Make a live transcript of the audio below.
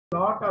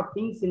lot of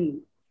things in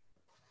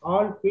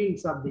all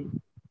fields of the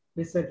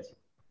research.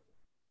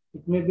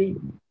 It may be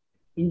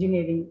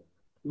engineering,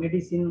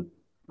 medicine,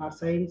 or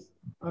science,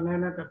 or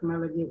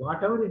nanotechnology,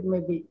 whatever it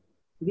may be.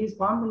 This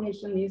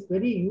combination is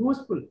very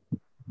useful.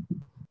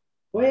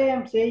 Why I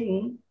am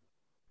saying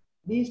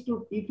these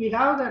two, if you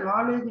have the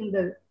knowledge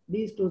in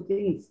these two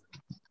things,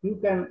 you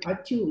can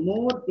achieve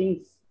more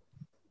things.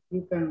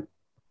 You can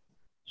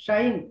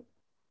shine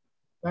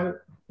well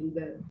in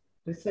the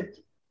research.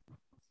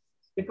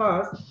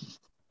 Because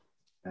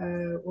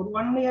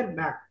 1 year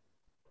back,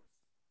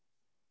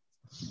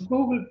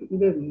 Google,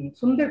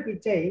 Sundar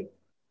Pichai,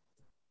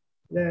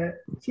 the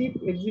chief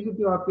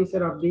executive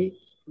officer of the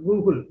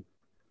Google,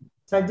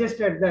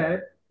 suggested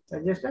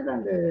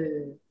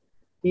and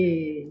he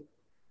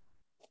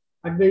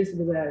advised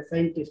the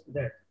scientist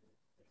that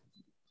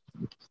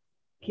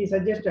he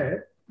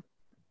suggested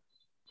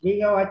we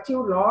have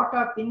achieved a lot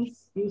of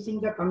things using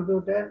the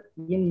computer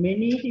in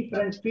many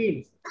different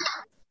fields.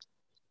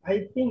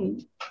 I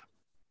think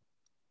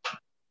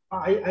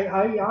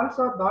I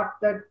also thought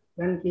that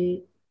when he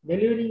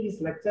delivering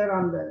his lecture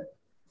on the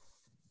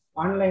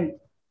online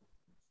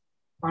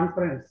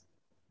conference,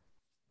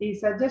 he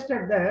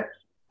suggested that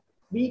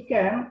we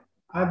can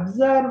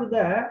observe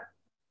the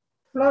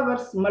flower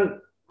smell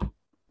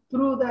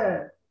through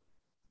the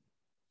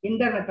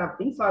Internet of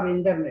Things or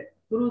internet,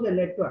 through the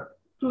network,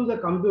 through the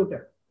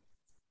computer.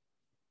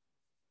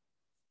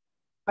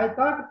 I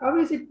thought, how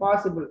is it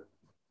possible?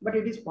 But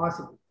it is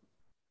possible.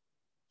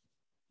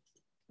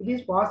 It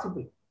is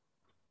possible.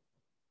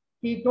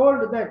 He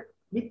told that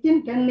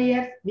within 10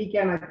 years, we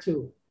can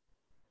achieve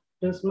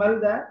to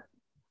smell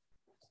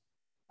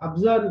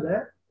observe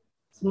the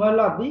smell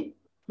of the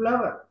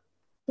flower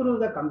through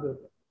the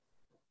computer.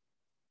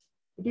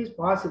 It is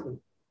possible.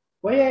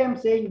 Why I am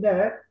saying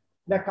that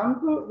the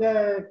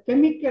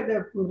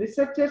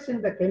researchers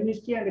in the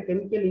chemistry and the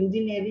chemical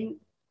engineering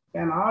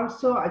can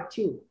also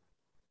achieve,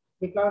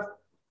 because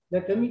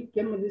the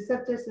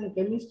researchers in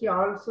chemistry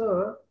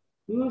also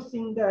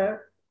using the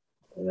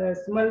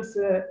smells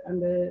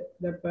and the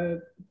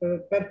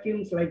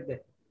perfumes like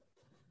that.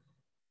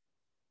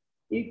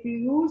 If you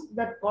use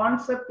that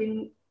concept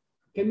in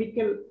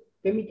chemical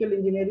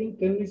engineering,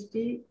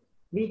 chemistry,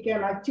 we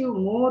can achieve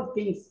more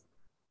things.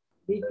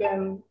 We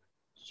can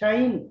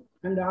shine,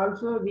 and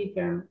also we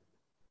can,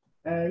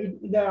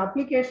 the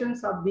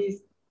applications of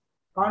this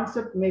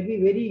concept may be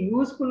very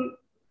useful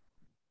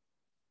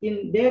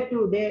in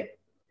day-to-day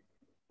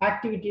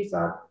activities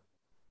or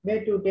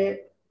day-to-day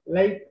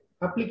life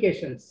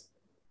applications.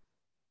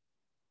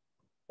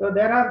 So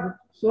there are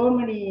so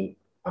many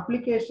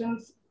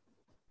applications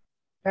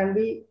can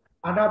be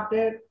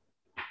adopted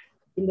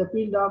in the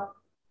field of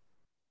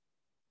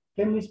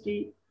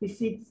chemistry,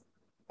 physics,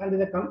 and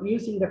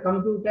using the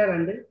computer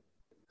and the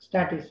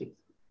statistics.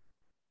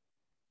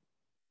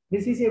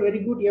 This is a very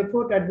good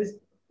effort at this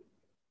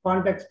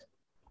context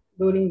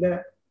during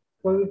the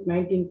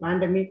COVID-19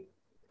 pandemic.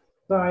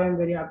 So I am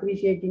very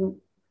appreciating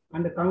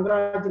and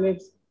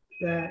congratulates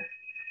the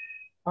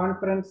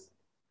conference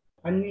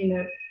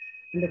convener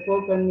and the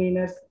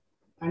co-conveners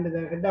and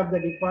the head of the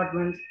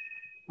departments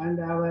and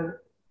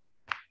our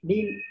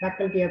Dean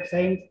Faculty of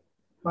Science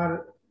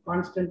for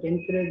constantly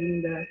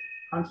encouraging the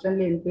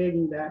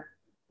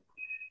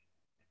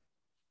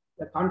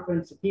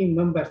conference team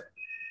members.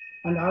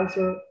 And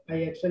also I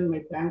extend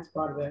my thanks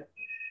for the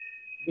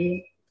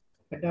Dean,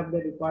 head of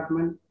the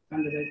department,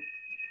 and the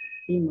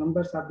team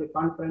members of the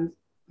conference,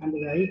 and the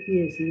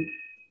IPAC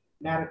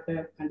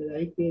director and the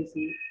IPAC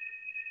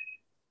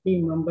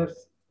team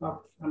members of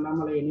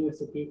Annamalai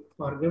University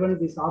for giving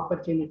this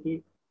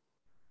opportunity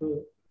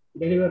to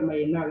deliver my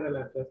inaugural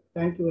address.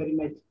 Thank you very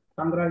much.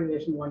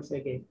 Congratulations once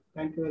again.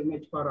 Thank you very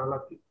much for all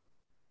of you.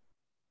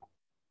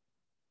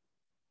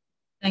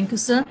 Thank you,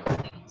 sir.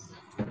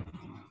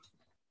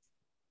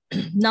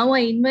 Now I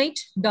invite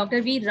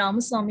Dr. V.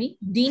 Ramaswamy,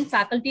 Dean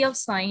Faculty of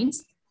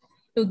Science,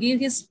 to give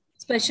his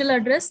special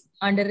address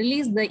and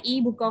release the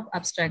e-book of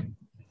abstract.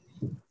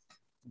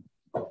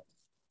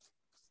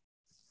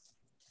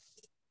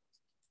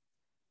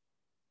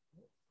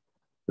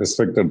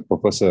 Respected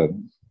Professor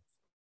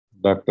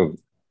Dr.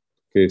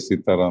 K.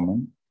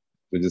 Sitaraman,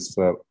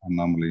 Registrar,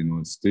 Annamalai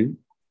University.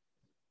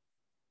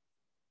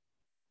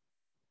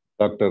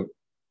 Dr.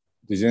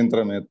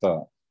 Vijendra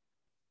Mehta,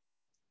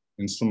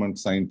 Instrument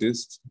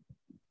Scientist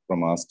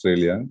from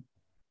Australia.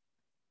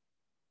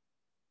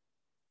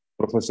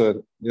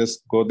 Professor S.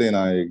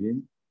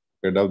 Kodenayagi,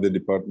 Head of the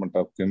Department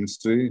of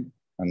Chemistry,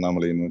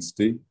 Annamalai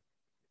University.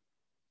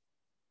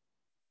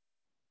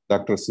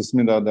 Dr.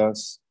 Susmita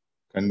Das,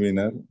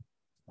 Convener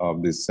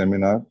of this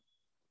seminar.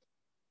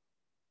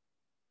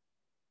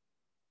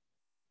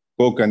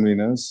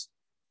 Co-conveners,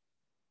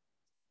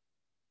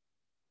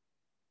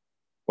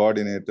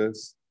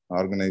 coordinators,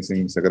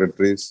 organizing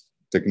secretaries,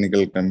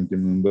 technical committee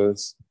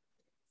members,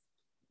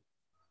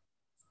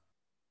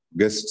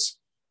 guests,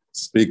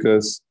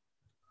 speakers,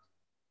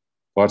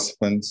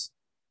 participants,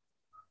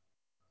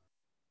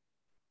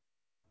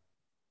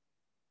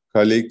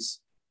 colleagues,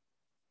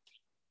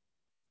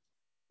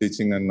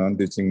 teaching and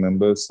non-teaching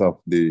members of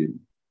the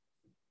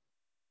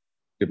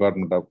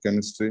Department of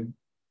Chemistry.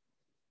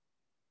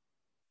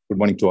 Good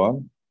morning to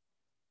all.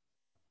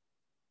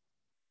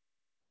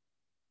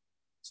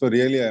 So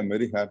really, I am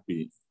very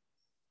happy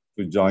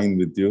to join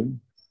with you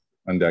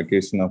on the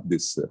occasion of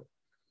this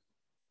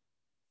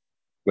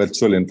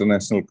virtual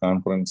international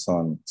conference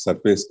on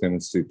surface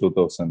chemistry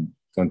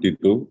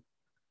 2022.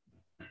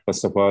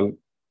 First of all,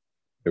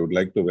 I would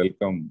like to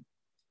welcome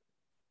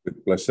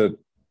with pleasure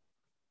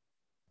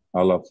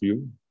all of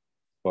you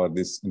for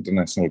this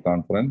international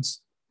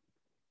conference.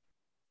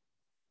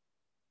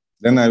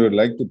 Then I would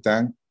like to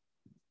thank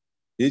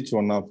each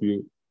one of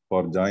you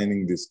for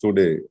joining this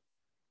today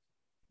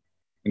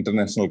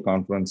International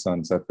Conference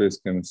on Surface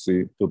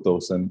Chemistry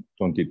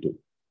 2022.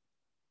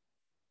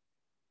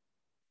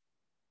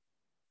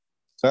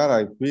 Sir,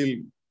 I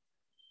feel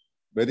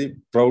very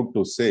proud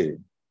to say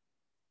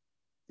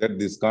that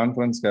this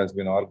conference has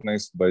been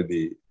organized by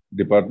the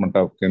Department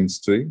of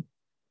Chemistry.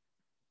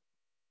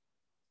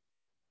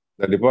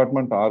 The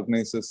department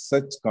organizes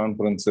such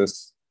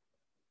conferences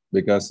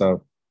because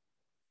of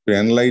to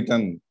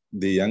enlighten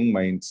the young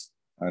minds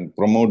and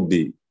promote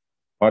the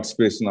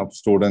participation of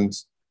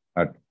students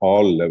at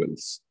all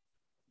levels.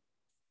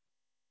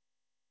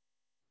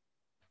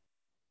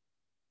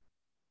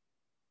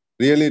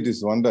 Really, it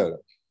is wonder.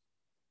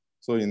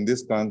 So in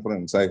this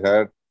conference, I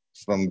heard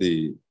from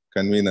the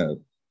convener,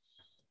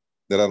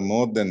 there are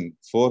more than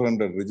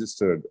 400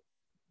 registered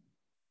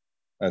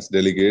as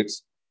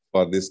delegates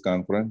for this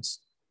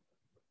conference.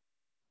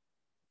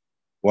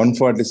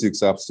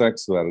 146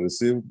 abstracts were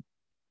received.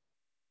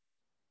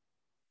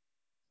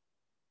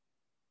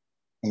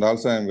 And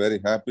also, I am very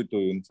happy to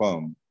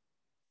inform.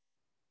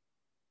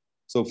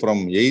 So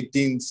from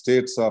 18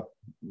 states of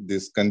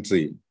this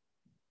country,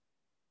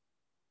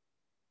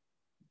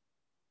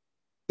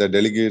 the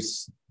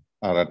delegates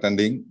are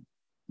attending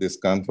this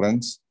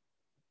conference,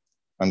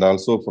 and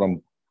also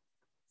from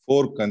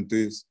 4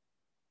 countries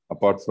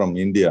apart from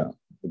India,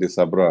 it is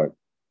abroad,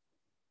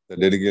 the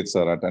delegates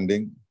are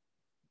attending,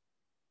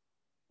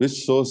 which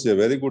shows a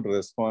very good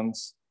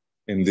response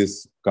in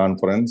this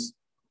conference,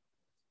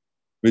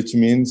 which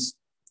means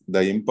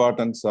the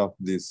importance of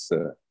this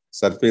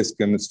surface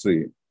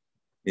chemistry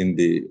in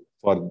the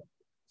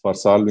for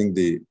solving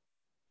the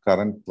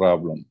current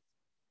problem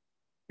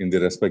in the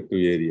respective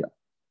area.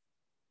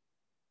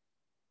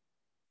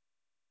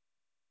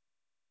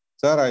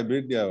 Sir, I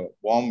bid a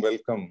warm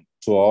welcome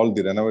to all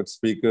the renowned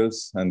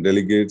speakers and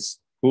delegates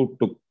who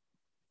took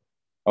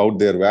out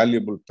their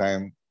valuable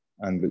time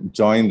and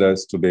joined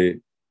us today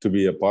to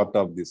be a part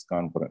of this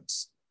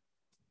conference.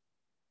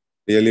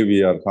 Really,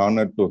 we are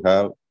honored to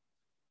have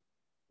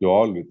you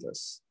all with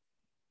us.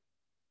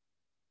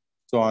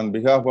 So on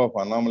behalf of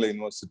Annamalai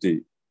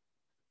University,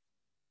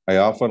 I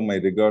offer my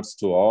regards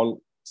to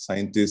all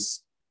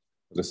scientists,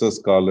 research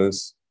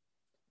scholars,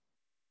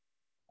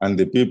 and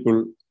the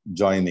people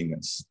joining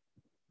us.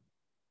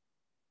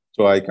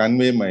 So I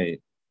convey my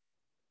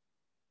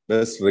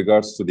best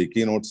regards to the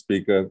keynote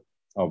speaker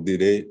of the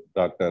day,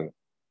 Dr.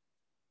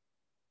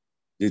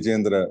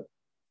 Jitendra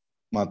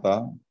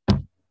Mata.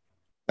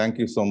 Thank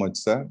you so much,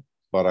 sir,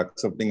 for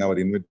accepting our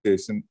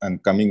invitation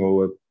and coming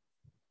over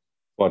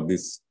for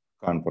this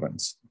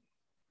conference.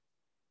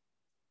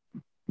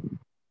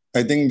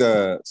 I think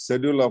the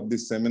schedule of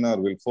this seminar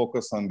will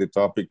focus on the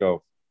topic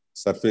of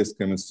surface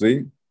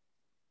chemistry.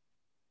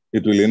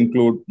 It will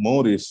include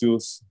more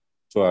issues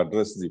to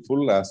address the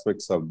full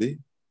aspects of the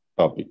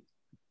topic.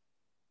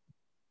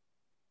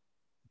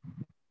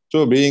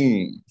 So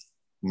being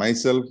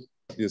myself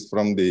is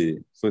from the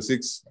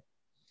physics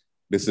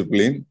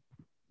discipline,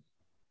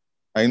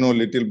 I know a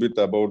little bit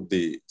about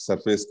the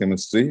surface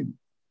chemistry.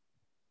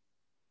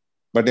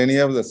 But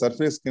anyhow, the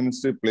surface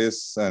chemistry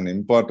plays an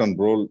important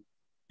role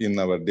in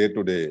our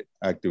day-to-day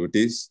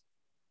activities.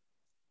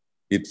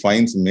 It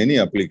finds many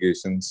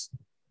applications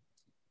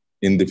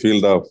in the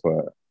field of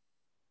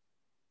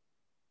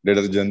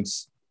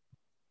detergents,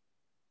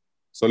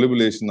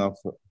 solubilization of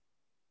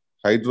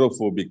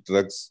hydrophobic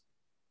drugs,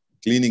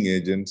 cleaning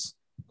agents,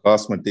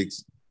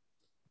 cosmetics,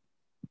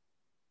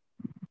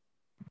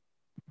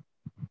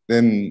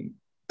 then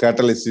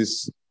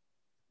catalysis,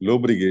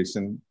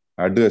 lubrication,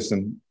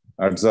 adhesion,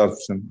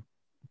 adsorption,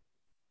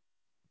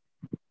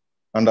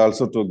 and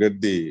also to get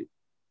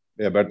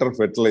a better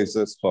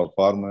fertilizers for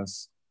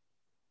farmers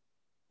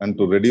and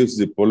to reduce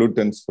the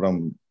pollutants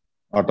from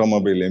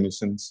automobile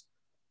emissions.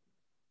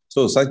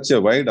 So such a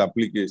wide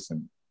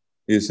application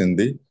is in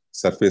the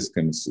surface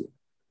chemistry.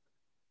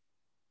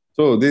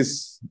 So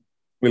this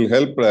will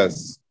help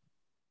us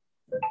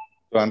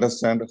to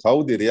understand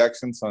how the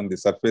reactions on the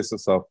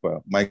surfaces of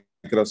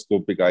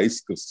microscopic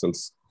ice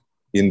crystals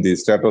in the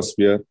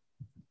stratosphere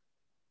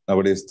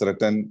nowadays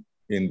threaten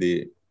in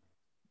the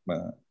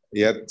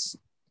Earth's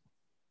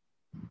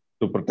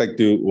to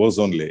protective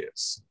ozone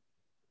layers.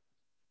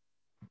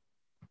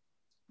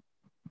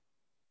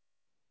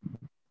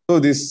 So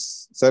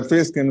this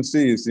surface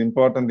chemistry is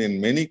important in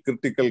many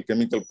critical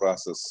chemical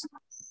processes,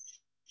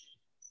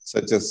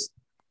 such as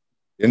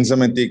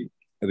enzymatic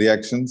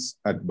reactions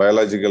at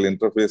biological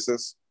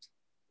interfaces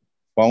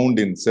found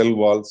in cell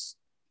walls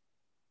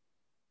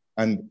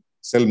and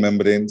cell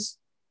membranes,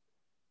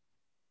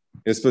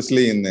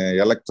 especially in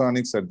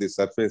electronics at the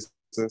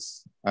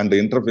surfaces and the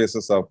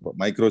interfaces of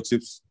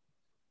microchips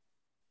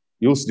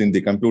used in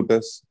the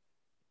computers,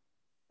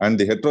 and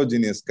the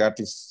heterogeneous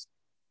catalysts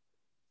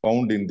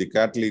found in the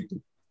catalytic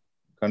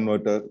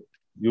converter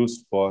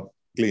used for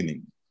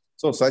cleaning.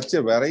 So such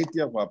a variety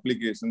of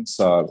applications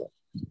are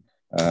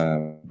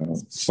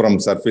from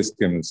surface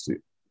chemistry.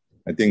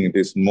 I think it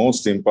is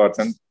most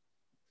important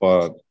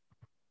for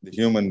the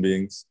human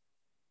beings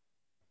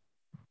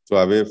to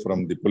away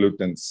from the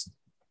pollutants,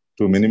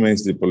 to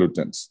minimize the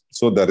pollutants.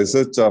 So the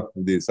research of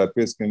the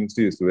surface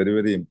chemistry is very,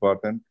 very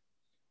important.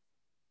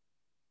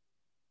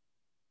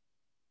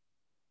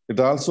 It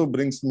also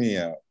brings me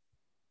a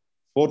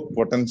fourth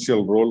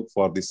potential role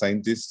for the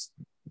scientists,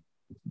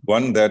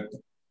 one that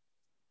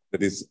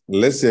is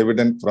less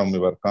evident from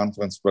your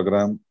conference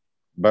program,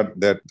 but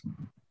that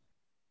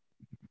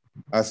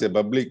as a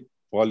public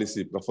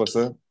policy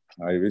professor,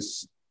 I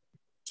wish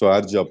to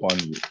urge upon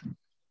you.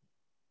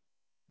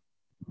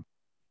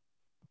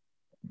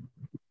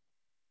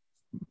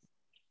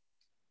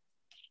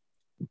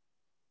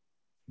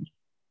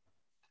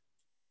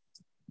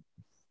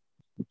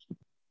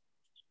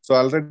 So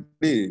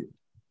already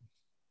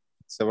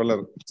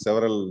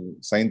several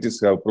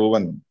scientists have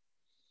proven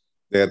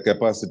their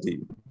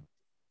capacity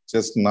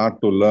just not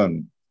to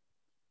learn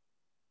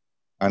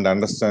and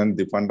understand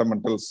the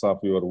fundamentals of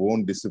your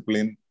own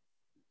discipline,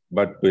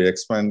 but to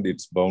expand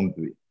its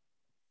boundary,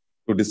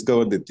 to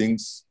discover the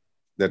things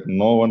that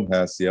no one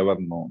has ever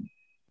known.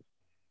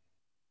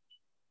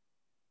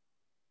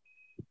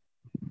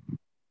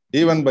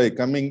 Even by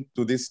coming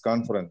to this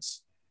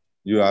conference,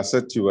 you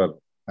assert your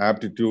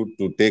aptitude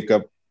to take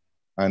up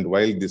and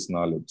wield this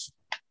knowledge,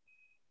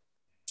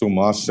 to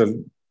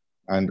marshal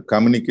and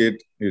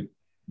communicate it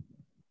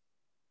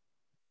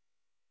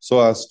so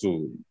as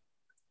to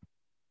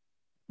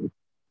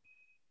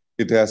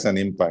it has an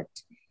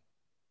impact.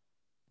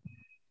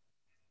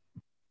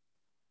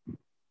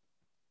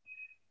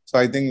 So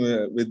I think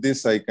with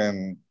this, I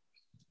can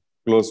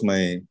close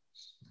my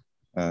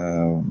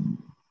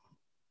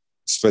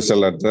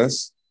special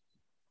address.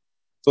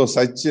 So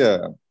such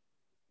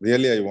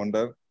really, I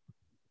wonder.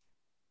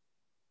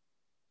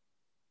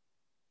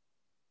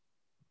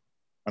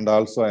 And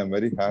also, I am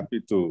very happy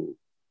to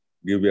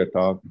give you a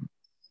talk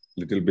a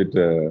little bit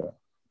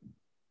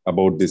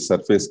about the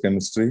surface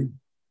chemistry.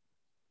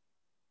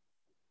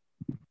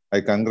 I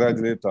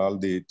congratulate all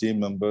the team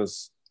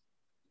members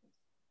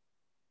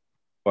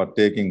for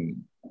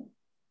taking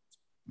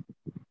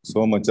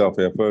so much of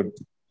effort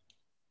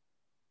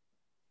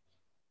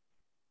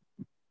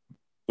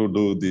to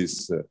do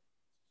this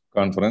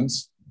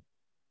conference.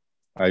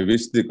 I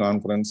wish the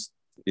conference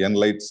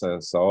enlightens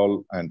us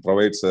all and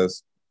provides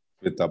us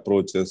with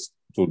approaches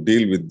to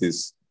deal with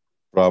these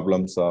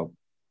problems of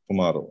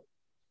tomorrow.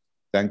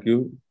 Thank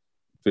you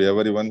to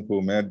everyone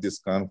who made this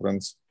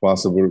conference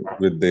possible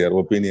with their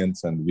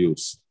opinions and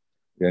views.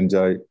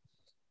 Enjoy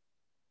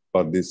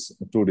for this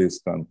 2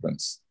 days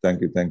conference.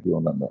 Thank you,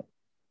 Annamalai.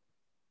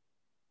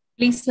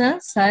 Please, sir,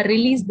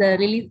 release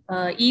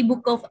the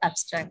e-book of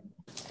abstract.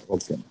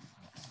 Okay.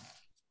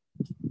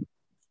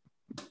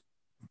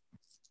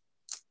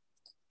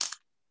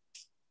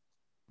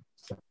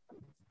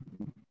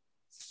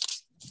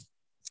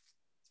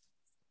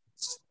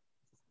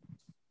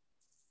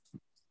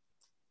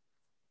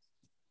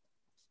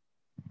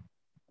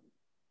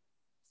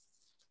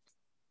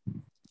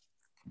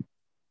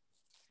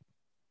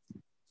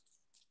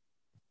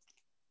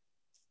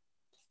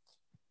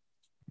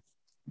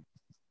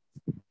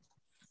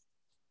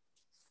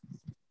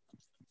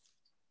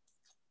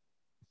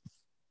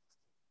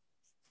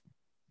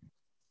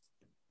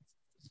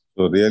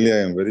 So really, I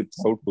am very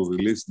proud to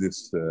release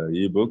this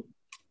e-book.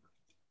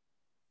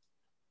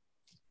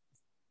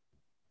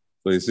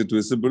 So is it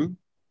visible?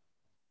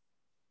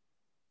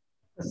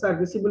 Yes, sir,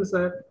 visible,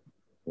 sir.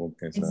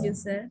 Okay, Thank sir. you,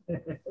 sir.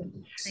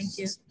 Thank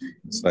you.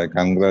 So I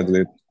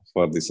congratulate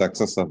for the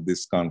success of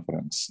this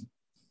conference.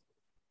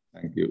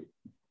 Thank you.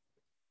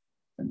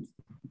 Thank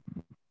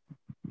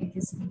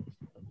you, sir.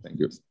 Thank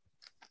you.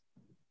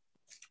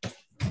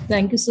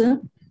 Thank you,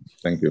 sir.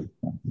 Thank you.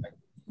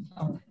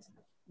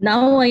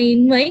 Now I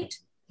invite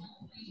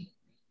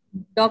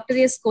Dr.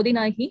 S.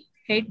 Kodinahi,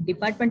 Head,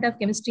 Department of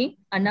Chemistry,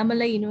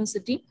 Annamalai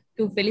University,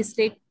 to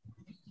felicitate.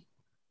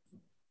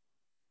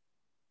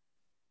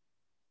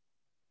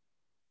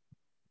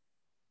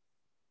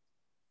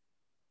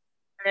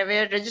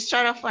 Revered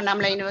Registrar of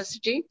Annamalai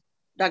University,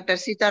 Dr.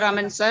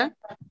 Sitaraman sir,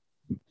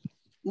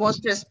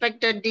 most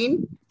respected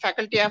Dean,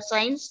 Faculty of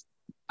Science,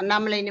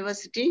 Annamalai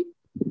University,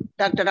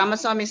 Dr.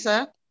 Ramaswamy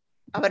sir,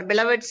 our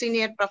beloved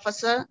Senior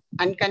Professor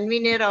and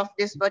Convener of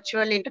this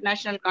virtual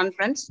international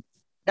conference,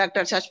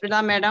 Dr.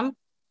 Shashmita Madam,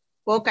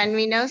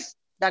 co-conveners,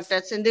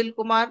 Dr. Sindil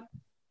Kumar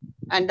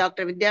and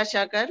Dr.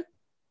 Vidyashakar,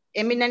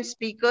 eminent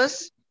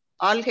speakers,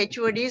 all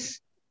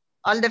HODs,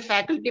 all the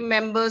faculty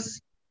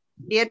members,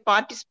 dear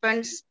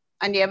participants,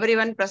 and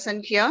everyone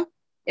present here.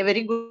 a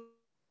very good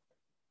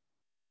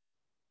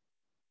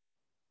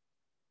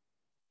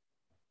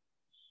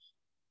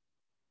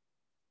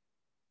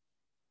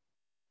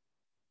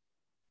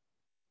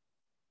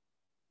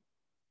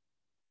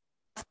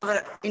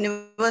our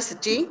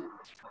university.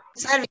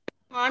 Sir, we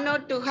are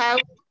honored to have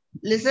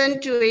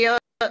listened to your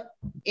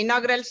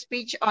inaugural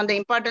speech on the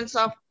importance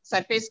of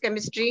surface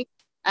chemistry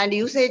and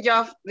usage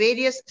of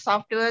various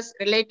softwares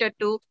related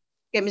to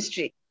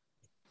chemistry.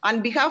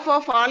 On behalf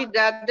of all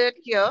gathered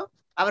here,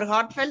 our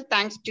heartfelt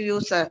thanks to you,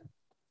 sir.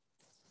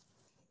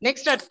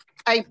 Next,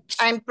 I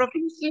am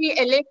profusely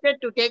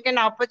elated to take an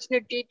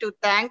opportunity to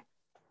thank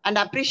and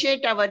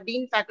appreciate our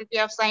Dean Faculty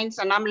of Science,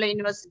 Annamalai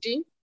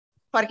University,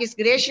 for his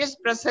gracious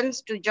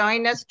presence to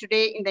join us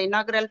today in the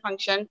inaugural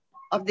function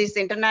of this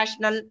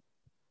international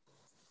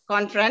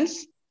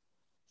conference,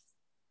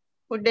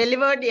 who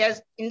delivered an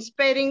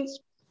inspiring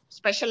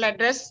special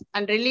address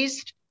and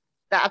released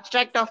the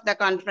abstract of the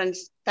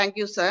conference. Thank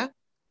you, sir.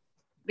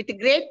 With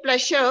great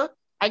pleasure,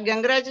 I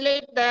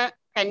congratulate the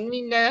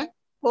convener,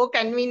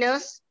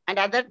 co-conveners, and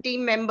other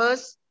team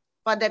members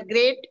for their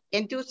great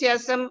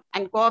enthusiasm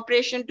and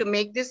cooperation to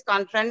make this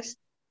conference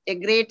a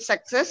great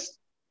success.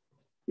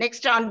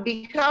 Next, on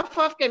behalf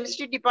of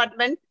Chemistry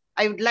Department,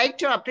 I would like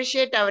to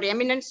appreciate our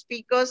eminent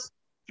speakers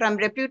from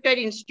reputed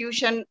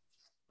institutions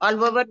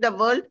all over the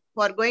world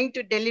who are going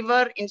to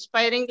deliver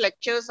inspiring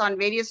lectures on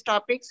various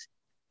topics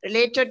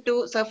related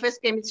to surface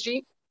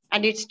chemistry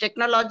and its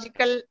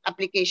technological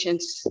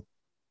applications.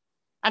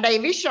 And I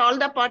wish all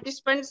the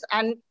participants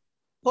and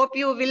hope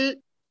you will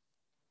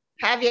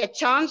have a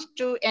chance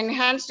to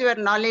enhance your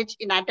knowledge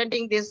in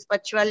attending this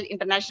virtual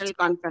international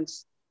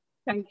conference.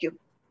 Thank you.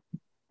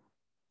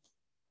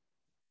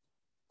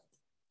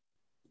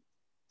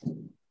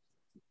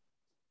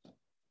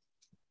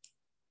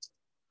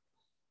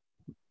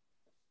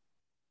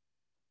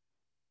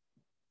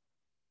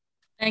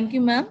 Thank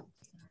you, ma'am.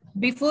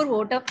 Before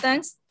vote of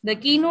thanks, the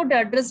keynote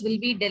address will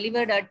be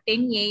delivered at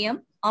 10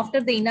 a.m. after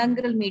the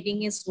inaugural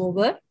meeting is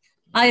over.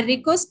 I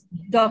request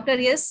Dr.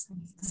 S.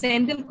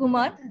 Senthil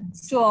Kumar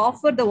to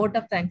offer the vote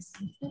of thanks.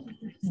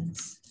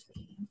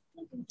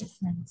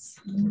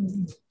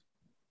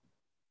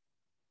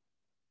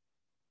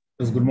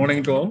 Good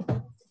morning to all.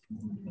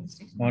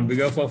 On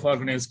behalf of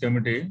organized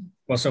committee,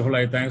 first of all,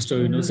 I thanks to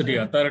university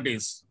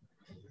authorities,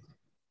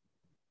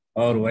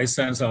 our Vice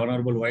Chancellor,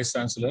 Honorable Vice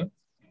Chancellor,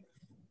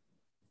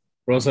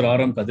 Professor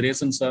R.M.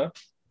 Kadresan sir,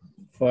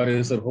 for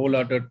his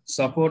wholehearted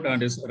support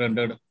and his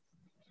rendered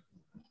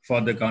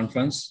for the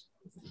conference.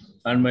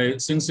 And my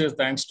sincere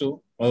thanks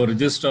to our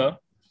registrar,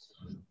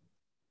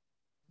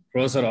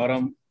 Professor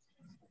R.M.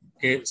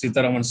 K.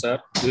 Sitaraman sir,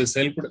 who has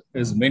helped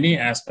his many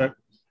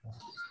aspects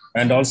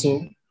and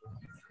also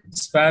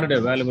spared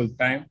a valuable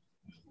time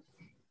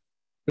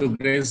to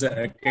grace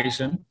the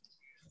occasion.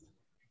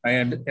 I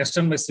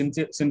extend my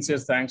sincere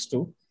thanks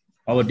to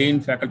our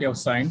Dean Faculty of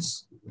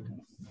Science,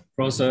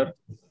 Professor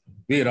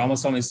V.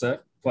 Ramaswamy sir,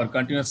 for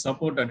continuous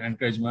support and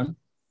encouragement.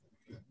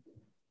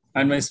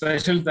 And my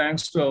special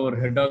thanks to our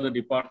head of the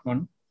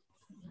department,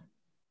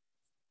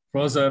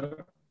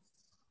 Professor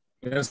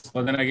S.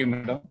 Padanagi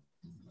madam,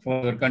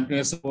 for their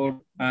continuous support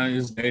and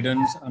his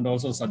guidance and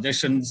also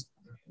suggestions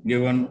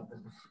given.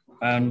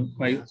 And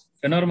my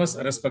enormous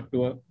respect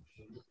to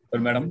her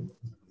madam.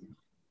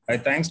 I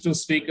thanks to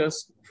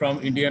speakers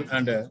from India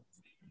and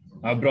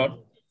abroad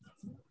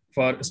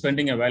for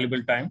spending a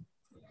valuable time.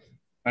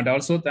 And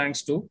also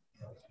thanks to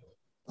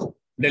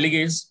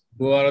delegates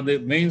who are the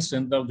main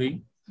strength of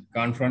the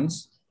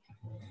conference.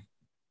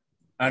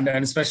 And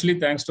especially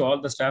thanks to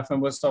all the staff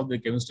members of the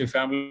chemistry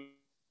family,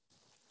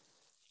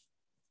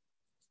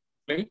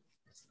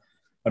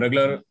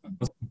 regular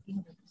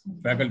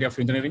faculty of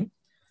engineering,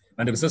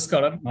 and research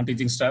scholar,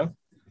 non-teaching staff.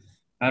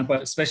 And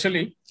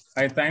especially,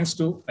 I thanks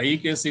to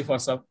IEKC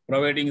for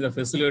providing the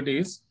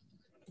facilities.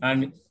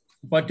 And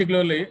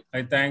particularly,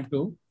 I thank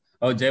to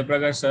our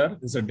Jayaprakash sir,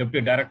 who is a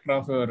deputy director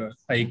of our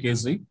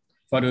IEKC,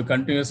 for your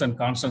continuous and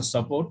constant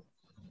support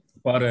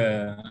for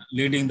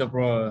leading the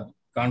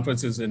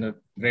conferences in a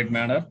great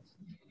manner.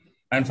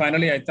 And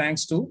finally, I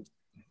thanks to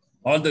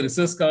all the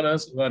research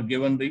scholars who are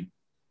given the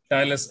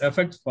tireless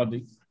effort for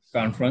the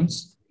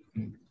conference.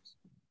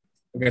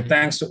 Okay,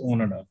 thanks to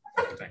Onada.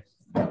 Thanks.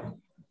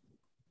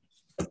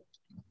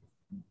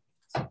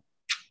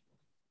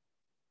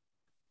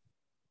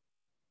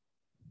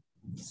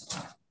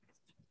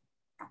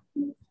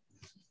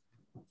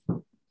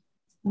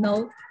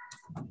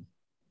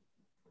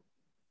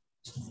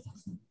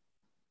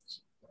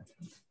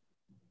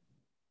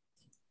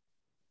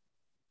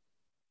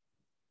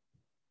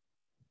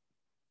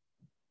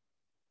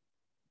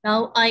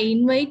 Now, I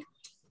invite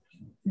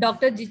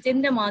Dr.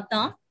 Jitendra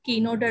Mata,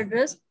 keynote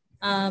address.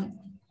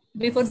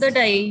 Before that,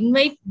 I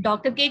invite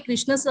Dr. K.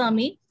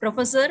 Krishnasamy,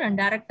 Professor and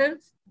Director,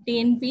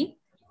 TNP,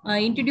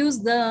 introduce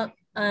the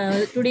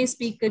today's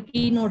speaker,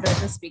 keynote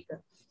address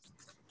speaker.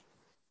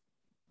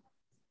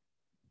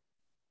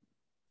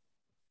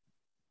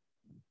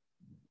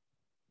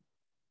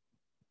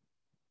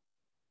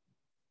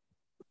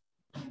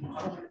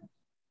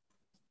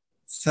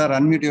 Sir,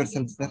 unmute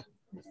yourself, sir.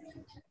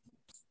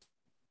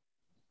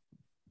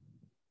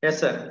 Yes,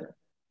 sir.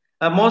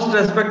 Most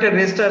respected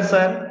Registrar,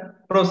 sir,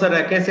 Professor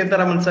K.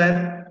 Sitharaman,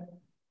 sir,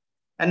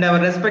 and our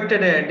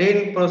respected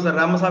Dean, Professor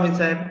Ramasamy,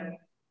 sir,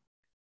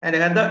 and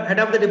head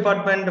of the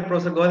department,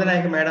 Professor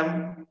Godanayak,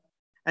 madam,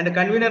 and the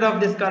convener of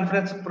this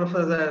conference,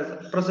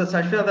 Professor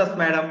Sashwata Das,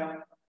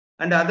 madam,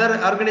 and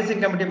other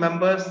organizing committee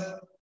members,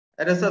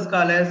 research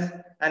scholars,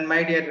 and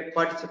my dear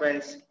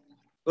participants.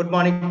 Good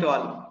morning to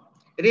all.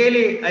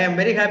 Really, I am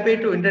very happy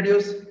to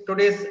introduce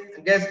today's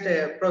guest,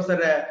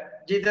 Professor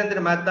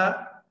Jitendra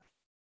Mehta.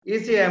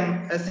 Is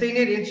a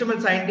senior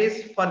instrument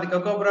scientist for the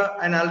COCOBRA,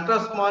 an ultra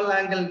small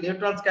angle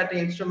neutron scattering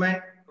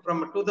instrument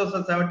from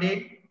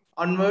 2017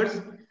 onwards,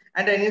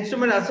 and an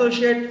instrument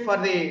associate for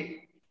the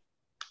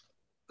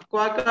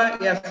Quaka,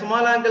 a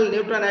small angle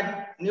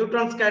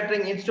neutron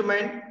scattering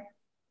instrument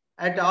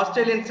at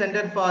Australian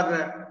Center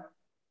for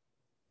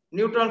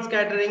Neutron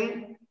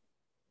Scattering,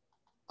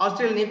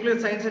 Australian Nuclear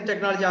Science and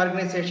Technology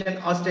Organization,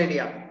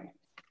 Australia.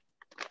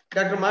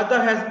 Dr.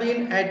 Mata has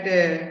been at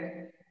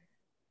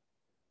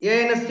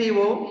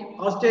ANSTO,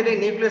 Australian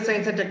Nuclear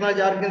Science and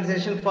Technology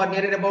Organization, for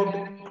nearly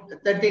about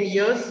 13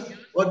 years,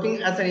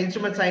 working as an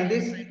instrument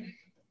scientist.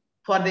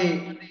 For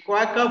the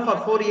Quaka for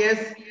 4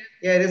 years,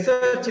 a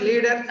research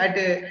leader at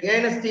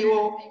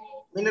ANSTO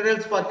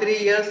Minerals for 3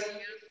 years,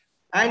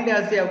 and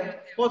as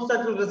a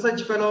postdoctoral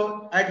research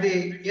fellow at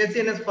the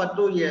ACNS for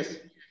 2 years.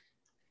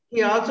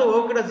 He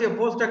also worked as a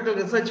postdoctoral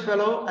research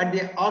fellow at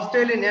the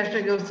Australian National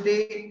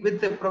University with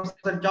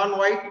Professor John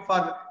White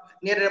for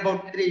nearly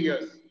about 3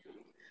 years.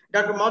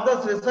 Dr.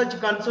 Mata's research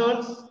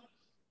concerns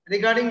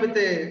regarding with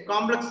the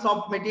complex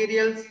soft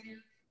materials,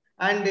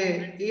 and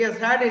he has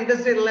had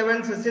industry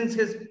relevance since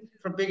his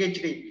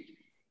PhD.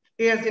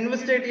 He has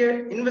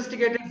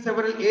investigated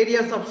several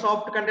areas of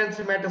soft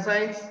condensed matter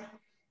science,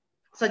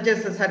 such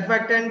as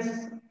surfactants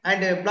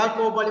and black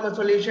copolymer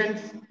solutions,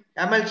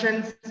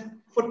 emulsions,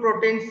 food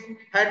proteins,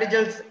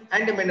 hydrogels,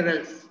 and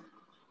minerals.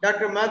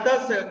 Dr.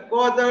 Mathas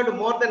co-authored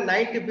more than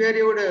 90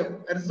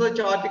 peer-reviewed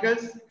research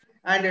articles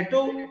and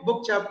 2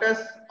 book chapters,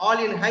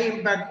 all in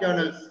high-impact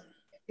journals.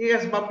 He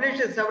has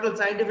published several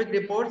scientific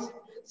reports.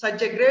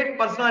 Such a great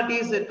personality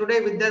is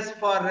today with us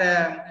for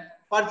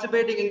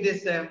participating in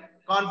this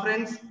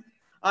conference.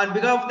 On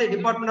behalf of the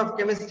Department of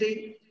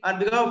Chemistry, on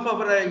behalf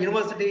of our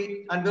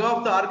university, on behalf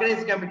of the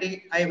organizing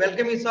committee, I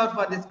welcome you, sir,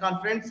 for this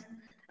conference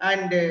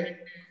and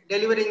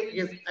delivering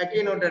his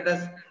keynote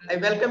address. I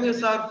welcome you,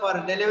 sir, for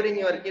delivering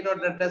your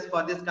keynote address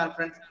for this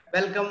conference.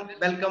 Welcome,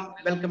 welcome,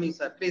 welcome you,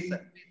 sir. Please,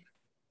 sir.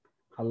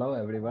 Hello,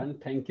 everyone.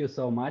 Thank you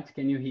so much.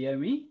 Can you hear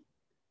me?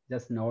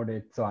 Just note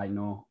it so I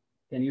know.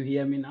 Can you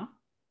hear me now?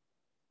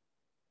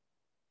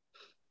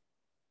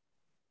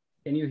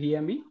 Can you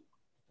hear me?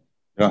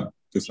 Yeah,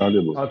 it's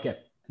audible. Okay,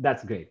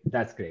 that's great.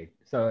 That's great.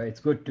 So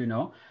it's good to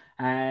know.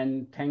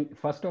 And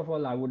first of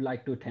all, I would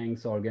like to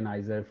thank the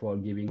organizer for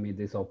giving me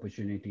this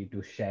opportunity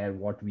to share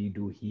what we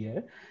do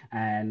here,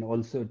 and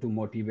also to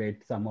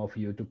motivate some of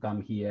you to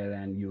come here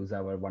and use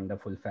our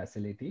wonderful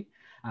facility.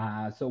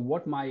 So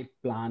what my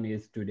plan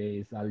is today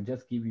is I'll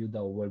just give you the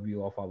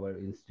overview of our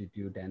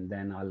institute, and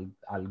then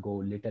I'll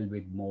go a little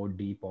bit more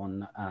deep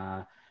on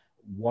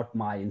what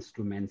my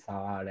instruments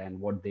are and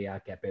what they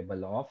are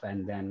capable of,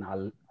 and then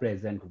I'll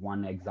present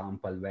one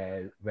example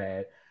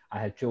where I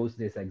have chose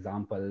this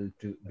example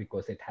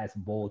because it has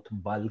both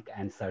bulk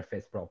and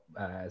surface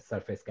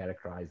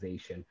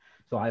characterization.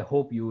 So I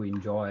hope you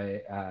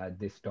enjoy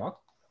this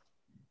talk.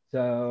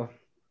 So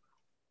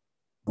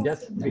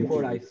just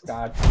before I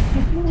start, I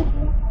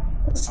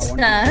want to show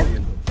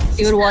you this.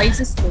 Your voice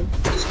is low.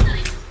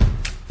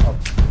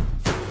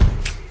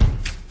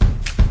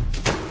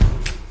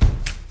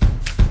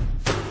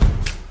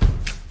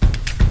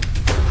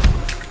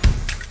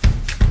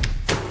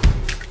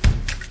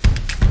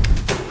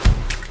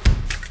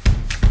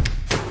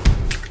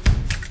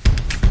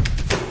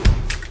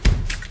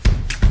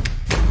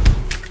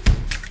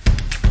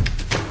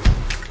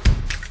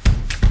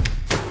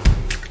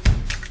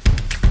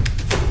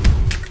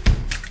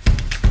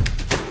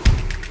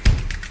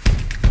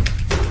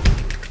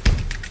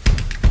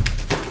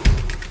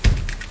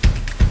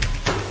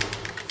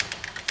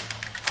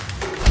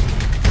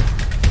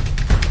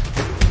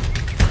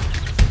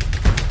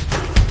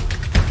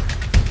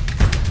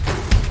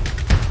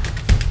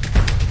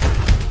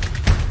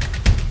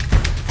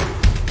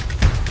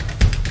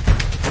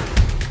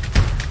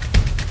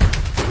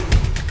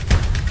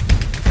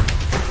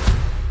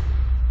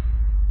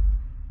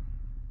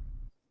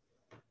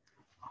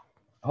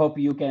 Hope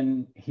you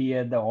can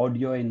hear the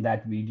audio in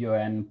that video,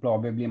 and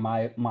probably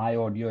my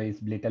audio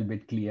is a little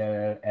bit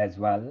clearer as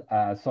well.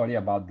 Sorry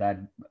about that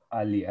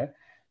earlier.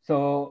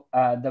 So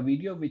the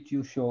video which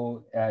you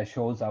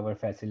shows our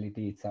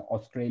facility. It's an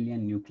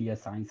Australian Nuclear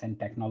Science and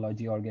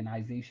Technology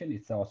Organization.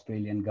 It's an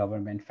Australian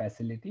government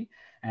facility.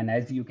 And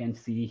as you can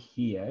see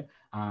here,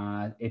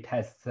 it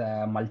has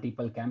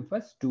multiple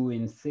campus, 2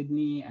 in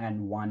Sydney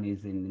and 1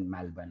 is in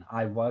Melbourne.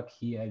 I work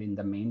here in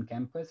the main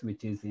campus,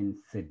 which is in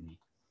Sydney.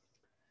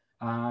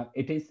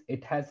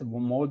 It has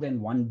more than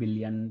 $1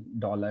 billion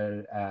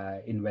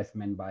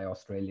investment by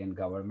Australian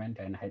government,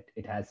 and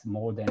it has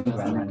more than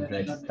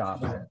 1,200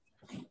 staff.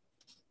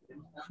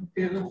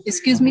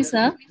 Excuse me,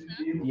 sir.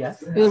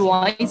 Yes. Your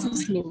voice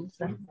is low,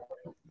 sir.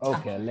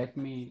 Okay, let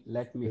me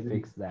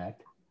fix that.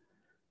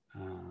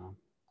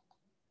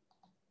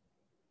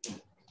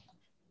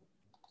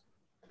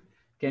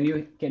 Can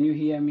you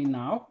hear me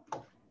now?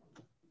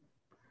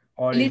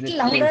 Or Little is it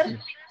louder.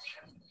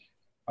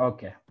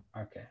 Okay,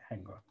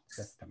 hang on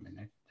just a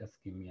minute.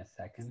 Just give me a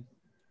second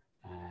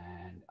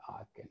and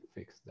I can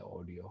fix the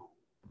audio.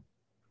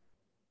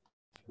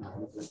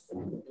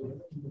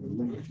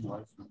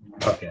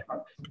 Okay,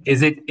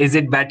 is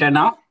it better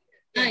now?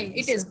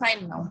 It is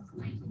fine now.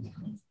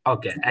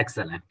 Okay,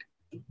 excellent,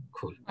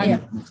 cool. Yeah.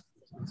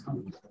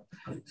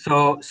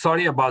 So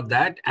sorry about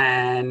that.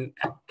 And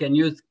can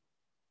you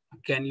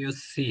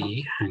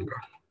see? Hang on.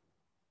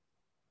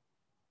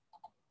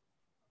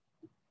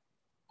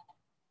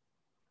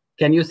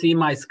 Can you see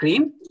my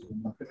screen?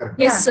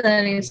 Yes,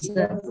 sir. Yes,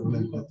 sir.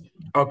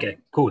 Okay,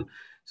 cool.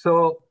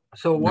 So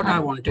what I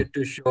wanted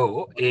to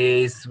show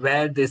is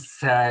where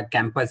this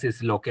campus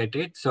is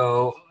located.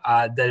 So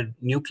the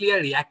nuclear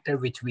reactor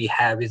which we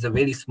have is a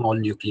very small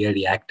nuclear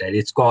reactor.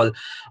 It's called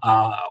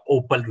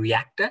Opal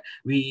reactor.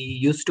 We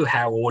used to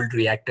have old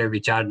reactor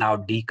which are now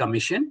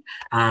decommissioned.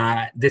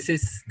 This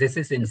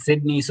is in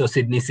Sydney. So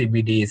Sydney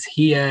CBD is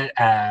here.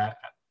 I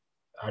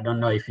don't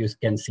know if you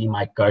can see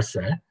my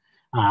cursor.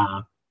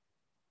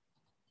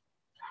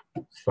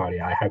 Sorry,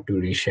 I have to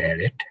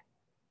reshare it.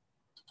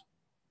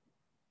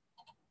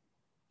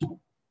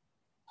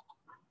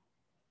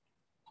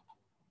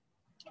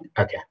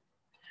 Okay.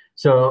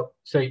 So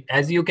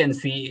as you can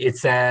see,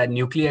 it's a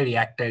nuclear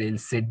reactor in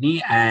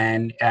Sydney.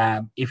 And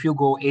if you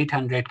go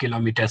 800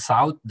 kilometers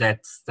south,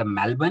 that's the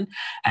Melbourne.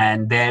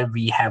 And there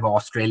we have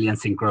Australian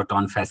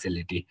synchrotron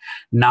facility.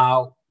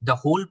 Now, the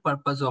whole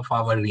purpose of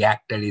our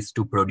reactor is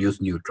to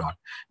produce neutron.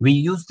 We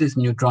use this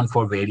neutron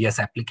for various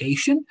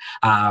applications,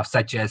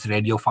 such as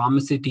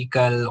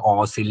radiopharmaceutical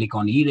or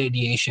silicon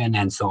irradiation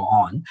and so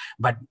on.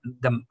 But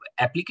the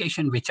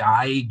application which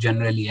I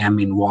generally am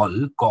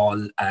involved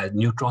called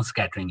neutron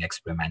scattering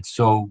experiments.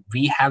 So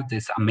we have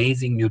this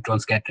amazing neutron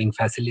scattering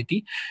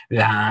facility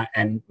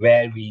and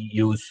where we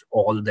use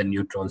all the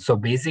neutrons. So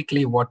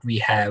basically what we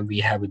have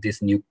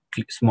this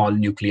small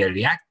nuclear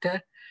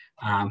reactor.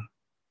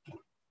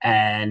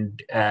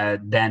 And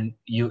then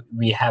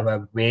we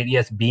have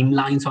various beam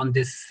lines on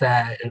this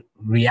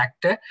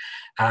reactor.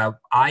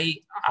 I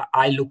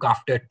look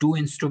after two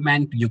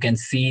instruments. You can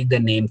see the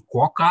name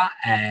Quokka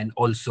and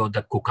also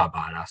the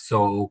Kookaburra.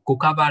 So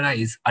Kookaburra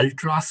is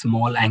ultra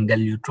small angle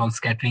neutron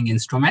scattering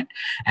instrument,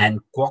 and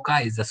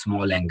Quokka is a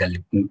small angle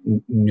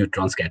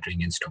neutron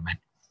scattering instrument.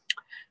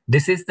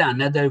 This is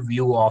another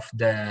view of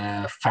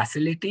the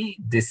facility.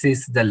 This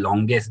is the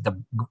longest.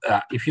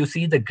 If you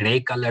see the gray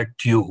colored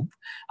tube,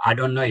 I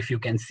don't know if you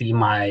can see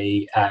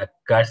my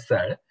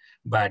cursor,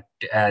 but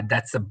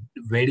that's a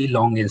very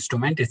long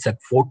instrument. It's a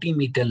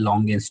 40-meter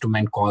long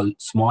instrument called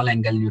small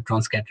angle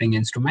neutron scattering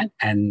instrument.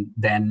 And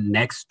then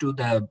next to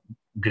the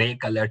gray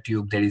color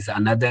tube, there is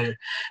another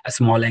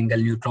small angle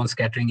neutron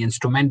scattering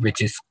instrument, which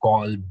is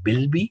called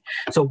Bilby.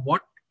 So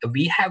what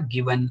we have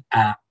given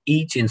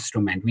each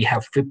instrument, we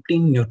have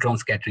 15 neutron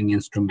scattering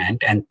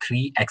instrument and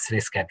 3 X-ray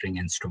scattering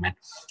instrument.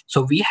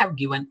 So we have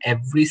given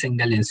every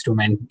single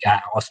instrument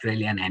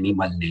Australian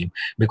animal name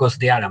because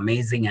they are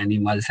amazing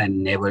animals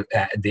and never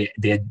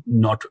they're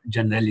not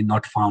generally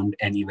not found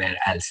anywhere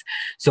else.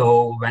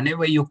 So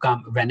whenever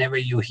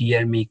you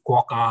hear me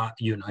Quokka,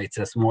 it's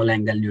a small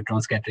angle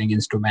neutron scattering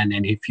instrument,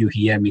 and if you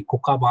hear me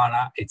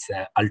Kookaburra, it's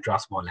a ultra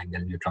small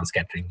angle neutron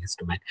scattering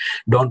instrument.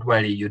 Don't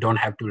worry, you don't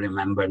have to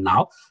remember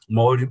now.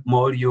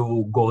 More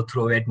you go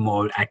through it,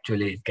 more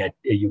actually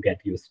you get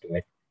used to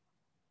it.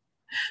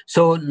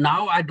 So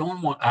now I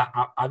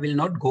will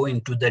not go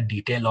into the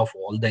detail of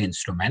all the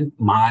instrument.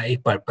 My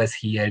purpose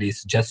here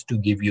is just to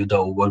give you the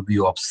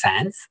overview of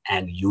SANS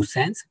and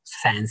USANS.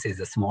 SANS is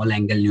a small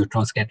angle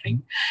neutron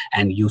scattering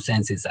and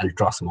USANS is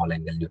ultra small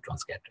angle neutron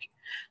scattering.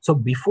 So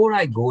before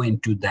I go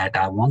into that,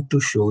 I want to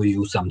show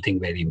you something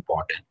very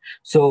important.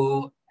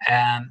 So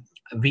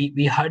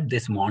we heard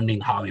this morning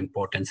how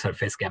important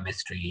surface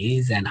chemistry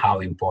is and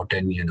how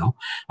important,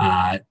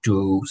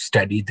 to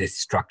study this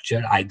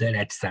structure either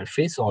at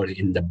surface or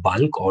in the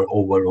bulk or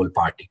overall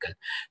particle.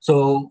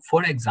 So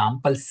for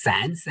example,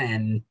 SANS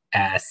and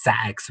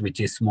SAX, which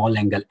is small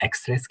angle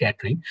X-ray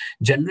scattering,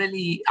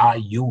 generally are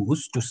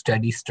used to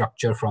study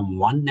structure from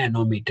 1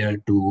 nanometer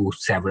to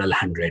several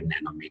hundred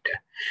nanometer.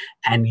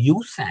 And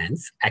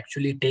USANS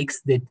actually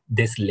takes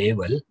this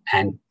level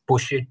and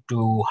push it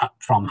to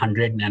from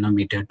 100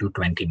 nanometer to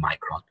 20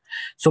 micron.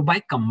 So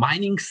by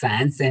combining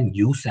SANS and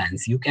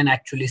USANS, you can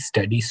actually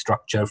study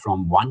structure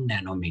from 1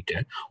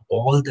 nanometer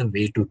all the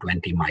way to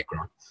 20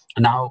 micron.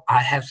 Now,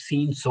 I have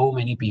seen so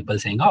many people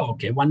saying, oh,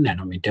 okay, 1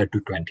 nanometer to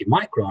 20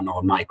 micron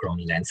or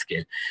micron length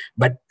scale.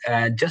 But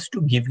just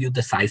to give you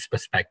the size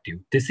perspective,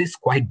 this is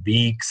quite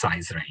big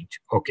size range,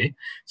 okay?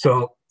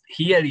 So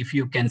here, if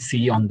you can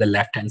see on the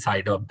left-hand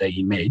side of the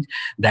image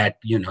that,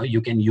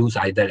 you can use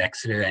either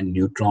X-ray and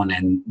neutron,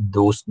 and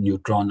those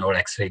neutron or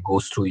X-ray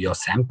goes through your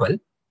sample,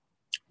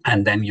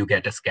 and then you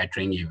get a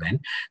scattering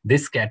event.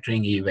 This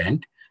scattering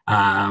event,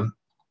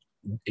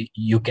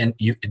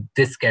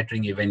 this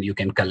scattering event you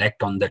can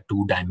collect on the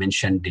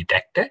 2-dimension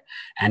detector,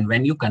 and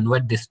when you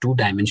convert this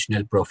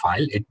 2-dimensional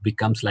profile, it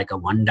becomes like a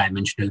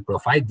 1-dimensional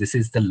profile. This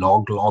is the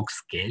log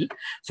scale.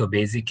 So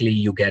basically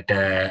you get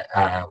a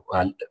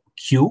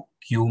Q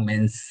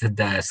means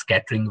the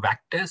scattering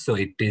vector, so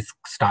it is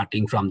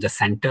starting from the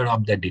center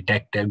of the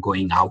detector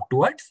going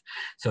outwards.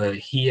 So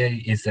here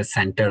is the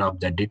center of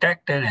the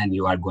detector and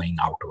you are going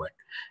outward,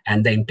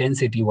 and the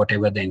intensity,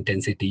 whatever the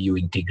intensity, you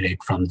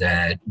integrate from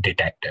the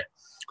detector.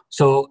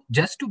 So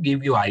just to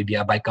give you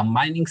idea, by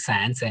combining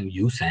SANS and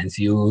USANS,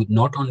 you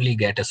not only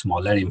get a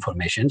smaller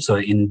information. So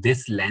in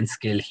this length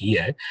scale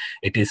here,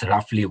 it is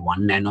roughly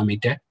 1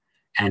 nanometer,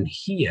 and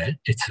here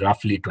it's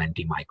roughly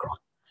 20 micron.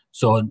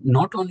 So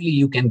not only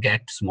you can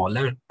get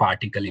smaller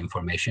particle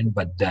information,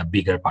 but the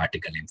bigger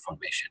particle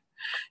information.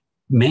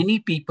 Many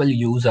people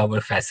use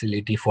our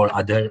facility for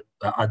other,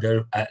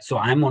 so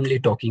I'm only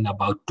talking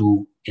about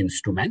 2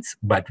 instruments,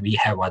 but we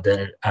have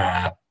other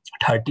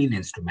 13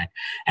 instruments,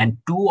 and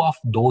 2 of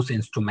those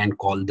instruments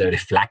called the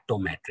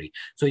reflectometry.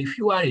 So if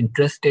you are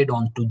interested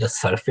onto the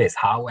surface,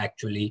 how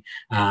actually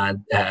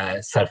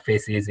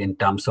surface is in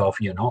terms of,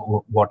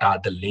 what are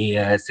the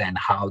layers and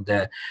how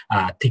the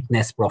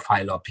thickness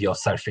profile of your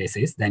surface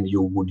is, then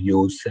you would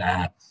use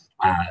a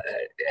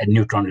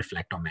neutron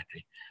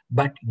reflectometry.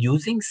 But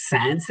using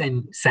SANS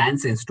and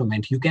SANS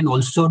instrument, you can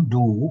also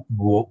do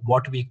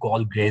what we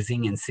call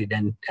grazing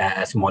incident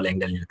small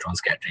angle neutron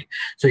scattering.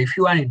 So if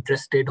you are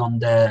interested on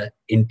the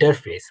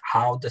interface,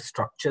 how the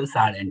structures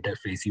are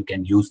interface, you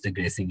can use the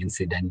grazing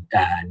incident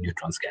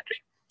neutron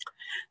scattering.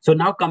 So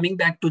now coming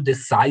back to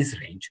this size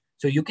range.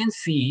 So you can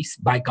see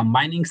by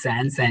combining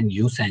SANS and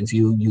USANS,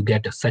 you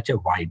get such a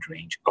wide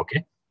range,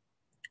 okay?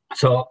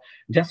 So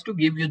just to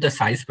give you the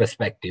size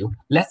perspective,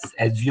 let's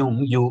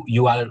assume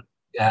you are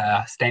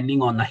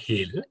standing on a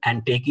hill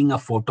and taking a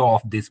photo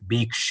of this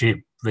big ship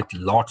with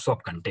lots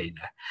of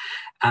container.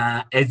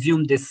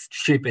 Assume this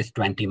ship is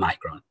 20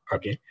 micron,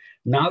 okay?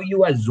 Now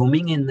you are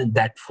zooming in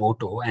that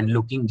photo and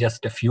looking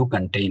just a few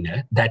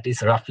container, that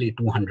is roughly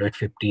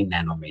 250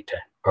 nanometer,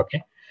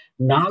 okay?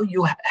 Now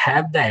you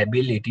have the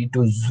ability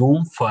to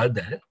zoom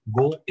further,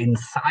 go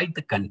inside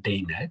the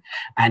container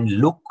and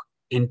look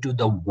into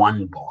the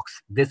one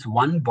box. This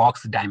one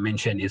box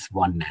dimension is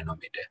 1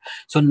 nanometer.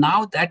 So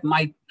now that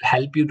might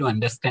help you to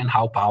understand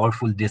how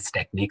powerful these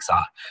techniques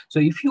are. So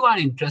if you are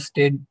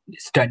interested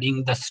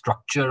studying the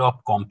structure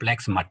of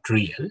complex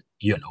material,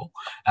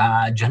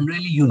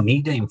 generally you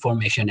need the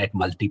information at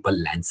multiple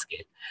length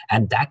scale.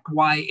 And that's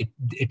why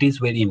it is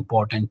very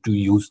important to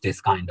use this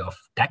kind of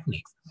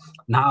techniques.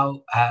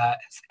 Now,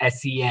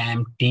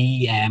 SEM,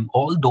 TEM,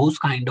 all those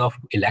kind of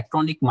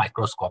electronic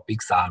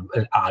microscopics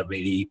are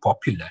very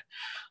popular.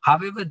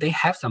 However, they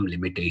have some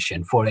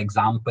limitation. For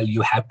example,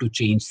 you have to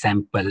change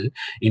sample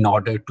in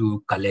order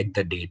to collect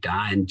the data.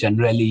 And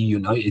generally,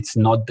 it's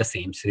not the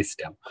same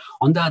system.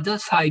 On the other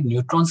side,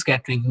 neutron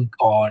scattering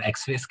or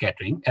X-ray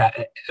scattering,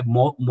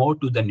 more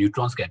to the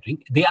neutron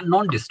scattering, they are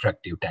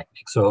non-destructive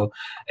techniques. So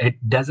it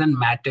doesn't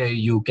matter,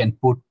 you can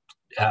put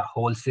a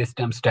whole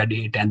system,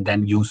 study it, and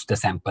then use the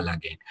sample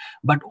again.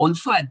 But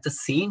also at the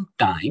same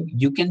time,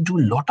 you can do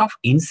a lot of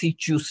in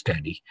situ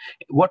study.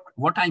 What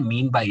I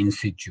mean by in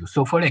situ?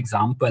 So for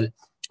example,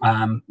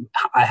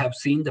 I have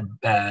seen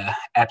the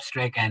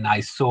abstract and I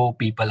saw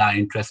people are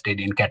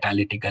interested in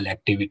catalytical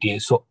activity,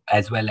 so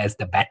as well as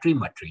the battery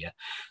material.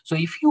 So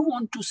if you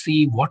want to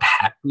see what's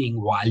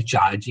happening while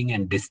charging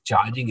and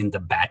discharging in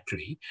the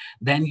battery,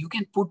 then you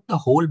can put the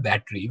whole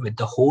battery with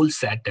the whole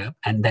setup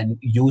and then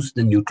use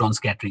the neutron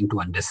scattering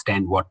to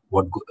understand what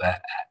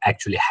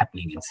actually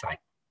happening inside.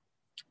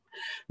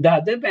 The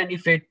other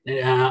benefit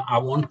I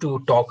want to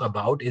talk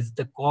about is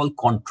the called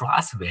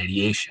contrast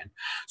variation.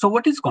 So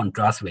what is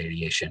contrast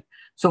variation?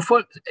 So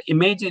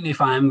imagine if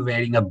I'm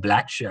wearing a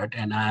black shirt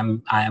and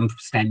I am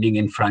standing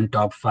in front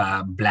of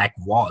a black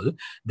wall,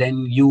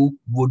 then you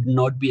would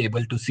not be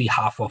able to see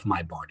half of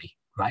my body,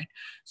 right?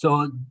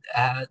 So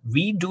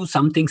we do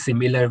something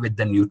similar with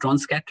the neutron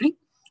scattering.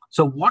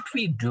 So what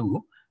we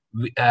do,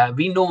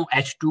 we know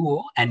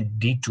H2O and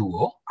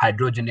D2O,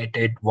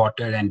 hydrogenated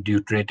water and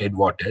deuterated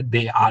water,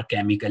 they are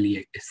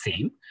chemically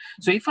same.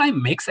 So if I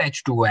mix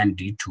H2O and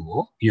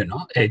D2O,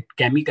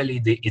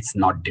 chemically it's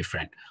not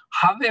different.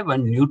 However,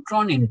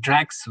 neutron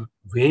interacts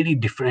very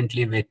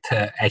differently with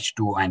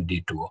H2O and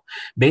D2O.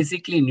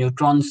 Basically,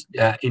 neutrons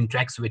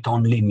interacts with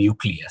only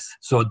nucleus.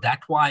 So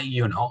that's why,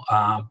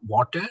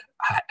 water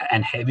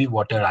and heavy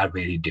water are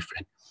very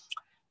different.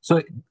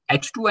 So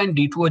H2O and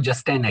D2O are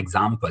just an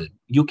example.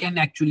 You can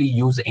actually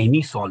use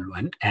any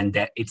solvent and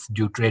its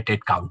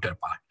deuterated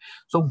counterpart.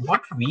 So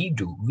what we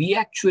do, we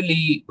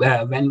actually,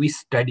 when we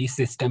study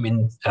system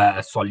in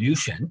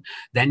solution,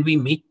 then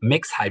we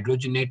mix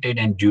hydrogenated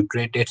and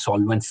deuterated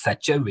solvents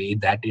such a way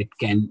that it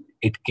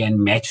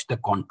can match the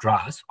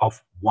contrast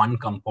of one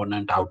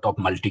component out of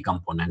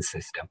multi-component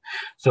system.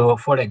 So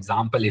for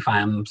example, if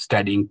I'm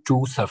studying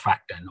two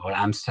surfactant or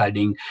I'm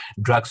studying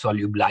drug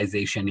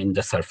solubilization in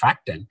the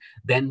surfactant,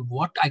 then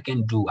what I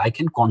can do, I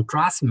can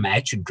contrast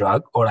match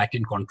drug or I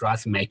can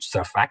contrast match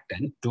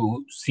surfactant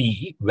to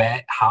see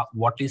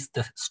what is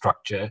the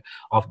structure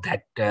of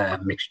that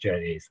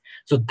mixture is.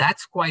 So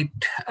that's quite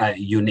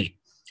unique.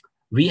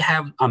 We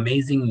have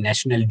amazing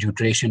national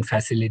deuteration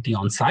facility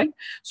on site.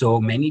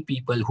 So many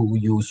people who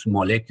use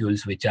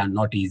molecules which are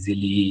not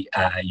easily,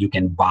 you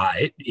can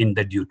buy in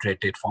the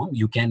deuterated form,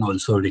 you can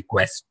also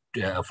request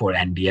for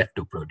NDF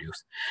to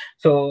produce.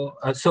 So,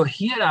 so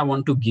here I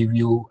want to give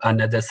you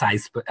another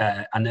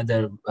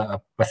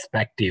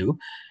perspective.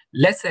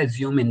 Let's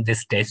assume in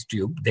this test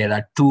tube, there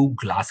are two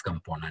glass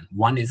components.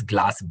 One is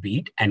glass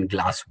bead and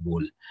glass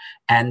wool.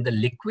 And the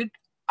liquid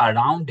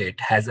around it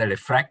has a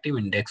refractive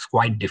index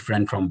quite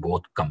different from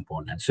both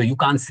components. So you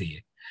can't see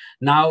it.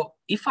 Now,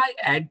 if I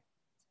add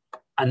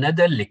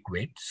another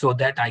liquid so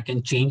that I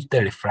can change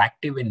the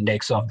refractive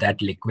index of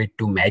that liquid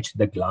to match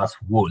the glass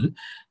wool,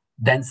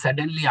 then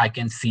suddenly I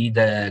can see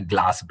the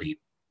glass bead.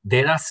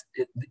 There are,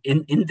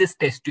 in this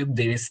test tube,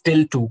 there is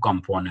still two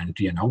components,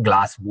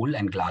 glass wool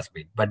and glass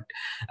bead, but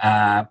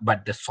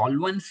the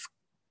solvent's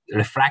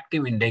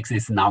refractive index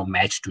is now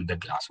matched to the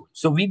glass wool.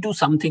 So we do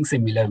something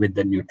similar with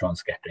the neutron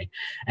scattering.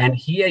 And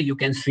here you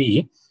can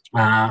see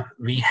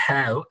we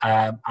have,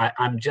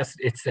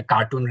 it's a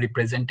cartoon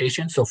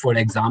representation. So for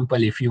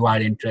example, if you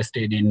are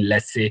interested in,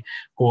 let's say,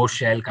 core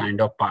shell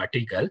kind of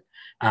particle,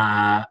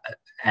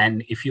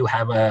 and if you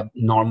have a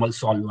normal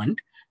solvent,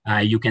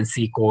 you can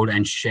see core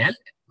and shell.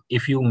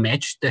 If you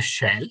match the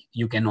shell,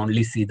 you can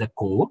only see the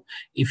core.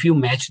 If you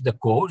match the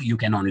core, you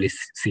can only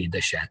see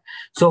the shell.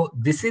 So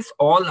this is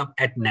all up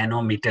at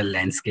nanometer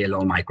length scale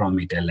or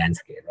micrometer length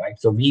scale, right?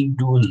 So we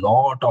do a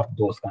lot of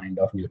those kind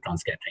of neutron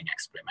scattering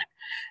experiment.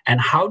 And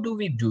how do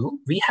we do?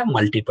 We have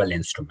multiple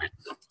instruments.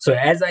 So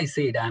as I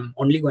said, I'm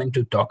only going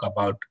to talk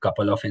about a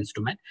couple of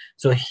instruments.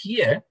 So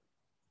here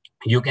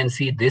you can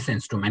see this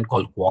instrument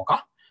called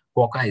quokka.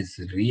 Quokka is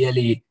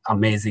really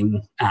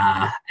amazing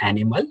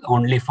animal,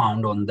 only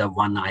found on the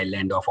one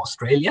island of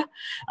Australia,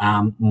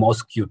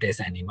 most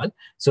cutest animal.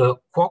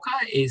 So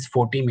quokka is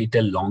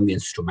 40-meter long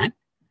instrument.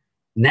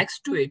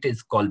 Next to it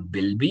is called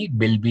Bilby.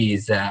 Bilby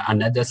is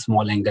another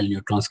small angle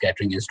neutron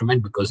scattering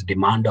instrument because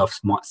demand of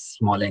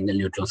small angle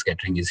neutron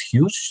scattering is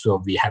huge.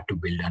 So we have to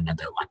build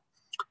another one.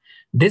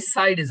 This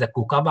side is a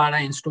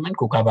kookaburra instrument.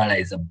 Kookaburra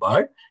is a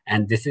bird,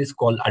 and this is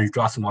called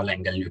ultra small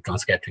angle neutron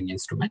scattering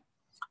instrument.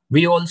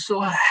 We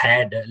also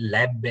had a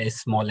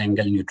lab-based small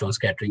angle neutron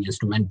scattering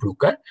instrument,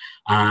 Bruker.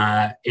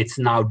 It's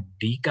now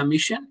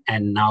decommissioned,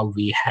 and now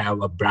we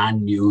have a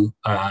brand new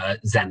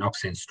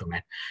Xenox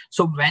instrument.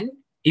 So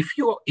if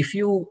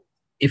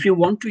you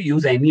want to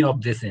use any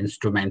of this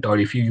instrument, or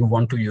if you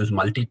want to use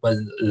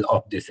multiple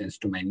of this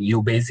instrument,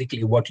 you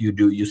basically, what you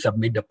do, you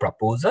submit a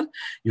proposal,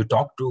 you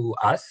talk to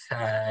us,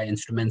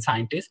 instrument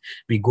scientists,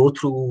 we go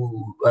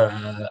through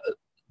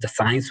the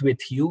science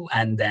with you,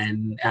 and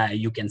then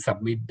you can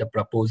submit the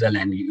proposal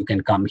and you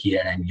can come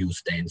here and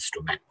use the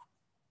instrument.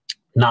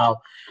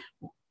 Now,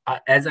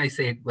 as I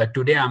said,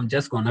 today I'm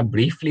just going to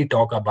briefly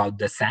talk about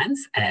the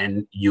SANS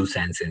and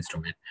USANS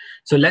instrument.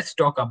 So let's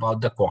talk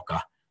about the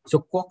quokka.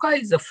 So quokka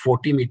is a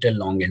 40-meter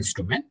long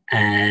instrument,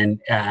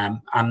 and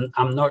I'm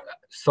not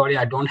sorry,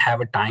 I don't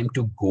have a time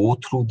to go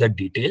through the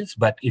details.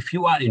 But if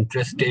you are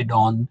interested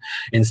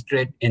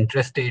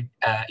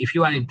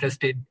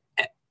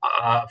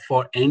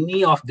for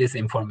any of this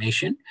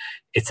information,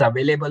 it's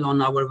available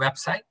on our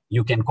website.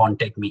 You can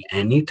contact me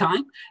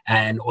anytime.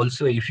 And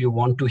also, if you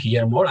want to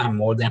hear more, I'm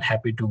more than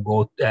happy to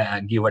go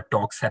give a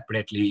talk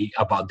separately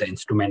about the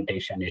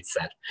instrumentation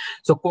itself.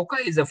 So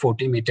quokka is a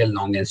 40-meter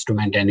long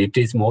instrument, and it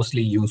is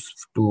mostly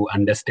used to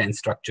understand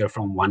structure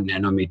from 1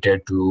 nanometer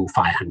to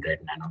 500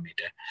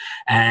 nanometer.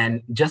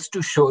 And just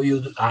to show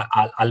you,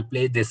 I'll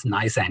play this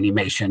nice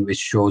animation which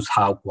shows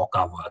how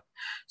quokka works.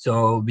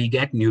 So we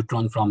get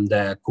neutron from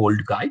the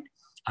cold guide.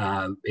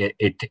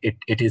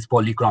 It is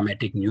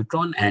polychromatic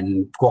neutron,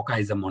 and quokka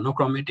is a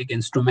monochromatic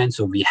instrument,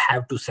 so we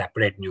have to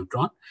separate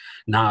neutron.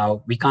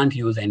 Now we can't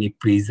use any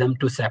prism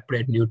to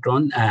separate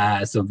neutron,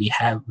 so we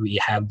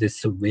have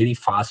this very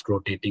fast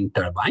rotating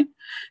turbine.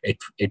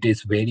 It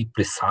is very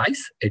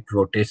precise. It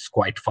rotates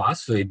quite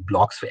fast, so it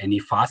blocks any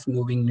fast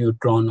moving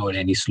neutron or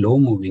any slow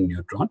moving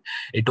neutron.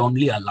 It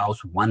only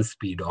allows one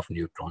speed of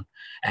neutron,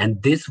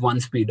 and this one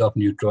speed of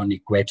neutron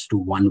equates to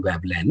one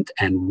wavelength,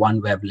 and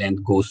one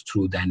wavelength goes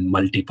through then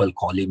multiple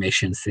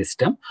collimation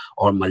system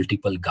or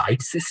multiple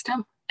guide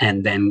system,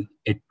 and then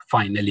it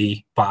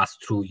finally passes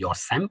through your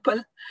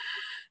sample.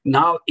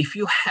 Now, if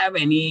you have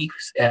any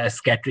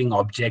scattering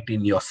object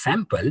in your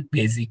sample,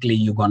 basically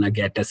you're going to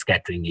get a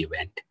scattering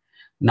event.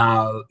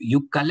 Now,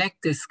 you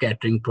collect this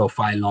scattering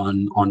profile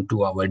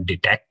onto our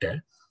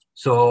detector.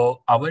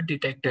 So our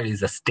detector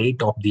is a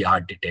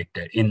state-of-the-art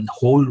detector. In the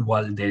whole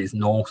world, there is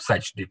no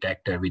such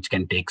detector which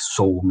can take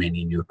so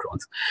many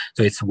neutrons.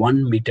 So it's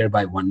 1 meter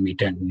by 1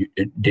 meter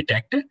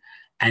detector.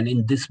 And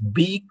in this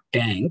big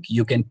tank,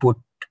 you can put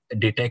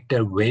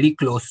detector very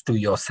close to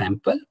your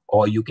sample,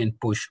 or you can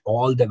push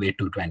all the way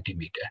to 20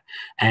 meter.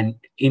 And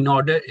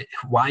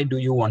why do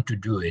you want to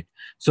do it?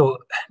 So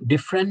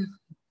different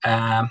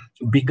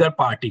bigger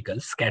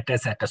particles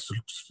scatters at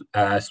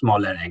a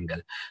smaller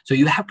angle. So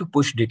you have to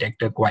push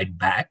detector quite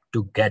back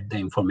to get the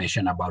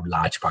information about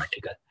large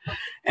particle.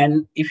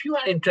 And if you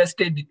are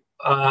interested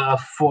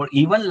for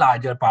even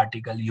larger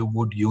particle, you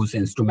would use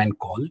instrument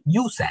called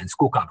U-Sense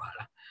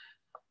Kookaburra.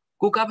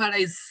 Kookaburra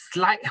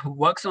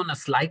works on a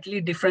slightly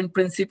different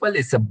principle.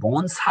 It's a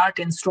bones heart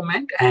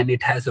instrument, and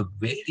it has a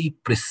very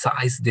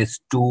precise,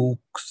 these 2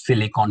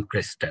 silicon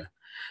crystal.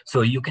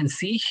 So you can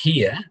see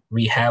here,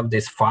 we have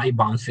this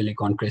 5-bound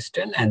silicon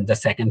crystal and the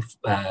second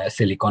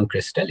silicon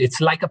crystal.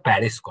 It's like a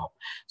periscope.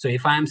 So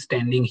if I'm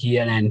standing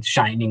here and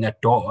shining a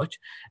torch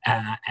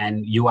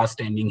and you are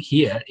standing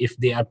here, if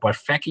they are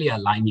perfectly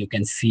aligned, you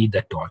can see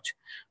the torch.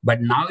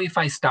 But now if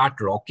I start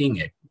rocking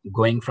it,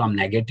 going from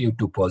negative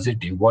to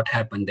positive, what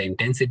happened? The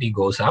intensity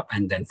goes up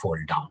and then fall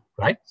down,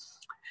 right?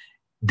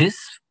 This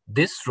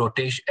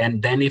rotation,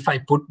 and then if I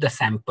put the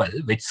sample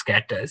which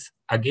scatters,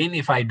 again,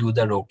 if I do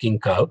the rocking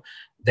curve,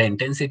 the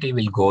intensity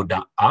will go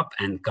down, up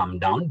and come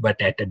down,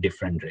 but at a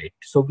different rate.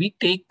 So we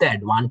take the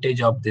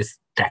advantage of this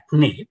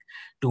technique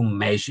to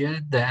measure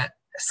the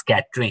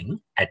scattering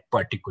at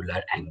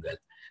particular angle.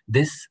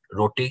 These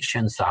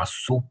rotations are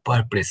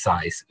super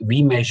precise.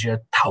 We measure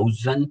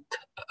 1,000th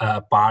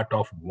part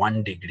of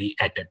 1 degree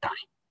at a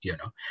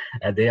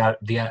time.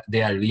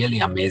 They are really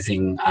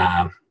amazing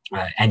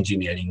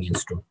engineering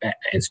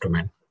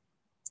instrument.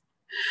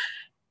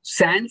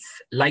 Sands,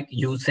 like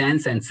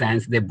U-Sense and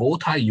Sands, they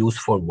both are used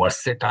for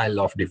versatile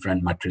of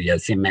different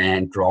materials: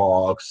 cement,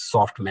 rocks,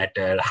 soft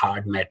matter,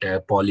 hard matter,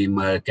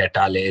 polymer,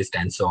 catalyst,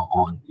 and so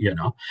on.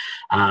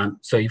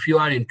 So if you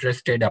are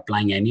interested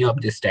applying any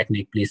of this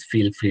technique, please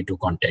feel free to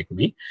contact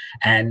me.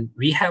 And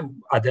we have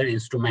other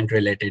instrument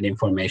related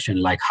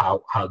information, like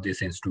how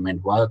this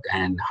instrument work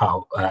and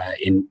how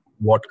in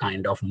what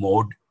kind of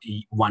mode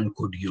one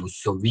could use.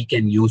 So we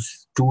can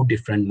use 2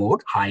 different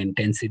modes: high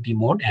intensity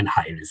mode and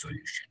high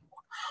resolution.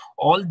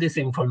 All this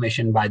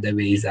information, by the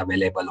way, is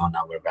available on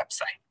our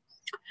website.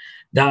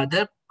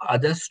 The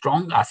other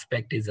strong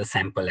aspect is the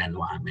sample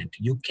environment.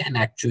 You can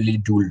actually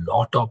do a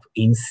lot of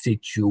in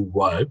situ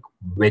work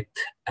with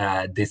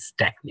this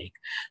technique.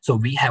 So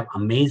we have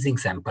amazing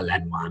sample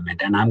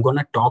environment, and I'm going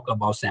to talk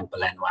about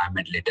sample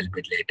environment a little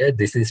bit later.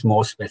 This is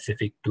more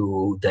specific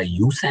to the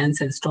U-Sense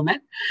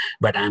instrument,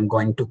 but I'm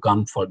going to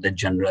come for the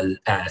general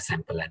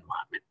sample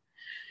environment.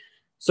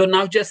 So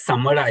now just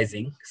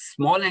summarizing,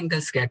 small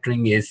angle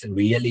scattering is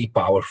really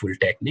powerful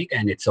technique,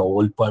 and it's a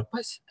all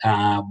purpose.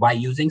 By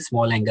using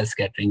small angle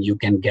scattering, you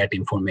can get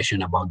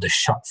information about the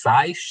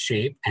size,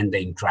 shape, and the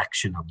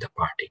interaction of the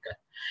particle.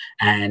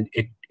 And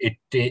it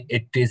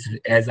is,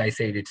 as I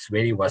said, it's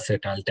very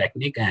versatile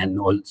technique, and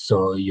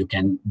also you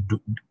can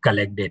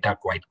collect data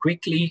quite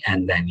quickly,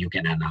 and then you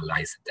can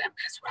analyze them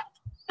as well.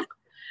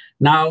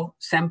 Now,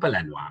 sample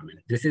environment.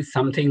 This is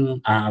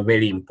something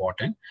very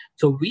important.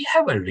 So we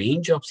have a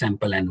range of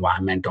sample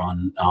environment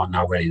on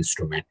our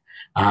instrument.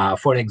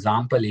 For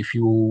example, if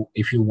you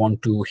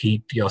want to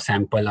heat your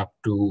sample up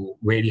to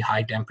very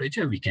high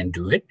temperature, we can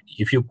do it.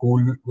 If you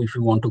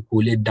want to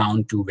cool it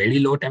down to very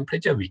low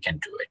temperature, we can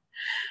do it.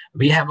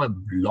 We have a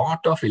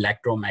lot of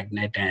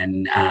electromagnet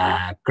and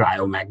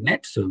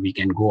cryomagnet, so we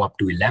can go up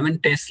to 11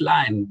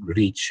 Tesla and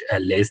reach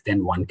less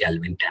than 1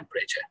 Kelvin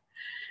temperature.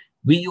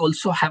 We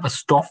also have a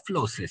stop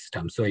flow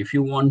system. So if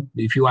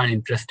you are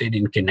interested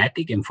in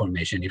kinetic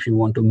information, if you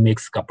want to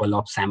mix a couple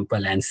of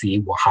sample and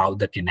see how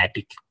the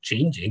kinetic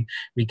changing,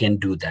 we can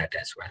do that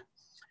as well.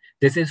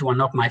 This is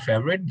one of my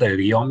favorite, the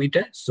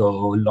rheometer.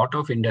 So a lot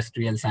of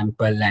industrial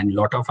sample and a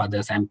lot of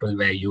other sample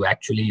where you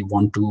actually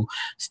want to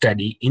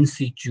study in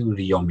situ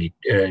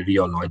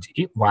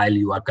rheology while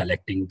you are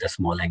collecting the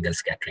small angle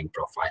scattering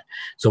profile.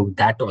 So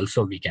that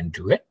also we can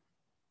do it.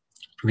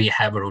 We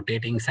have a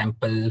rotating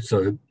sample.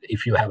 So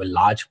if you have a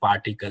large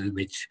particle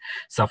which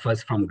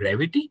suffers from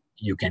gravity,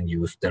 you can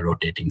use the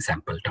rotating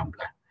sample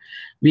tumbler.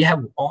 We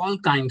have all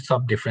kinds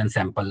of different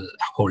sample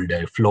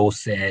holder, flow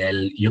cell,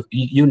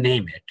 you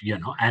name it,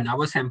 and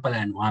our sample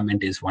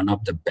environment is one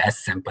of the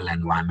best sample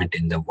environment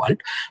in the world.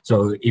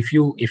 So if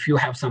you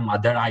have some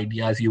other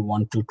ideas you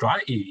want to try,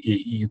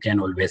 you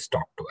can always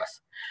talk to us.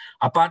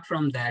 Apart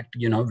from that,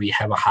 we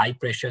have a high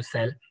pressure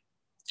cell,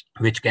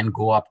 which can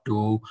go up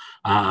to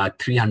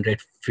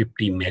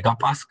 350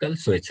 megapascal.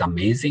 So it's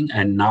amazing.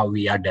 And now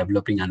we are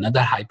developing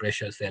another high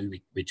pressure cell,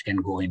 which can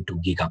go into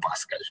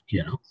gigapascal.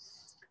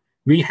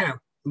 We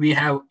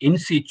have in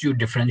situ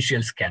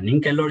differential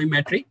scanning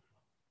calorimetry.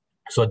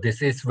 So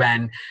this is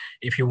when,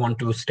 if you want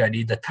to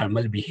study the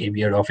thermal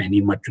behavior of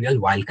any material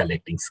while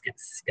collecting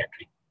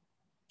scattering.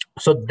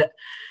 So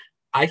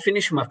I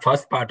finished my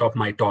first part of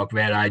my talk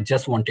where I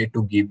just wanted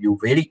to give you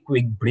very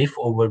quick brief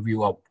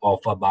overview of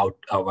about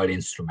our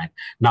instrument.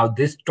 Now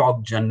this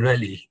talk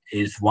generally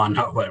is 1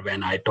 hour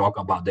when I talk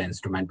about the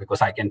instrument,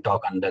 because I can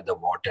talk under the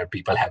water.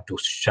 People have to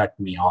shut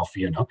me off,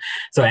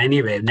 So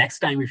anyway, next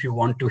time if you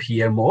want to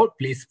hear more,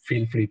 please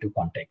feel free to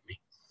contact me.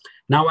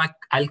 Now,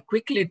 I'll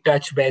quickly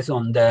touch base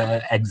on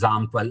the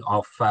example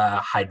of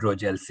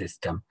hydrogel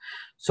system.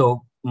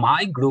 So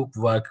my group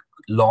worked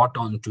a lot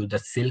onto the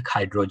silk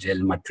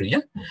hydrogel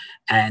material,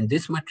 and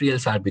these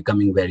materials are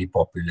becoming very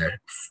popular.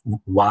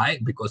 Why?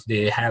 Because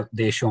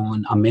they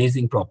shown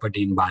amazing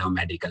property in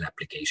biomedical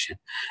application.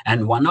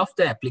 And one of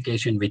the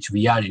application which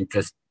we are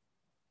interested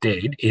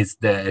is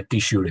the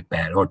tissue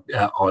repair or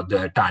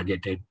the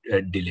targeted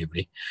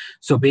delivery.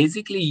 So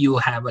basically, you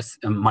have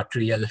a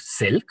material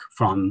silk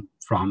from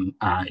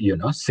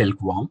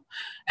silkworm,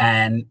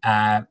 and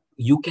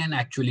you can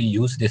actually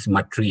use this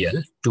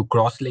material to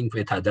cross-link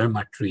with other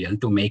material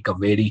to make a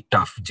very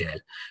tough gel,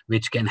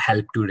 which can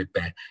help to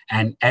repair.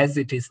 And as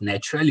it is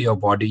natural, your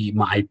body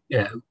might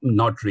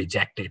not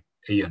reject it,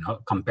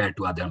 compared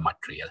to other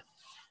material.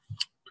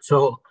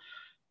 So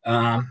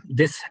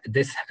this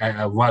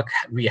work,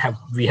 we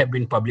have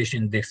been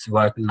publishing this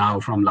work now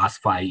from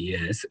last 5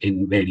 years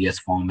in various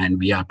form, and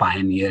we are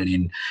pioneer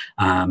in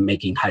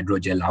making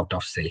hydrogel out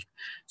of silk.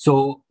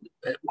 So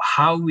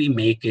how we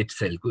make it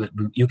silk?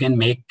 You can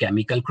make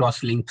chemical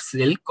cross-link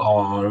silk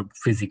or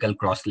physical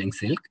cross-link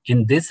silk.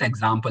 In this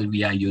example,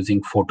 we are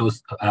using photo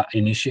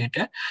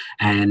initiator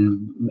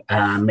and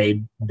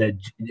made the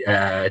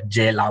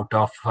gel out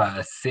of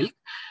silk.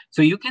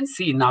 So you can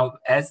see now,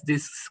 as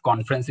this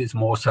conference is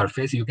more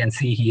surface, you can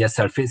see here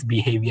surface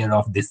behavior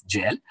of this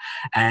gel,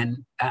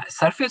 and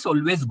surface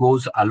always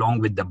goes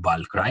along with the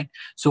bulk, right?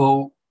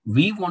 So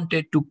we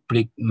wanted to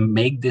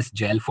make this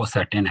gel for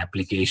certain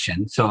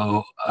applications.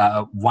 So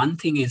one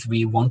thing is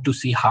we want to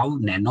see how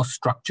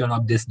nanostructure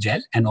of this gel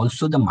and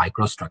also the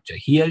microstructure.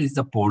 Here is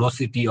the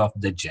porosity of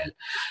the gel.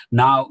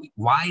 Now,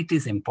 why it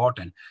is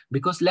important?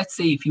 Because let's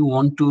say if you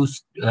want to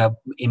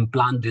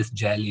implant this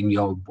gel in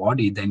your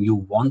body, then you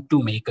want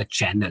to make a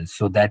channel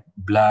so that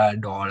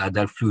blood or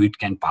other fluid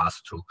can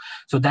pass through.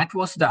 So that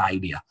was the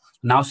idea.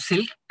 Now,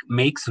 silk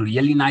makes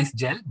really nice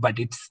gel, but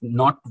it's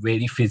not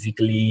very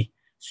physically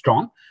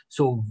strong.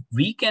 So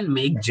we can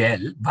make gel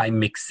by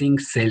mixing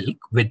silk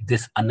with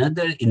this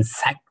another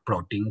insect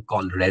protein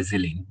called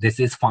resilin. This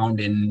is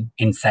found in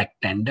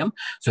insect tendon.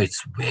 So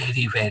it's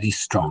very, very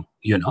strong,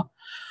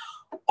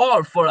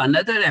 Or for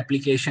another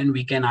application,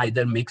 we can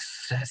either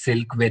mix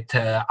silk with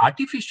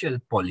artificial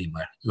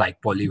polymer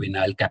like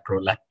polyvinyl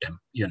caprolactam,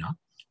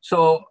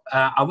 So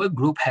our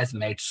group has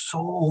made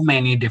so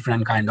many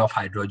different kind of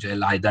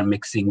hydrogel, either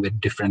mixing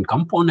with different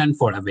components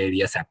for a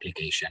various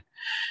application.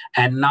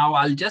 And now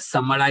I'll just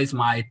summarize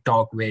my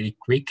talk very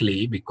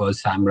quickly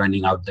because I'm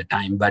running out the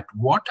time. But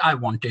what I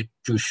wanted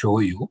to show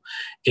you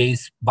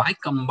is by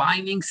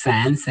combining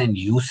SANS and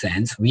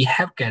USANS, we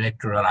have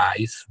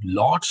characterized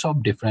lots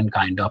of different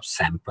kind of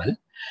sample.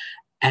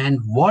 And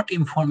what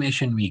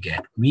information we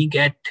get? We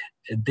get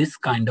this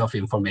kind of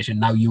information.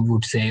 Now you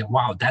would say,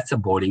 wow, that's a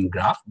boring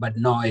graph, but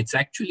no, it's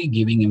actually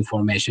giving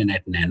information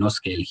at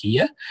nanoscale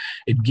here.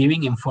 It's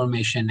giving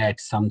information at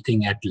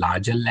something at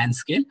larger length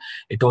scale.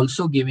 It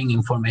also giving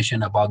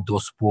information about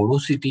those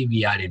porosity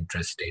we are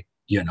interested,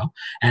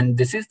 and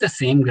this is the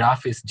same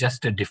graph, is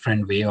just a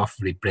different way of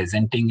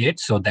representing it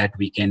so that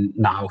we can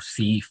now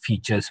see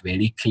features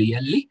very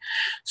clearly.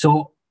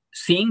 So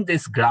seeing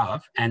this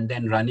graph and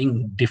then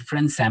running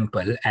different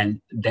sample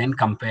and then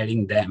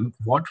comparing them,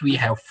 what we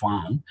have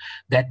found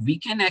that we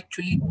can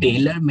actually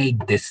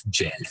tailor-make these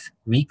gels.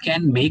 We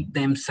can make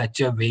them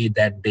such a way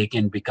that they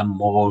can become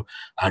more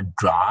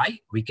dry.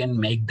 We can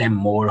make them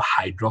more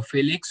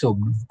hydrophilic. So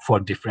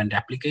for different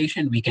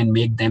application, we can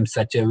make them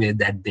such a way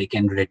that they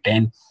can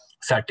retain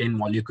certain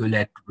molecule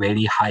at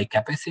very high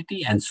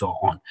capacity and so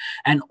on.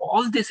 And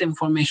all this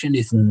information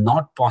is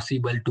not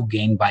possible to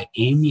gain by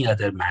any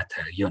other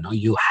method.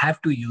 You have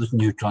to use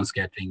neutron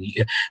scattering,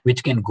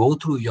 which can go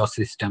through your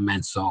system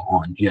and so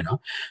on.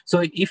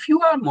 So if you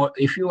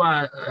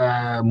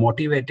are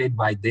motivated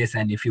by this,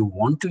 and if you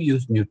want to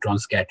use neutron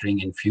scattering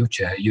in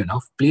future,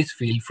 please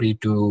feel free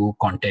to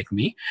contact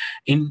me.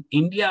 In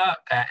India,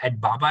 at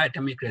Baba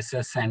Atomic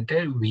Research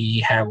Center, we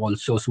have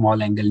also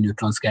small angle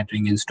neutron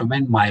scattering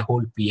instrument. My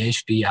whole PhD,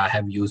 I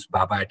have used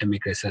Baba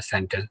Atomic Research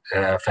Center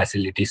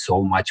facility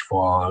so much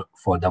for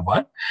the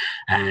work,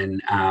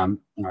 and I'm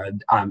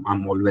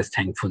always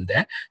thankful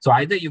there. So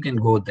either you can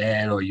go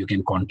there or you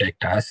can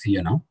contact us.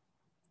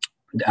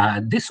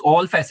 This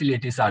all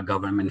facilities are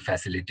government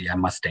facility, I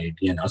must state.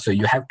 So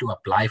you have to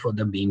apply for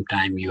the beam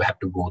time. You have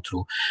to go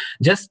through.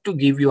 Just to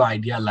give you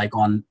idea, like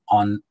on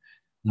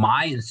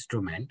my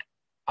instrument,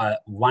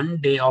 1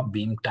 day of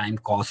beam time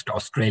cost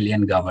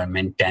Australian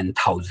government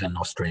 10,000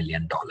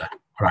 Australian dollar,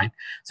 right?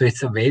 So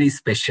it's a very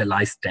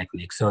specialized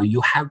technique. So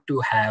you have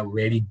to have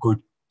very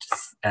good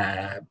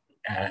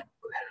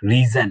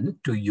reason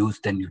to use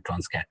the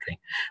neutron scattering.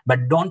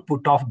 But don't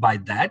put off by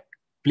that.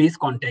 Please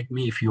contact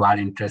me if you are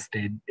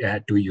interested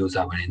to use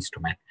our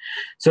instrument.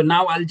 So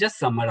now I'll just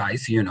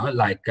summarize,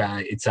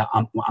 it's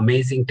an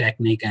amazing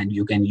technique, and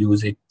you can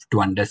use it to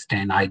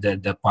understand either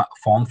the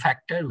form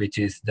factor, which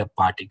is the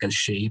particle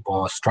shape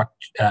or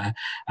structure,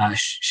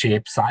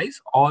 shape size,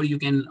 or you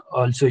can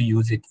also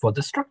use it for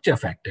the structure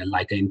factor,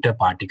 like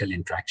interparticle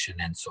interaction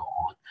and so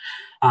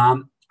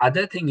on.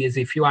 other thing is,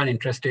 if you are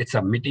interested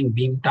submitting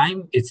beam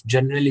time, it's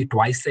generally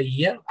twice a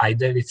year.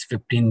 Either it's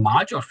 15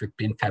 March or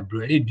 15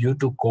 February. Due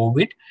to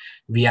COVID,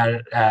 we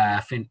are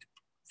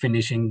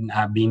finishing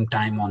beam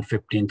time on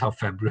 15th of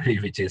February,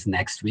 which is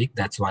next week.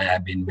 That's why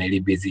I've been very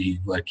busy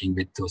working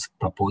with those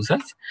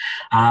proposals.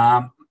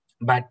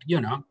 But,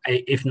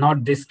 if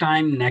not this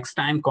time, next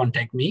time,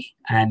 contact me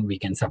and we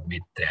can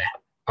submit there.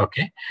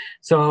 Okay.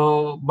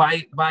 So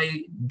by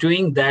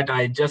doing that,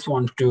 I just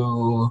want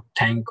to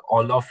thank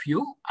all of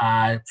you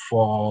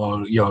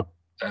for your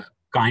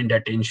kind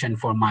attention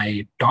for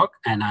my talk,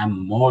 and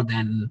I'm more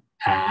than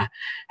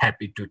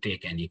happy to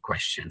take any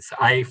questions.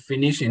 I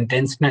finish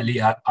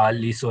intentionally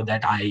early so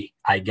that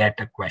I get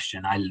a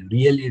question. I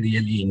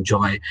really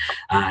enjoy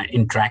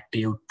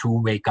interactive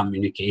two-way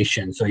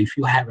communication. So if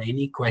you have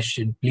any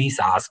question, please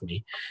ask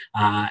me.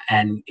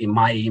 And in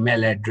my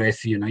email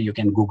address, you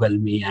can Google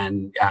me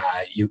and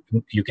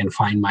you can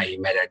find my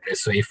email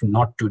address. So if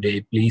not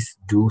today, please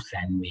do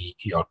send me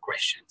your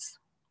questions.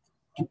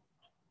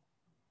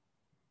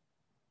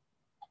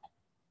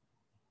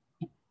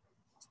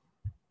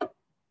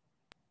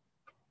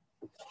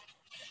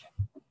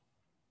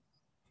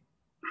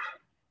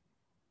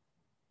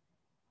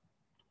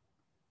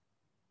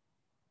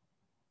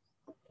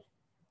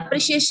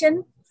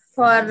 Appreciation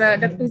for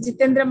Dr.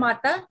 Jitendra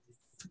Mata.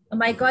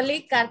 My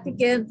colleague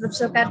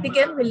Professor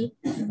Karthikeyan will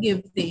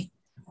give the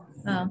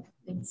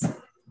things.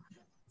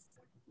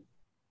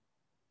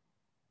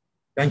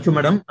 Thank you,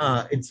 madam.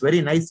 It's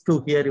very nice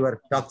to hear your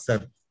talk,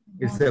 sir.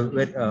 It's a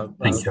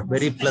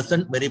very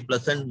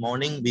pleasant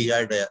morning. We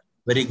had a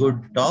very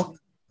good talk.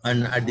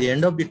 And at the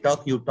end of the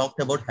talk, you talked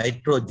about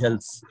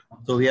hydrogels.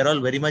 So we are all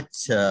very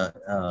much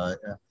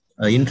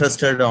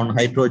interested on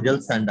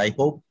hydrogels, and I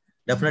hope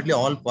definitely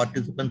all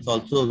participants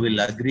also will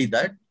agree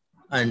that.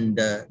 And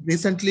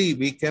recently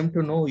we came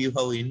to know you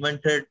have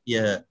invented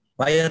a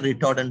fire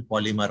retardant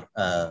polymer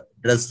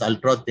dress,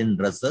 ultra thin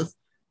dresses.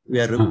 We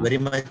are very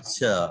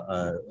much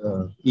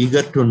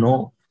eager to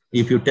know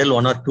if you tell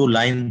one or two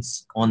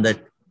lines on that,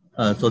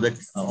 so that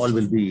all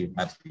will be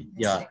happy.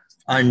 Yeah.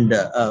 And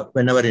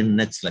whenever in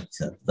next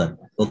lecture, sir.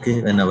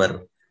 Okay,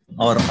 whenever.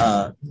 Or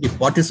if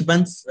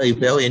participants, if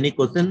you have any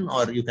question,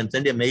 or you can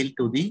send a mail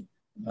to the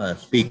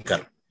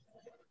speaker.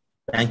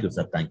 Thank you,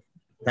 sir.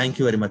 Thank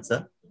you very much,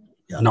 sir.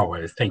 Yeah. No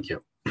worries. Thank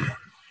you.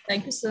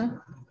 Thank you,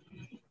 sir.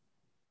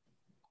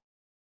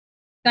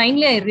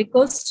 Kindly, I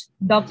request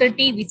Dr.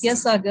 T.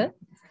 Vidyasagar,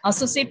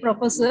 Associate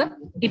Professor,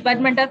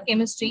 Department of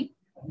Chemistry,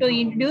 to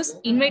introduce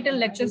invited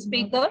lecture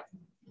speaker.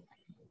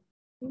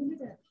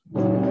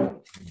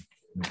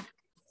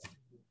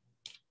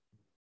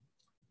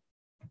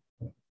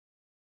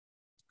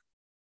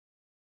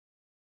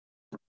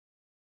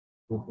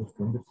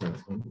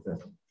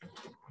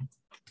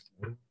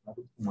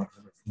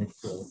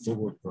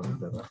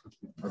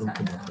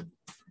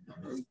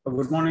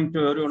 Good morning to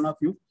every one of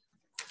you.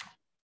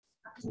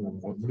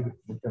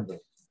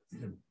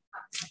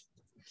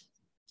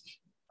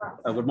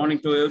 Good morning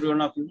to every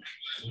one of you.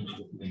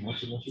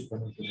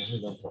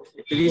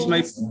 It is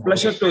my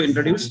pleasure to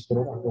introduce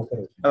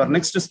our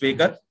next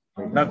speaker,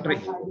 Dr.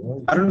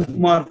 Arun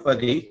Kumar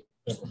Padi,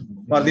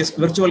 for this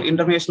virtual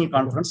international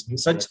conference,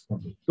 SUCH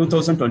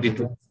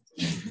 2022.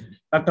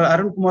 Dr.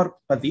 Arun Kumar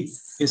Padi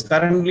is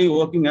currently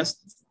working as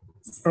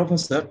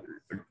Professor,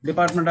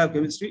 Department of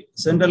Chemistry,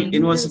 Central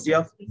University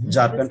of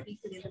Jharkhand.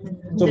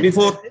 So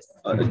before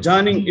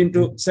joining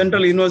into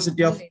Central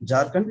University of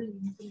Jharkhand,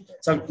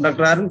 so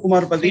Dr. Arun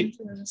Kumar Padi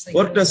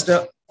worked as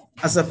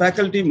a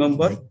faculty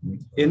member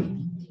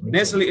in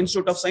National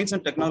Institute of Science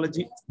and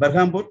Technology,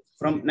 Berhampur,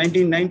 from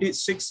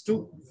 1996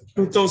 to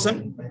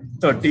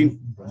 2013.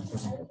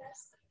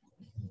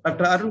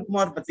 Dr. Arun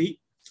Kumar Padi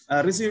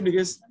received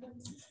his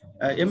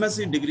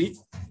MSc degree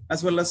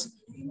as well as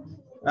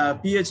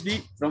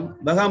PhD from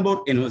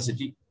Berhampur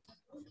University.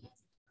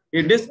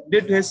 He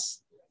did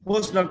his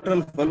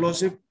postdoctoral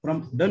fellowship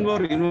from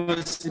Denver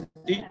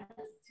University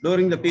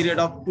during the period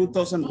of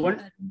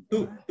 2001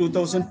 to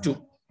 2002.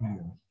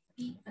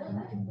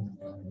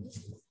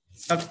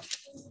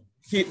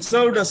 He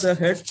served as a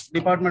head,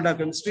 Department of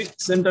Chemistry,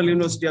 Central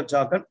University of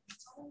Jharkhand.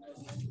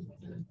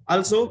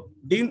 Also,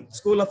 Dean,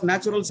 School of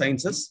Natural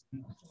Sciences,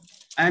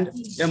 and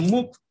a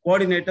MOOC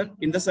coordinator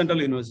in the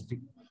Central University.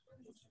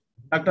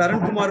 Dr. Arun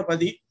Kumar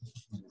Padi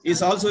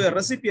is also a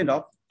recipient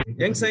of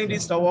Young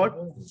Scientist Award,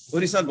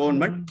 Orissa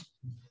Government,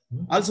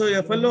 also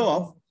a fellow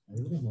of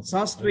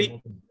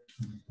Sastry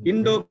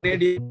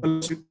Indo-Canadian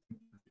Fellowship.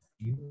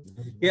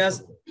 He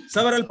has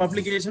several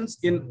publications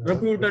in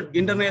reputed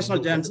international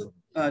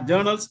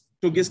journals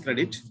to his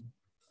credit.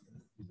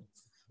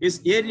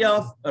 His area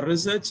of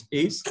research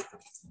is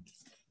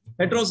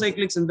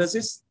heterocyclic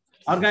synthesis,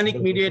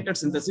 organic mediated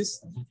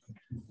synthesis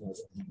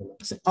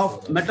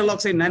of metal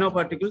oxide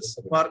nanoparticles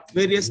for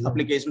various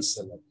applications.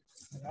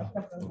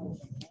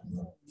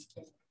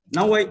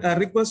 Now I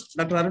request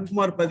Dr. Arun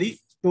Kumar Padi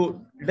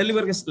to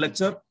deliver his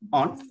lecture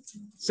on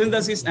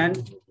synthesis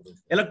and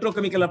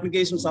electrochemical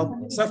applications of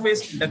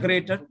surface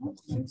decorated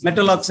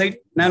metal oxide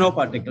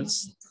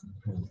nanoparticles.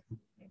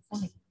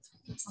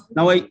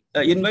 Now I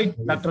invite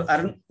Dr.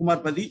 Arun Kumar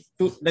Padi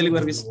to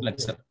deliver his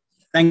lecture.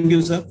 Thank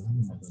you, sir.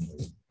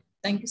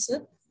 Thank you,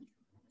 sir.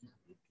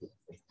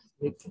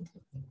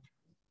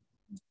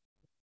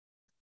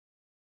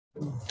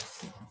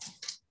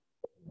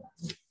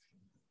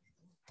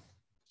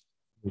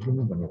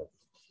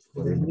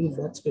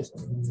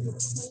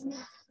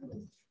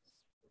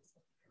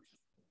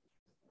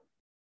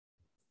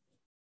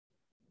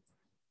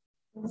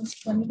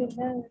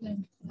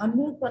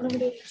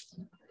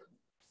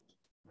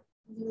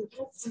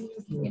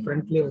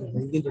 Friendly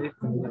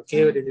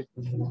cave edit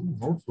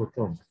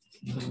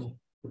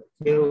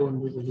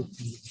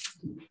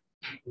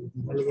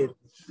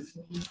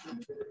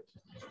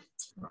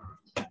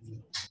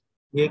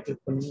ये click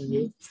பண்ணி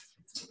ये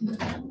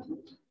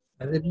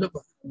அது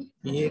இல்லப்பா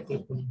ये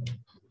click பண்ணி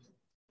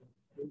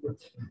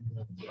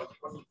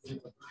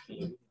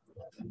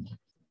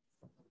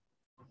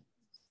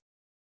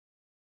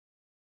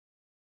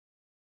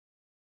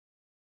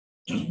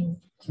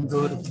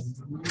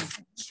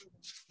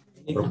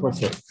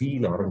Professor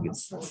feel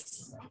organised.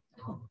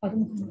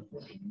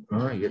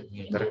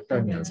 Correct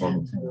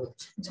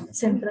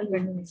Central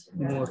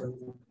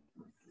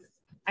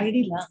ID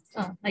la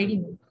ID.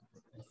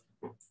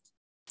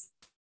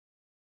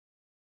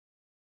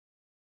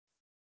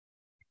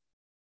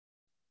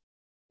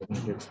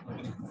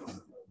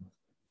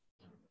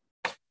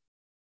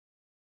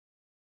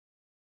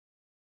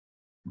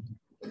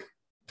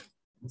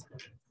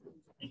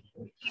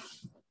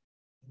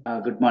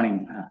 Good morning.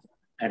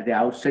 At the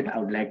outset, I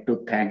would like to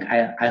thank,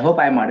 I hope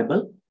I'm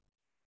audible.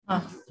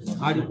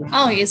 Audible.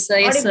 Oh, yes, sir.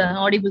 Yes, sir.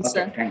 Audible, okay,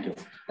 sir. Thank you.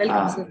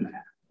 Welcome, sir.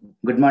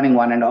 Good morning,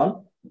 one and all.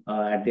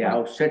 At the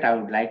outset, I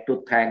would like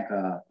to thank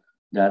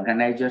the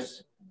organizers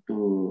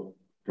to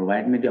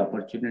provide me the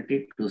opportunity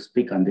to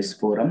speak on this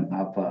forum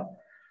of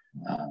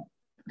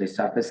the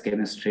Surface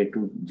Chemistry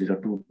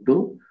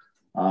 2022.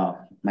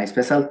 My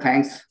special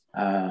thanks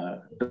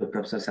to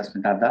Professor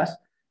Sasmita Das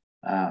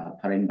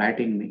for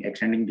inviting me,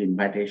 extending the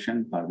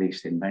invitation for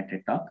this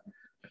invited talk.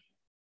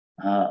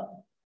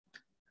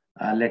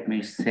 Let me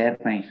share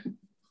my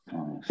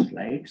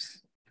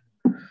slides.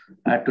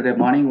 Today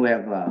morning, we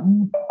have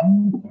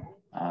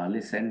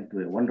listened to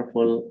a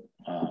wonderful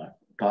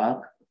talk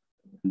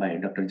by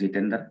Dr.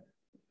 Jitendra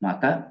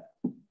Mata.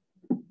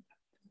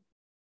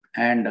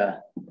 And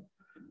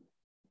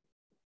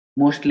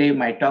mostly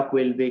my talk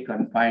will be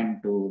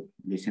confined to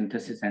the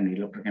synthesis and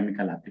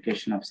electrochemical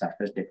application of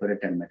surface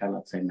decorated metal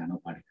oxide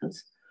nanoparticles.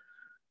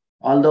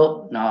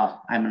 Although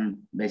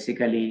I'm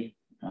basically,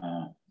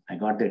 I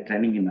got the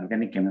training in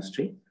organic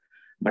chemistry,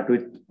 but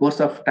with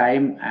course of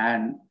time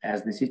and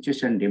as the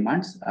situation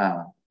demands,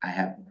 I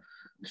have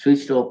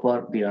switched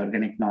over the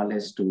organic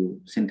knowledge to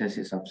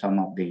synthesis of some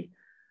of the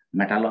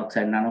metal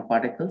oxide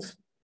nanoparticles.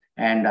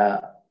 And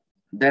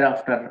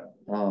thereafter,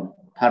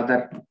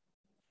 further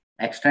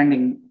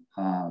extending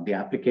the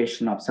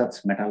application of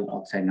such metal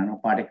oxide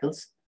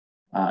nanoparticles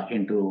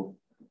into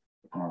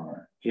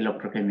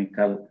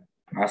electrochemical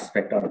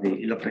aspect or the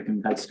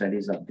electrochemical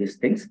studies of these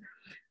things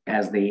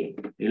as the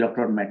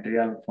electrode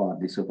material for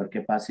the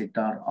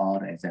supercapacitor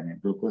or as an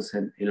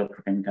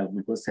electrochemical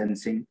glucose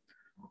sensing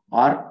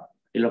or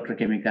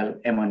electrochemical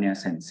ammonia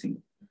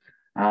sensing.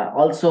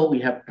 Also, we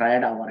have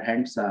tried our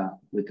hands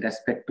with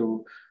respect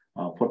to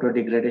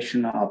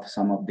photodegradation of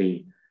some of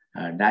the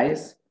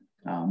dyes.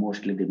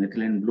 Mostly the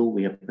methylene blue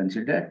we have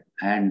considered,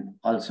 and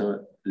also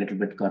a little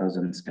bit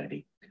corrosion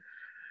study.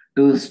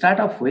 To start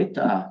off with,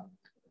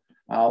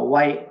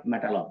 why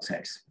metal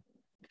oxides?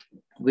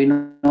 We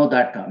know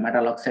that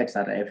metal oxides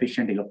are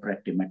efficient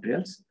electroactive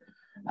materials.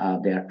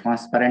 They are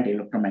transparent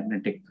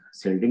electromagnetic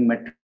shielding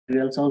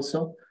materials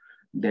also.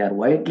 They are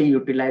widely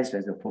utilized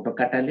as a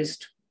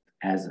photocatalyst,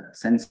 as a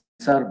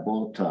sensor,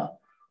 both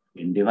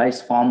in device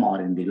form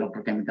or in the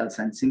electrochemical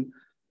sensing.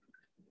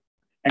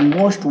 And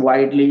most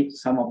widely,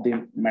 some of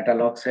the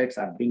metal oxides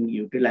are being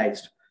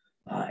utilized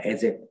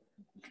as a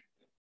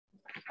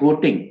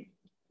coating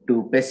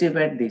to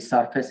passivate the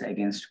surface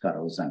against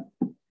corrosion.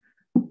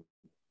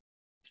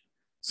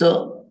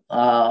 So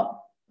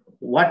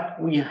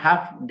what we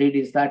have did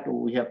is that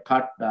we have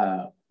thought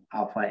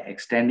of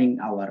extending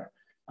our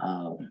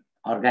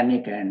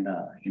organic and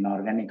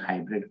inorganic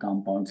hybrid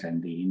compounds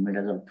and the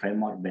imidazole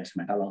framework-based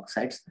metal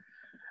oxides.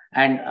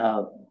 And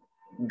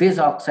these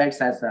oxides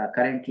has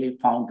currently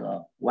found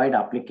a wide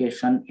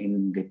application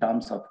in the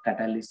terms of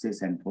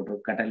catalysis and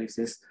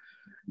photocatalysis,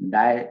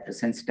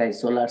 dye-sensitized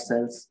solar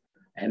cells,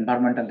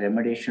 environmental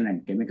remediation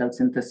and chemical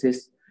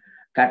synthesis,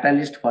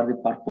 catalyst for the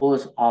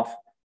purpose of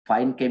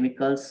fine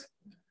chemicals.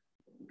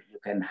 You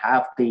can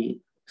have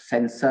the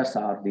sensors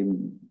or the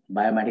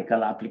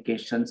biomedical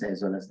applications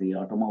as well as the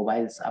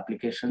automobiles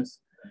applications.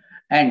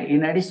 And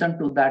in addition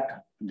to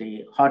that,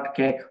 the hot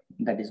cake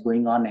that is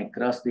going on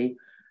across the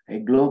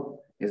globe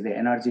is the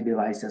energy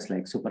devices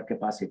like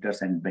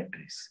supercapacitors and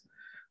batteries.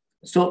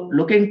 So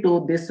looking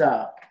to this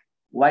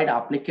wide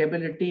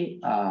applicability,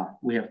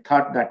 we have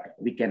thought that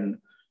we can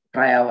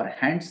try our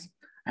hands.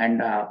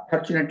 And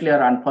fortunately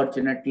or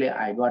unfortunately,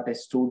 I got a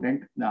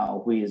student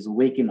who is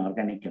weak in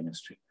organic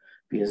chemistry,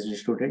 PhD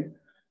student.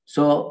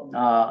 So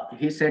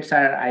he said,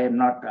 sir, I am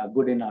not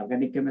good in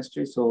organic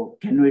chemistry. So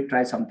can we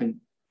try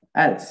something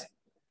else?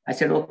 I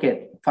said,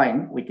 okay,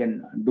 fine. We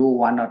can do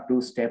 1 or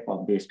 2 steps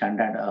of the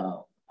standard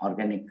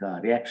organic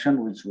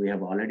reaction, which we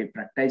have already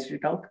practiced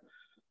it out.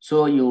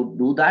 So you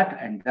do that,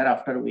 and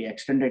thereafter we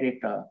extended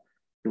it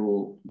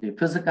to the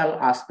physical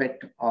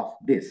aspect of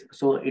this.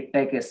 So it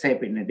take a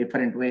shape in a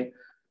different way.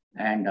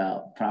 And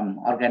from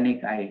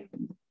organic, I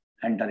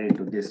enter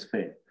into this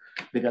field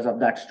because of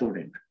that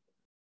student.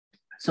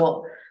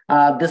 So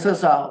this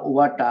is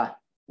what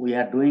we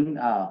are doing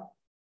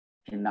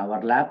in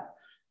our lab,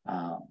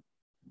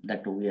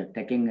 that we are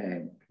taking a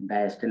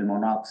diacetyl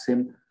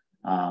monoxime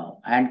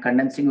and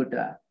condensing with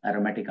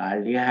aromatic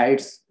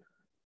aldehydes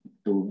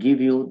to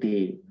give you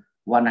the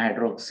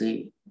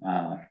 1-hydroxy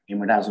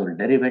imidazole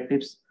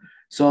derivatives.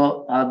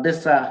 So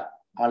this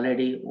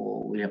already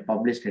we have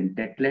published in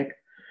TETLET.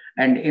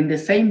 And in the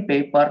same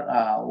paper,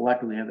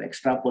 what we have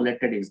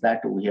extrapolated is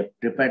that we have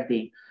prepared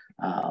the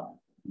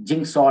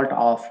zinc salt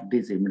of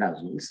these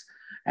imidazoles.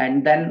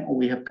 And then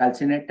we have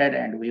calcinated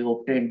and we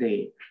obtained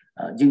the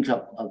zinc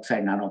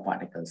oxide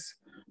nanoparticles.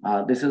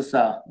 This is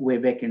way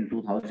back in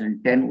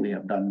 2010, we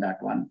have done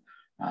that one.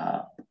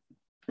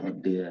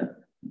 The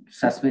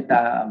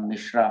Sasmita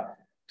Mishra,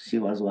 she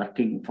was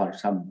working for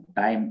some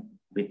time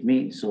with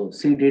me. So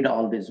she did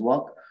all this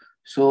work.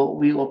 So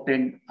we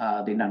obtained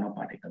the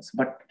nanoparticles.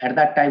 But at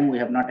that time, we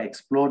have not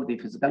explored the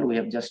physical. We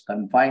have just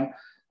confined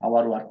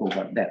our work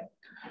over there.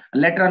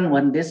 Later on,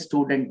 when this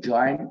student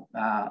joined,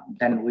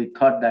 then we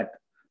thought that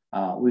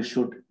we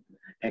should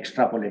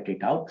extrapolate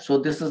it out. So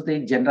this is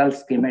the general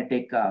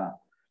schematic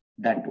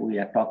that we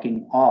are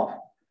talking of,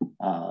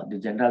 the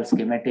general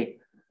schematic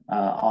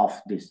of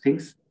these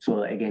things.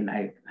 So again,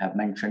 I have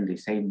mentioned the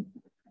same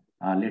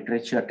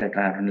literature,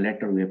 tetrahedron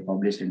letter we have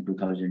published in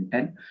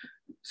 2010.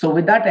 So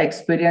with that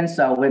experience,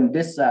 when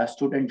this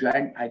student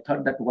joined, I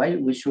thought that why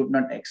we should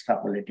not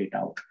extrapolate it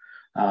out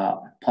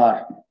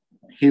for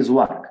his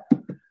work.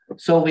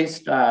 So we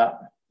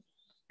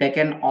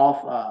taken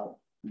off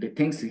the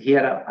things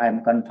here.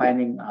 I'm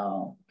confining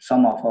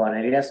some of our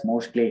areas,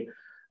 mostly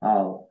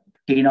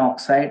tin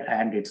oxide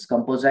and its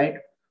composite,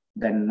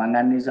 then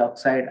manganese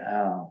oxide,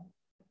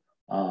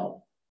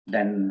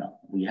 then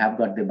we have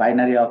got the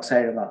binary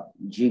oxide,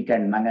 zinc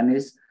and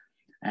manganese,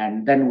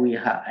 and then we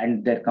have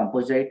and their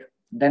composite.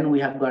 Then we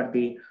have got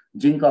the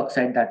zinc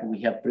oxide that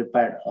we have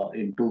prepared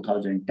in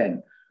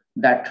 2010.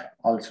 That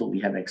also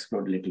we have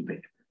explored a little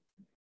bit.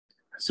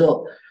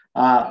 So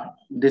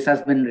this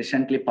has been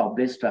recently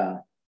published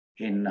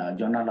in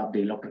Journal of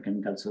the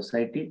Electrochemical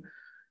Society.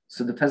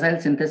 So the fissile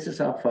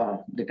synthesis of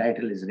the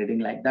title is reading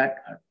like that,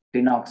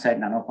 tin oxide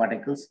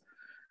nanoparticles.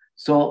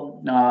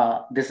 So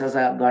this has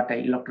got a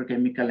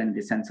electrochemical and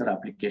the sensor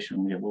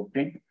application we have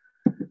obtained.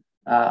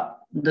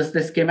 This is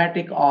the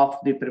schematic of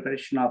the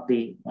preparation of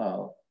the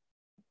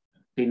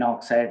tin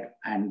oxide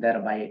and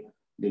thereby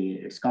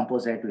its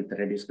composite with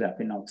reduced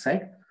graphene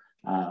oxide.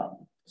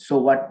 So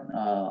what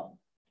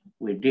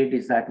we did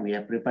is that we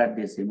have prepared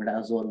this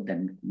imidazole,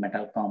 then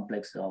metal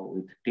complex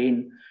with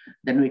tin.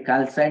 Then we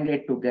calcined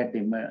it to get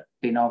the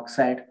tin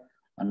oxide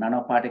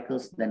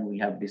nanoparticles. Then we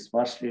have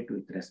dispersed it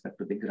with respect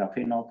to the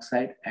graphene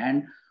oxide,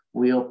 and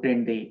we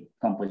obtained the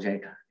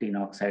composite tin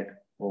oxide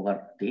over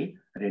the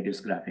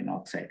reduced graphene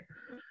oxide.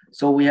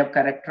 So we have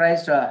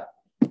characterized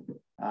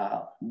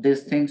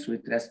these things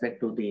with respect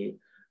to the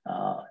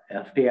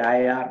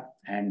FTIR,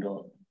 and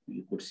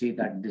you could see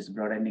that this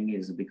broadening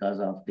is because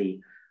of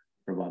the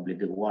probably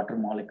the water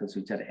molecules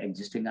which are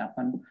existing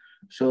upon.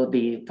 So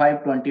the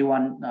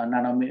 521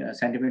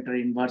 centimeter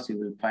inverse, you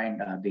will find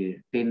the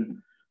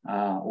tin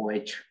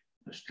OH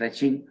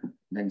stretching,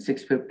 then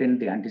 615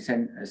 the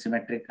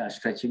anti-symmetric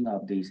stretching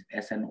of the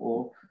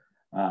SNO,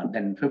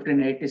 then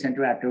 1580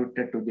 centimeter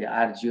attributed to the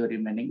RGO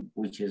remaining,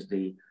 which is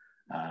the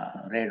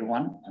red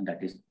one, and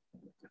that is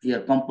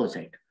your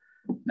composite.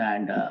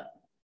 And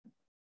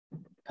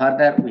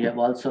further, we have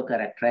also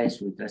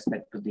characterized with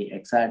respect to the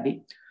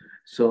XRD.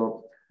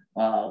 So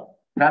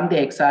from the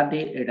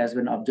XRD, it has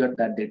been observed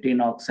that the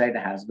tin oxide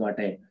has got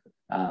a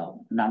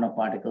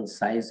nanoparticle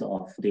size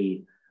of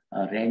the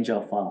range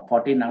of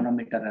 40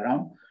 nanometer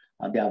around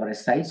the average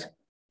size.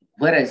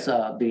 Whereas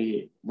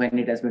when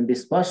it has been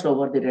dispersed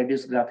over the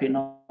reduced graphene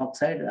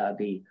oxide,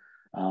 the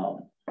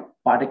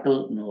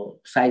particle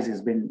size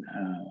has been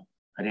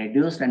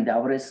reduced, and the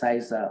average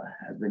size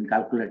has been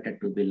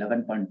calculated to be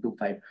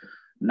 11.25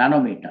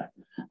 nanometer.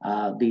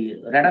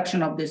 The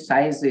reduction of this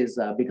size is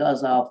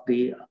because of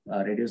the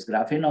reduced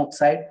graphene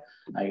oxide.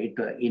 It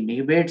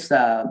inhibits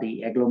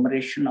the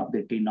agglomeration of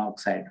the tin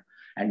oxide,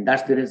 and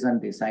that's the reason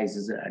the size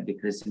is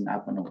decreasing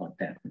up and over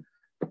there.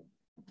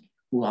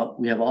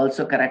 We have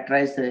also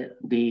characterized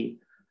the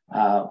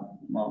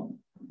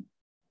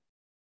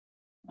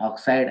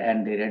oxide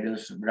and the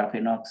reduced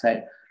graphene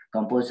oxide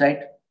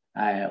composite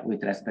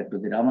with respect to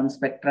the Raman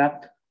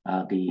spectra.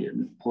 The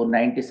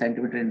 490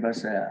 centimeter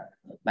inverse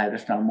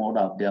vibrational mode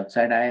of the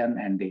oxide ion,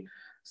 and the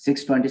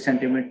 620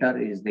 centimeter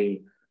is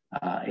the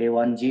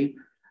A1G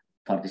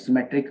for the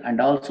symmetric.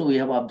 And also we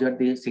have observed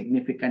the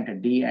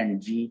significant D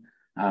and G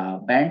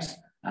bands.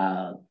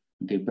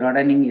 The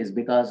broadening is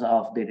because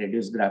of the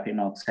reduced graphene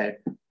oxide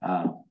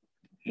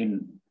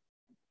in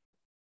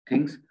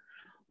things.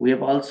 We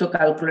have also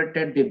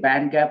calculated the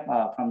band gap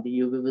from the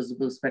UV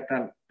visible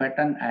spectral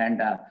pattern,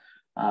 and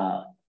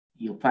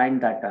you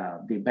find that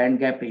the band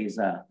gap is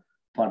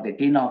for the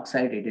tin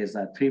oxide, it is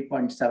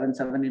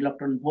 3.77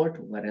 electron volt,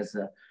 whereas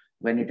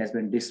when it has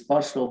been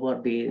dispersed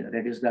over the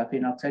reduced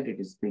graphene oxide, it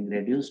is being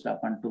reduced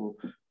up to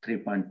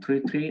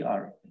 3.33,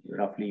 or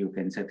roughly you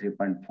can say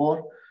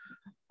 3.4.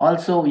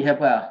 Also, we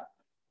have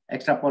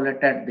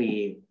extrapolated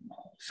the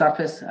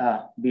surface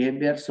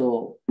behavior.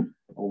 So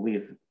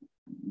we've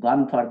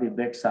gone for the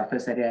bed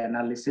surface area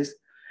analysis,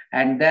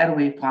 and there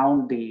we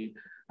found the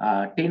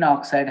tin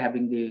oxide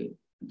having the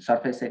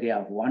surface area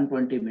of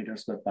 120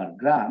 meters square per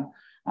gram.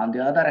 On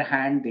the other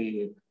hand,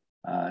 the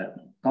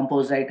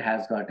composite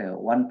has got a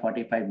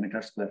 145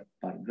 meters square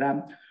per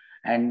gram,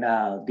 and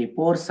the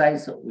pore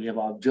size, we have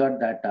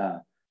observed that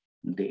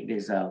it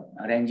is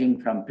ranging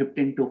from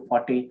 15 to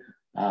 40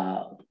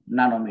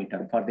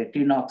 nanometer. For the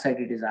tin oxide,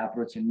 it is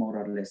approaching more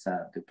or less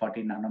the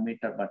 40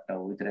 nanometer, but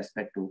with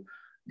respect to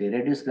the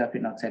reduced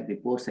graphene oxide, the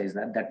pore size,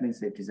 that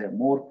means it is a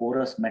more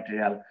porous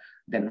material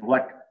than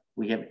what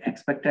we have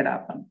expected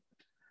happen.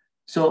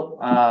 So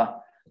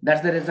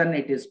that's the reason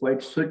it is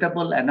quite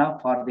suitable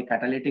enough for the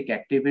catalytic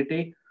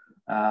activity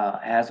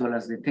as well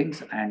as the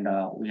things. And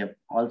we have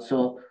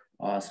also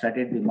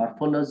studied the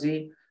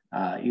morphology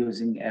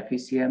using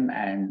FECM,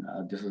 and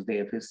this is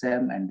the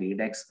FECM and the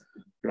index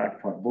plot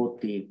for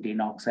both the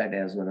tin oxide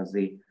as well as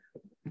the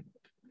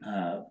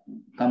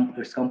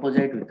its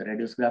composite with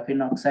reduced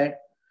graphene oxide.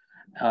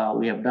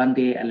 We have done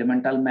the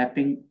elemental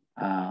mapping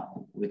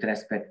with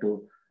respect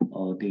to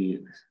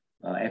the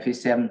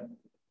FECM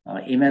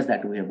image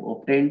that we have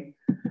obtained.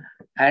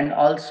 And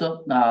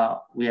also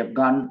we have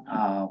gone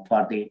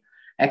for the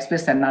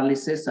X-phase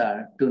analysis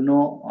to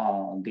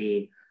know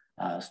the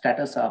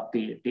status of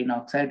the tin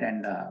oxide,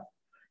 and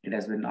it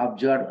has been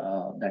observed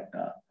that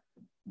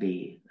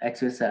the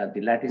X-phase,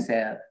 the lattice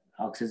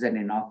oxygen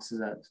in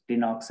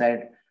tin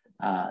oxide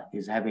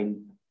is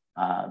having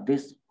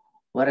this,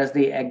 whereas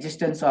the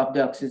existence of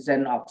the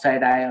oxygen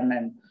oxide ion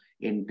and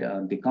in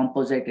the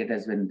composite, it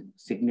has been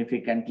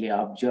significantly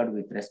observed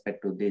with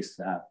respect to this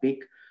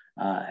peak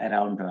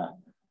around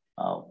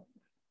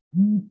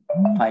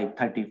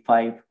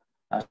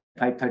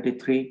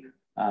 533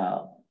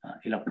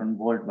 electron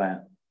volt,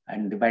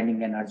 and the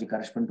binding energy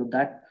correspond to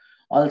that.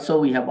 Also,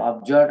 we have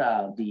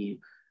observed the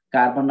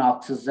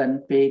carbon-oxygen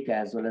peak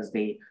as well as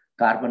the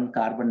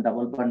carbon-carbon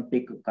double bond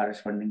peak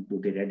corresponding to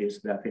the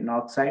reduced graphene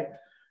oxide.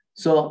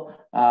 So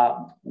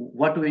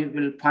what we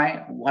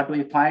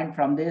find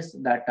from this,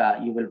 that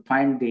you will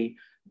find the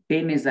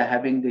tin is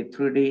having the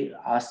 3D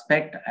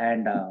aspect,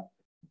 and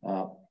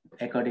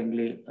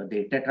accordingly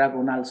the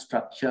tetragonal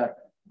structure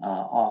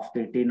of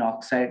the tin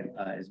oxide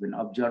has been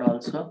observed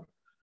also.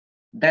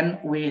 Then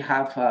we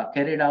have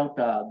carried out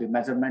the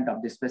measurement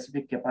of the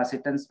specific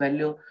capacitance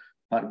value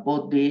for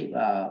both the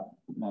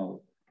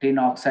tin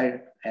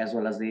oxide as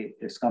well as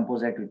its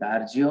composite with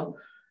RGO.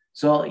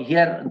 So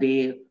here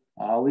the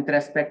with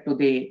respect to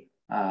the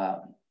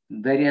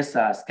various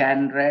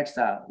scan rates,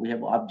 we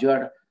have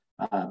observed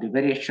the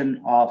variation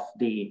of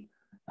the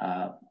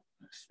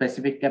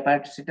specific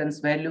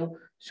capacitance value.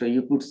 So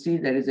you could see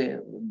there is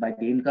by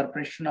the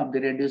incorporation of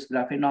the reduced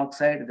graphene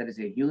oxide, there is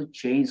a huge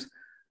change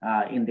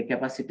in the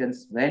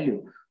capacitance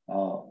value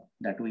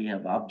that we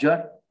have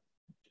observed.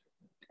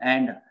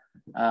 And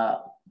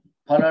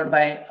followed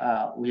by,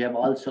 we have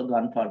also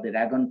gone for the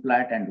Ragon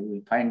plot, and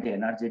we find the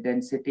energy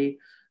density,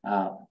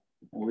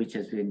 which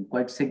has been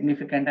quite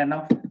significant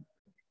enough.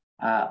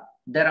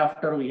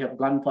 Thereafter, we have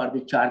gone for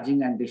the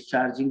charging and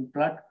discharging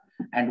plot.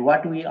 And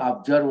what we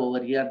observe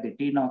over here, the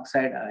tin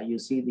oxide, you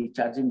see the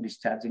charging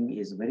discharging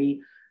is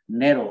very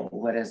narrow,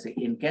 whereas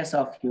in case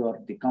of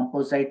the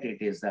composite,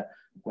 it is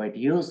quite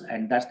huge,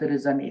 and that's the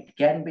reason it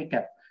can be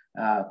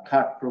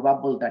thought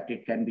probable that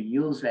it can be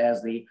used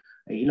as the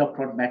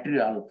electrode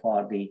material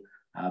for the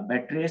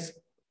batteries.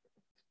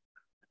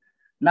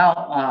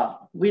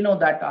 Now we know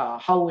that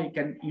how we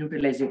can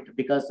utilize it,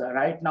 because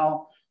right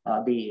now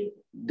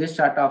this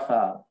sort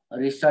of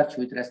research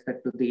with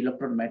respect to the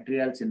electrode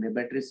materials in the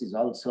batteries is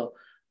also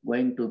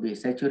going to be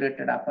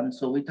saturated upon.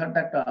 So we thought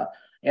that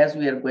as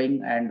we are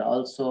going, and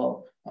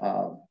also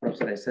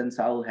Professor S.N.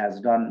 Sahu has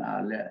done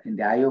in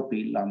the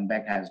IOP long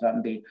back, has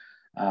done the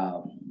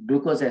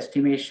glucose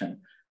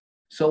estimation.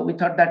 So we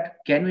thought that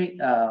can we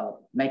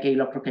make an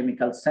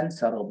electrochemical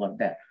sensor over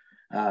there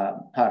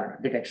for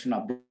detection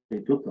of the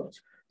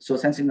glucose, so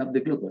sensing of the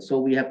glucose. So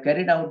we have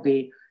carried out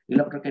the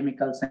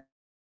electrochemical sensor.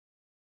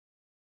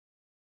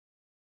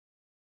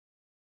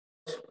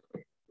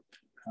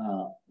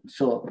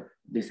 So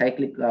the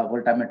cyclic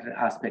voltammeter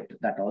aspect,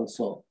 that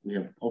also we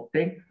have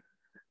obtained.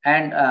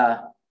 And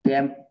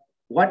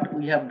what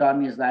we have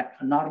done is that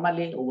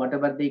normally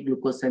whatever the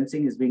glucose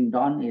sensing is being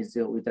done is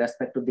with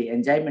respect to the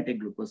enzymatic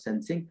glucose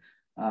sensing,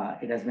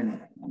 it has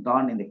been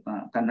done in the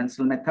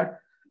conventional method.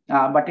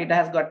 but it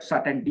has got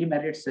certain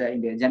demerits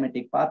in the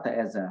enzymatic path,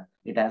 as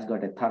it has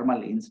got a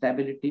thermal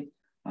instability.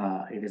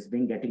 It is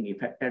being getting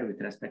affected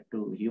with respect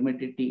to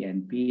humidity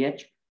and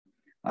pH.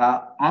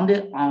 On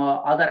the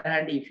other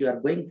hand, if you are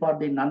going for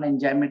the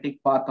non-enzymatic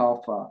path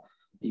of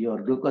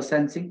your glucose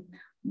sensing,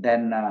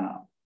 then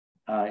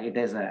it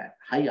is a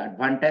high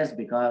advantage,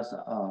 because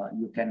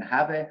you can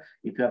have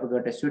if you have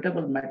got a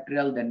suitable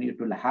material, then it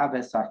will have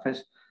a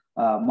surface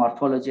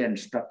morphology and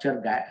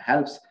structure that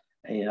helps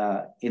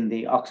in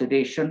the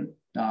oxidation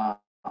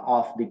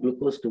of the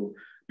glucose to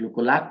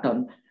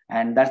glucolactone,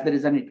 and that's the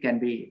reason it can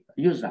be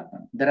used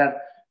often. There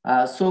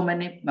are so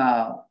many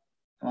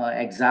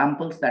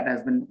examples that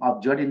has been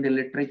observed in the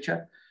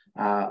literature,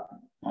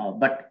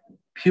 but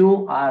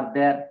few are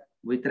there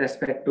with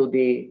respect to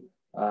the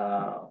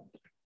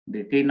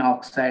tin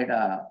oxide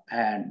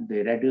and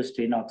the reduced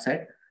tin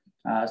oxide.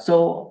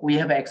 So we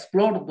have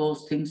explored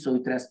those things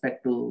with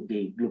respect to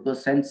the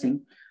glucose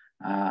sensing,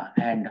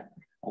 and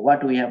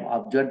what we have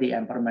observed, the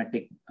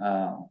ampheromatic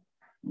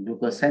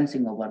glucose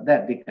sensing over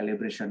there, the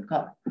calibration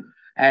curve.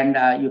 And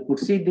you could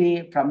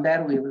see from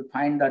there, we will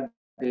find that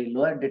the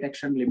lower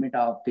detection limit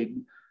of the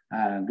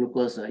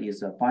glucose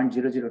is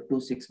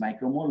 0.0026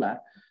 micromolar,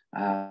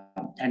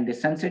 and the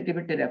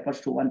sensitivity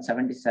refers to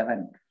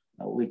 177,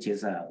 which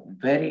is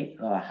very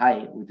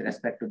high with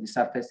respect to the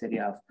surface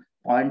area of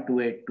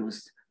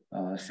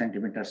 0.282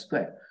 centimeter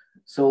square.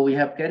 So we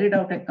have carried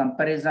out a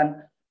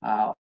comparison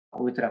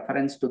with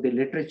reference to the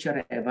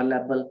literature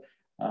available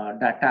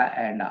data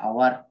and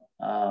our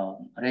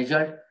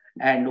result.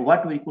 And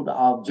what we could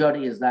observe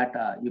is that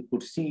you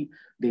could see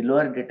the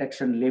lower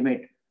detection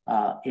limit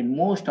in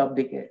most of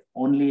the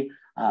only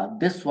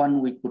this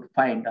one we could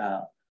find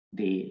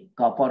the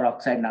copper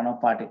oxide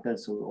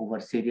nanoparticles over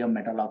cerium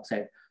metal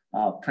oxide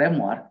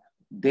framework.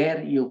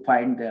 There you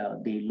find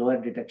the lower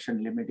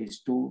detection limit is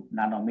 2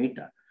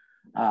 nanometer.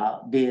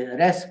 The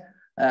rest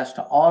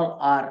all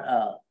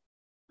are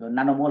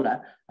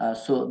nanomolar.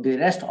 So the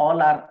rest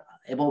all are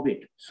above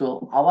it.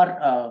 So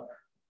our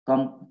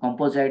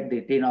composite,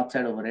 the tin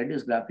oxide over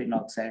reduced graphene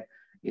oxide,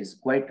 is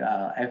quite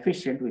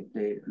efficient with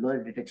the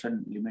lower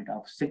detection limit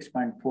of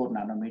 6.4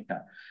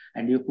 nanometer.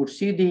 And you could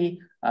see the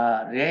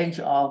range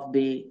of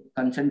the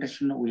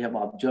concentration we have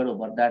observed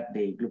over that,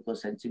 the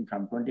glucose sensing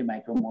from 20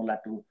 micromolar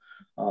to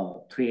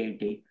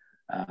 380.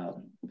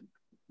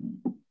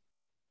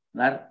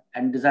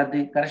 And these are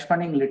the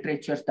corresponding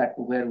literatures that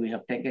where we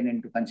have taken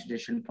into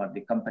consideration for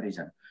the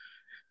comparison.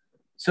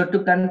 So to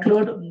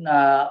conclude,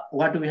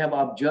 what we have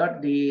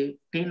observed, the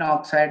tin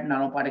oxide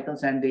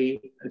nanoparticles and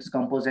its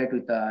composite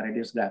with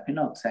reduced graphene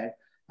oxide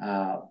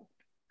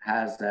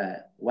has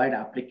a wide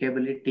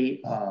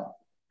applicability,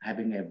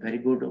 having a very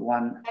good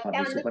one for the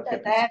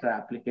supercapacitor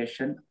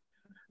application,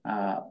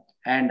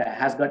 and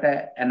has got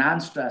an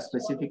enhanced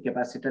specific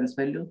capacitance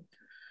value.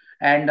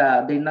 And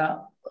the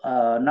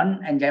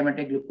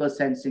non-enzymatic glucose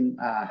sensing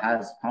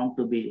has found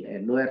to be a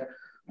lower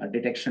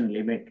detection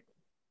limit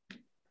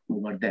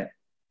over there.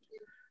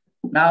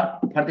 Now,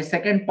 for the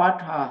second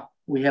part,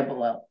 we have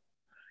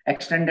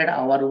extended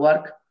our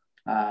work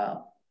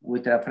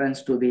with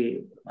reference to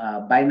the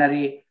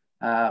binary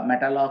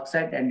metal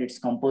oxide and its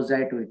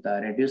composite with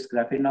reduced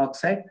graphene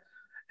oxide.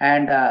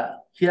 And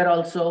here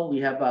also, we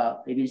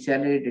have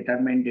initially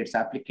determined its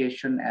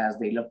application as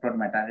the electrode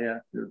material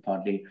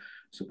for the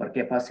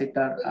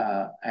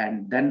supercapacitor,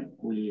 and then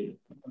we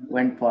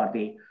went for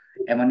the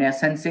ammonia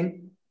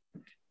sensing.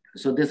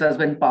 So this has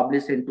been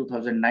published in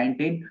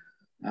 2019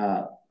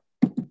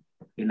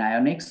 in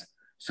Ionics.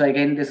 So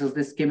again, this is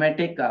the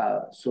schematic.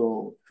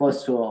 So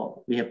first,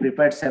 we have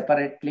prepared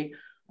separately.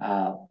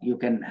 You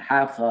can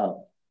have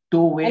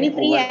two-way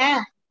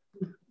over.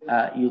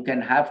 You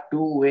can have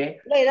two-way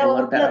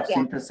over there of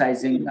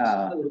synthesizing.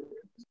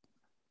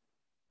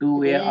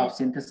 Two-way of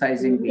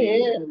synthesizing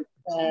the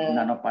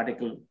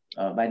nanoparticle,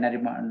 binary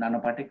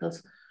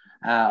nanoparticles.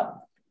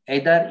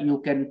 Either you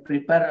can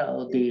prepare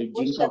the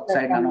zinc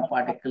oxide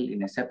nanoparticle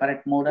in a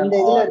separate model,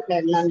 or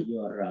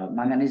your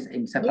manganese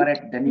in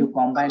separate, then you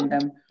combine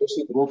them,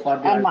 go for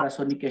the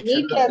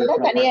ultrasonication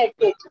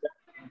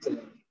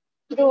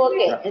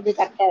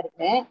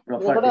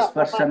proper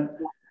dispersion,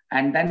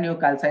 and then you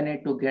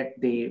calcine to get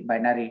the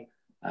binary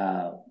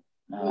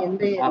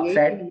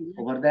oxide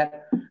over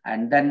there.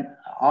 And then,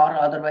 or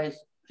otherwise,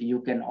 you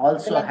can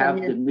also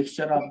have the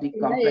mixture of the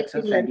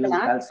complexes and you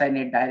calcine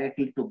it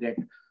directly to get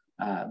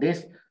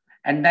this.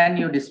 And then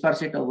you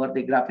disperse it over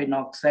the graphene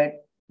oxide,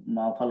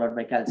 followed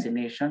by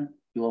calcination.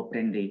 You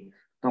obtain the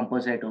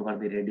composite over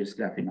the reduced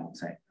graphene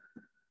oxide.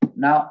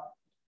 Now,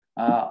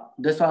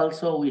 this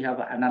also we have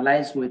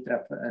analyzed with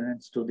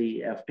reference to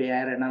the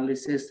FTIR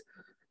analysis.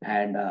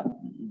 And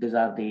these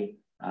are the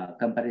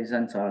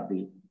comparisons or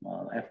the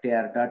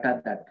FTIR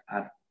data that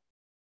are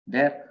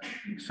there,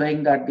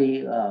 showing that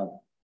the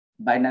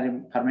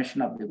binary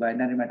formation of the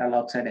binary metal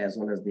oxide as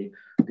well as the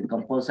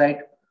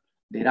composite.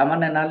 The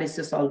Raman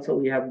analysis also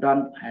we have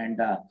done,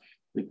 and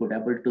we could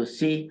able to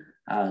see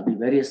the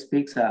various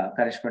peaks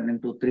corresponding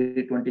to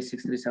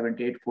 326,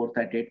 378,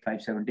 438,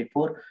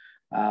 574.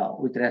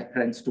 with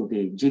reference to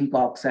the zinc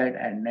oxide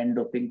and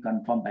N-doping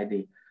confirmed by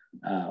the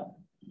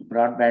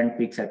broadband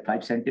peaks at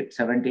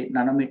 570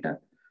 nanometer.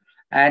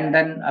 And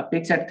then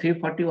peaks at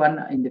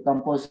 341 in the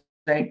composite.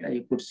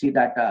 You could see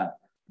that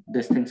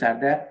these things are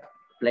there,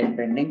 plane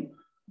bending.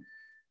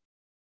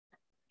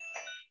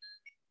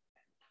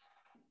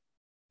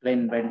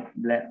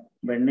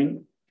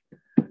 Bending.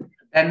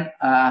 Then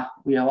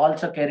we have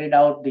also carried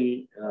out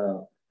the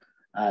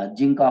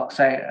zinc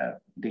oxide,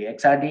 the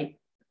XRD,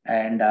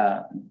 and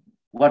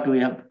what we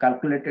have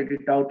calculated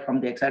it out from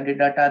the XRD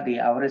data, the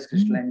average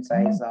crystalline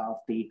size of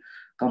the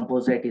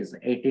composite is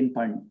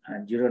 18.09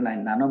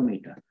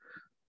 nanometer.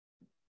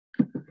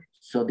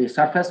 So the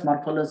surface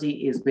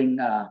morphology is being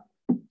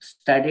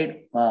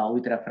studied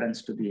with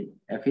reference to the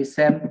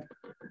FSM,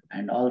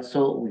 and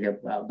also we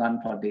have gone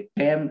for the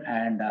TEM,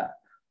 and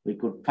we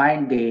could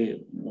find the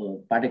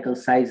particle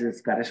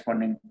sizes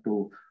corresponding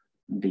to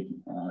the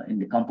in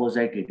the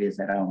composite. It is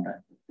around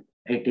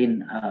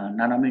 18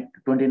 nanometer,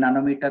 20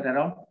 nanometer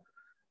around.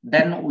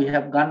 Then we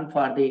have gone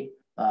for the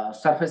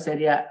surface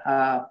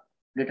area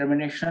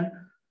determination,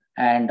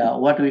 and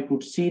what we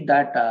could see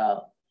that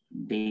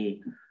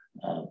the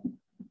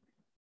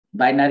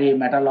binary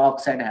metal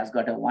oxide has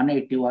got a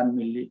 181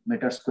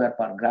 millimeter square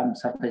per gram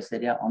surface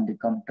area. On the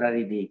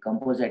contrary, the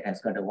composite has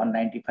got a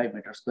 195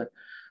 meter square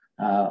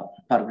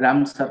per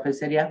gram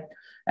surface area.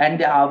 And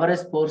the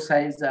average pore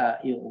size,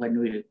 when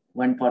we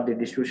went for the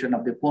distribution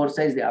of the pore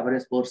size, the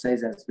average pore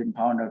size has been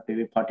found out to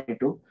be 40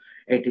 to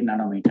 80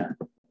 nanometer.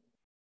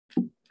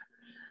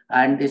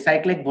 And the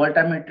cyclic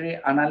voltammetry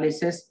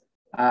analysis,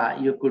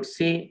 you could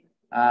see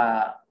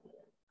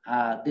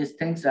these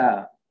things,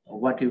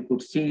 what you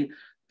could see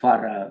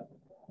for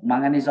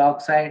manganese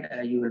oxide,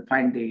 you will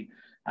find the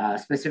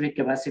specific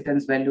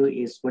capacitance value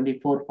is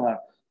 24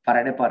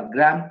 Farad per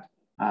gram.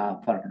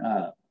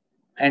 For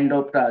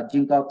N-doped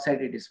zinc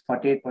oxide, it is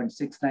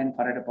 48.69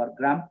 Farad per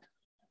gram.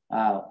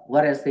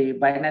 Whereas the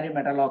binary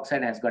metal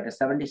oxide has got a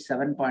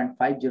 77.50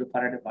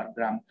 Farad per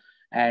gram,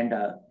 and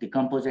the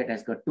composite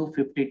has got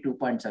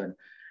 252.7.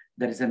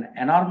 There is an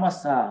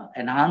enormous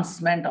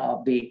enhancement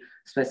of the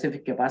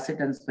specific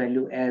capacitance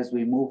value as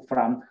we move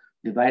from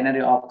the binary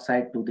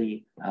oxide to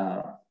the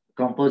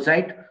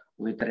composite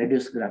with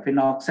reduced graphene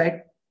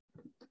oxide.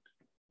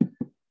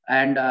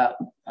 And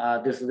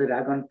this is the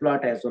diagram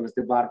plot as well as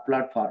the bar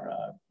plot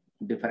for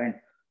different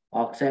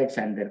oxides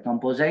and their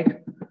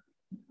composite.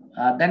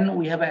 Then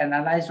we have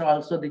analyzed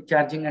also the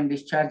charging and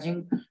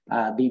discharging.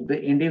 The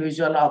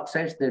individual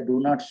oxides, they do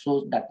not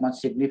show that much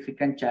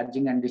significant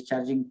charging and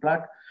discharging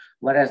plot,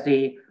 whereas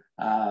the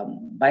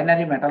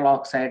binary metal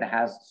oxide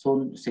has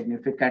shown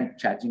significant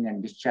charging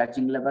and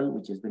discharging level,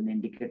 which has been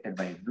indicated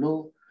by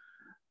blue.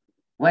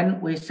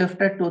 When we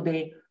shifted to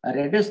the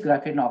reduced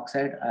graphene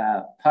oxide,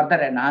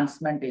 further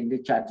enhancement in the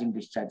charging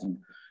discharging.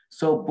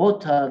 So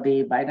both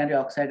the binary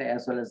oxide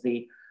as well as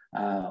the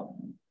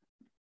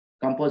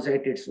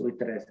composite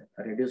with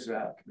reduced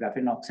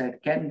graphene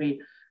oxide can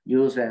be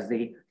used as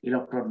the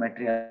electrode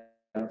material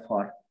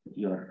for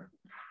your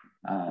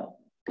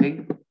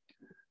thing.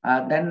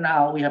 Then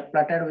we have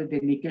plotted with the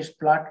Nikish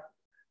plot,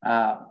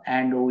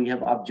 and we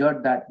have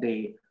observed that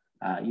the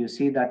you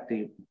see that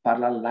the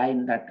parallel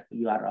line that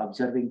you are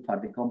observing for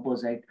the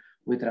composite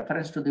with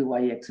reference to the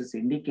y-axis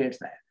indicates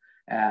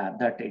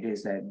that it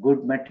is a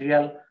good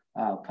material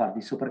for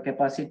the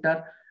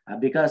supercapacitor,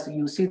 because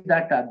you see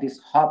that this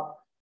hop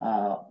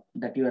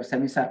that your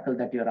semicircle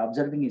that you are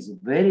observing is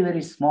very,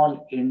 very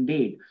small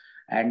indeed,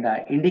 and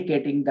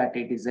indicating that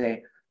it is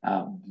a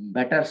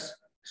better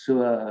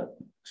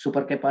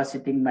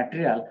supercapaciting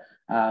material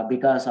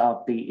because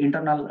of the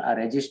internal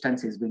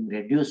resistance is being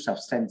reduced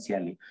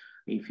substantially.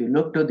 If you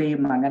look to the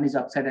manganese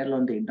oxide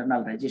alone, the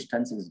internal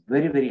resistance is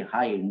very, very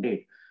high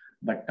indeed.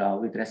 But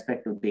with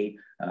respect to the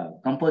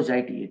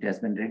composite, it has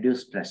been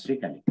reduced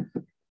drastically.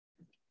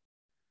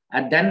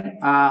 And then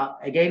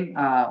again,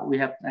 we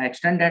have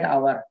extended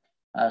our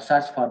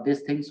search for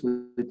these things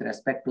with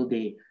respect to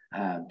the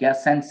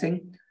gas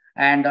sensing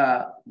and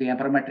the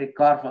amperometric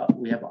curve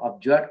we have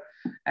observed.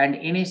 And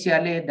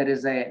initially, there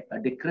is a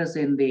decrease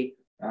in the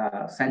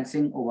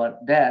sensing over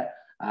there.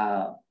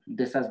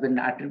 This has been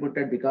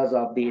attributed because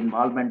of the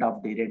involvement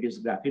of the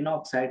reduced graphene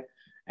oxide,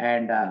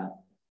 and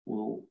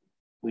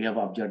we have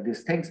observed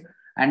these things.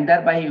 And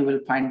thereby, you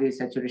will find the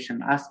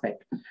saturation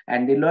aspect.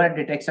 And the lower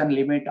detection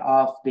limit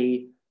of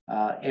the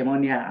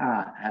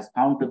ammonia has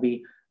found to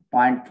be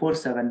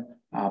 0.47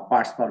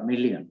 parts per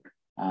million,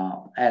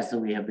 as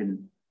we have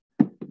been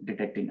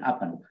detecting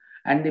upon.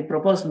 And the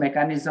proposed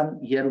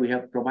mechanism here we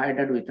have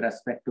provided with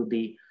respect to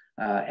the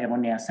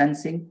ammonia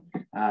sensing.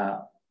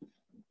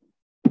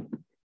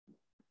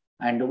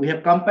 And we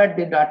have compared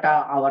the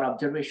data, our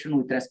observation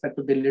with respect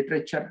to the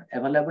literature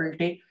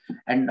availability.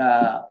 And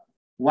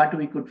what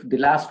we could, the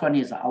last one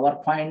is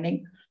our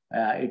finding.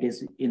 It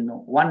is in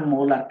 1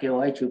 molar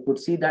KOH. You could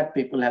see that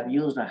people have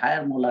used a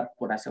higher molar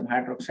potassium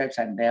hydroxides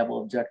and they have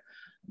observed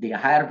the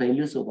higher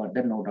values over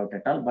there, no doubt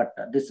at all. But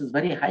this is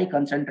very high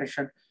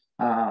concentration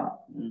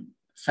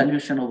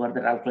solution over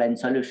the alkaline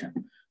solution.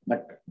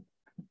 But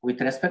with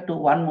respect to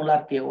 1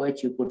 molar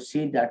KOH, you could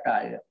see that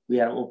we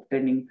are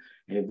obtaining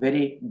a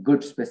very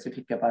good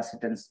specific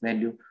capacitance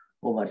value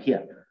over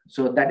here.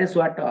 So that is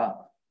what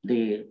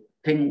the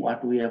thing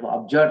what we have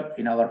observed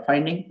in our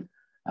finding.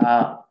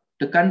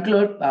 To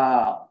conclude,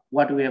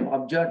 what we have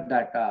observed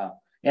that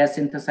a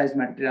synthesized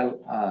material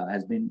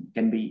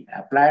can be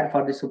applied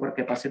for the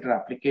supercapacitor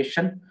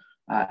application,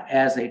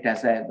 as it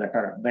has a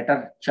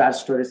better charge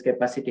storage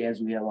capacity, as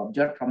we have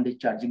observed from the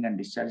charging and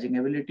discharging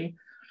ability.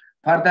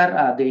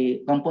 Further,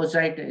 the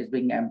composite is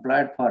being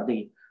employed for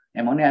the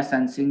ammonia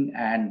sensing,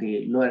 and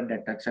the lower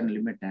detection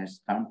limit has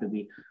found to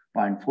be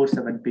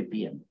 0.47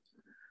 ppm.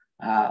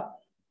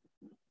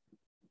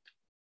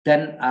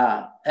 Then,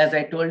 as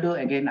I told you,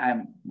 again,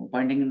 I'm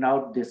pointing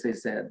out this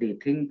is the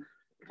thing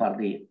for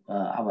the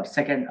our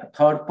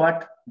third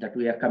part that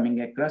we are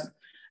coming across.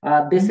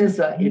 This is,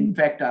 in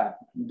fact,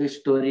 this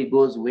story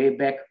goes way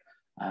back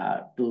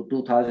to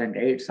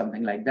 2008,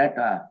 something like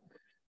that.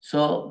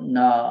 So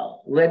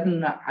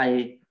when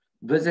I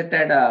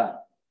visited the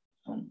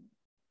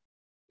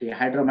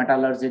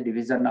hydrometallurgy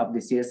division of the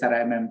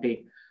CSR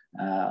MMT,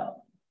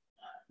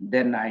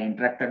 then I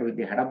interacted with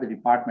the head of the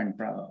department,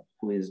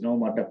 who is no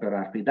more Dr.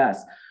 R.P.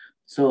 Das.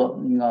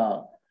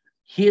 So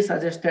he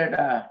suggested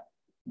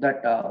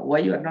that why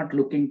you are not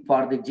looking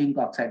for the zinc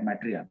oxide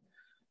material.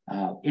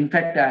 In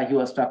fact, he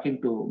was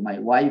talking to my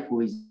wife,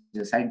 who is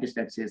a scientist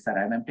at CSR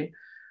MMT.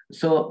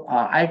 So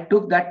I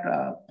took that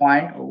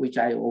point, which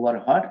I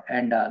overheard,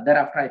 and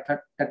thereafter I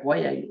thought that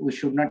why we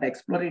should not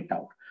explore it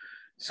out.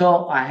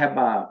 So I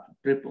have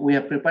we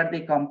have prepared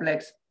the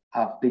complex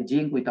of the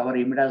zinc with our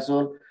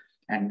imidazole,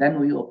 and then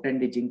we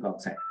obtained the zinc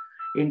oxide.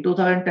 In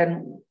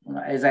 2010,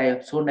 as I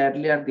have shown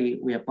earlier,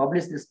 we have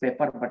published this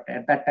paper, but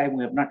at that time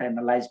we have not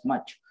analyzed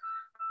much.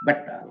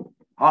 But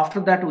after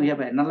that, we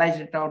have analyzed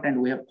it out,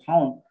 and we have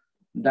found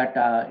that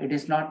it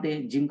is not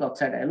the zinc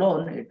oxide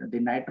alone, the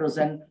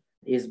nitrogen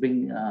is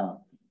being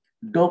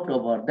doped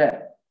over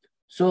there.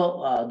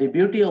 So the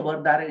beauty over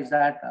there is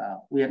that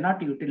we are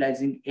not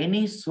utilizing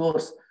any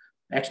source,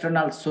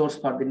 external source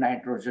for the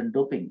nitrogen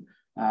doping.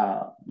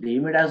 The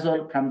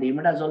imidazole, from the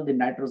imidazole, the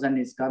nitrogen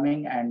is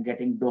coming and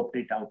getting doped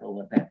it out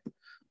over there.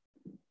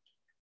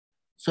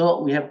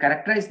 So we have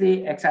characterized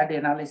the XRD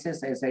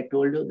analysis, as I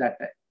told you, that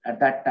at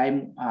that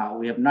time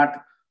we have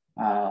not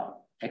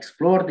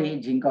explored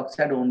the zinc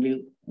oxide,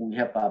 only we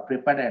have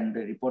prepared and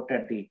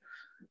reported the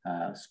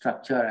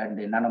structure and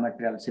the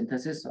nanomaterial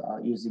synthesis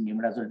using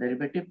imidazole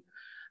derivative.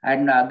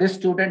 And this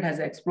student has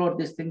explored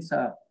these things.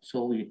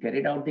 So we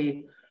carried out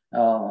the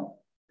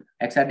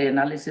XRD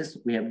analysis.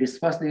 We have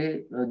dispersed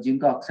the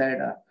zinc oxide,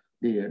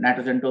 the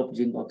nitrogen doped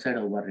zinc oxide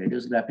over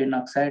reduced graphene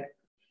oxide.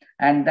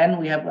 And then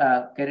we have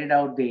carried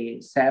out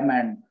the SAM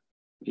and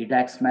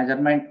EDAX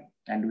measurement,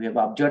 and we have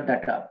observed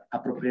that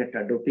appropriate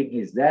doping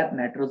is there,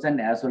 nitrogen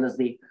as well as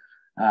the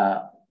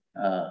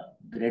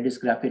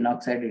reduced graphene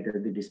oxide.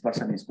 The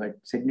dispersion is quite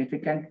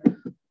significant.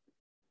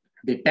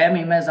 The TEM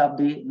image of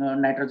the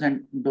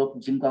nitrogen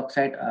doped zinc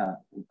oxide,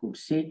 we could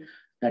see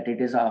that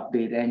it is of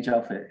the range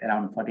of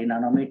around 40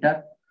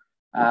 nanometer.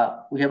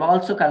 We have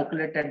also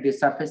calculated the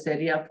surface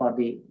area for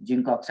the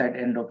zinc oxide,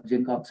 N-doped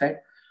zinc oxide,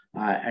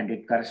 and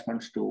it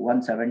corresponds to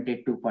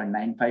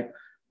 172.95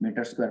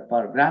 meters square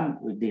per gram,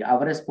 with the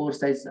average pore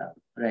size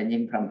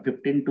ranging from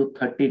 15 to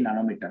 30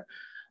 nanometer.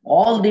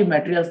 All the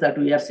materials that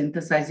we are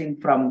synthesizing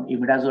from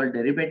imidazole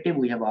derivative,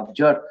 we have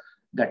observed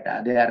that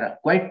they are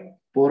quite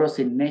porous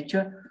in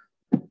nature.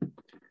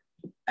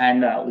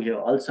 And we have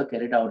also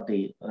carried out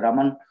the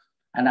Raman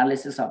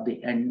analysis of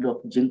the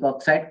N-doped zinc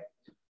oxide.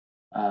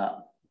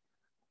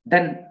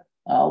 Then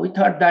we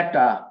thought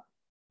that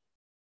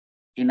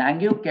in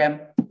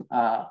AngioChem,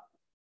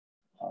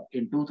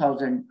 in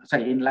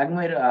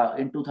Langmuir,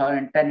 in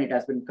 2010, it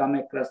has been come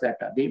across that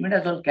the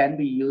imidazole can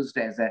be used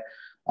as a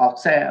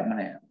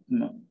oxide,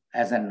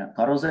 as an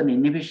corrosion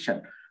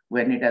inhibition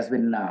when it has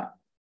been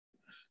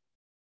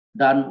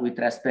done with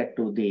respect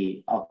to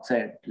the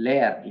oxide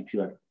layer. If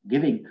you are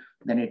giving,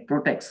 then it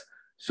protects.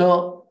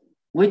 So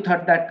we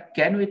thought that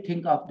can we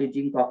think of the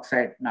zinc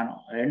oxide,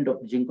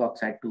 N-doped zinc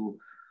oxide, to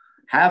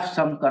have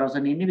some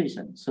corrosion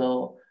inhibition.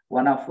 So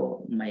one of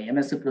my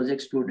MSc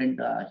project student,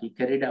 he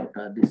carried out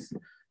these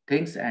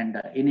things,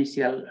 and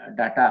initial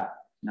data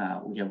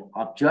we have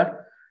observed.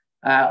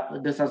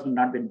 This has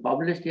not been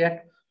published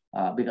yet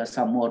because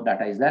some more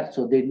data is there.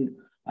 So then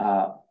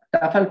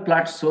Tafel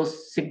plot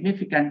shows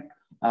significant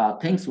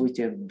things which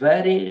have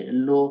very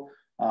low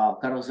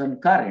corrosion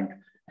current.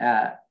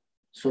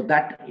 So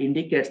that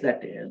indicates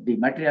that the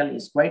material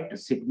is quite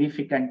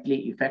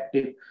significantly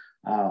effective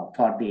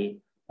for the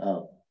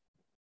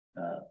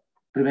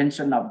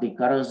prevention of the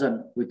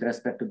corrosion with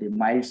respect to the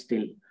mild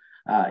steel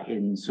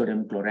in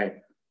sodium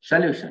chloride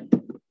solution.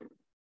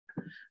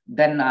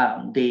 Then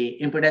the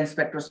impedance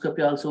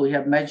spectroscopy also we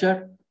have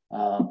measured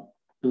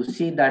to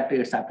see that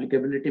its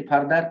applicability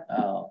further.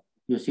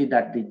 You see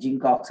that the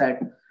zinc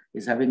oxide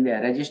is having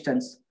a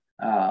resistance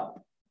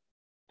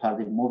for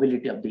the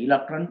mobility of the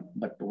electron,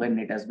 but when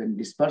it has been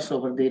dispersed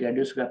over the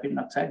reduced graphene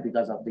oxide,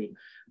 because of the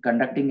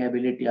conducting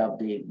ability of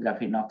the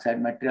graphene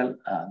oxide material,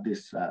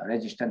 this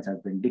resistance has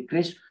been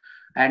decreased.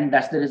 And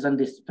that's the reason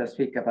this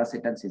specific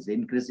capacitance is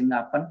increasing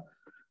often.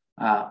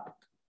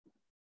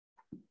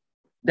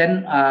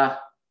 Then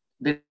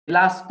the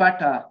last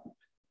part,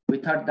 we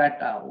thought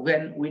that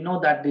when we know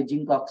that the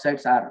zinc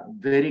oxides are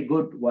very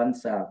good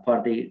ones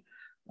for the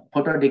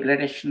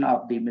photodegradation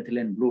of the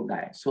methylene blue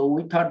dye. So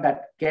we thought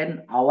that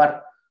can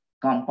our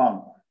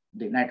compound,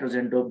 the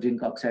nitrogen doped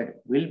zinc oxide,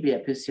 will be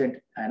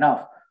efficient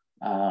enough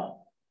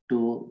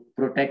to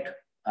protect,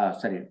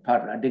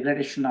 for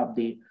degradation of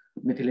the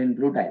methylene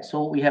blue dye.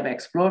 So we have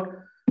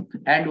explored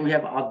and we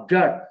have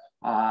observed,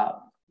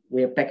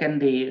 we have taken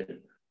the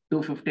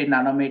 250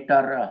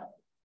 nanometer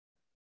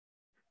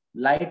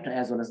light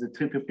as well as the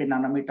 350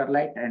 nanometer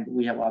light, and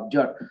we have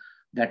observed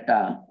that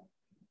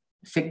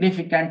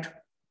significant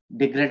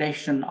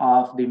degradation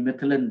of the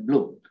methylene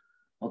blue,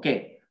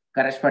 okay,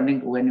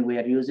 corresponding when we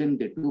are using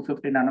the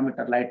 250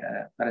 nanometer light,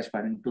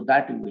 corresponding to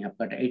that, we have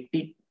got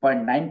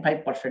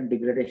 80.95%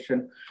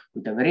 degradation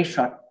with a very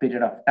short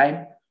period of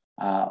time.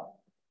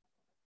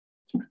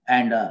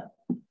 And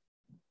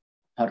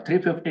for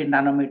 350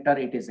 nanometer,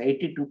 it is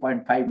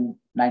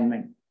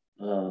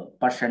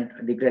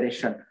 82.59%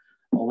 degradation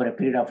over a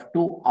period of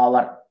 2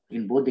 hours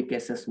in both the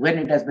cases when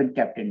it has been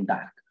kept in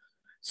dark.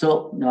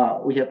 So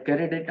we have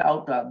carried it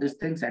out, these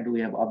things, and we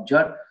have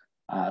observed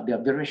the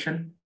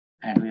observation,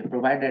 and we have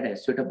provided a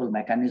suitable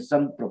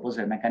mechanism, proposed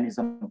a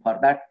mechanism for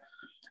that.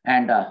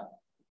 And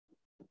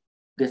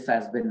this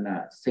has been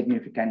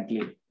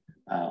significantly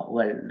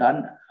well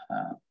done.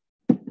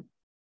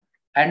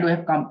 And we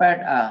have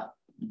compared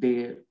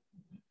the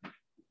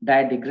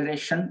dye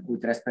degradation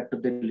with respect to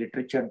the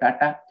literature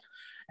data,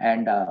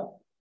 and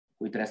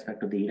with respect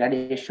to the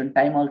irradiation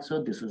time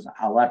also. This is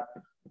our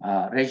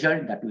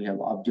result that we have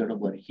observed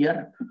over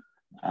here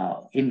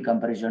in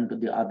comparison to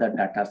the other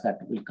data that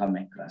we come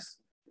across.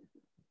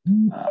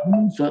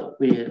 So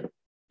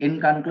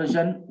in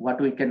conclusion, what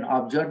we can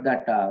observe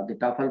that the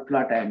Topple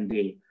plot and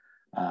the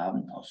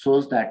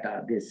shows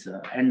that this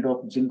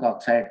end-doped zinc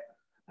oxide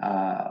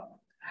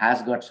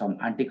has got some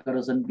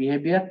anti-corrosion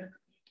behavior,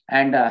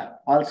 and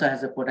also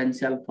has a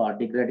potential for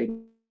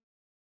degrading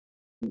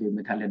the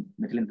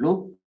methylene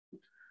blue.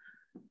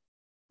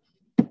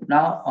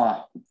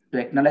 Now, to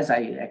acknowledge,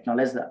 I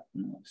acknowledge the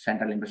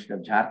Central University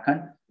of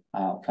Jharkhand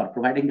for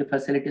providing the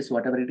facilities,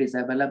 whatever it is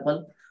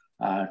available,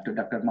 to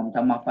Dr.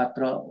 Mamta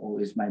Mahapatra, who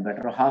is my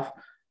better half,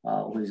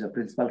 who is a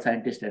principal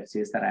scientist at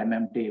CSR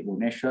MMT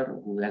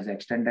Bhubaneswar, who has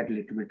extended a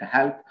little bit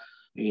help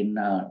in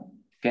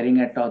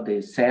carrying out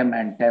the SEM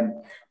and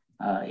TEM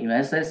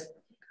images.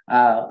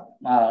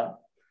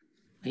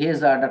 He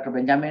is Dr.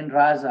 Benjamin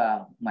Raj,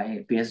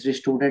 my PhD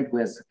student, who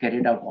has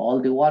carried out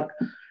all the work,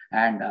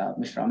 and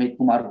Mr. Amit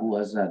Kumar, who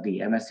was the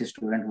MSc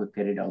student who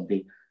carried out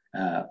the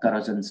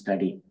corrosion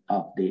study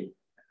of the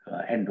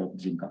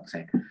end-doped zinc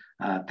oxide.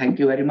 Thank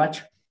you very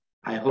much.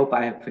 I hope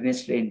I have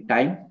finished in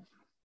time.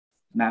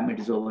 Ma'am, it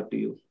is over to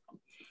you.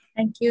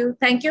 Thank you.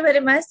 Thank you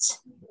very much,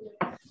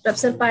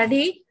 Professor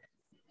Padi,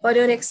 for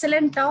your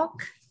excellent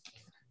talk.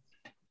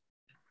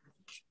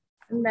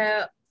 And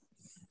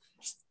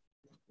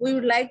we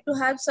would like to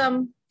have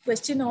some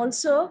question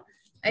also.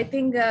 I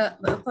think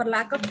for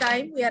lack of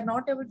time, we are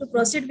not able to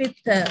proceed with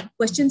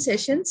question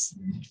sessions,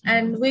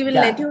 and we will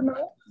let you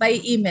know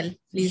by email,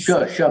 please.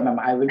 Sure, ma'am.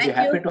 I will be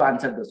happy to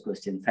answer those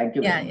questions. Thank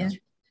you very much.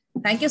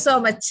 Thank you so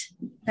much.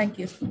 Thank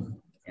you.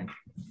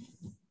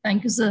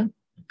 Thank you, sir.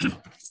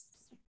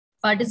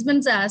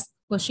 Participants ask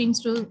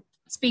questions to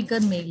speaker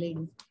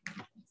mailing.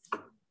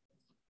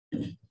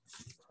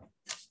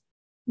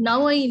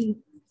 Now I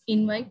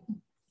invite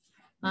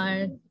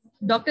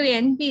Dr.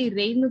 N.P.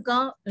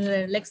 Renuka,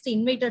 next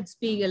invited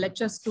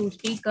lectures to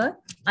speaker.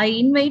 I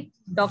invite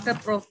Dr.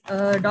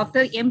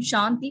 M.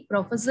 Shanti,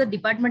 Professor,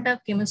 Department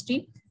of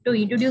Chemistry, to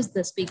introduce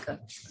the speaker.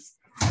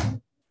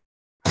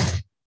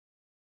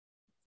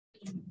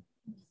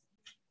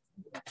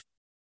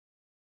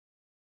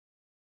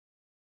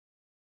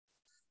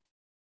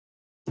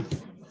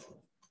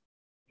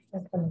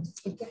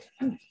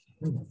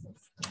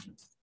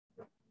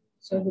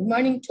 So good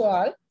morning to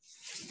all.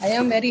 I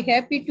am very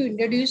happy to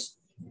introduce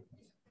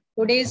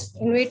today's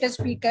invited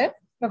speaker,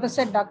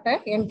 Professor Dr.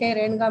 N.K.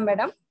 Renuka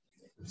Madam.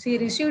 She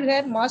received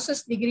her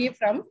master's degree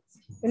from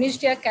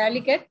University of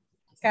Calicut,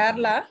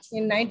 Kerala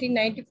in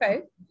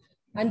 1995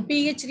 and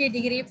PhD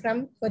degree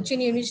from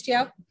Cochin University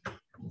of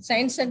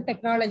Science and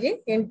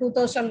Technology in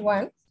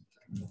 2001.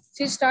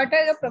 She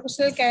started a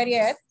professional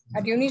career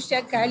at University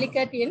of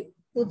Calicut in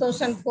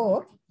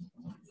 2004.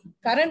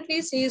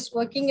 Currently, she is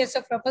working as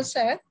a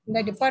professor in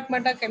the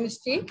Department of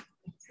Chemistry,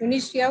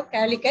 University of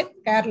Calicut,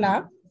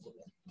 Kerala.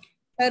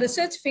 Her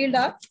research field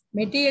of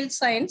material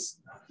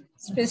science,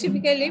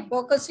 specifically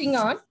focusing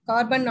on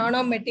carbon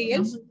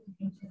nanomaterials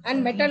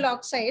and metal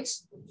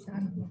oxides.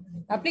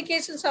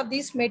 Applications of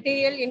this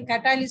material in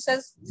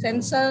catalysis,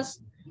 sensors,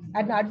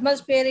 and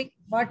atmospheric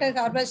water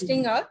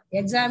harvesting are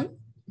examined.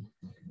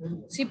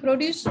 She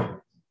produced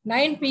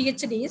 9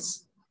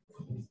 PhDs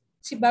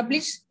She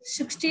published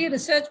 60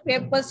 research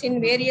papers in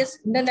various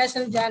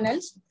international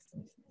journals.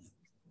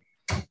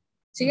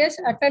 She has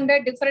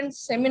attended different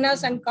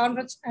seminars and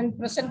conferences and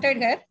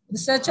presented her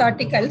research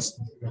articles.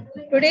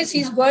 Today,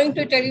 she is going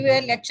to tell you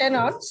a lecture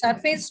on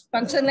surface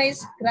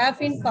functionalized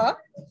graphene for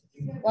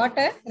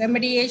water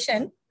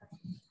remediation.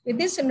 With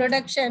this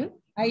introduction,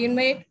 I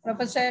invite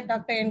Professor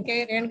Dr.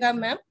 N.K. Renuka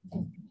ma'am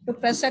to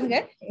present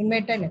her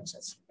invited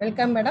lectures.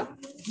 Welcome, madam.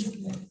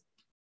 Thank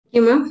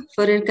you, ma'am,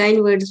 for your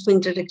kind words of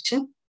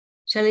introduction.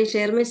 Shall I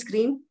share my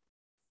screen?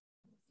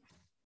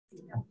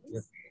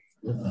 Yes,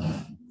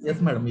 yes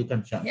madam, you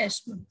can share.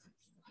 Yes, ma'am.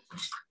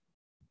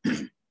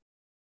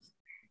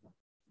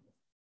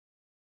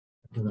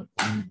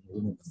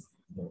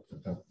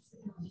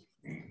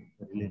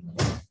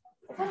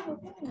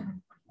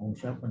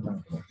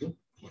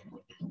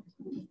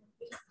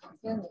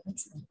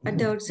 At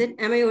the outset,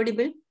 am I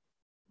audible?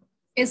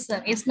 Yes,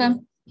 sir. Yes,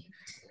 ma'am.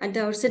 At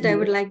the outset, I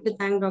would like to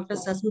thank Dr.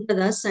 Sasmita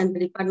Das and the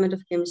Department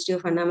of Chemistry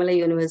of Annamalai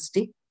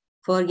University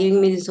for giving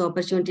me this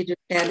opportunity to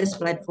share this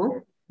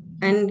platform.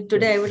 And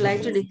today I would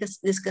like to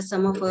discuss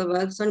some of our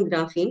works on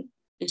graphene,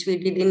 which we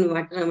did in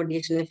water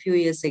remediation a few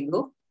years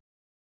ago.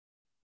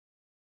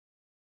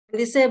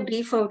 This is a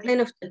brief outline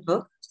of the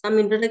talk, some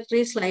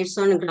introductory slides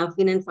on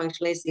graphene and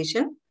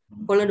functionalization,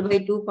 followed by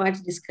two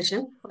parts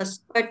discussion.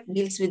 First part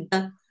deals with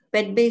the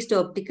PET-based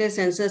optical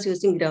sensors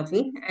using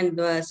graphene, and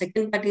the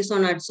second part is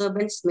on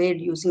adsorbents made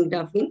using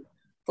graphene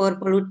for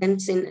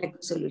pollutants in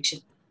aqua solution.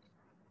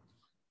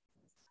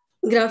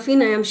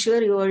 Graphene, I am sure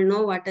you all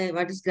know what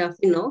is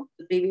graphene now.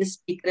 The previous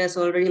speaker has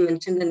already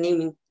mentioned the name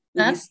in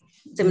this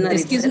seminar.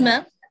 Excuse me,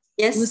 ma'am.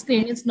 Yes. Your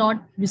screen is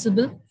not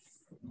visible.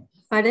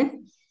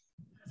 Pardon?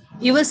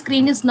 Your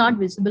screen is not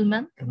visible,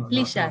 ma'am.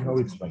 Please share. Now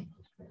it's fine.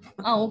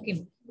 Ah,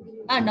 okay.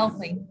 Now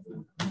fine.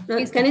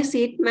 No, can you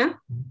see it, ma'am?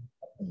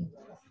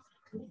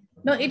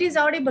 No, it is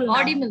audible.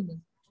 Audible.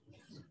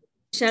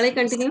 Shall I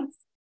continue?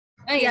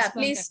 Yes, Yeah,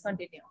 please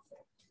continue.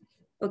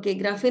 Okay,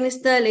 graphene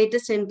is the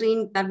latest entry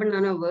in carbon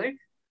nano world.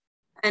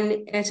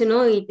 And as you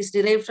know, it is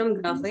derived from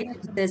graphite.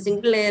 It's a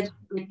single layer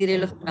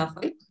material of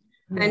graphite.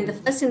 And the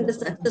first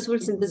successful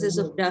synthesis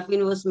of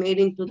graphene was made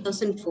in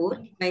 2004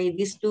 by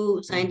these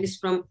two scientists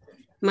from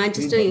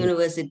Manchester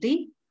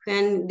University.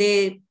 And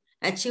they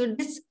achieved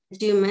this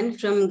achievement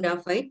from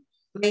graphite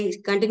by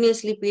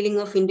continuously peeling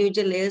off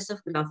individual layers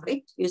of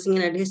graphite using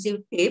an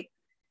adhesive tape.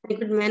 They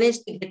could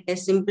manage to get a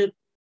simple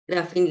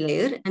graphene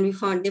layer. And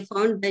they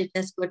found that it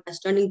has got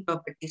astounding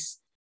properties.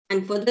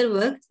 And for their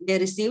work, they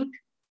received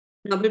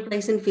Nobel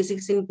Prize in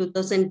Physics in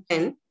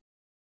 2010.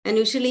 And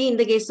usually in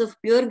the case of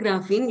pure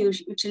graphene,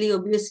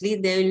 obviously,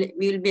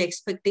 we will be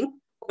expecting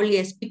only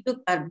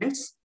sp2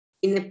 carbons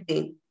in a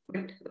plane.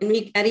 But when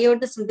we carry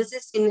out the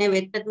synthesis in a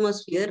wet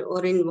atmosphere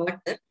or in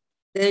water,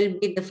 there will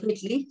be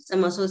definitely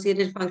some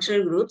associated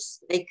functional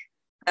groups like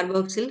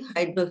carboxyl,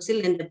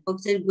 hydroxyl, and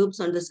epoxide groups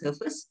on the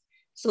surface.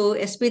 So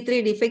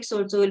sp3 defects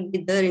also will be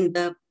there in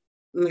the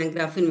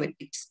graphene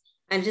matrix.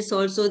 And it is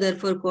also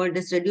therefore called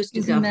as reduced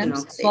graphene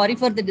oxide. Sorry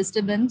for the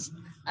disturbance.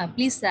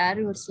 Please share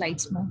your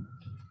slides, ma'am.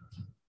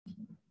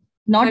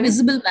 Not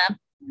visible, ma'am.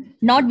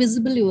 Not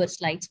visible your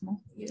slides, ma'am.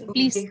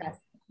 Please share.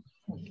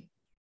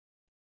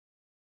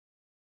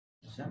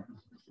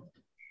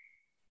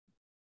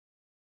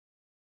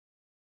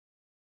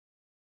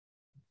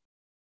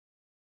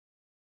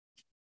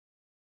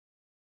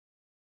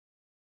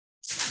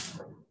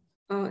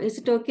 Okay. Is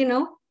it okay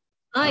now?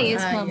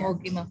 Yes, ma'am. Yeah.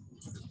 Okay, ma'am.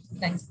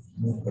 Thanks.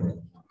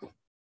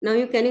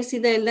 Now can you see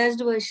the enlarged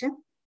version?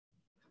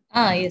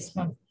 Yes,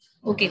 ma'am.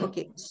 Okay.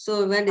 Okay.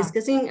 So we're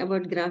discussing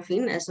about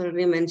graphene, as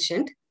already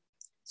mentioned.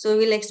 So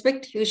we'll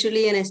expect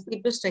usually an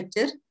sp2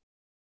 structure,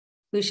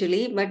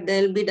 but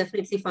there will be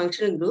definitely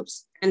functional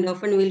groups, and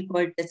often we'll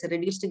call it as a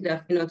reduced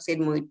graphene oxide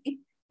moiety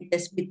with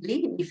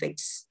sp3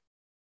 defects.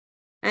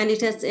 And it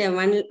has a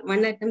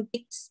one atom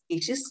thick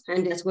species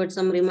and has got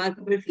some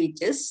remarkable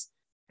features.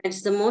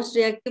 It's the most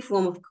reactive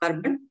form of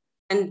carbon,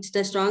 and it's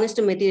the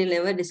strongest material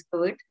ever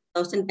discovered,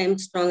 1,000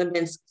 times stronger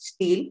than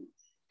steel,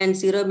 and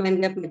zero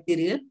band gap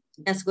material.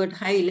 It has got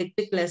high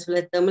electrical as well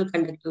as thermal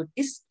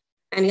conductivities,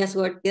 and it has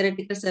got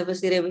theoretical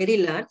surface area very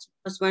large,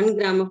 because 1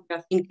 gram of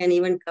graphene can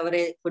even cover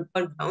a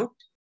football ground.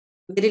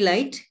 Very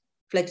light,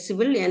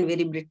 flexible, and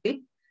very brittle.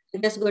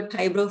 It has got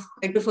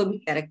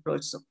hydrophobic character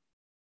also.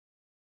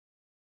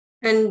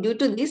 And due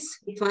to this,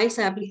 it finds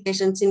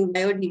applications in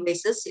bio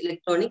devices,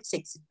 electronics,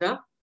 etc.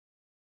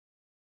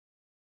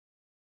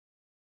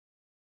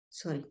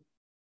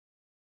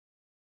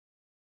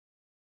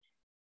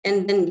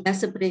 And then gas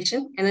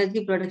separation,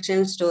 energy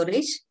production,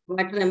 storage,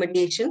 water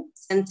remediation,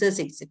 sensors,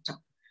 etc.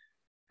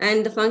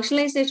 And the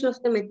functionalization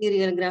of the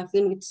material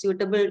graphene with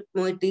suitable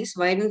moieties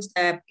widens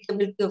the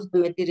applicability of the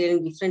material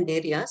in different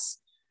areas,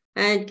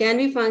 and can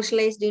be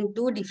functionalized in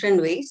two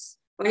different ways.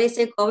 One is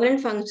a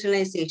covalent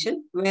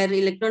functionalization, where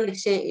electron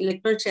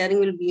sharing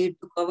will lead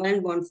to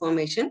covalent bond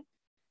formation.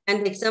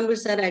 And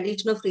examples are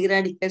addition of free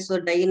radicals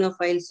or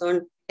dienophiles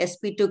on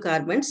sp2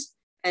 carbons,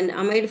 and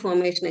amide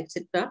formation,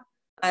 etc.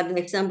 are the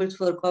examples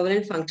for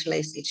covalent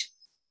functionalization.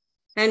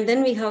 And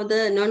then we have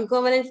the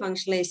non-covalent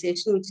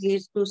functionalization, which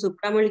leads to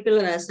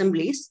supramolecular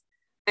assemblies.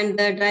 And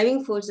the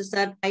driving forces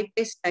are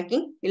pi-pi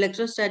stacking,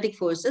 electrostatic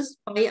forces,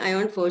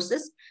 pi-ion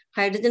forces,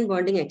 hydrogen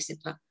bonding,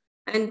 etc.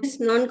 And this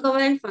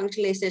non-covalent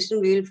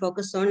functionalization we will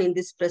focus on in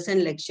this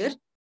present lecture.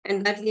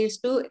 And that leads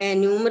to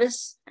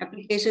numerous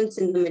applications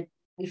in the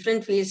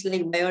different fields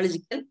like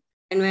biological,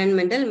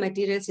 environmental,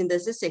 material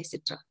synthesis,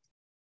 etc.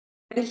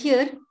 And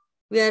here,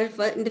 we are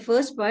in the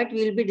first part,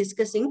 we will be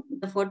discussing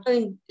the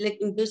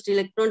photo-induced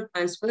electron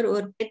transfer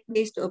or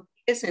PET-based optical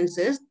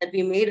sensors that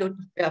we made out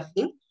of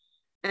graphene.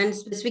 And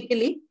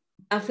specifically,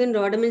 graphene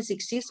rhodamin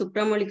 60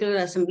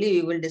 supramolecular assembly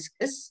we will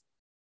discuss.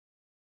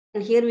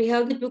 And here we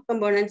have the two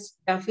components,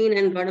 graphene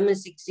and rhodamin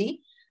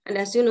 60. And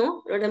as you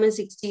know, rhodamin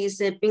 60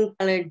 is a pink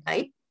colored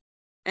dye.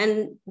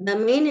 And the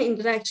main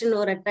interaction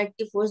or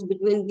attractive force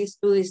between these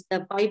two is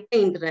the pi-pi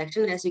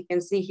interaction. As you can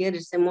see here,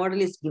 it's a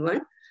model is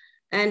given.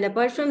 And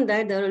apart from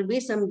that, there will be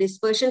some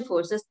dispersion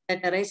forces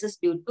that arises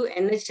due to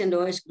NH and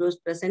OH groups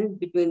present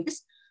between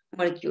these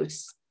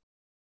molecules.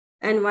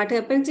 And what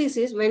happens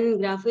is when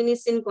graphene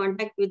is in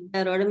contact with the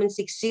rhodamin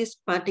 60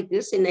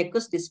 particles in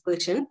aqueous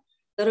dispersion,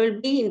 there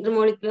will be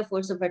intermolecular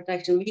force of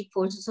attraction, weak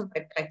forces of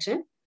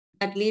attraction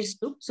that leads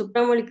to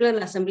supramolecular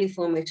assembly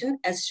formation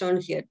as shown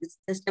here. This is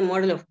just a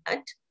model of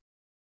that.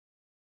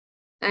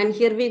 And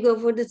here we go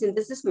for the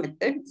synthesis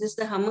method. This is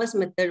the Hammer's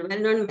method,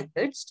 well-known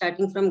method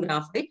starting from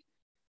graphite.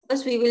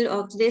 First, we will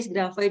oxidize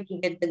graphite to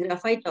get the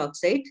graphite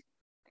oxide,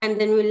 and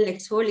then we'll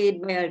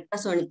exfoliate by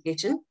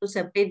ultrasonication to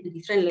separate the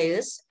different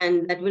layers,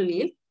 and that will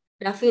yield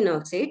graphene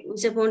oxide,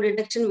 which upon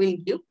reduction will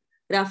give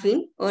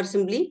graphene or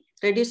simply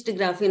reduced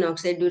graphene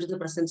oxide due to the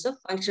presence of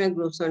functional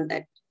groups on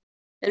that.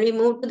 Then we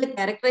move to the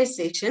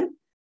characterization,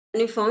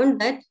 and we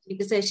found that it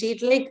is a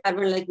sheet-like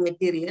carbon-like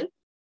material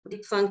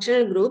with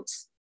functional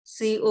groups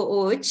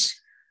COOH,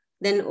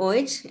 then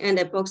OH and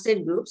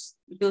epoxide groups,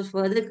 which was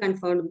further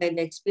confirmed by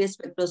the XPS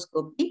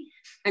spectroscopy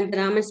and the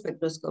Raman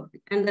spectroscopy.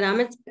 And the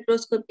Raman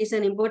spectroscopy is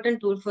an important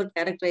tool for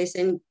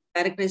characterization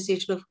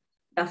of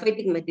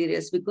graphitic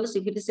materials, because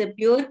if it is a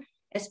pure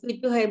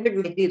sp2 hybrid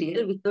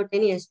material without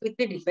any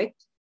sp3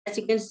 defect, as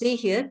you can see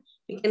here,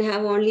 we can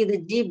have only the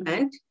G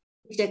band,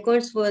 which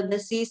accounts for the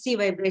CC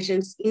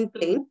vibrations in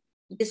plane,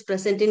 which is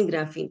present in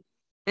graphene.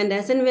 And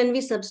as and when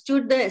we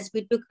substitute the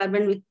sp2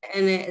 carbon with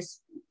an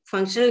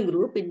functional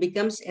group, it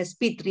becomes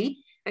sp3,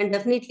 and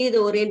definitely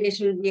the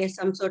orientation will be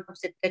some sort of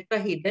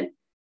tetrahedral,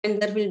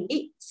 and there will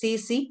be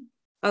CC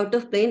out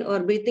of plane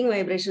or breathing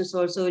vibrations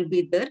also will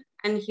be there.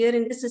 And here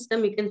in this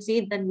system, you can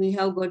see that we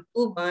have got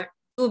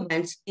two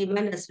bands, T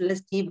band as well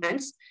as T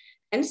bands.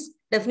 Hence,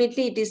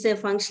 definitely it is a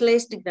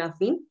functionalized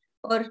graphene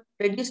or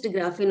reduced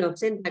graphene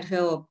oxide that we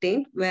have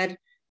obtained, where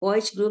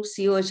OH groups,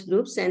 COH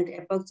groups, and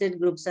epoxide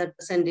groups are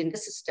present in the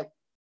system.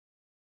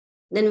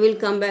 Then we'll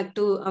come back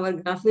to our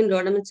graphene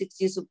rhodamin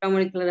 60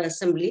 supramolecular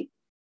assembly.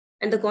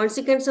 And the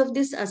consequence of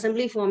this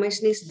assembly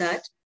formation is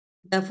that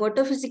the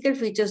photophysical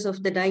features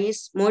of the dye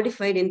is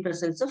modified in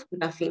presence of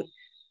graphene.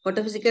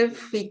 Photophysical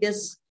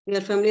features, you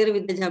are familiar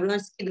with the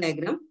Jablonski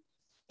diagram.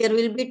 Here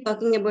we'll be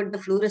talking about the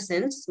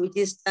fluorescence, which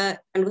is the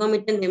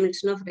concomitant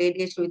emission of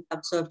radiation with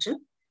absorption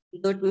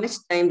without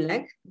much time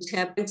lag, which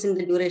happens in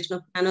the duration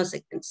of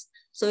nanoseconds.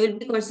 So we'll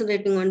be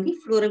concentrating on the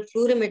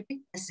fluorimetric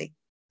assay.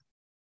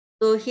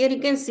 So here you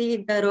can see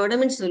the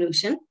rhodamin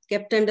solution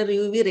kept under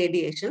UV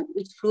radiation,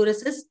 which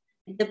fluoresces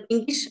with a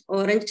pinkish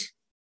orange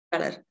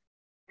color.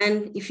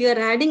 And if you are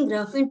adding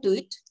graphene to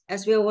it,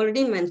 as we have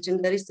already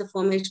mentioned, there is the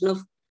formation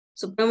of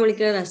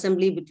supramolecular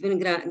assembly between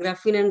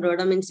graphene and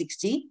rhodamin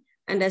 60.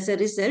 And as a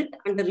result,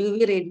 under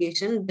UV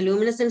radiation, the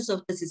luminescence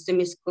of the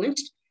system is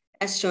quenched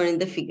as shown in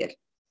the figure.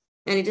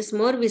 And it is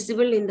more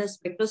visible in the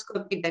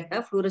spectroscopy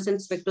data,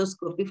 fluorescence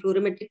spectroscopy,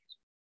 fluorimetric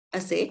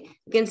assay.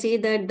 You can see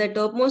that the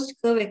topmost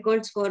curve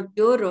accounts for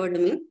pure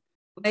rhodamin,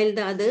 while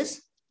the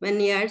others, when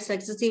you add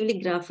successively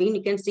graphene,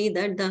 you can see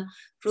that the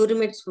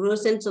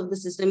fluorescence of the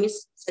system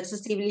is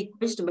successively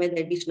quenched by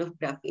the addition of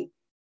graphene.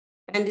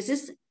 And this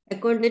is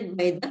accounted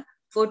by the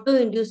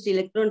photo-induced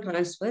electron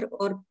transfer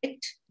or PET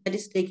that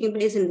is taking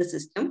place in the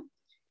system.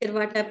 Here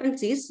what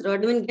happens is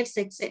rhodamin gets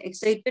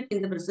excited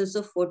in the presence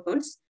of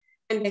photons,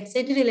 and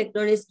excited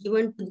electron is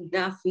given to the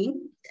graphene,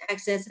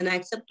 acts as an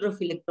acceptor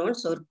of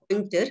electrons or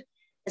pointer.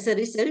 As a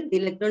result, the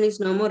electron is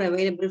no more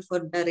available for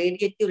the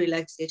radiative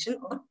relaxation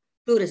or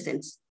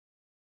fluorescence.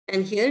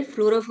 And here,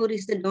 fluorophore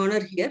is the donor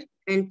here,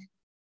 and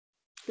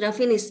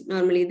graphene is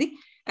normally the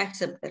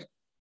acceptor.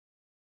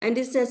 And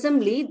this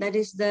assembly, that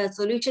is the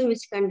solution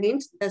which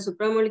contains the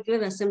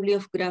supramolecular assembly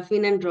of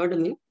graphene and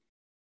rhodamin,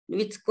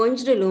 with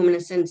quenched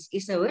luminescence,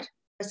 is our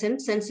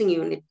present sensing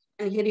unit.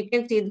 And here you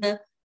can see the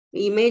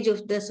image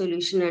of the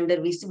solution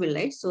under visible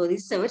light. So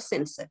this is our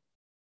sensor.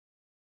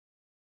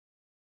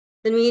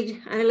 Then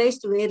we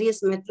analyzed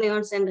various metal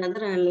ions and other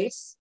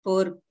analytes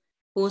for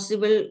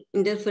possible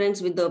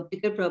interference with the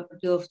optical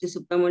property of the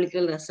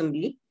supramolecular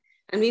assembly.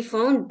 And we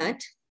found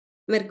that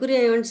mercury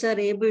ions are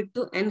able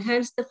to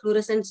enhance the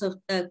fluorescence of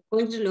the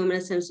quenched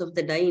luminescence of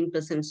the dye in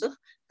presence of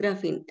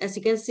graphene. As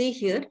you can see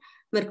here,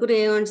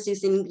 mercury ions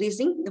is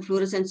increasing the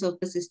fluorescence of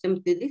the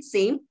system to the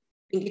same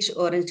pinkish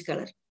orange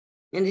color.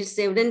 And it's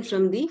evident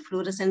from the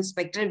fluorescence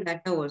spectral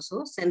data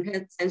also.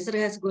 Sensor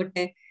has got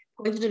a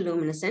quantity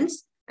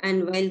luminescence,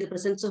 and while the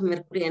presence of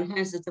mercury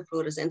enhances the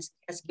fluorescence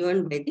as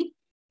given by the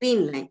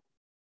green line.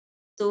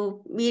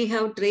 So we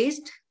have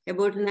traced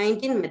about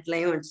 19 metal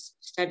ions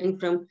starting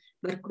from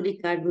mercury,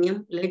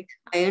 cadmium, lead,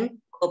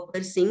 iron,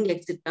 copper, zinc,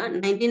 etc.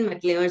 19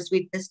 metal ions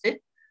we tested.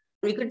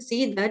 We could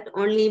see that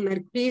only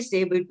mercury is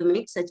able to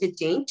make such a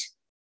change.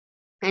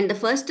 And the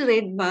first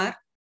red bar,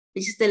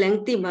 which is the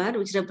lengthy bar,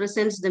 which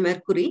represents the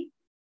mercury.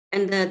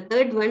 And the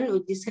third one,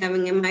 which is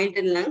having a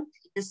milder length,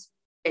 is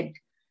lead.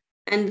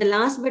 And the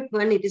last but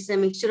one, it is a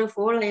mixture of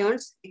all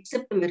ions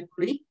except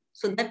mercury,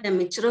 so that the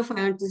mixture of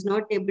ions is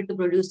not able to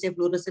produce a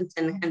fluorescence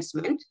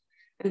enhancement.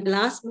 And the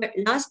last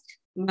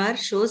bar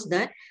shows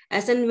that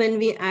as and when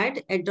we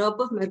add a drop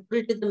of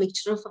mercury to the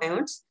mixture of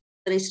ions,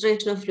 the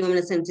restoration of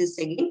luminescence is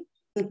again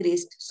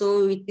increased.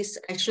 So it is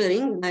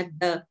assuring that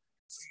the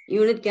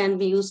unit can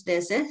be used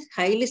as a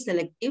highly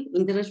selective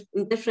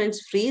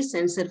interference-free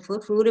sensor for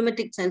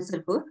fluorimetric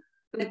sensor for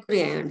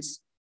mercury ions.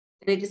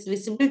 And it is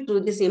visible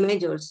through this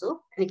image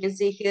also. And you can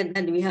see here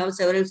that we have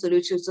several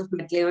solutions of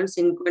metal ions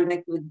in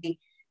contact with the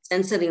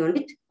sensor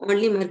unit.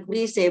 Only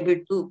mercury is able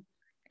to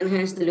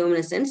enhance the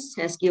luminescence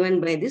as given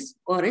by this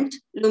orange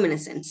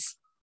luminescence.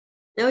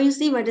 Now you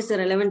see what is the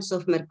relevance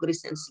of mercury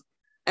sensing.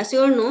 As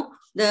you all know,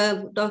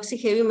 the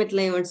toxic heavy metal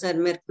ions are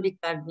mercury,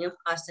 cadmium,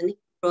 arsenic,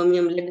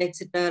 chromium, lead,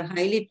 etc. are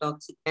highly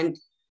toxic, and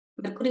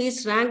mercury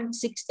is ranked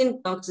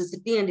 16th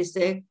toxicity and is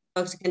a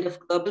toxic and of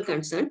global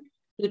concern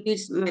due to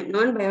its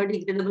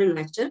non-biodegradable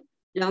nature,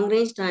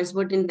 long-range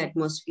transport in the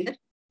atmosphere,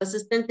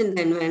 persistence in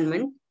the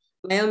environment,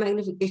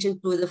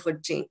 biomagnification through the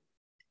food chain.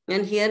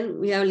 And here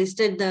we have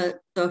listed the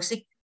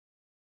toxic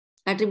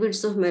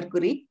attributes of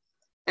mercury,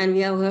 and we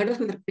have heard of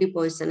mercury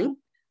poisoning.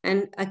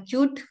 And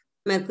acute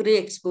mercury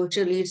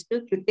exposure leads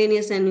to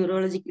cutaneous and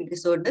neurological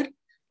disorder,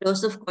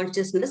 loss of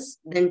consciousness,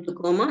 then to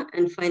coma,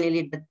 and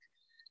finally death.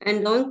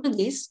 And on to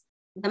this,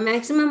 the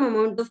maximum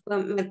amount of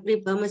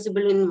mercury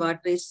permissible in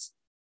water is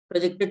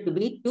projected to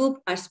be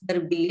 2 parts per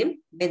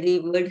billion by the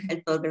World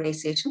Health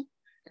Organization.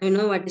 I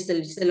know what is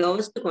the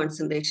lowest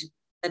concentration.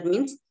 That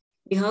means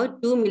we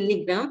have 2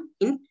 milligram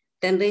in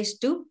 10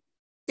 raised to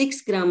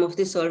 6 gram of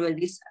the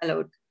solvent is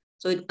allowed.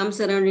 So it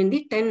comes around in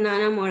the 10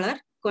 nanomolar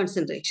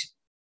concentration.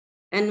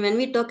 And when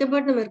we talk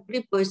about the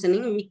mercury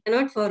poisoning, we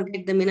cannot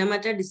forget the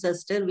Minamata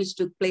disaster, which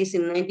took place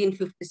in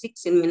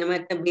 1956 in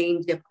Minamata Bay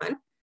in Japan.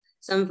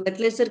 Some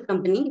fertilizer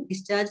company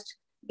discharged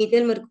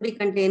methyl mercury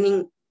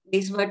containing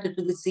wastewater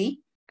to the sea,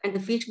 and the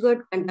fish got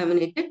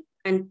contaminated,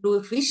 and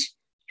through fish,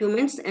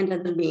 humans and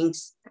other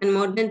beings. And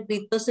more than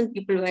 3,000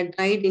 people were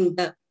died in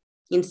the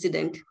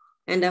incident.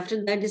 And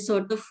after that, this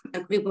sort of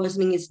mercury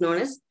poisoning is known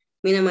as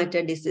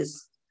Minamata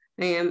disease.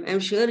 I'm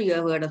sure you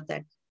have heard of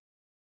that.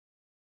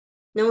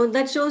 Now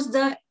that shows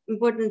the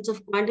importance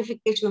of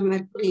quantification of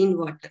mercury in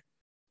water.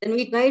 Then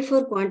we tried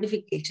for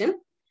quantification,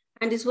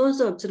 and this was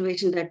the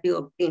observation that we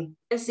obtained. You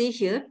can see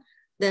here,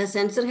 the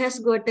sensor has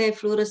got a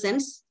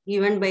fluorescence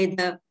given by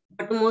the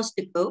bottommost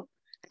curve.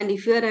 And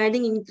if you are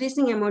adding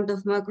increasing amount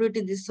of mercury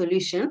to this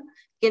solution,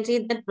 you can see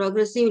that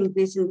progressive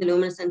increase in the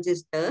luminescence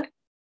is there.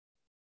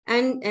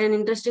 And an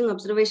interesting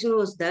observation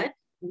was that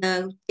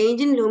the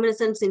change in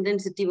luminescence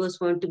intensity was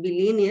found to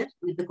be linear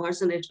with the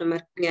concentration of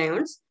mercury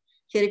ions.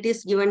 Here it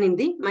is given in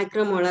the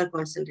micromolar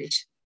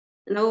concentration.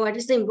 Now, what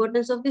is the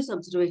importance of this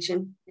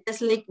observation?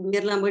 Just like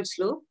Beer-Lambert's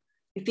law,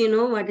 if you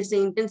know what is the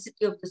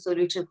intensity of the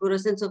solution,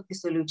 fluorescence of the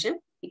solution,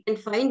 you can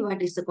find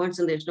what is the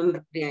concentration of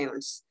mercury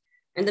ions.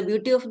 And the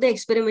beauty of the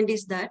experiment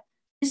is that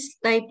this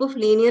type of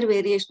linear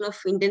variation of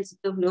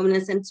intensity of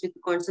luminescence with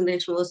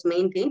concentration was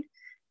maintained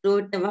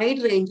throughout a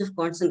wide range of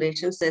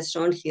concentrations as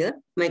shown here,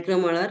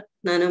 micromolar,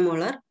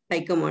 nanomolar,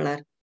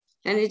 picomolar.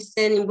 And it's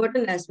an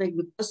important aspect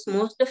because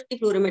most of the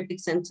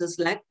fluorimetric sensors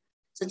lack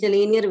such a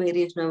linear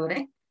variation over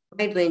a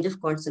wide range of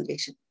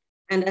concentration.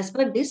 And as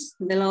per this,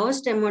 the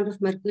lowest amount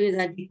of mercury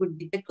that we could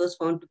detect was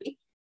found to be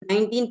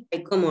 19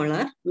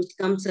 picomolar, which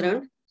comes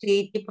around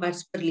 380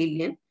 parts per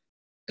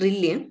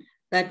trillion,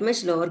 that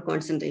much lower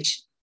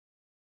concentration.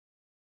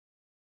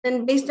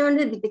 Then based on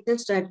the detection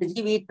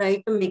strategy, we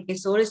tried to make a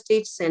solid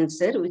state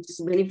sensor, which is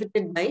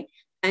benefited by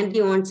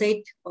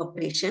anti-on-site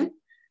operation.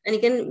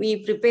 And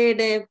we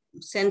prepared a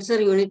sensor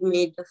unit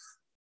made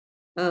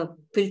of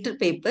filter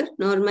paper,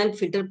 normal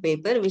filter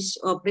paper, which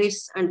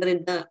operates under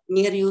the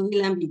near UV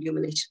lamp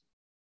illumination.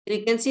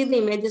 You can see the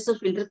images of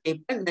filter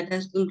paper that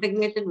are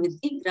impregnated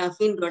with the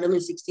graphene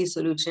rhodomine 60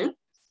 solution.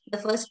 The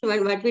first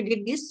one, what we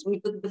did is, we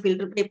took the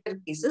filter paper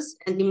pieces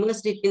and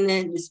immersed it in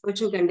a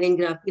dispersion containing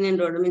graphene and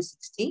rhodomine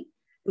 60.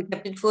 We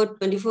kept it for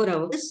 24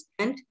 hours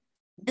and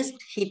just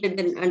heated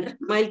it under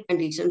mild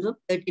conditions of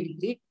 30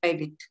 degrees,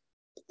 dried it.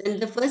 Then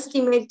the first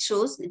image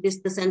shows it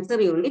is the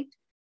sensor unit.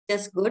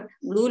 Just got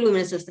blue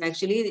luminescence.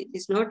 Actually, it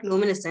is not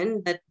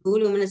luminescent. That blue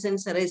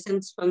luminescence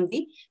arises from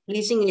the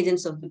bleaching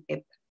agents of the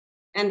paper.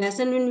 And as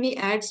and when we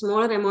add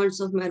smaller amounts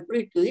of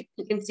mercury to it,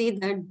 you can see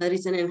that there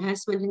is an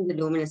enhancement in the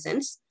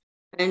luminescence.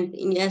 And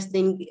as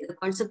the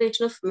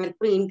concentration of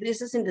mercury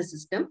increases in the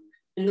system,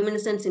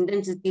 luminescence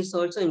intensity is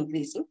also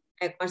increasing.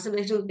 A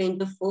concentration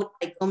range of 4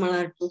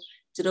 picomolar to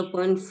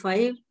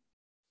 0.5,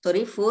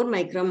 4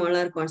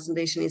 micromolar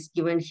concentration is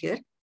given here.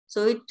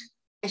 So it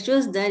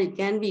assures that it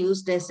can be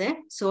used as a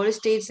solid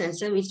state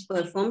sensor which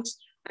performs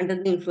under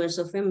the influence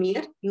of a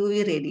mere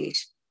UV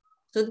radiation.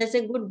 So that's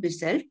a good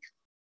result.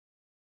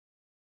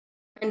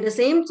 And the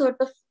same sort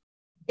of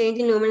change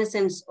in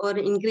luminescence or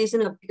increase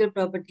in optical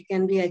property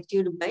can be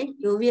achieved by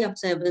UV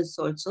absorbance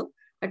also.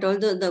 But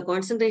although the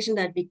concentration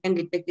that we can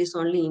detect is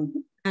only in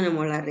the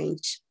nanomolar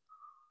range.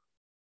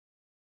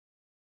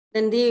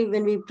 Then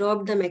when we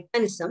probed the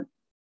mechanism,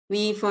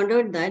 we found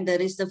out that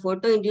there is a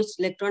photo-induced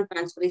electron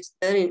transfer is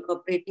there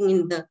operating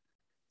in the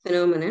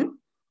phenomenon.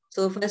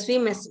 So first we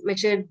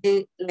measured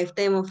the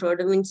lifetime of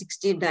rhodomin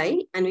 60 dye,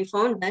 and we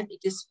found that it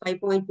is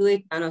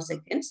 5.28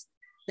 nanoseconds.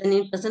 Then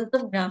in presence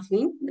of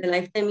graphene, the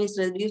lifetime is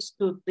reduced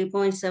to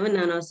 3.7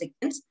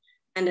 nanoseconds.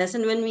 And as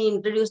and when we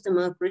introduce the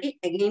mercury,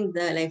 again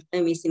the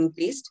lifetime is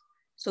increased.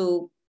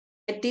 So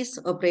it is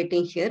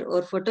operating here,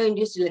 or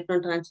photo-induced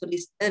electron transfer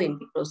is there in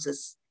the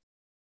process.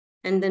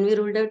 And then we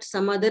ruled out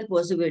some other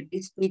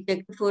possibilities. We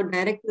checked for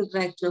direct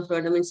interaction of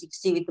rhodomin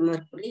 60 with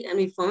mercury, and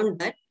we found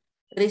that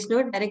there is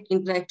no direct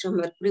interaction of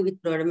mercury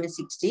with rhodomin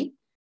 60.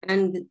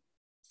 And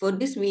for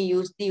this, we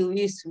used the UV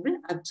visible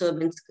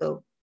absorbance curve.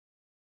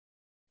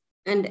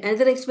 And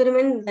another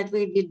experiment that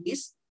we did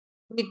is,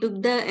 we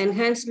took the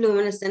enhanced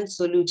luminescence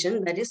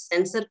solution, that is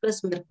sensor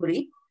plus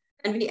mercury,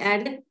 and we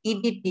added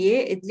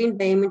EDTA, ethylene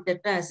diamine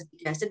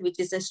tetraacetic acid, which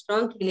is a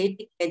strong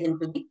chelatic agent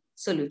to the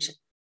solution.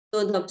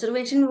 So the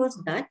observation was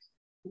that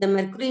the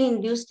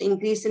mercury-induced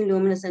increase in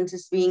luminescence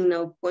is being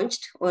now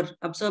quenched, or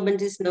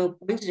absorbance is now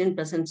quenched in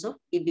presence of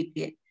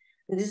EDTA.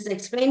 And this is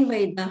explained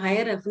by the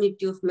higher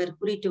affinity of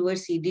mercury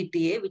towards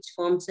EDTA, which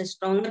forms a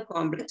stronger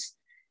complex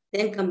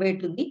than compared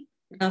to the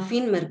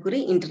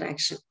graphene-mercury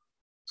interaction.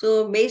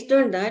 So based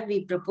on that,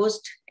 we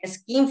proposed a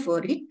scheme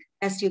for it.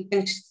 As you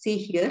can see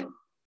here,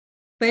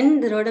 when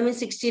the rhodomin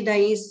 60 dye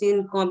is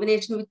in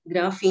combination with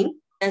graphene,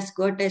 it has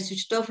got a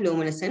switched off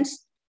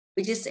luminescence,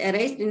 which is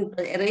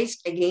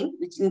erased again,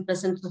 which in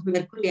presence of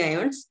mercury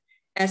ions,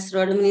 as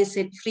rhodomin is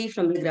set free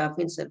from the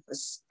graphene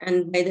surface.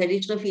 And by the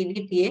addition of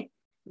EDTA,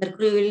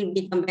 mercury will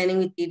be combining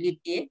with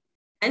EDTA,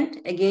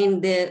 and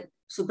again the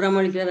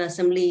supramolecular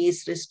assembly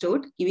is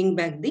restored, giving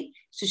back the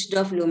switched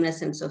off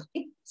luminescence of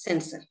the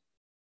sensor.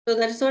 So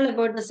that is all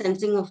about the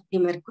sensing of the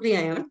mercury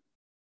ion.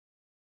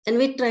 And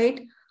we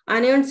tried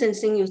anion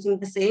sensing using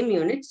the same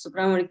unit,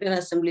 supramolecular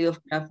assembly of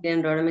graphene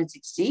and rhodomin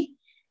 60.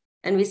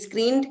 And we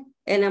screened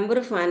a number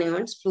of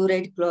anions,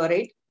 fluoride,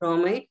 chloride,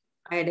 bromide,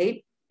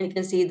 iodide, and you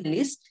can see the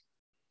list.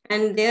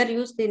 And they are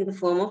used in the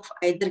form of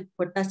either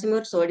potassium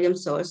or sodium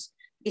salts.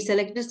 We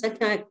selected such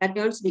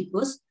cations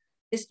because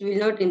this will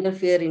not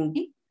interfere in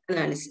the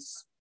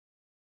analysis.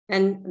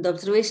 And the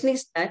observation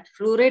is that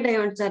fluoride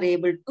ions are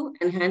able to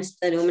enhance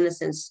the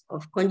luminescence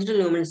of conjugal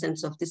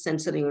luminescence of the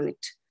sensor unit.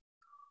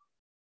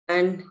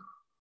 And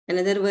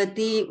another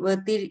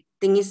worthy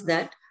thing is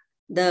that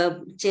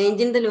the change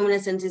in the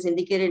luminescence is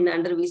indicated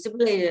under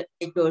visible light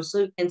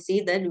also. You can see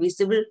that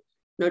visible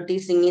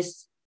noticing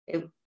is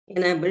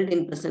enabled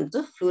in presence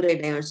of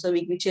fluoride ions. So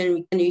we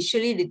can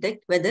visually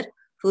detect whether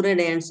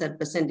fluoride ions are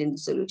present in the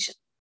solution.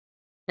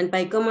 And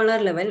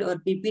picomolar level or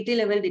PPT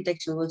level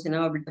detection was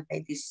enabled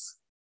by this.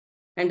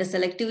 And the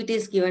selectivity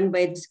is given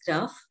by this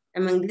graph.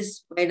 Among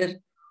this wider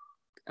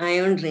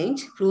ion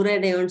range,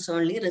 fluoride ions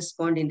only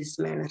respond in this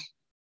manner.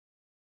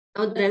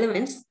 Now the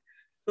relevance,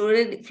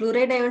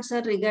 fluoride ions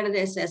are regarded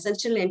as an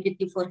essential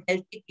entity for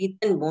healthy teeth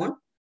and bone,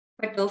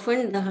 but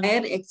often the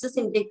higher excess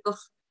intake of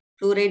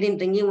fluoride in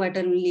drinking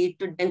water will lead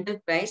to dental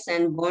caries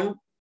and bone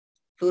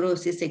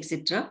fluorosis,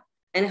 etc.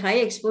 And high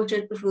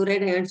exposure to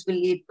fluoride ions will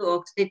lead to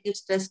oxidative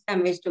stress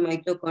damage to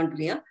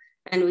mitochondria,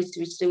 and which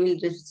will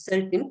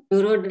result in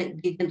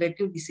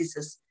neurodegenerative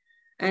diseases.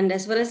 And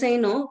as far as I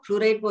know,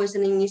 fluoride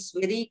poisoning is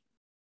very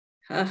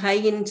high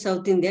in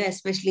South India,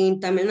 especially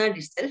in Tamil Nadu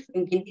itself.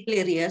 In critical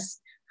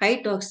areas,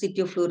 high toxicity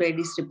of fluoride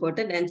is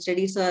reported, and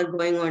studies are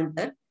going on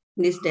there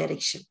in this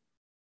direction.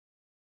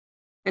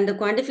 And the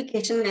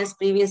quantification, as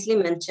previously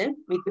mentioned,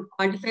 we could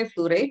quantify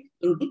fluoride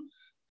in the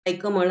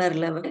picomolar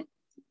level.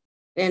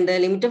 And the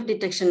limit of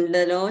detection,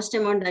 the lowest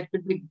amount that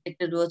could be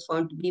detected was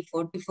found to be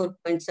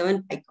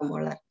 44.7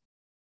 picomolar.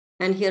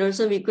 And here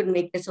also we could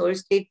make a solid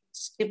state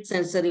strip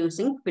sensor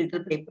using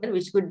filter paper,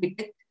 which could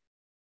detect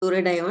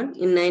fluoride ion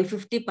in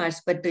 950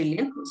 parts per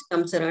trillion, which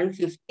comes around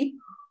 50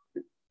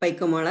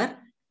 picomolar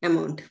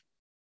amount.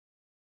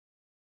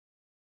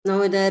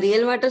 Now the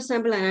real water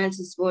sample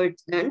analysis was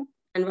done.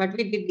 And what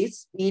we did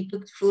is we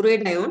took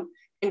fluoride ion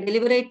and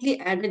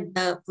deliberately added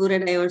the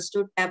fluoride ions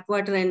to tap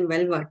water and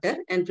well water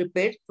and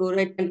prepared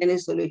fluoride containing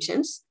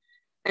solutions.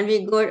 And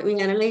we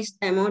analyzed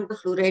the amount of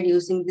fluoride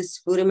using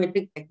this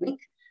fluorimetric technique.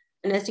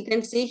 And as you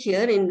can see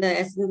here in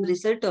the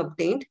result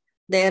obtained,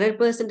 the error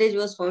percentage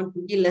was found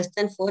to be less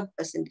than 4%.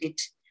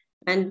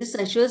 And this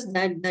assures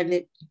that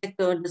the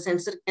detector or the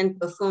sensor can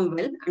perform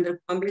well under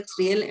complex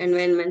real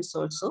environments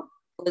also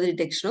for the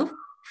detection of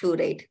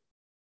fluoride.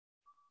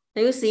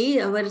 Now you see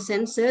our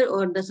sensor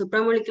or the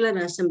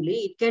supramolecular assembly,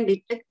 it can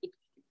detect, it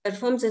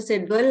performs as a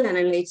dual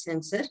analyte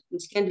sensor,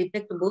 which can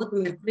detect both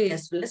mercury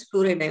as well as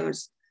fluoride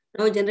ions.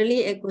 Now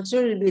generally a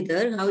question will be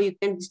there, how you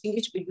can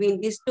distinguish between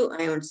these two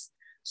ions.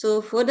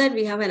 So for that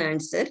we have an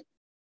answer.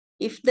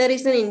 If there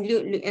is an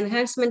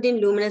enhancement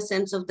in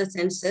luminescence of the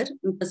sensor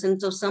in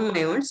presence of some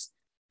ions,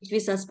 which we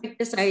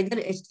suspect is either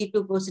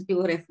Hg2 positive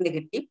or F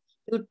negative,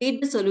 you treat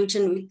the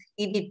solution with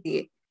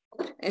EDTA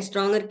or a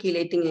stronger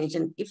chelating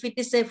agent. If it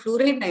is a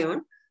fluoride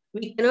ion,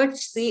 we cannot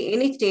see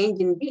any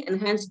change in the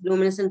enhanced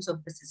luminescence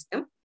of the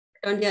system.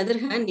 But on the other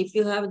hand, if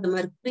you have the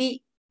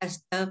mercury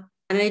as the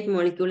analyte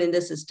molecule in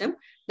the system,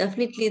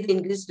 definitely the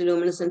increased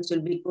luminescence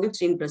will be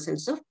quenched in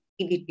presence of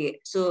EDTA.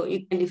 So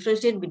you can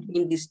differentiate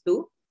between these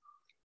two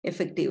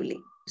effectively.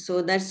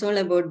 So that's all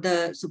about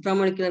the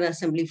supramolecular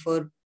assembly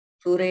for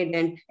fluoride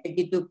and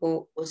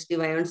Hg2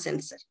 positive ion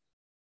sensor.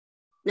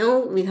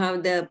 Now we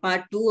have the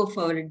part 2 of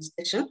our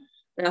discussion,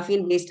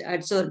 graphene-based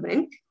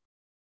adsorbent.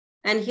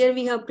 And here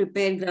we have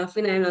prepared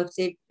graphene iron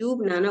oxide tube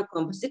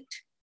nanocomposite.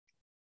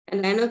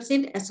 And iron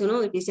oxide, as you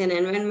know, it is an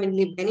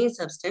environmentally benign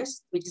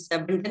substance which is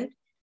abundant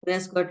and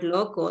has got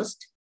low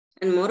cost.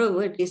 And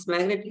moreover, it is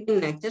magnetic in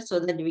nature so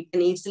that we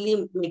can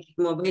easily make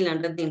it mobile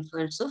under the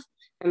influence of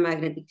a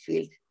magnetic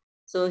field.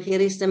 So here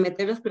is the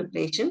method of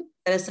preparation: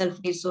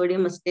 parasulfate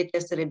sodium acetate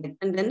as a reductant,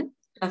 and then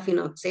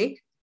graphene oxide,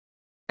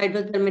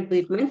 hydrothermal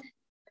treatment,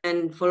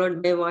 and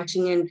followed by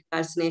washing and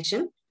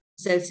calcination,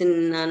 cells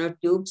in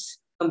nanotubes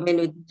combined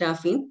with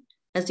graphene.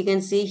 As you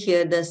can see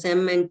here, the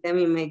SEM and TEM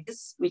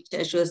images, which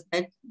shows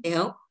that they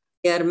are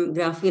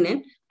graphene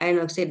and iron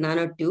oxide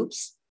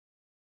nanotubes.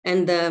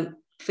 And the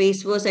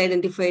phase was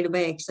identified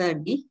by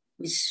XRD,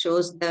 which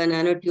shows the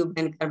nanotube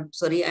and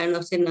iron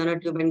oxide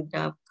nanotube and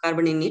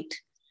carbon in it.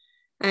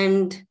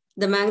 And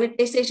the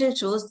magnetization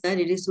shows that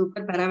it is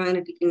super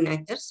paramagnetic in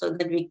nature so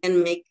that we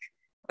can make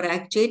or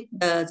actuate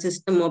the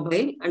system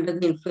mobile under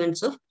the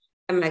influence of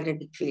a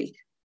magnetic field.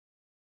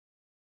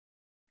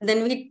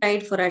 Then we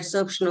tried for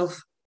adsorption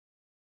of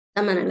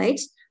some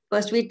analytes.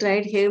 First, we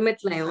tried heavy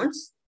metal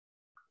ions,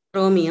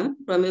 chromium.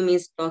 Chromium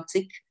is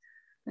toxic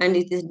and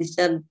it is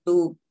discharged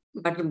to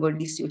water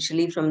bodies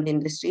usually from the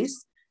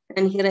industries.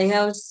 And here I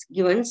have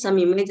given some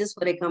images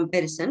for a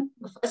comparison.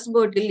 The first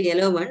bottle,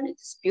 yellow one,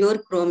 is pure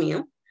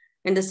chromium.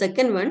 And the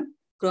second one,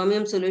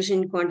 chromium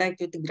solution in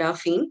contact with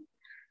graphene.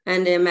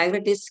 And a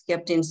magnet is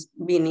kept in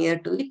be near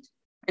to it.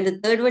 And the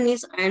third one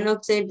is iron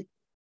oxide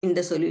in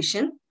the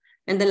solution.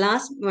 And the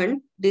last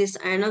one, this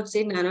iron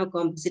oxide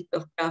nanocomposite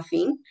of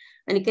graphene.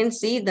 And you can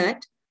see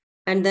that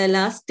at the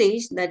last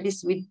stage, that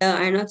is with the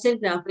iron oxide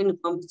graphene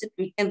composite,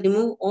 we can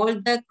remove all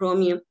the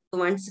chromium to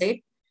one side.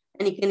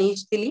 And you can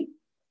easily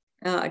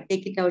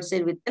take it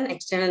outside with an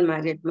external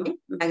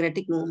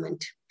magnetic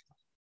movement.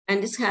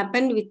 And this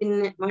happened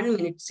within 1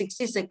 minute,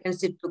 60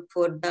 seconds it took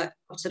for the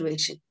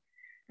observation.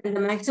 And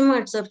the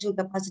maximum adsorption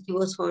capacity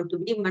was found to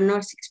be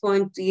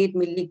 106.38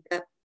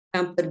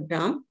 milligram per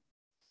gram.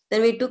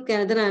 Then we took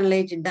another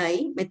analyte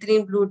dye,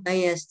 methylene blue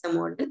dye as the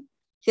model.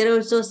 Here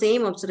also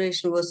same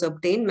observation was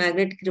obtained.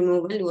 Magnetic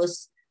removal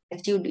was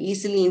achieved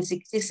easily in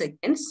 60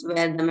 seconds,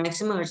 where the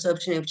maximum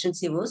adsorption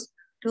efficiency was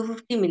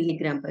 250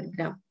 milligram per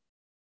gram.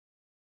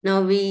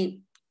 Now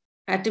we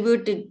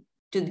attributed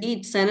to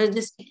the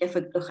synergistic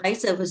effect of high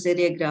surface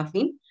area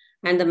graphene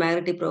and the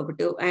magnetic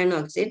property of iron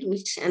oxide,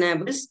 which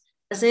enables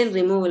facile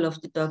removal of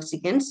the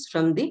toxicants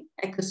from the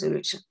aqueous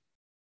solution.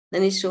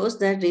 Then it shows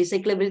that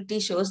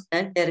recyclability shows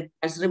that they are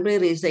considerably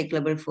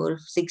recyclable for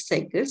 6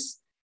 cycles,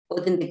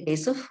 both in the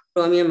case of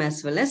chromium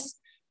as well as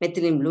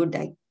methylene blue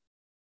dye.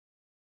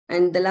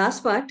 And the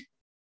last part,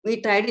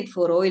 we tried it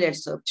for oil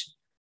adsorption.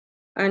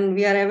 And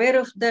we are aware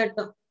of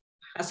the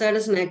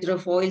hazardous nature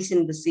of oils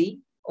in the sea.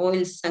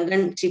 Oils,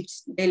 sunken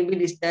ships, they'll be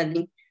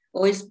discharging.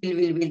 Oil spill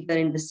will be there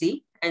in the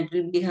sea and it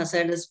will be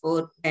hazardous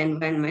for the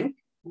environment,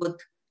 both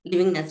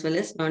living as well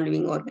as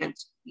non-living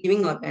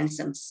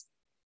organisms.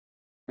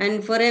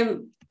 And for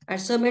an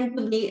adsorbent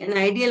to be an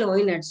ideal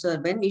oil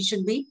adsorbent, it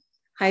should be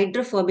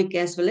hydrophobic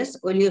as well as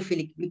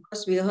oleophilic,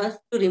 because we have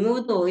to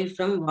remove the oil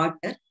from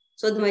water.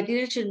 So the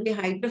material should be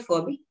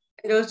hydrophobic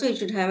and also it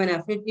should have an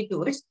affinity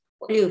towards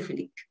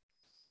oleophilic.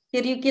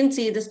 Here you can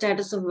see the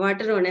status of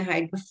water on a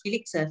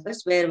hydrophilic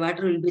surface, where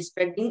water will be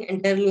spreading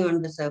entirely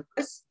on the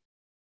surface.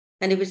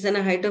 And if it's on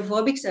a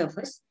hydrophobic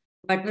surface,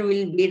 water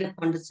will bead up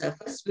on the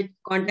surface with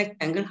contact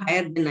angle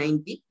higher than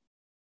 90.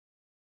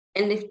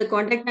 And if the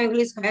contact angle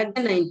is higher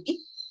than 90,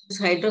 it's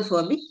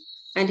hydrophobic.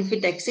 And if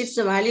it exceeds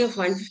the value of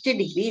 150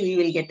 degrees, we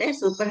will get a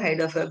super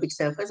hydrophobic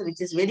surface,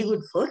 which is very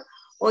good for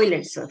oil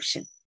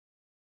adsorption.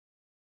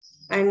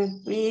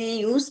 And we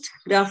used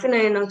graphene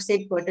iron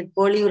oxide coated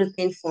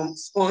polyurethane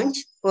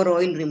sponge for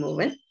oil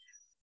removal.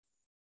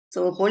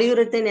 So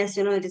polyurethane, as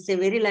you know, it is a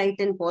very light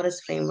and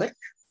porous framework.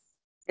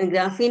 And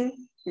graphene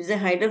is a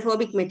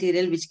hydrophobic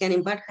material which can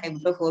impart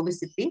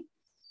hydrophobicity.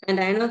 And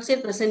iron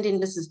oxide present in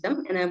the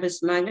system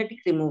enables magnetic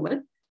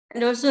removal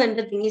And also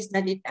another thing is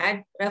that it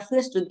adds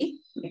roughness to the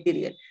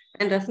material.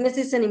 And roughness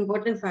is an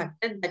important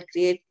factor that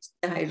creates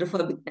the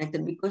hydrophobic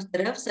nature, because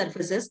the rough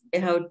surfaces, they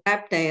have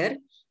trapped air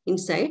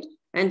inside,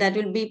 and that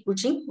will be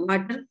pushing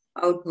water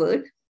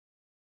outward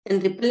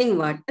and repelling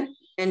water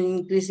and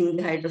increasing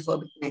the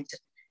hydrophobic nature.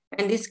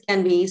 And this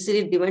can be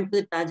easily driven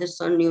to the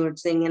targets on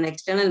using an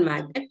external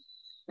magnet,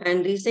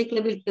 and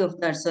recyclability of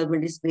the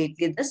adsorbent is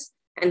greatly thus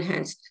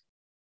enhanced.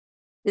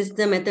 This is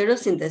the method of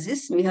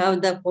synthesis. We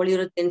have the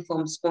polyurethane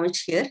foam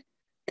sponge here.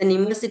 Then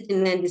immerse it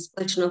in a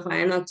dispersion of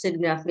iron oxide,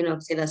 graphene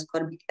oxide,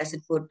 ascorbic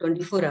acid for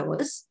 24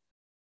 hours.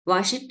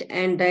 Wash it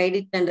and dry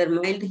it under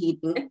mild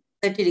heating at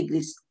 30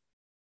 degrees.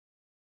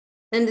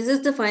 And this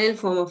is the final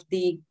form of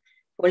the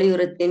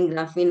polyurethane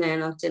graphene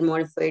iron oxide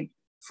modified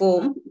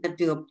foam that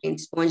we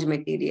obtained, sponge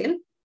material.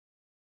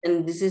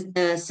 And this is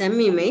the SEM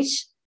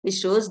image, which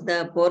shows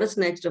the porous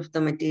nature of the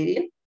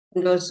material,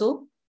 and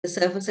also the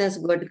surface has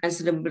got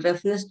considerable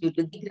roughness due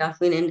to the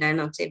graphene and iron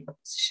oxide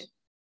deposition.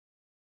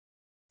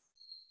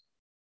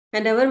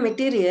 And our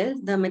material,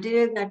 the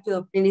material that we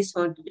obtain is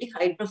found to be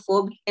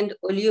hydrophobic and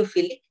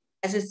oleophilic,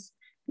 as is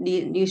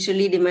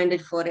usually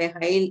demanded for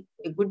a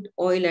good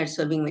oil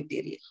absorbing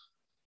material.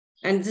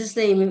 And this is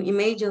the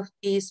image of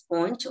the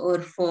sponge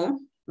or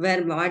foam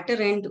where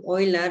water and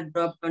oil are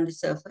dropped on the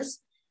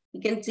surface.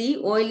 You can see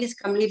oil is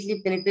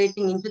completely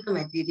penetrating into the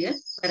material,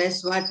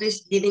 whereas water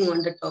is bleeding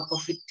on the top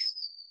of it.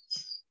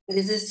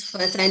 This is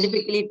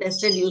scientifically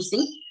tested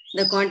using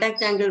the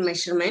contact angle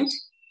measurement.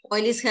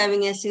 Oil is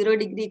having a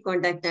 0-degree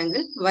contact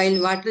angle,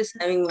 while water is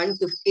having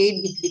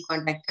 158-degree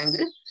contact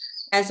angle.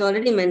 As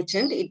already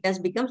mentioned, it has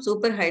become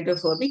super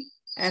hydrophobic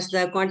as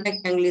the contact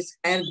angle is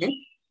higher than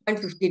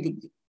 150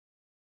 degree.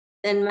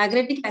 Then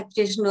magnetic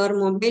actuation or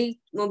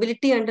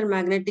mobility under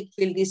magnetic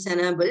field is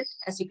enabled.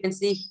 As you can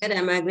see here,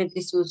 a magnet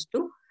is used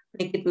to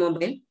make it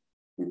mobile.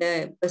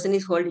 The person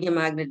is holding a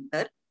magnet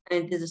there,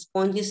 and the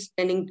sponge is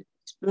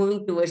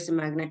moving towards the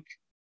magnet.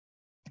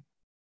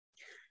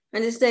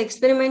 And this is the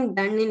experiment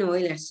done in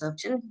oil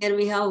adsorption. Here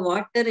we have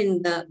water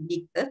in the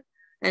beaker,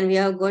 and we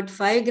have got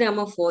 5 grams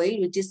of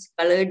oil, which is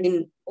colored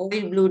in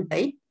oil blue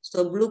dye.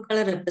 So blue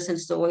color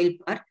represents the oil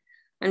part.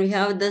 And we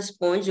have the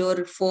sponge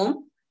or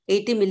foam,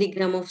 80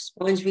 milligram of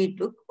sponge we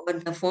took, or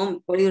the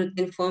foam,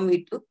 polyurethane foam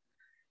we took.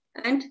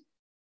 And you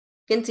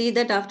can see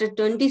that after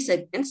 20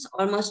 seconds,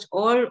 almost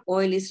all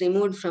oil is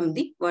removed from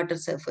the water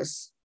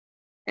surface.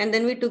 And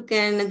then we took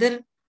another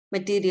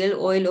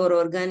material, oil or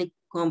organic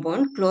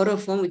compound,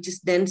 chloroform, which is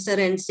denser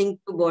and sink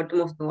to bottom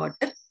of the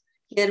water.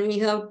 Here we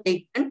have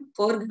taken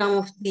 4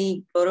 grams of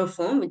the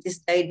chloroform, which is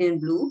dyed in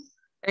blue,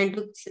 and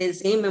took the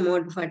same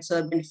amount of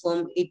adsorbent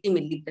form, 80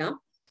 milligram.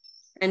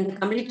 And the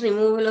complete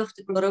removal of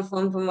the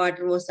chloroform from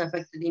water was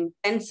affected in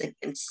 10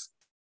 seconds.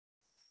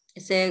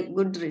 It's a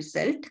good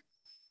result.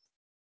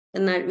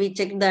 Then we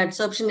checked the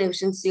adsorption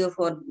efficiency of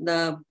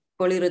the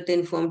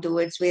polyurethane foam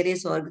towards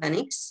various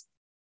organics.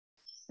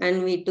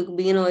 And we took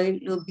bean oil,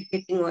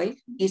 lubricating oil,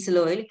 diesel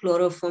oil,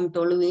 chloroform,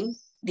 toluene,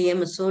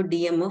 DMSO,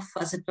 DMF,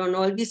 acetone,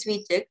 all these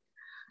we checked.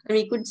 And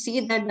we could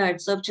see that the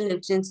adsorption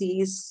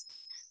efficiency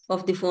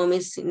of the foam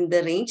is in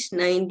the range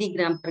 90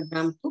 gram per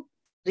gram to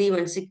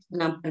 316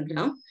 gram per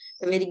gram.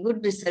 A very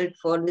good result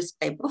for this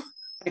type of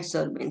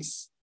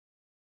adsorbents.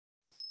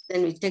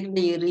 Then we checked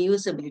the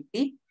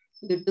reusability.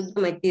 You took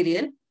the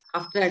material.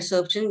 After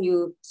adsorption,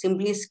 you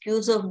simply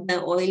squeeze off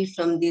the oil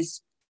from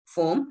this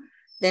foam,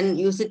 then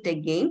use it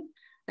again.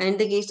 And in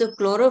the case of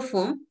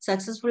chloroform,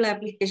 successful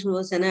application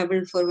was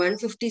enabled for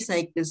 150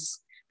 cycles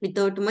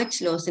without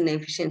much loss in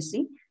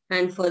efficiency.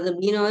 And for the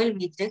bean oil,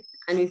 we checked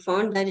and we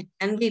found that it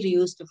can be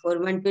reused for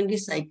 120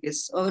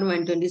 cycles, over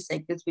 120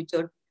 cycles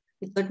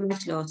without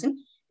much loss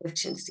in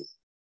efficiency.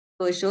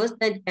 So it shows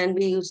that it can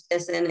be used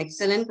as an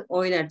excellent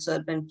oil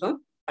adsorbent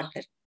from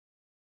water.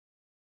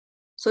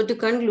 So to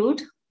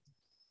conclude,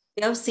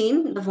 we have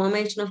seen the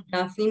formation of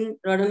graphene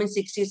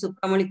rhodamine-60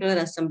 supramolecular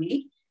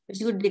assembly, which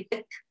would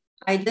detect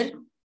either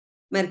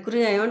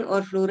mercury ion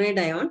or fluoride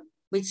ion,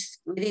 which is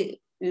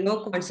very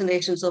low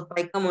concentrations of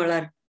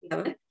picomolar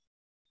level,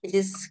 which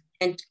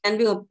can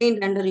be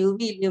obtained under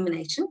UV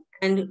illumination,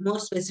 and more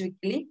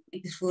specifically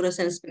with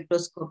fluorescence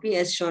spectroscopy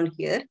as shown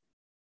here.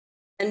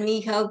 And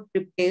we have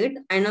prepared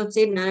iron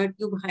oxide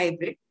nanotube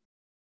hybrid,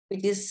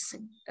 which is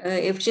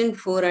efficient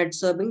for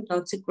adsorbing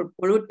toxic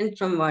pollutants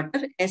from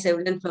water, as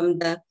evident from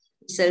the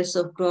results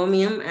of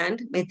chromium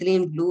and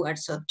methylene blue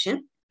adsorption.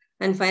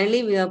 And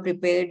finally, we have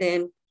prepared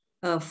an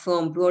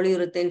foam,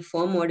 polyurethane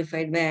foam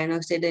modified by iron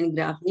oxide and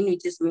graphene,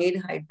 which is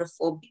made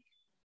hydrophobic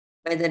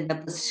by the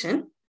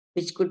deposition,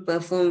 which could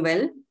perform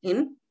well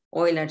in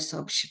oil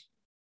adsorption.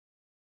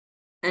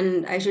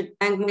 And I should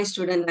thank my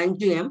student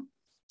Anju M.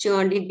 She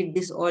only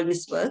did all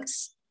these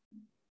works.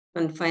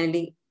 And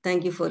finally,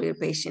 thank you for your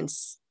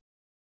patience.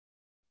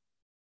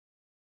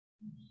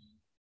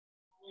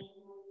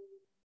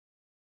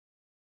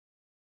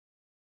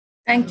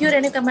 Thank you,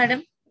 Renuka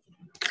Madam,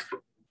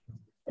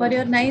 for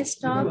your nice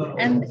talk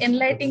and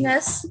enlightening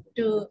us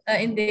to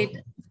in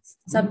the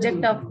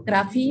subject of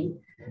graphene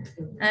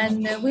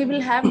And we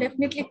will have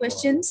definitely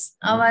questions.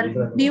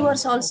 Our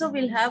viewers also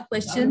will have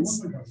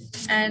questions.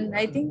 And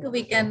I think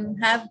we can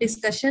have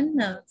discussion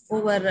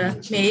over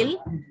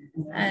mail.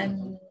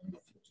 And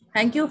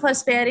thank you for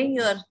sparing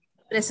your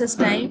precious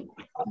time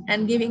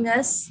and giving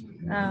us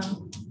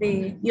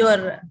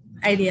your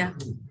idea.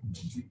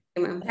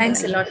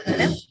 Thanks a lot,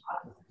 madam.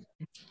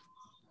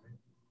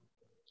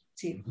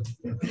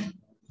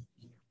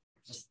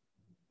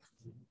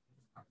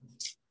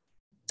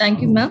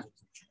 Thank you, ma'am.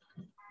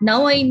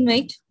 Now I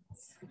invite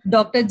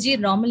Dr. G.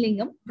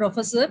 Ramalingam,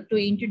 professor, to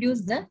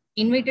introduce the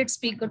invited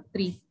speaker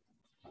 3.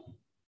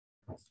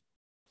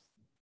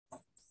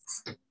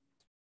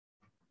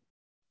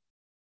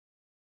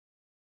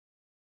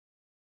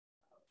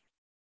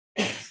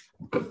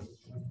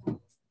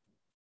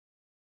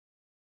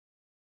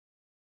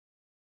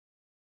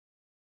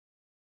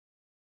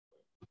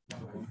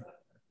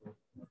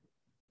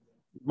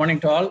 Good morning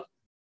to all.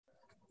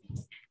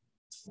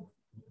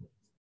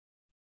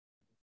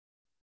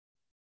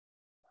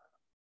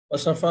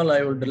 First of all,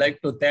 I would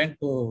like to thank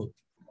the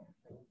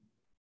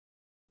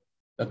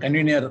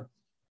convener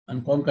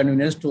and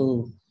co-conveners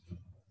to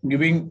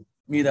giving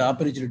me the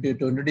opportunity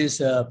to introduce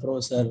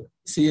Professor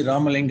C.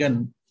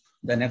 Ramalingam,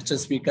 the next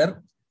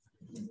speaker.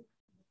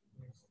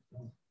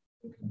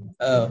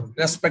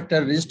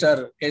 Respected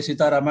Registrar K.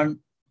 Sitaraman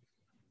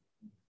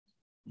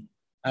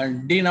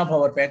and Dean of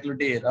our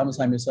faculty,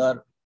 Ramasamy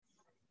sir,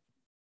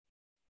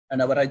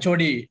 and our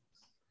HOD,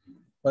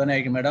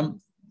 Padanayaki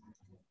madam,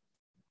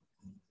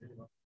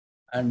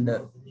 and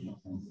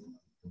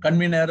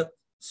convener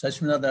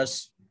Sashmita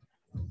Das,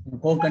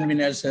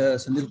 co-conveners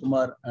Sandil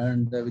Kumar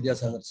and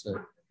Vidyasagar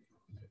sir.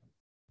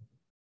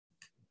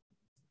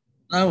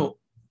 Now,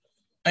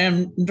 I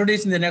am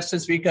introducing the next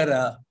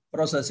speaker,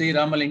 Professor C.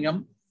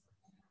 Ramalingam.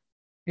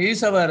 He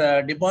is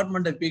our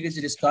department of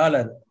PhD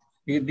scholar.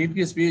 He did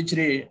his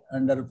PhD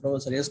under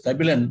Professor S.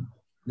 Kabilan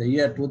the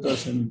year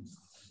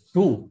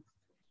 2002.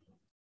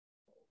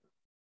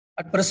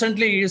 At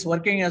presently, he is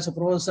working as a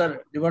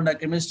professor, Department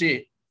of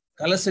Chemistry,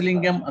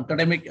 Kalasalingam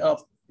Academic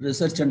of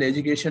Research and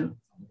Education.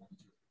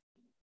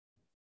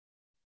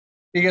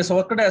 He has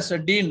worked as a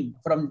dean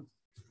from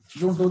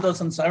June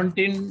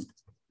 2017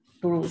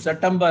 to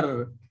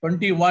September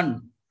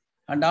 21,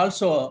 and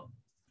also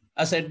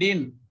as a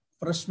dean,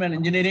 freshman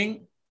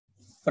engineering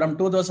from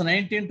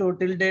 2019 to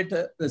till date,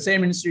 the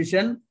same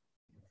institution.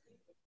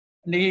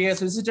 And he has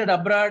visited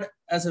abroad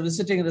as a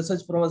visiting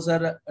research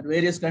professor at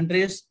various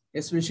countries,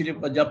 especially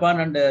for Japan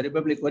and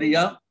Republic of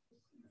Korea.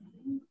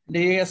 And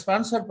he has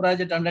sponsored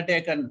project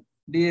undertaken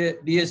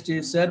DST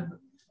SERB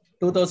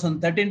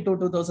 2013 to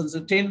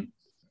 2016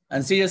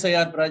 and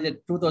CSIR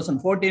project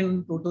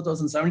 2014 to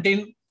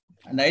 2017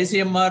 and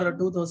ICMR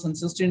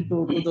 2016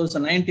 to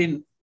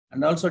 2019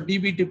 and also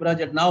DBT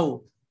project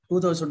now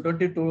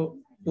 2020 to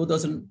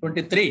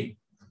 2023.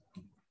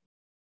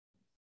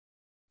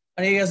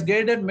 And he has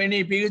guided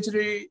many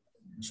PhD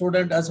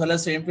students as well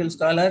as MPhil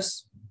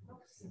scholars.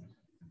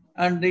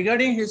 And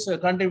regarding his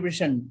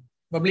contribution,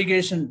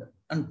 publication,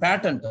 and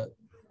patent,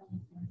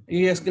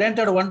 he has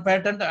granted 1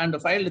 patent and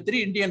filed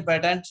 3 Indian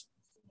patents.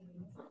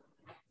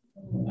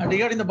 And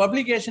regarding the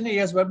publication, he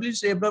has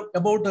published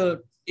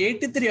about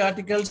 83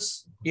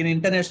 articles in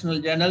international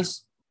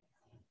journals.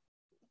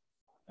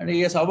 And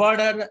he has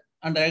awarded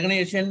and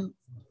recognition,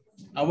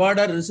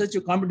 awarded Research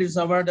Competence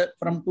Award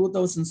from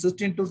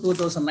 2016 to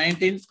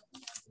 2019.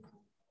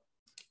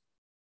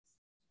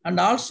 And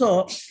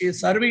also is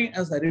serving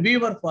as a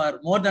reviewer for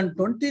more than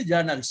 20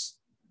 journals.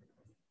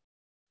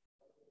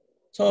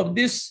 So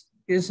this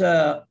is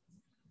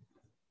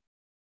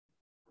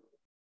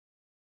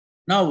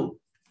now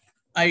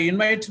I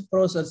invite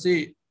Professor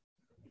C.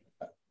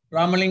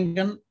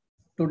 Ramalingam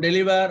to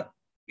deliver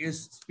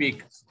his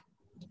speak.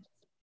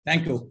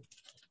 Thank you.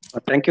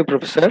 Thank you,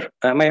 Professor.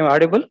 Am I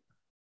audible?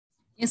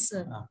 Yes,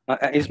 sir.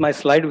 Is my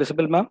slide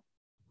visible, ma'am?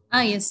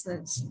 Yes,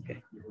 sir.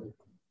 Okay.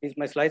 Is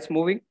my slides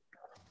moving?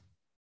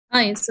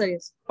 Yes, sir.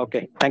 Yes.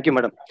 Okay. Thank you,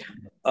 madam.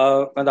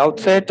 At the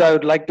outset, I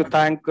would like to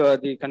thank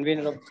the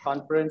convener of this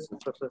conference,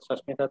 Professor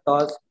Sashmita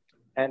Das,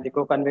 and the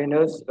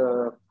co-conveners,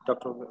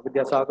 Dr.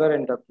 Vidyasagar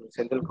and Dr.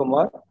 Sendil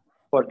Kumar,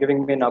 for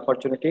giving me an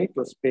opportunity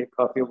to speak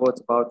a few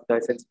words about the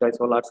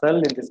solar cell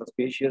in this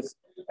auspicious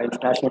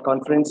international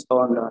conference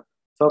on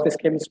surface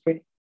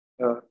chemistry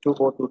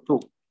 2022.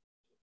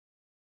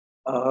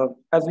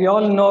 As we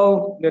all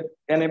know, that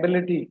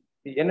the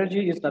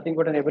energy is nothing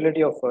but an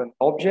ability of an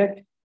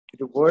object to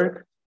do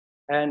work.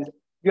 And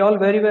we all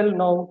very well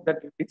know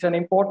that it's an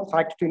important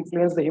factor to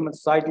influence the human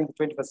society in the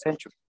 21st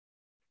century.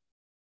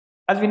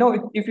 As we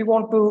know, if you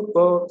want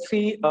to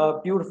see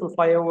beautiful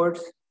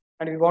fireworks,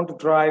 and if you want to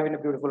drive in a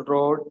beautiful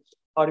road,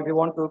 or if you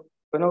want to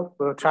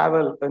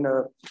travel in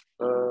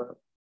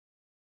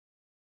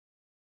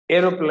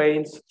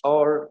aeroplanes,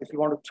 or if you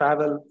want to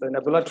travel in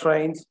a bullet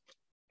trains,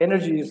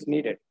 energy is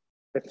needed.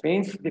 That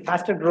means the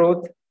faster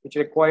growth, which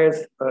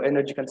requires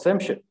energy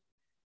consumption.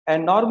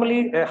 And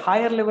normally a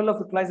higher level of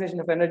utilization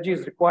of energy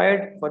is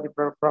required for the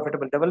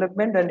profitable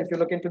development. And if you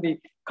look into the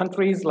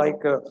countries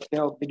like,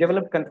 the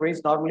developed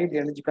countries, normally the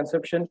energy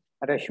consumption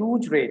at a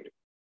huge rate.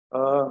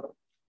 If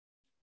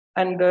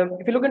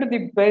you look into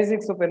the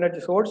basics of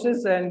energy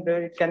sources, and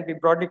it can be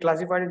broadly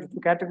classified into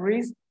two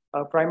categories,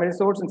 primary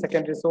source and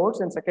secondary source.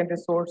 And secondary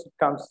source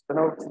comes,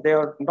 they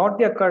are not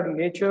the occurred in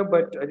nature,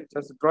 but it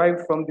is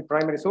derived from the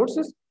primary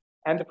sources.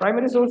 And the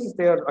primary sources,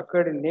 they are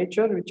occurred in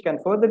nature, which can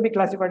further be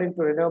classified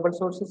into renewable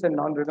sources and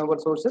non-renewable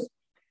sources.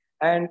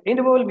 And in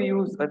the world, we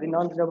use the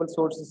non-renewable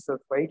sources of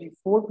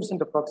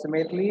 84%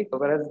 approximately,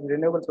 whereas the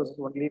renewable sources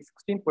only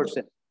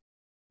 16%.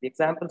 The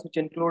examples which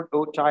include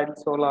child,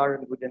 solar,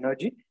 and wind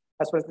energy.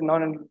 As far as the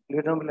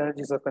non-renewable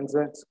energies are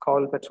concerned, it's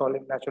coal,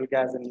 petroleum, natural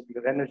gas, and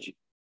nuclear energy.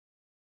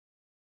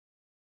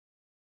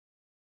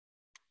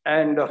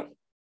 And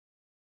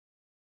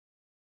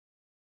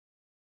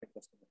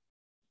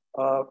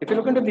if you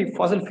look into the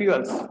fossil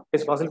fuels,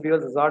 is fossil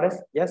fuels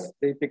hazardous? Yes,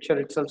 the picture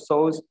itself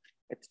shows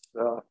it's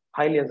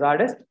highly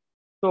hazardous.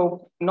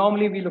 So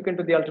normally we look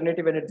into the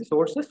alternative energy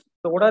sources.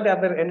 So what are the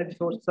other energy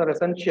sources are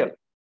essential?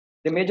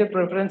 The major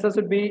preferences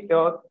would be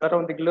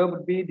around the globe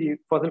would be the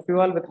fossil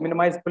fuel with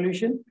minimized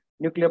pollution,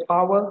 nuclear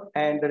power,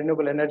 and the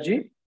renewable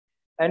energy.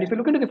 And if you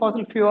look into the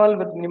fossil fuel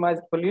with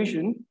minimized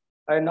pollution,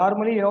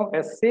 normally,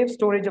 a safe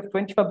storage of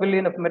 25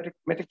 billion of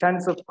metric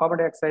tons of carbon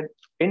dioxide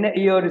in a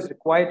year is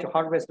required to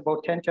harvest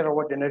about 10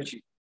 terawatt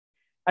energy.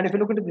 And if you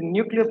look into the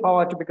nuclear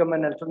power to become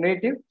an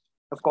alternative,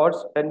 of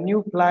course, a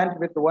new plant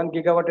with 1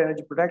 gigawatt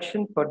energy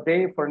production per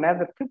day for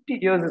another 50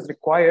 years is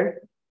required.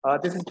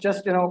 This is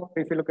just,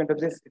 if you look into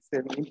this, it's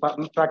an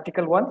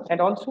impractical one.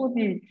 And also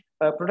the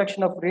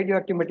production of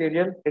radioactive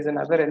material is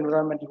another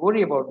environmental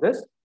worry about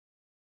this.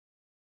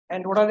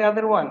 And what are the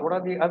other one? What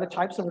are the other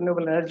types of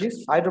renewable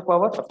energies?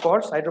 Hydropower, of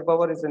course,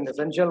 hydropower is an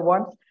essential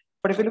one.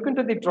 But if you look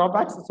into the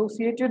drawbacks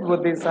associated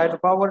with this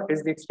hydropower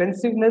is the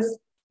expensiveness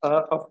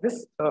of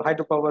this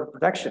hydropower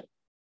production.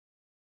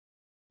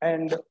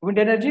 And wind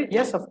energy,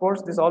 yes, of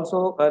course, this is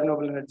also a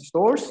renewable energy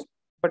source.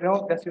 But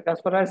as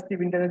far as the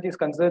wind energy is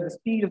concerned, the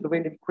speed of the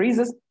wind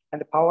increases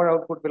and the power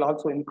output will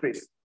also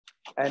increase.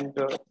 And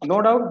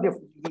no doubt,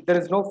 there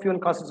is no fuel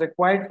costs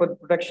required for the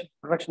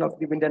production of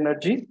the wind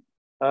energy.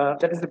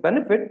 That is the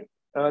benefit.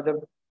 The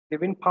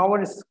wind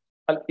power is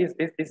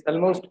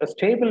almost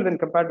stable when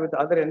compared with the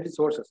other energy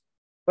sources.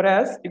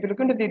 Whereas if you look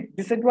into the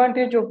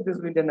disadvantage of this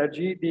wind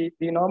energy,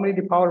 normally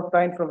the power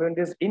obtained from wind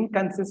is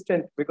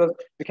inconsistent because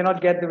we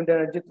cannot get the wind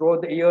energy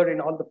throughout the year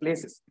in all the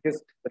places. It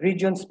is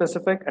region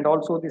specific and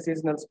also the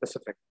seasonal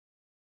specific.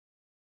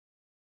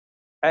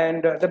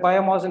 And the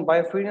biomass and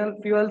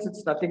biofuels,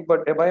 it's nothing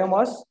but a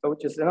biomass,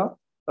 which is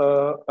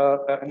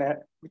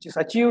which is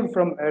achieved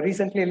from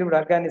recently lived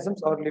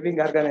organisms or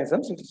living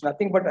organisms, which is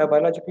nothing but a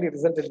biologically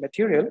resulted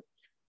material.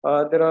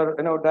 There are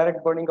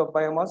direct burning of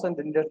biomass and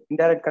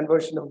indirect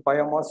conversion of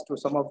biomass to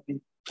some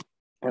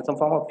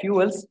form of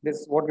fuels.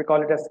 This is what we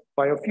call it as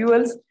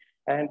biofuels.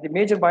 And the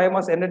major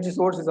biomass energy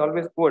source is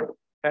always wood.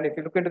 And if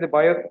you look into the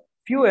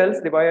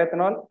biofuels, the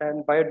bioethanol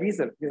and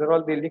biodiesel, these are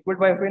all the liquid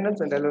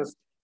biofuels, and there is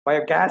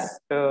biogas.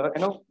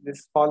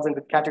 This falls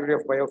into the category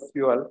of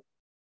biofuel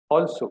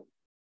also.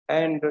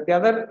 And the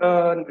other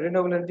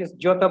renewable energy is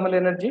geothermal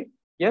energy.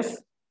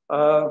 Yes,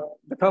 the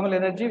thermal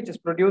energy which is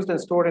produced and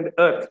stored in the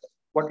earth,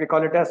 what we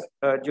call it as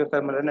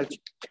geothermal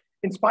energy.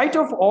 In spite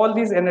of all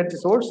these energy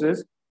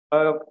sources,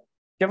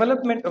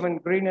 development,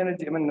 green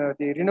energy,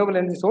 the renewable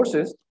energy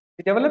sources,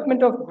 the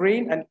development of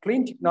green and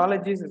clean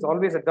technologies is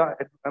always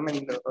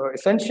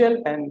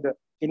essential, and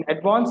in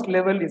advanced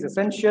level is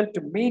essential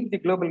to meet the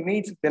global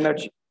needs of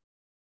energy.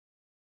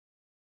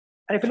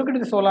 And if you look into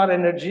the solar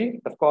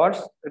energy, of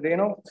course,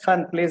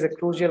 sun plays a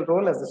crucial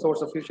role as the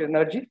source of future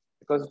energy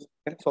because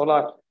it's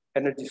solar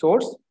energy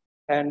source.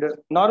 And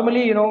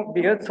normally,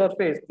 the Earth's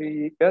surface,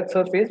 we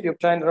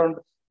obtain around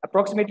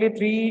approximately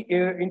 3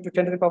 into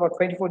 10 to the power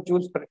 24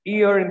 joules per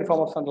year in the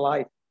form of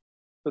sunlight.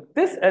 So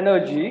this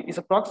energy is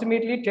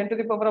approximately 10 to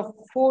the power of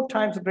 4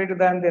 times greater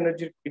than the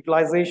energy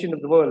utilization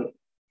of the world.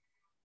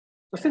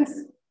 So since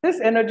this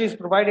energy is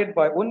provided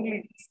by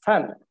only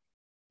sun,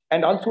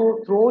 and also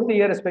throughout the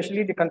year,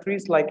 especially the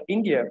countries like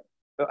India,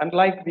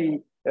 unlike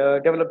the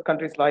developed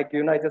countries like the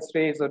United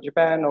States or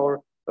Japan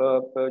or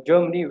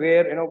Germany,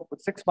 where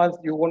 6 months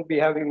you won't be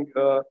having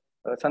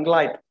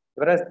sunlight,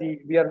 whereas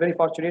we are very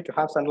fortunate to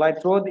have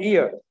sunlight throughout the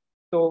year.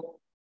 So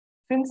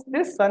since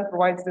this sun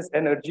provides this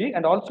energy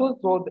and also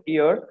throughout the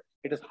year,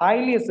 it is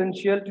highly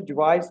essential to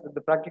devise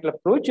the practical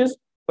approaches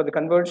for the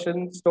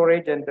conversion,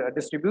 storage, and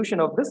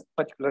distribution of this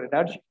particular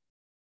energy.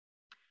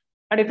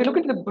 And if you look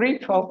into the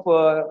brief of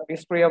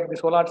history of the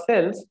solar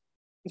cells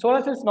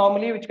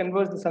normally which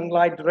converts the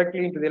sunlight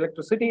directly into the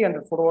electricity and the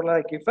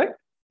photovoltaic effect.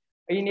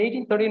 In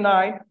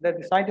 1839,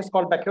 the scientist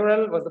called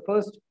Becquerel was the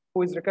first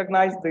who is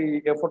recognized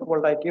the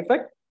photovoltaic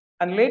effect.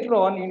 And later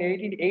on in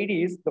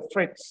 1880s, the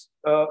Fritz,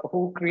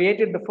 who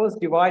created the first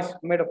device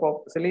made up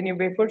of selenium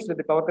wafers with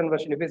the power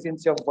conversion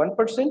efficiency of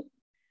 1%.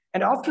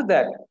 And after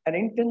that, an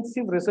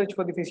intensive research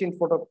for the efficient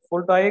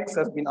photovoltaics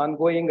has been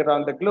ongoing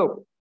around the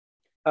globe.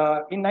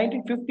 In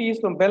 1950s,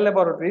 from Bell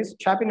Laboratories,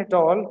 Chapin et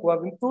al., who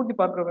have improved the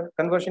power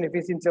conversion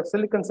efficiency of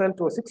silicon cell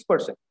to a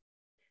 6%.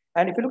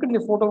 And if you look at the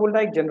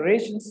photovoltaic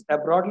generations,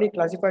 are broadly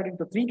classified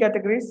into three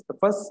categories: the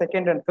first,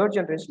 second, and third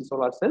generation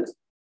solar cells.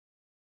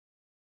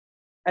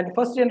 And the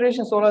first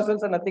generation solar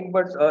cells are nothing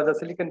but the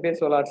silicon-based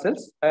solar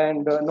cells.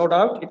 And no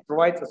doubt, it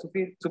provides a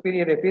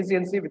superior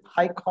efficiency with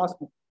high cost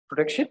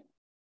protection.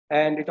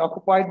 And it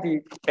occupied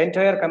the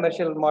entire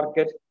commercial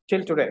market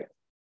till today.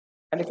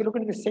 And if you look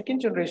at the second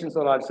generation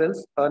solar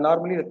cells,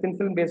 normally the thin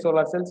film based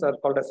solar cells are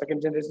called as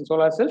second generation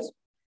solar cells.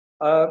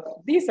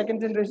 These second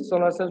generation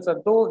solar cells,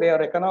 though they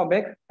are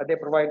economic, they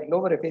provide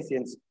lower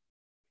efficiency.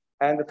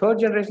 And the third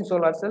generation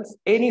solar cells,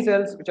 any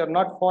cells which are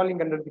not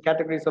falling under the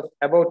categories of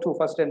above two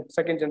first and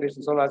second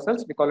generation solar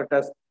cells, we call it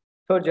as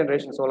third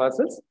generation solar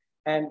cells.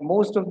 And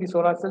most of the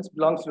solar cells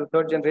belongs to the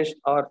third generation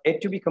are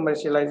yet to be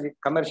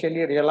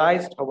commercially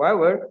realized.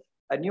 However,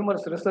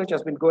 numerous research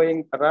has been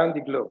going around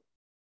the globe.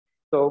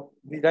 So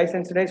the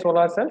dye-sensitized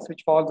solar cells,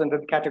 which falls under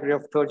the category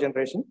of third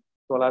generation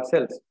solar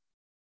cells.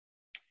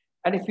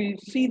 And if you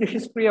see the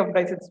history of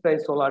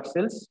dye-sensitized solar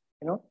cells,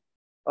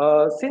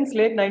 since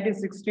late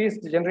 1960s,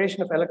 the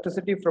generation of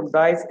electricity from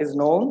dyes is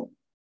known.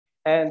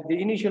 And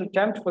the initial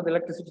attempt for the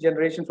electricity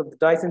generation from the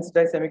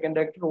dye-sensitized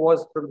semiconductor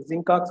was from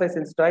zinc oxide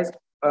sensitized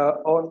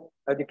on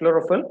the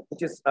chlorophyll,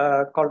 which is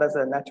called as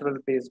a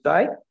natural-based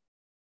dye.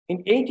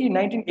 In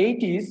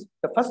 1980s,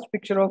 the first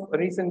picture of a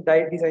recent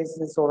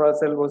dye-sensitized solar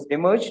cell was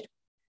emerged.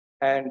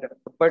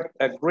 But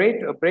a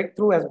great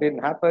breakthrough has been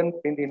happened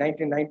in the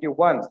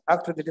 1991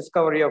 after the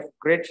discovery of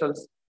great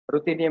cells,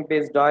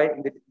 ruthenium-based dye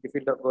in the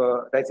field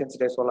of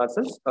dye-sensitized solar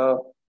cells.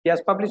 He has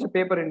published a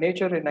paper in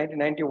Nature in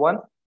 1991.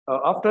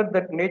 After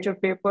that Nature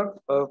paper,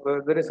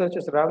 the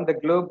researchers around the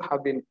globe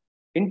have been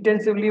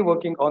intensively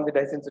working on the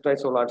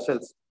dye-sensitized solar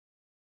cells.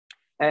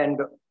 And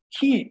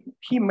he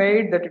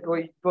made that it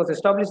was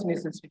established in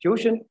his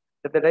institution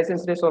that the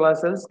dye-sensitized solar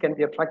cells can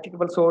be a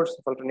practicable source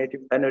of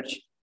alternative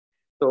energy.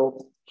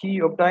 So he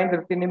obtained the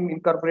ruthenium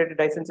incorporated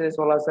dye-sensitized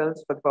solar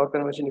cells for the power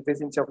conversion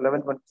efficiency of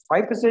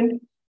 11.5%.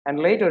 And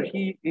later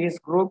his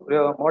group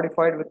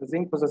modified with the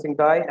zinc processing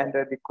dye and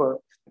the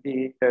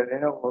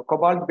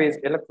cobalt-based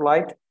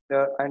electrolyte,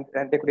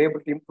 and they could be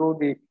able to improve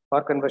the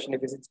power conversion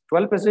efficiency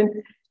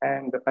 12%.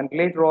 And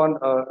later on,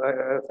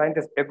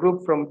 a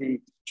group from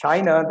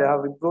China, they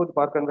have improved the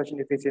power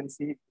conversion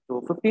efficiency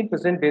to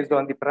 15% based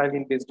on the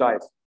parylene-based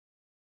dyes.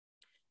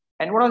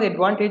 And what are the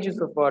advantages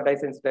of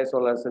dye-sensitized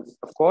solar cells?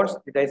 Of course,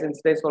 the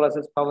dye-sensitized solar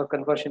cells power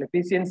conversion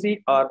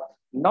efficiency are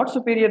not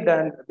superior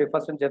than the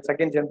first and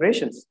second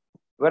generations,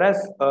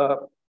 whereas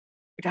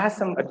it has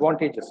some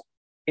advantages.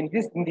 In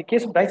the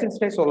case of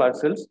dye-sensitized solar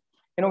cells,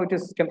 it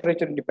is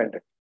temperature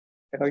independent.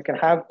 You can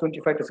have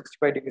 25 to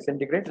 65 degrees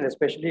centigrade, and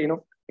especially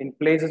in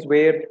places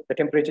where the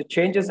temperature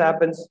changes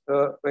happens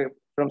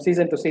from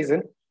season to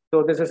season.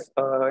 So this is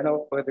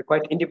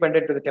quite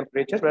independent to the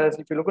temperature. Whereas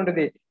if you look into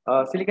the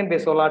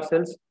silicon-based solar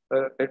cells,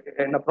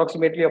 and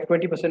approximately of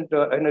 20%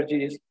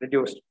 energy is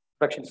reduced,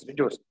 production is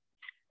reduced,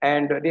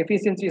 and the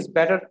efficiency is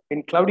better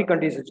in cloudy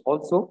conditions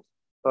also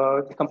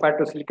compared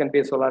to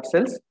silicon-based solar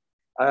cells.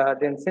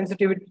 Then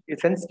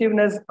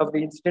sensitiveness of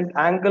the incident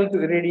angle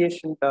to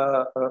irradiation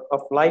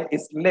of light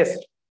is less.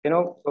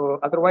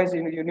 Otherwise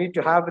you need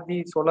to have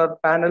the solar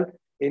panel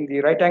in the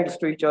right angles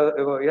to each other,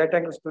 right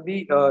angles to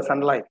the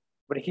sunlight.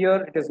 But here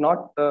it is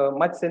not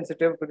much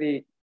sensitive to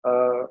the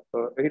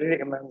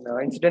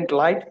incident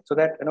light, so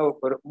that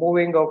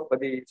moving of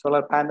the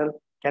solar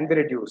panel can be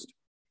reduced,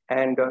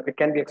 and it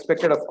can be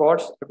expected, of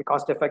course, to be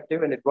cost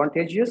effective and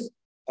advantageous.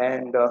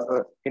 And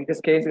in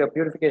this case, the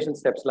purification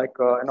steps like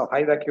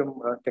high vacuum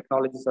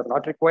technologies are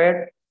not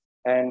required.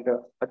 And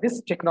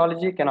this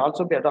technology can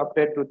also be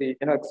adopted to the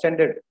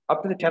extended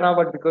up to the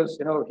terawatt, because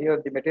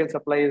here the material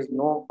supply is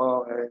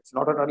it's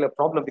not really a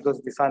problem because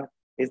the sun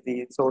is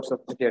the source of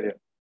material.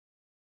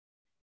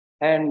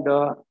 And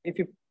if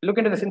you look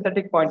into the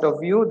synthetic point of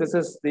view, this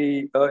is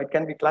it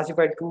can be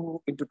classified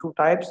into two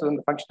types: so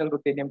the functional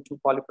ruthenium-2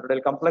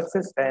 polypeptidyl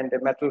complexes and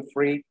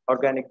metal-free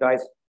organic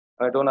dyes,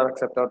 donor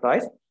acceptor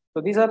dyes.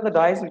 So these are the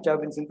dyes which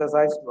have been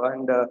synthesized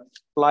and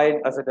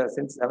applied as a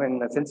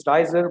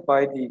sensitizer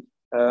by the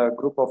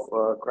group of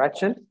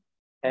Gratchen.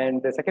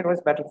 And the second one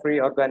is metal-free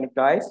organic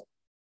dyes.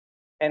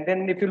 And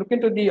then if you look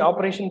into the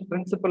operation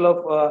principle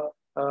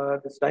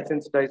of this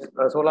dye-sensitized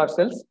solar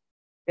cells,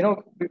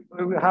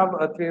 we have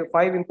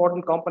 5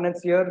 important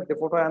components here: the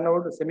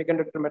photoanode, the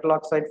semiconductor metal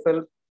oxide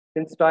film,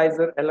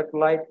 sensitizer,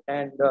 electrolyte,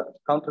 and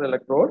counter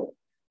electrode.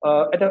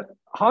 At the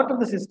heart of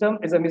the system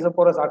is a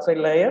mesoporous oxide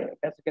layer.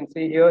 As you can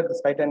see here,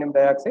 this titanium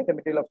dioxide, the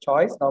material of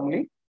choice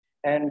normally.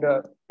 And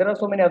there are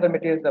so many other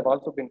materials that have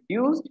also been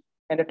used.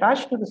 And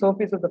attached to the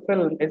surface of the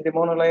film is the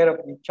monolayer of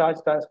the charge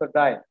transfer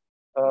dye.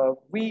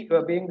 We,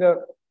 being an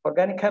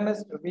organic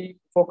chemist, we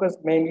focus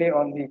mainly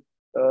on the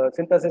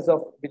synthesis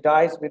of the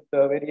dyes with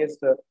various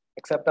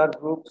acceptor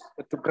groups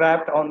to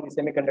graft on the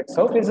semiconductor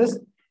surfaces.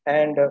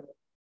 And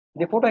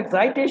the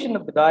photoexcitation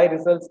of the dye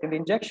results in the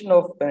injection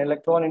of an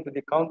electron into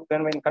the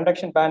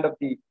conduction band of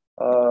the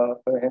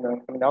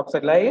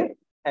oxide layer.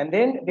 And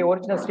then the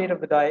original state of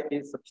the dye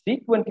is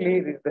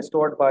subsequently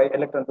restored by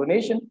electron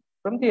donation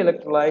from the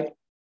electrolyte.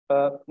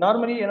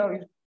 Normally,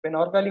 when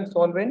organic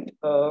solvent,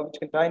 which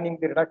containing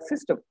the redox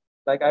system,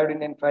 like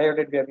iodine and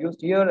triiodide, we have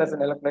used here as an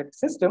electrolyte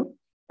system.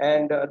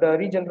 And the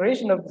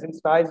regeneration of the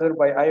sensitizer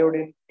by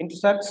iodine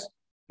intercepts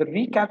the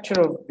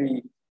recapture of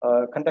the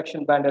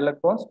conduction band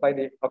electrons by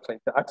the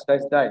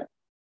oxidized dye.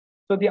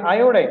 So the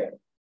iodide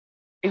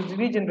is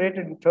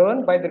regenerated in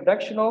turn by the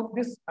reduction of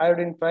this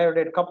iodine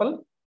triiodide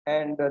couple,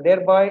 and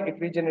thereby it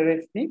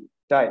regenerates the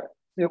dye.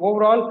 So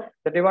overall,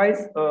 the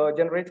device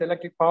generates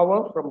electric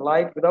power from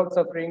light without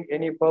suffering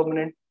any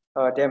permanent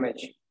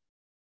damage.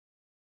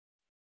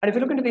 And if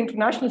you look into the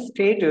international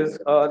status,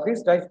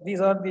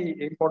 these are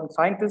the important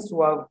scientists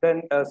who have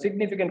done a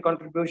significant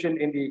contribution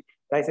in the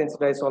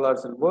dye-sensitized solar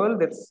cell world.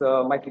 That's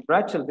Michael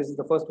Bratchell. This is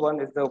the first one,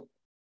 is the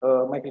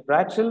Michael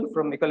Bratchell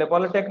from Nicole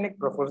Polytechnic,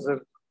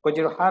 Professor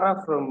Kojiro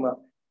Hara from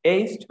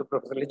AIST,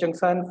 Professor Lee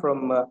Chung-san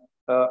from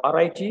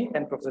RIT,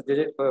 and Professor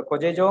Ko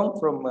Jae-jong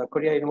from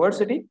Korea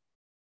University.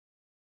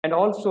 And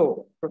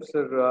also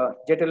Professor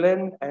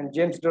Jetelin and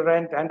James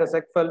Durant, Anders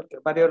Ekfeldt,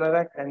 Mario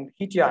Larak, and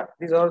Hitia.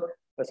 These are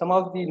some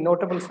of the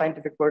notable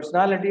scientific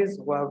personalities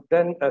who have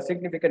done a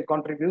significant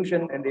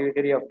contribution in the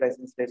area of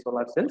dye-sensitized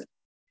solar cells.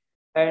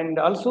 And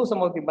also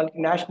some of the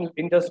multinational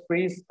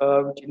industries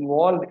which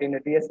involved in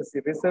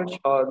DSSC research,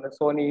 or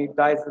Sony,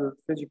 Daisel,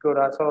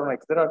 Fujikura, Sonorex.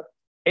 There are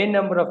a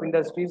number of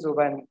industries who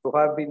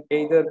have been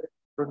either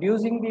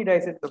producing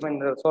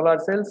the solar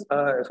cells,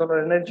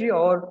 solar energy,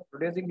 or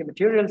producing the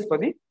materials for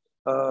the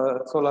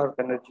solar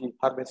energy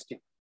harvesting.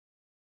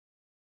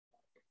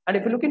 And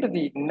if you look into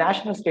the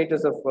national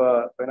status of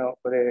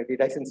the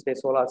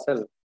dye-sensitized solar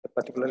cell,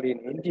 particularly in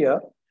India,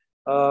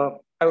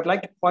 I would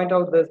like to point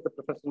out this: the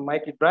Professor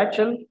Michael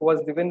Bratchell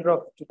was the winner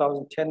of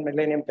 2010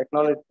 Millennium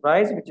Technology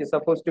Prize, which is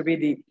supposed to be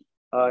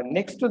the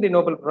next to the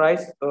Nobel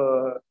Prize,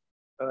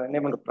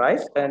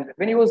 And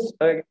when he was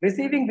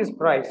receiving this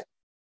prize,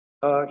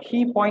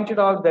 he pointed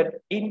out that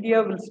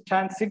India will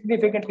stand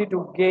significantly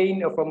to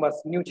gain from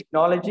us new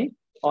technology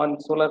on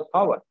solar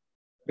power,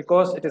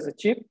 because it is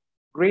cheap,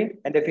 green,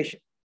 and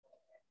efficient.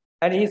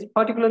 And he is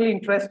particularly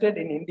interested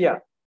in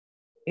India.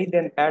 He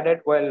then added,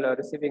 while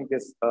receiving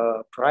this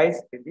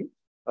prize in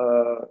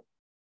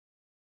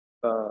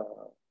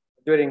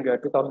during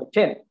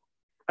 2010.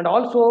 And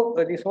also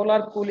the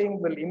solar cooling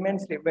will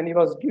immensely, when he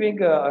was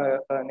giving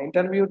an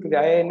interview to the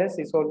IINS,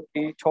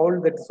 he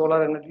told that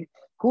solar energy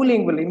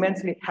cooling will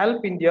immensely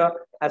help India,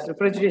 as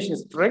refrigeration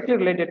is directly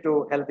related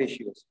to health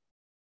issues.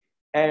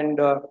 And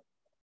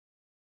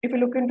if you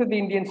look into the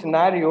Indian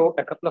scenario,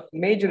 a couple of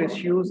major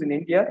issues in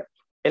India: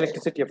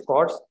 electricity, of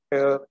course.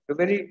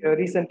 Very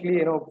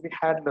recently, we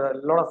had a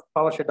lot of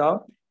power shutdown,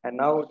 and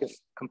now it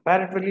is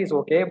comparatively is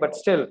okay, but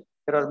still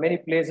there are many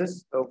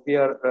places we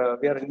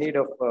are in need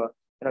of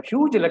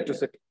huge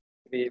electricity.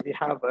 We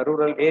have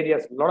rural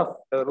areas, a lot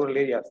of rural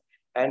areas.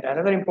 And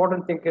another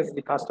important thing is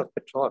the cost of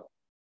petrol.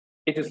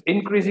 It is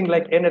increasing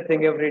like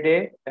anything every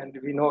day, and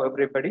we know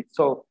everybody.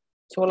 So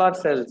solar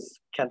cells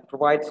can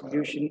provide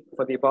solution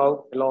for the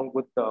above, along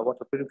with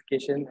water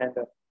purification and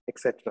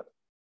etc.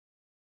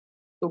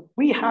 So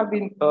we have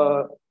been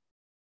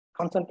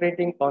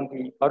concentrating on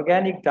the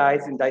organic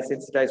dyes in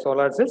dye-sensitized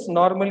solar cells.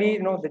 Normally,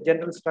 the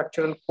general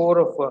structural core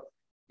of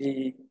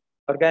the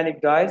organic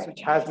dyes,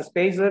 which has the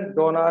spacer,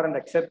 donor, and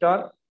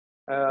acceptor.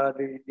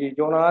 The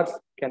donors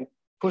can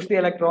push the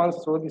electrons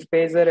through the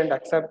spacer and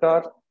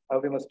acceptor.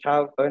 We must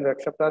have an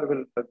acceptor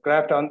will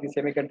graft on the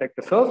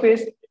semiconductor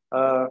surface.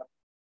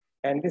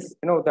 And this,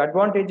 the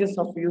advantages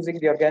of using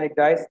the organic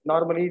dyes,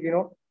 normally,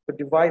 to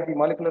devise the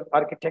molecular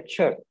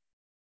architecture.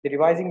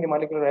 Revising the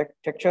molecular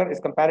architecture is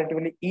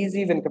comparatively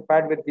easy when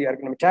compared with the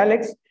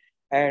organometallics.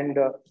 And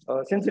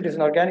since it is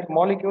an organic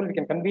molecule, we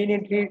can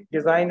conveniently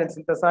design and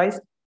synthesize.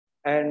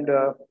 And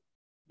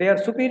they are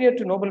superior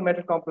to noble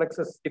metal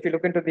complexes if you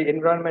look into the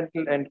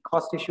environmental and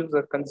cost issues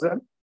are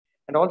concerned.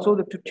 And also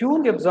to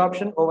tune the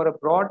absorption over a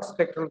broad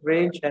spectral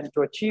range and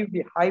to achieve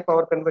the high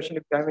power conversion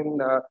having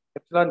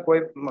epsilon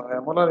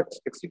molar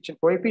extinction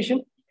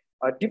coefficient,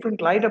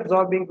 different light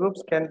absorbing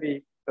groups can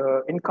be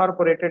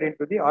incorporated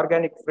into the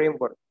organic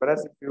framework.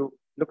 Whereas if you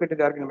look into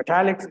the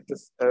organometallics, it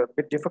is a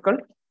bit difficult.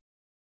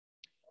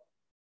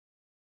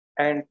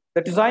 And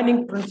the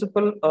designing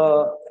principle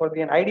for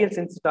an ideal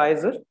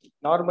sensitizer,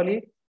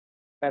 normally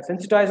a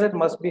sensitizer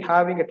must be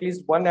having at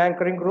least one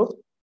anchoring group,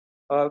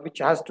 which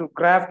has to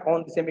graft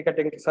on the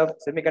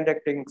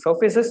semiconducting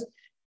surfaces.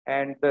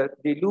 And the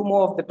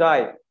LUMO of the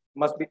dye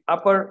must be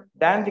upper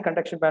than the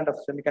conduction band of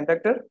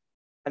semiconductor.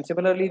 And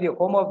similarly, the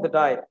HOMO of the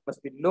dye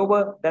must be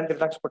lower than the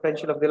redox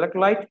potential of the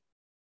electrolyte.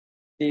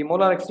 The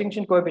molar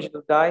extinction coefficient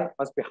of the dye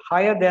must be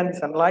higher than the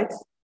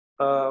sunlight's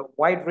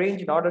wide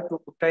range in order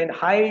to obtain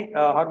high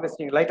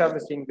light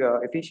harvesting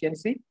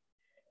efficiency.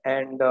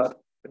 And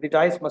the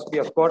dyes must be,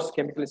 of course,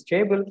 chemically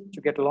stable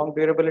to get long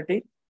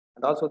durability.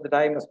 And also the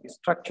dye must be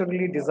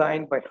structurally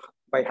designed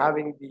by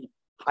having the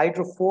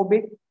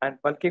hydrophobic and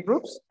bulky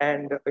groups,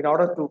 and in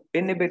order to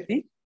inhibit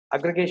the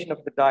aggregation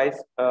of the dyes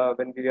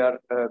when we are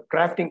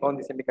crafting on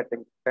the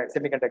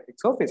semiconducting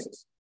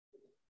surfaces.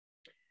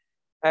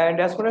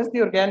 And as far as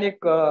the organic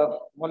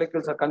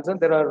molecules are concerned,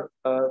 there are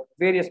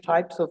various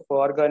types of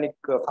organic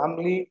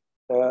family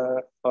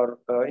are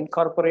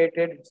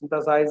incorporated,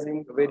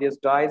 synthesizing various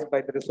dyes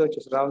by the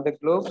researchers around the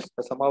globe.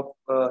 Some of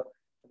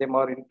them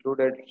are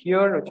included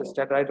here, which is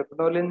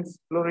tetrahydroquinolines,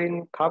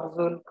 fluorine,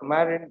 carbazole,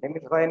 coumarin,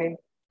 hemethionine,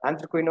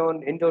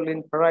 anthraquinone,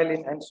 indolin,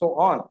 perilene, and so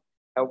on.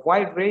 A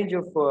wide range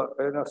of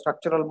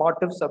structural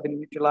motifs have been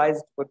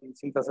utilized for the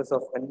synthesis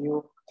of a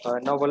new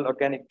novel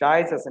organic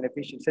dyes as an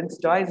efficient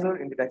sensitizer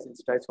in the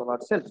dye-sensitized solar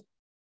cells.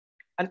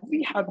 And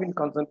we have been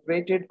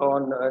concentrated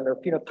on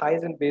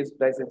phenothiazine-based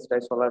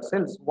dye-sensitized solar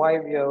cells. Why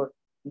we are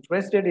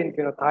interested in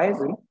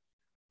phenothiazine?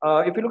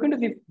 If you look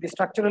into the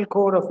structural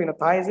core of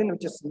phenothiazine,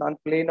 which is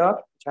non-planar,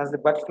 which has the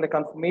butterfly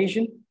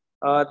conformation,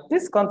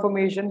 this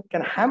conformation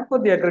can hamper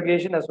the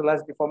aggregation as well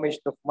as the formation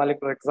of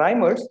molecular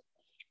excimers.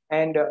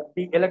 And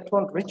the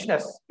electron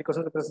richness, because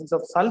of the presence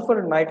of sulfur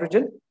and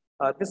nitrogen,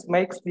 this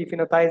makes the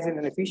phenothiazine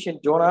an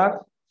efficient donor,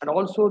 and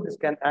also this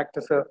can act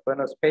as a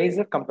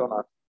spacer cum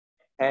donor.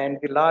 And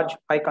the large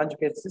pi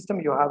conjugate system,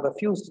 you have a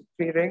few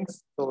 3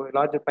 rings, so a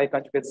larger pi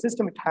conjugate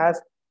system it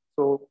has.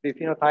 So the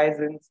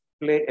phenothiazines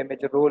play a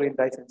major role in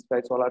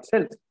dye-sensitized solar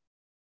cells.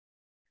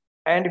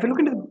 And if you look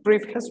into the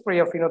brief history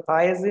of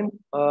phenothiazine,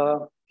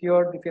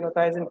 here the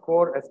phenothiazine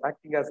core is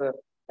acting as an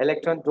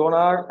electron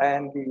donor,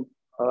 and the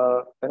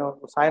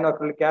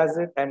cyanocrylic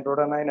acid and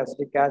rhodanine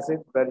acetic acid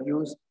were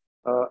used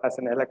as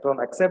an electron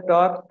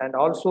acceptor, and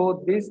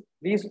also these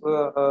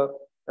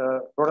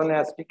rhodanine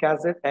acetic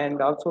acid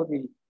and also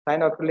the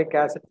cyanocrylic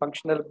acid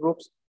functional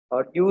groups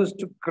are used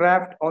to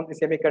graft on the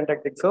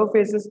semiconducting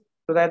surfaces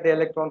so that the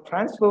electron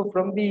transfer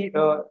from the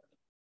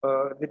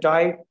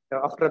dye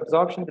after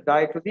absorption the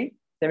dye to the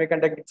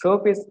semiconducting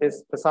surface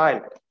is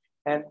facile.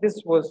 And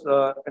this was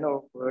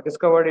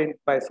discovered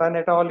by Sun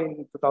et al. In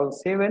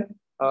 2007.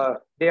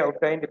 They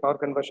obtained a power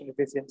conversion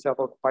efficiency of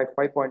about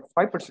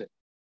 5.5%.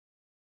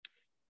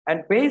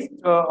 And based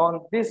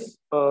on this,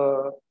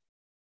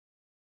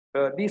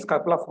 these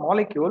couple of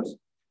molecules,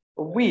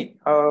 when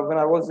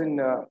I was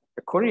in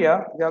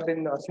Korea, we have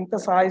been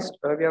synthesized,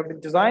 we have been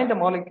designed the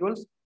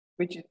molecules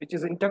which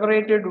is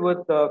integrated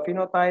with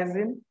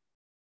phenothiazine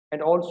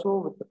and also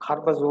with the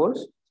carbazoles.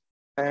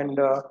 And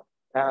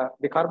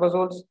the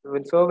carbazoles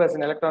will serve as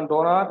an electron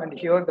donor, and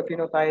here the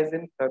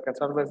phenothiazine can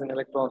serve as an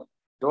electron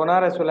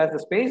donor as well as the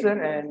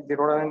spacer, and the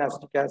rhodanine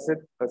acetic acid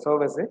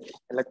serve as an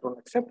electron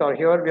acceptor.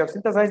 Here we have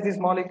synthesized these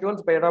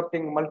molecules by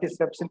adopting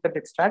multi-step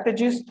synthetic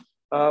strategies,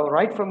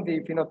 right from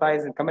the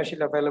phenothiazine,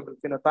 commercially available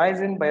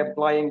phenothiazine, by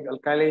applying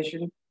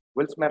alkylation,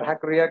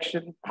 Wills-Merhack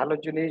reaction,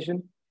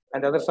 halogenation,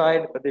 and the other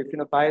side, the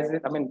phenothiazine,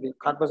 the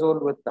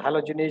carbazole with the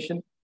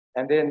halogenation,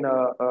 and then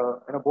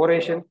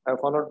boration,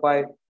 followed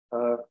by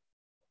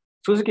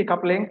Suzuki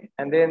coupling,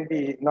 and then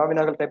the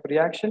Nominagal type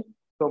reaction.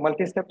 So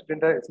multi-step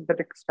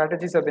synthetic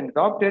strategies have been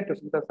adopted to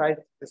synthesize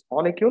this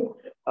molecule.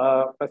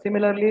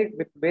 Similarly,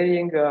 with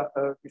varying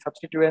the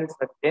substituents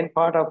at end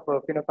part of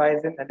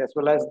phenothiazine, and as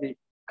well as the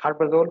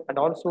carbazole, and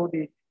also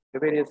the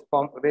various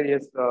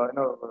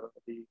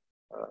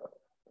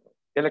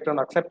electron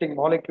accepting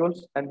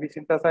molecules, and we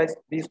synthesized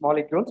these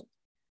molecules.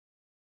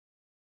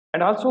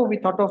 And also we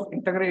thought of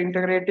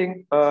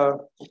integrating the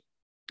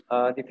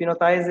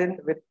phenothiazine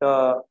with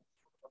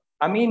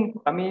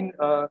amine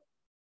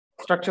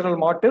structural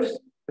motifs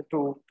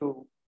to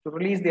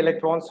release the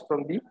electrons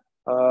from the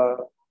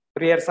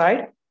rear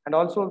side. And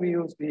also we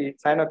use the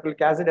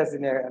cyanocrylic acid as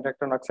an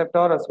electron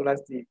acceptor as well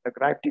as the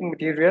grafting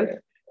material.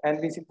 And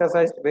we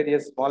synthesized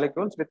various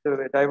molecules with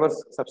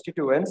diverse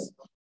substituents.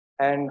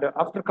 And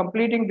after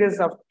completing this,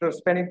 after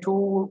spending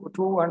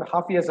two and a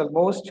half years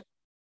almost,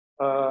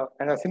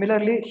 and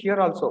similarly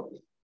here also,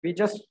 we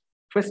just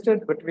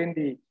twisted between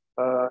the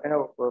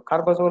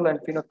carbazole and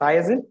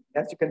phenothiazine.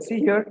 As you can see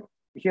here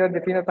the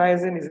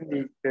phenothiazine is in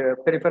the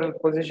peripheral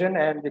position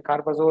and the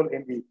carbazole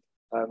in the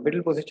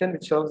middle position,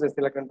 which serves as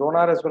the electron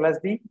donor as well as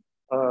the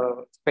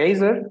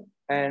spacer.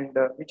 And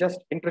we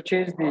just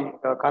interchanged the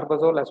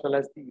carbazole as well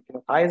as the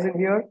phenothiazine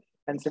here.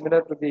 And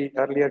similar to the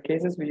earlier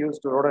cases, we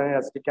used rhodanine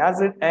acetic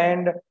acid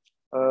and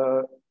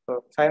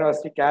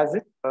cyanoacetic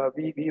acid.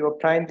 We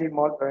obtained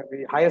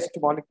the highest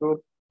molecule,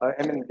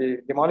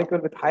 the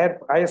molecule with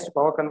highest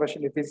power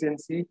conversion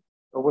efficiency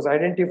was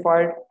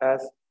identified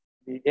as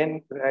the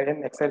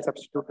N-XL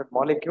substituted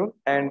molecule.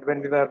 And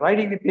when we were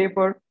writing the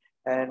paper,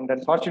 and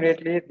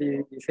unfortunately,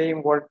 the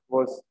same work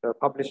was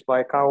published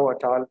by Kao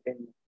et al.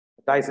 In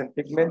Dyes and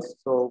Pigments.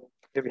 So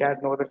we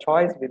had no other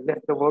choice. We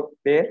left the work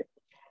there.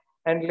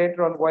 And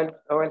later on, while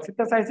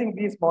synthesizing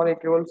these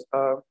molecules,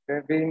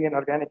 being an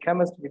organic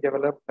chemist, we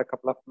developed a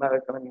couple of a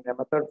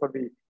method for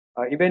the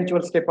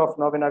eventual step of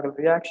Nominagal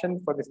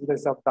reaction for the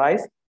synthesis of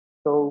dyes.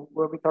 So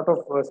we thought of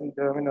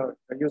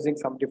using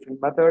some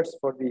different methods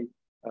for the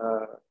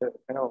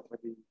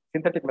the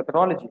synthetic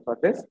methodology for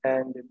this.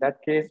 And in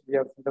that case, we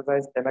have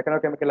synthesized a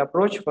mechanochemical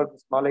approach for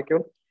this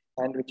molecule.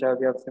 and which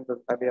we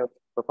have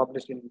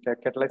published in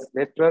Catalyst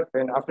later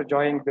and after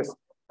joining this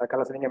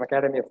Kalasaningam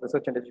Academy of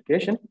Research and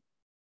Education.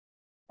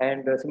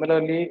 And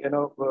similarly,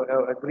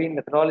 a green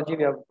methodology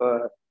we have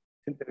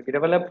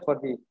developed for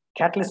the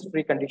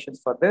catalyst-free conditions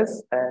for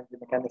this, and the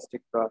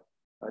mechanistic, the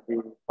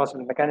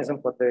possible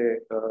mechanism for the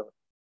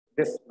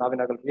this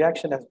Navier-Nagal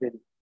reaction has been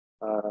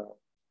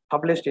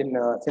published in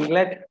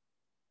Singlet.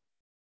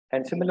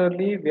 And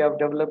similarly, we have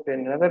developed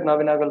another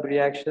Navier-Nagal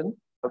reaction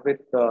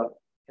with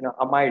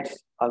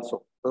amides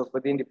also. So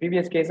within the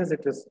previous cases,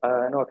 it is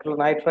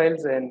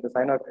acrylonitriles and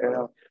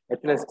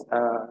the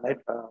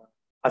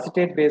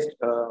acetate-based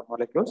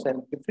molecules,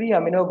 and the free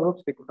amino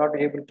groups we could not be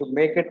able to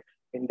make it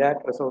in that.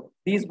 So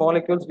these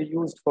molecules we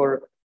used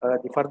for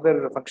the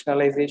further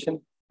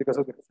functionalization because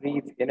of the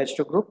free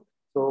NH2 group.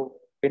 So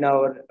in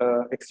our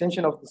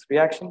extension of this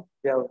reaction,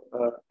 we have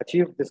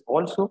achieved this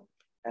also,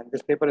 and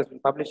this paper has been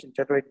published in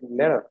Chatterjee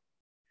letter.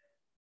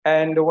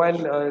 And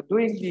while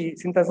doing the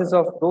synthesis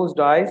of those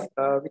dyes,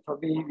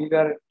 we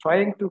were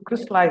trying to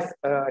crystallize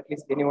at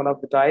least any one of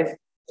the dyes,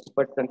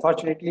 but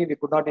unfortunately we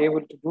could not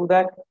able to do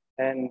that.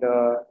 And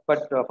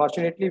but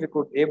fortunately we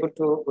could able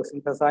to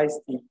synthesize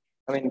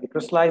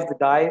crystallize the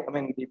dye,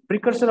 the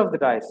precursor of the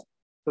dyes.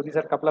 So these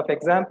are a couple of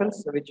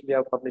examples which we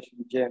have published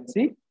in JMS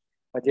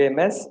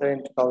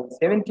in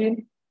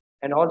 2017,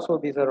 and also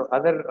these are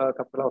other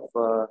couple of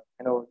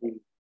the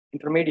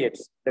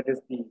intermediates, that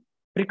is the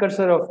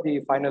precursor of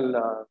the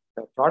final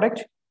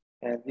product,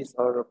 and these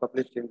are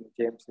published in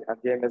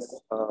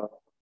JMS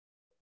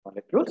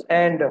molecules.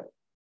 And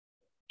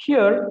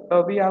here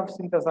we have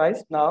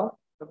synthesized now.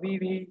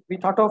 We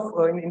thought of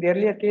in the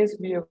earlier case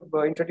we have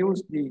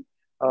introduced the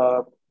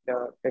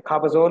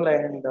carbazole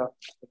and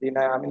the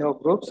amino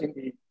groups in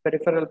the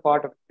peripheral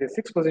part of the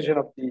 6th position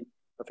of the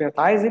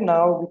phenothiazine.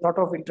 Now we thought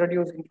of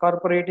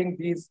incorporating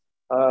these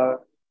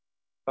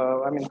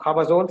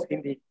carbazoles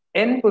in the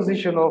N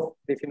position of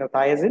the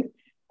phenothiazine.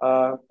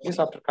 This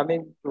after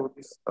coming to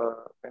this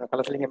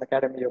Kalasaningam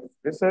Academy of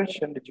Research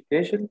and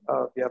Education,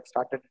 we have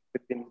started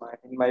in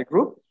my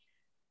group,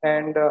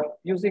 and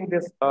using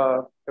this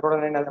the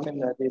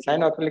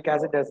cyanoacrylic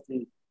acid as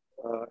the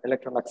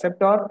electron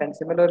acceptor, and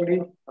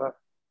similarly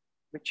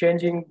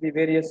changing the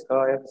various,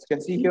 as you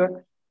can see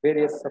here,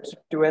 various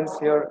substituents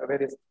here,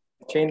 various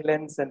chain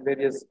lengths and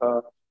various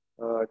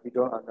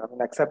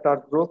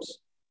acceptor groups,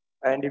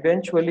 and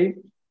eventually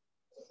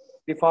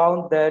we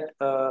found that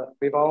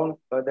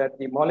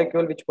the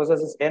molecule which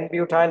possesses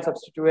N-butyl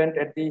substituent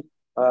at the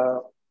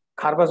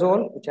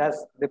carbazole, which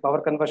has the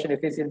power conversion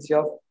efficiency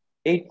of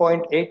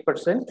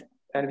 8.8%,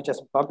 and which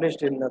has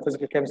published in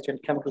physical chemistry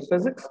and chemical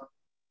physics.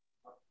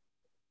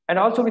 And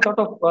also we thought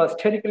of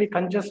sterically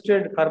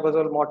congested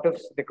carbazole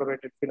motifs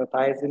decorated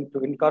phenothiazine to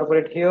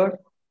incorporate here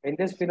in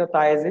this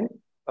phenothiazine.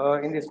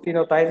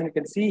 You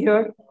can see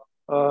here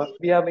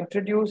we have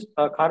introduced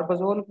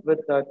carbazole with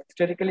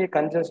sterically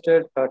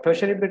congested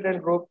tertiary butyl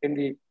group in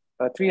the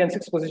 3 and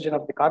 6 position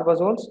of the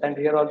carbazoles, and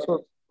here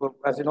also,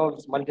 as you know,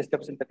 this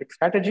multi-step synthetic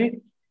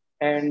strategy,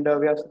 and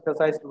we have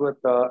synthesized with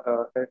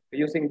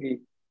using the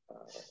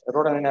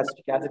rhodamine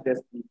acetic acid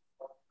as the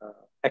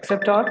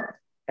acceptor,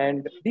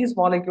 and these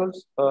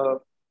molecules,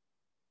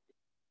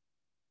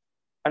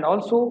 and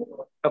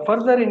also a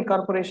further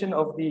incorporation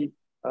of the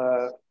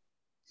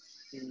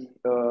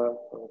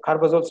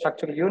carbazole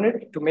structural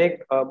unit to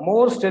make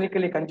more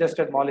sterically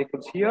congested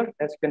molecules here.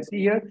 As you can see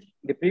here,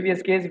 in the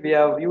previous case, we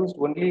have used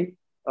only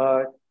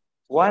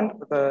one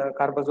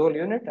carbazole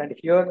unit, and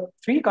here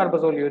 3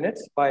 carbazole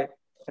units by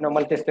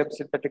multi-step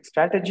synthetic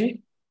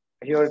strategy.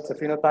 Here it's a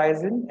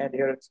phenothiazine, and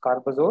here it's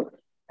carbazole,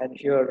 and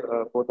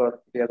here both are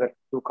the other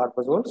 2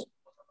 carbazoles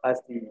as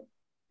the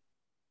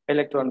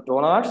electron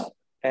donors,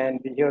 and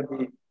here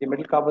the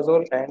middle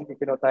carbazole and the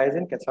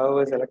phenothiazine can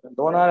serve as electron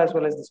donor as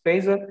well as the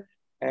spacer,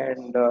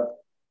 and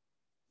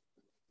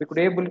we could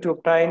able to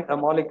obtain a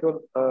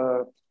molecule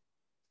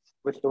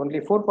with only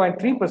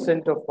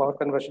 4.3% of power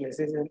conversion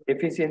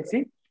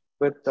efficiency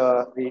with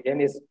the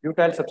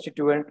N-butyl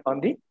substituent on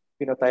the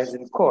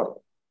phenothiazine core.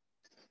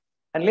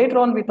 And later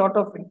on, we thought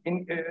of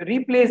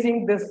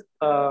replacing this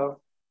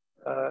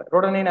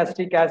rhodamine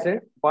acetic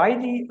acid by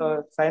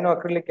the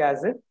cyanoacrylic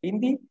acid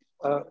in the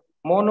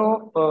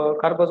mono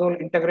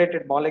carbazole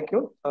integrated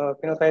molecule,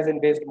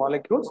 phenothiazine-based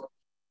molecules,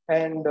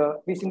 and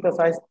we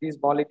synthesized these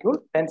molecules.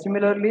 And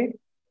similarly,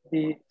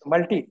 the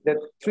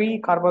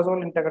 3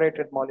 carbazole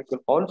integrated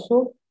molecule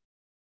also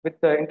with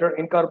the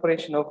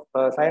incorporation of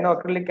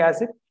cyanoacrylic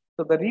acid.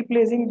 So the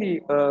replacing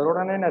the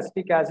rhodamine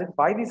acetic acid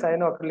by the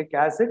cyanoacrylic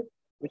acid,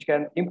 which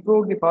can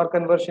improve the power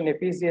conversion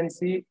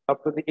efficiency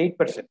up to the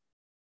 8%.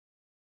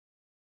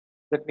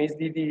 That means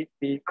the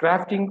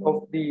crafting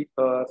of the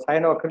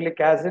cyanoacrylic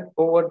acid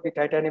over the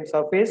titanium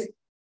surface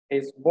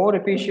is more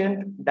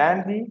efficient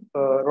than the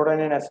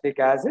rhodamine acetic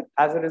acid.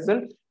 As a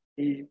result,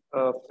 the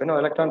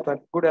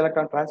good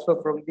electron transfer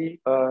from the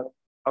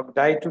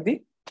dye to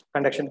the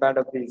conduction band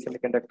of the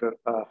semiconductor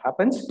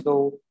happens.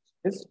 So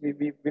this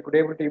we could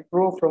able to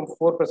improve from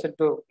 4%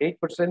 to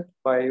 8%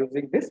 by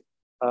using this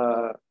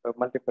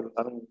multiple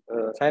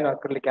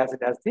cyanoacrylic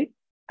acid as the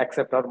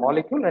accept our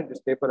molecule, and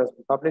this paper has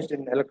been published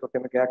in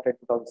Electrochemical Act in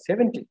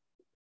 2017.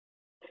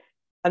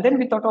 And then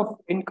we thought of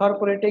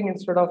incorporating,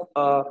 instead of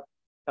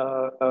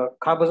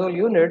carbazole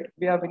unit,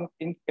 we have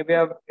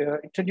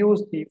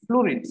introduced the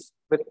fluorines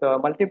with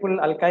multiple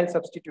alkyl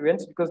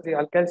substituents, because the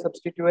alkyl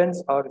substituents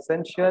are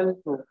essential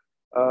to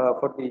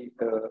for the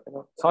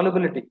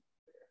solubility.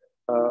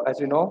 As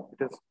you know, it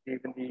is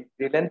even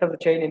the length of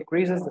the chain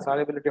increases, the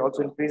solubility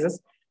also increases,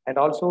 and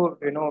also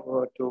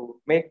to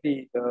make the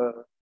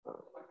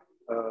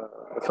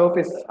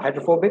surface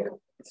hydrophobic,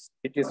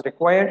 it is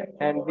required,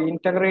 and we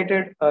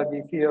integrated the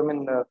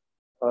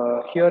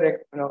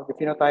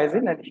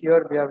phenothiazine, and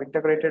here we have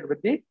integrated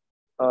with the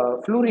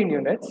fluorine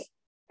units,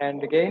 and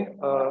again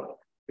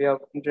we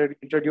have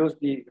introduced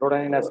the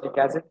rhodamine acetic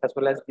acid as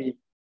well as the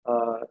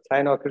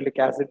cyanoacrylic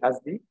acid as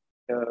the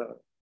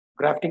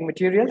grafting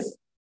materials,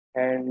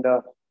 and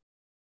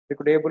we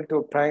could able to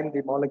prime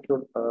the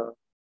molecule,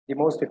 the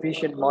most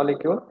efficient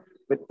molecule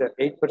with the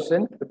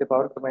 8% with the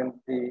power command,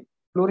 the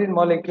fluorine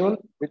molecule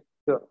with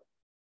the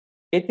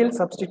ethyl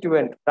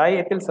substituent,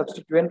 diethyl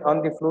substituent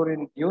on the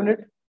fluorine unit.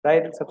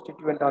 Diethyl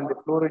substituent on the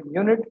fluorine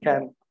unit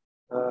can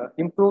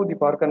improve the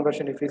power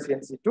conversion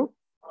efficiency to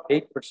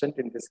 8%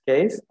 in this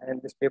case.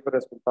 And this paper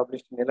has been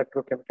published in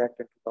Electrochemical Act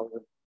in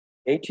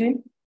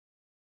 2018.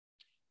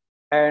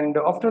 And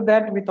after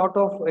that, we thought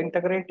of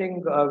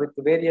integrating with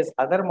various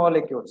other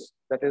molecules,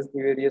 that is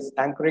the various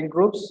anchoring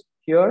groups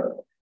here,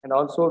 and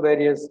also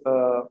various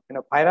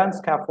pyrene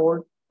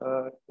scaffold,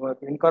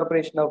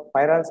 incorporation of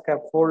pyrene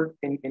scaffold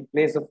in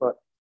place of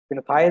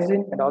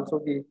phenothiazine, and also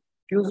the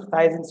fused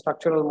thiazine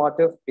structural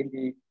motif in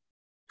the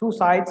two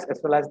sides, as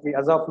well as the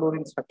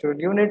azofluorine structural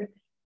unit,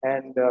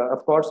 and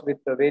of course with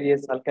the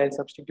various alkyl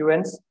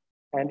substituents.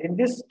 And in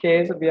this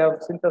case, we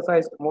have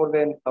synthesized more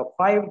than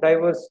 5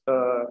 diverse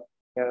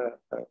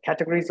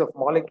categories of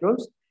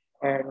molecules.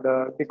 And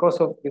because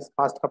of this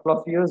past couple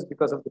of years,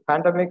 because of the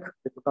pandemic,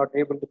 we were not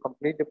able to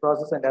complete the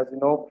process. And as you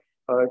know,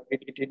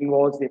 it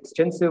involves the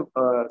extensive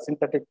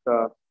synthetic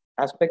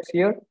aspects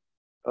here.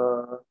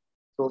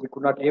 So we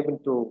could not able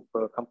to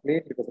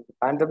complete because of the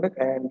pandemic.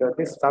 And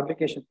this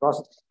fabrication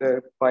process,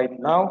 by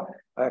now,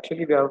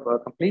 actually we have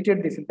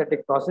completed the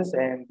synthetic process,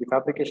 and the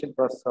fabrication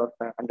process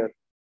are under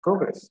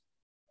progress.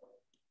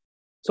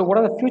 So what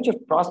are the future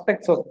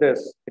prospects of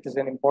this? It is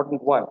an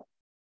important one.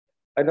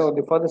 I know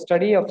for the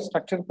study of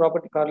structural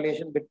property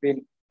correlation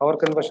between power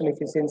conversion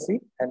efficiency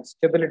and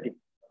stability,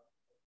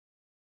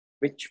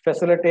 which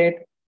facilitate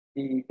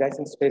the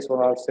Dyson space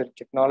solar cell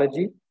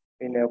technology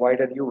in a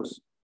wider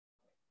use.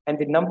 And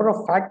the number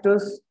of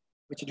factors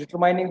which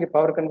determining the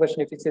power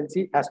conversion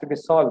efficiency has to be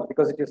solved,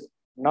 because it is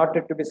not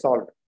yet to be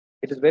solved.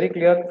 It is very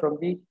clear from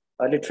the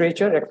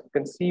literature, as you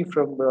can see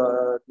from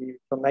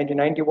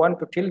 1991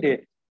 to till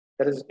date,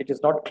 it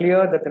is not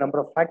clear that the number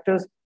of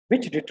factors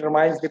which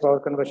determines the power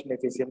conversion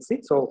efficiency.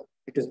 So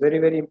it is very,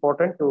 very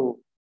important to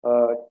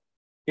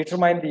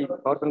determine the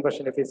power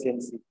conversion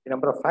efficiency, the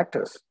number of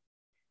factors.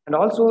 And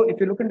also, if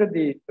you look into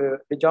the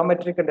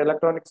geometric and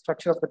electronic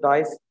structure of the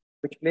dyes,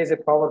 which plays a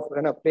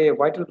play a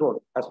vital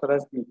role as far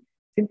as the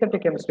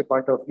synthetic chemistry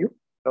point of view.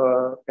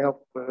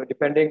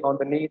 Depending on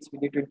the needs, we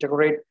need to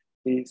integrate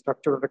the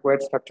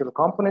required structural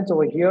components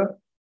over here,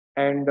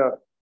 and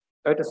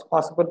it is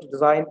possible to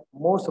design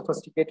more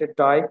sophisticated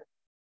dye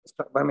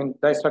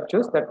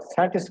structures that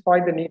satisfy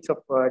the needs of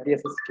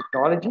DSS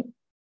technology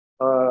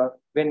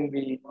when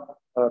we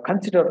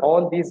consider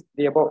all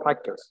the above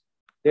factors.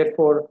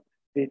 Therefore,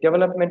 the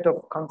development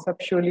of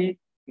conceptually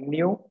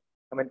new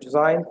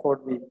design for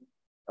the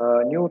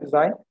new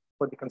design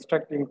for the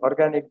constructing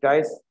organic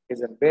dyes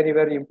is a very,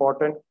 very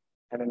important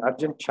and an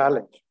urgent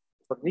challenge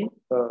for the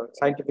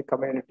scientific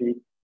community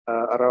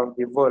around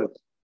the world.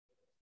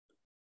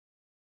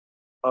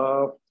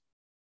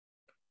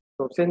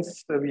 So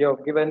since we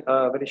have given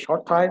a very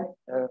short time,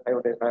 I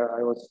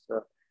was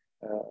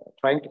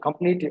trying to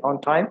complete it on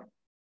time.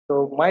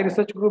 So my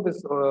research group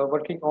is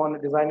working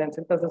on design and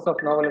synthesis of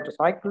novel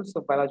cycles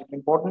of biological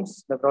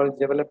importance, methodology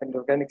development,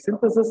 organic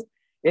synthesis,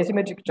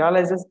 asymmetric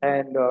catalysis,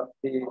 and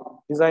the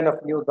design of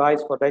new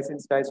dyes for dye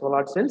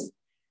solar cells.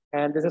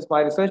 And this is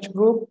my research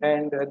group,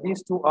 and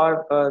these two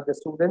are the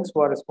students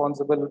who are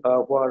responsible,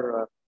 who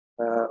are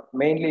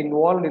mainly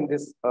involved in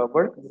this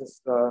work. This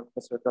is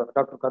Mr.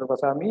 Dr.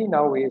 Karupasamy.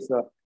 Now he is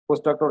a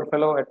postdoctoral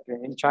fellow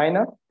in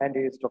China, and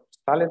he is Dr.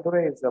 Stalin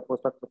Dure, is a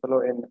postdoctoral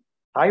fellow in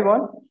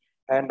Taiwan.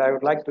 And I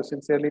would like to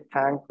sincerely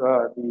thank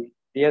the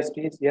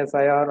DST,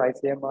 CSIR,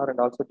 ICMR, and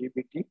also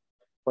DBT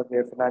for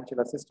their financial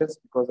assistance,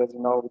 because as you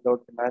know,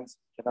 without finance,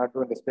 we cannot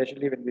do it,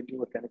 especially when we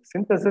do organic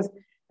synthesis,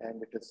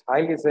 and it is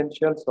highly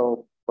essential.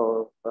 So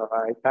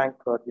I thank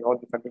all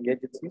the funding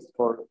agencies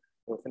for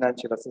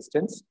financial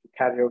assistance to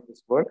carry out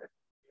this work.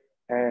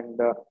 And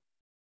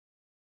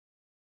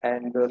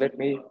let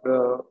me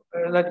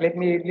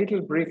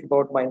little brief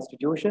about my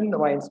institution.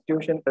 My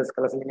institution is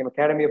Kalasalingam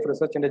Academy of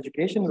Research and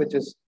Education, which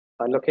is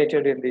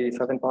located in the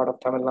southern part of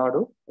Tamil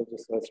Nadu, which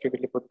is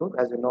Srivilliputturu.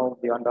 As you know,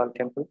 the Andal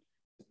temple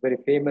is very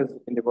famous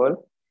in the world.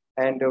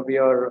 and we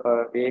are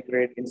A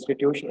grade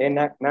institution,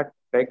 NAC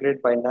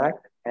grade by NAC,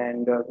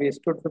 and we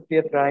stood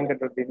 50th rank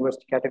under the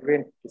university category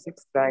and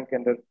 56th rank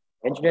under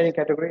engineering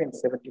category and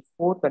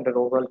 74th under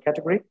overall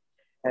category.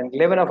 And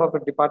 11 of our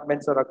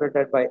departments are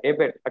accredited by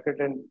ABET,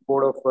 Accredited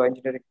Board of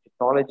Engineering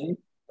Technology,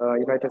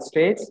 United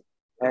States.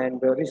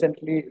 And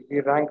recently,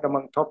 we ranked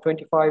among top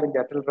 25 in the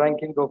Atal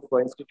ranking of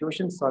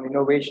institutions on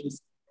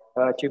innovations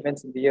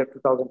achievements in the year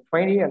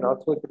 2020. And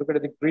also, if you look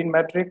at the green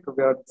metric,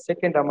 we are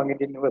second among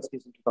Indian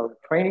universities in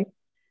 2020.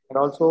 And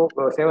also,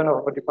 7 of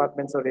our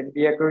departments are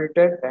NBA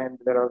accredited, and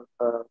there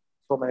are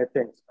so many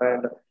things.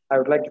 And I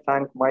would like to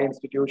thank my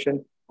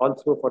institution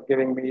also for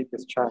giving me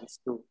this chance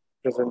to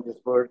present this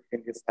work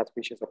in this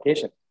auspicious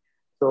occasion.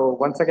 So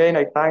once again,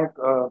 I thank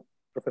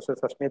Professor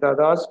Sashmita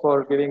Das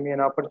for giving me an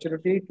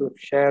opportunity to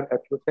share a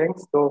few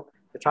things. So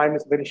the time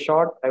is very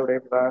short.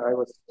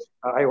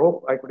 I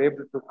hope I could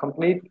able to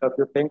complete a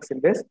few things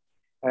in this.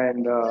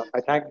 And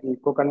I thank the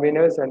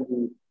co-conveners and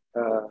the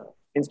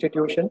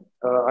institution,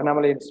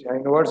 Annamalai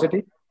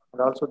University.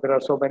 And also there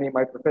are so many,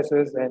 my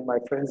professors and my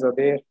friends are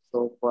there.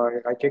 So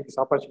I take this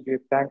opportunity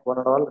to thank one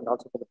and all, and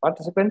also for the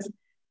participants.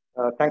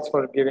 Thanks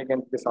for giving me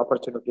this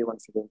opportunity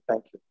once again.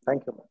 Thank you.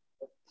 Thank you.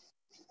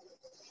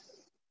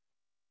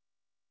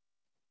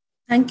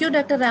 Thank you,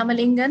 Dr.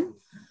 Ramalingan,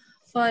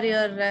 for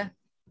your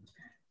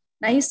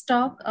nice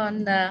talk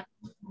on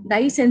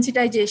dye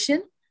sensitization.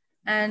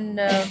 And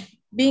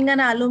being an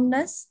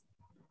alumnus,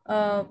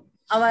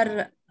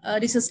 our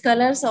research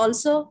scholars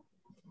also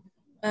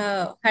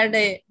had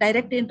a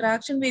direct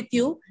interaction with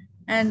you.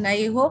 And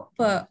I hope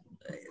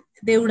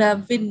they would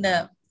have been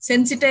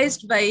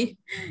sensitized by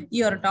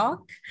your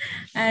talk.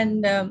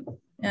 And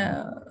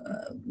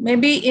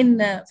maybe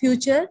in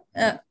future,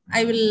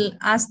 I will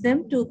ask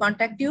them to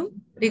contact you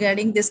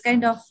regarding this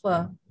kind of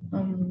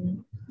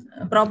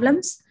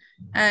problems.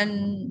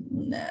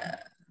 And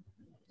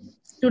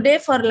today,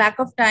 for lack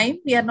of time,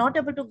 we are not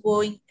able to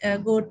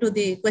go to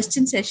the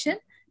question session.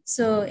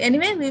 So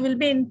anyway, we will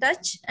be in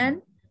touch,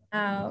 and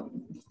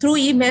through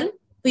email,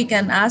 we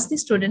can ask the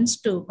students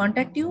to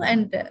contact you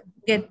and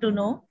get to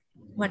know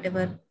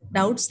whatever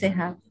doubts they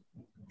have.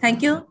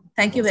 Thank you.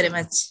 Thank you very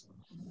much.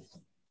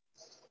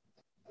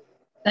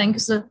 Thank you,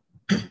 sir.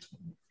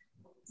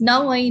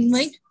 Now I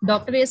invite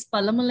Dr. S.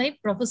 Palamalai,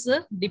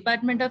 Professor,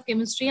 Department of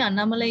Chemistry,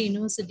 Annamalai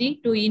University,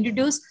 to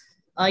introduce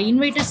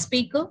invited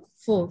speaker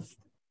 4.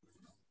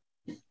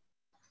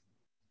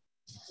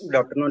 Good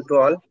afternoon to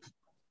all.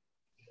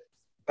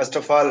 First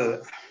of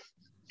all,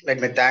 let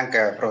me thank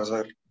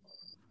Professor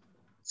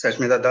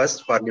Sashmita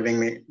Das for giving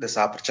me this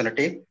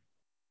opportunity.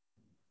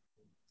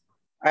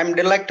 I'm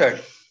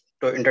delighted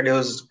to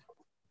introduce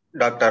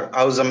Dr.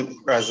 Azam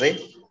Razi,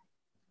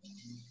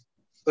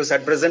 who is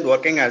at present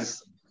working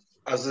as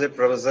Associate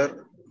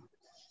Professor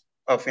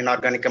of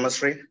Inorganic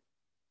Chemistry,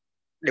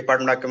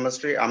 Department of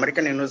Chemistry,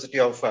 American University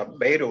of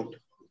Beirut,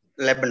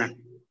 Lebanon.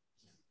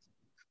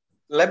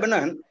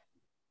 Lebanon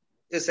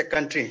is a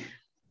country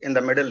in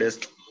the Middle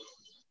East,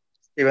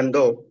 even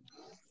though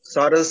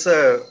SAR is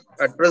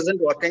at present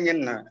working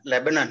in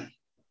Lebanon,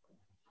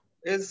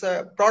 is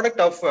a product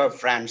of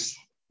France.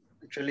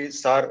 Actually,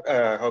 SAR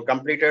have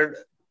completed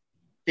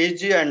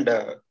PG and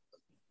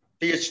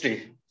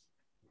PhD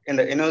in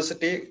the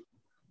University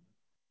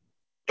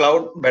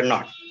Claude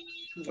Bernard,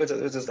 which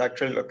is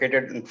actually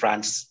located in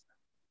France.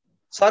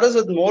 SAR is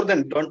with more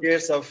than 20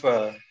 years of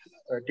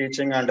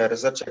teaching and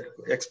research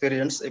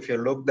experience. If you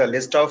look the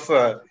list of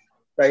the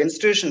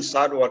institutions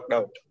SAR worked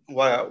out,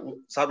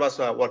 SAR was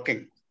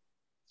working,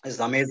 is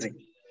amazing.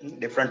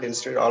 Different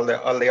institutes, all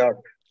they are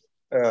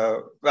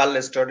well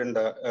listed in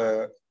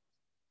the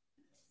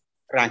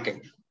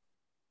ranking.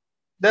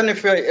 Then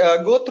if you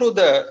go through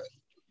the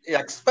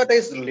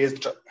expertise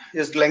list,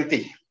 is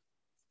lengthy.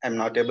 I'm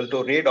not able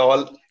to read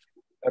all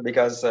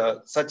because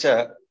such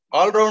a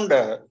all-round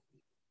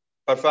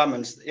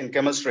performance in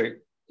chemistry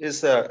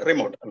is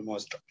remote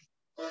almost.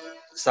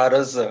 SAR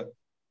is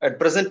at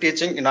present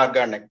teaching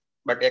inorganic,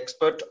 but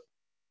expert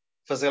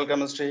physical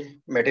chemistry,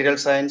 material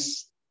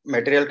science,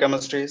 material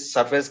chemistry,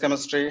 surface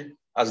chemistry,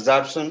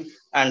 absorption,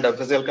 and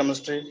physical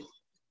chemistry,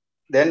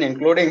 then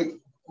including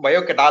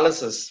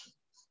biocatalysis.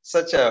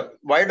 Such a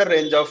wider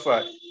range of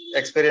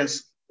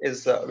experience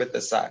is with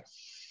the SAR.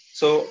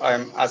 So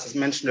as I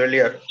mentioned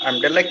earlier,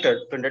 I'm delighted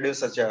to introduce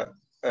such a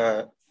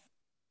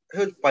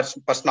huge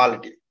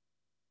personality.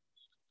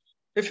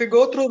 If you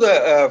go through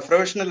the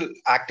professional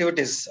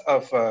activities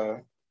of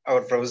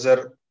our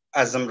Professor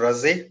Azam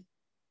Razi,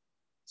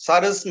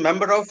 SAR is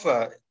member of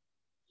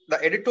the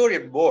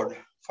editorial board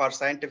for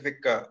scientific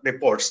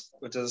reports,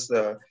 which is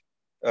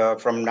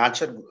from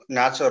Nature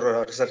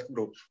Research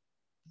Group.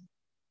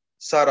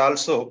 SAR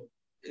also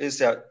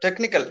is a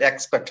technical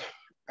expert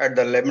at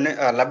the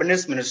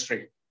Lebanese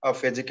Ministry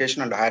of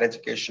Education and Higher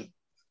Education.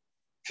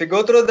 If you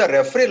go through the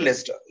referee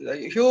list, a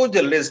huge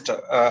list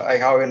I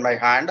have in my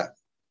hand,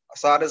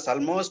 SAR is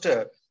almost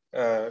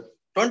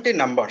 20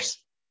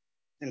 numbers.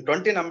 In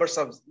 20 numbers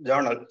of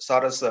journal,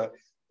 SAR is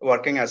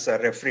working as a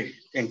referee,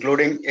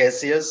 including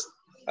ACS,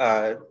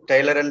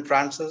 Taylor and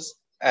Francis,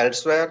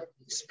 elsewhere,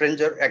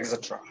 Springer,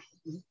 etc.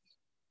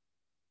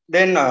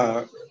 Then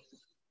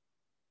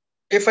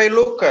if I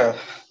look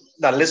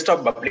the list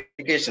of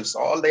publications,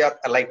 all they are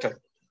highlighted.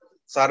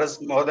 SAR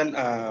has more than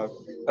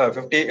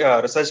 50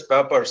 research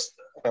papers.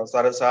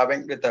 SAR is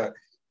having with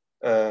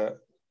a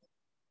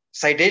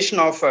citation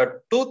of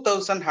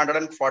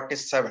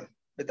 2,147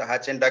 with the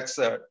Hatch index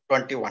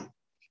 21.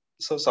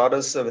 So SAR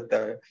is with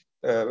a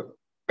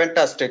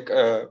fantastic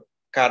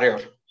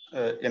career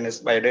in his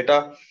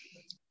biodata.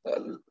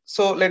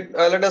 So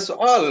let us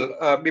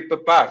all be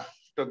prepared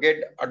to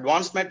get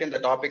advancement in the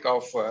topic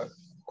of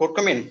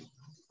curcumin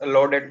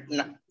loaded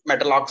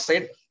metal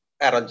oxide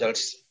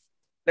aerosols.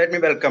 Let me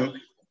welcome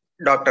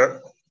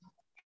Dr.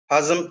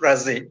 Hazem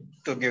Razi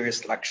to give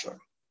his lecture.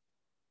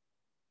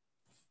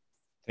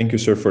 Thank you,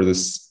 sir, for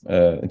this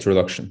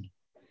introduction.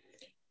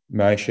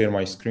 May I share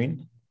my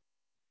screen?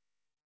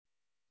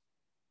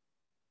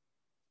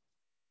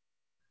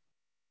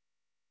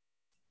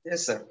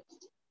 Yes, sir.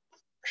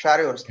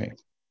 Share your screen.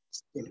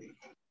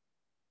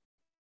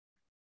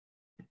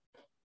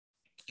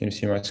 Can you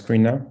see my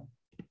screen now?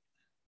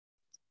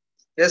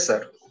 Yes,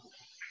 sir.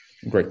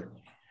 Great.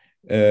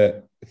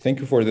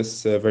 Thank you for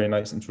this very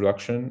nice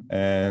introduction.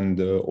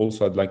 And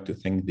also I'd like to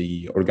thank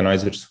the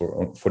organizers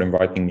for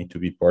inviting me to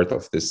be part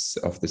of this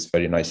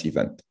very nice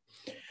event.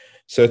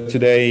 So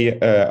today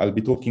I'll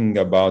be talking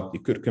about the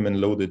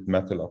curcumin-loaded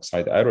metal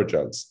oxide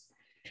aerogels.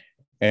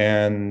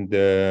 And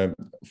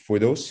for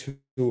those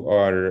who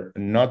are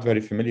not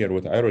very familiar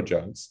with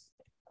aerogels,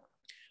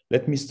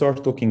 let me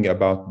start talking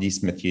about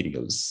these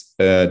materials.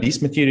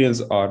 These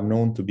materials are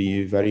known to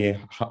be very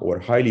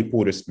highly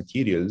porous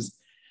materials,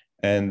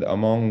 and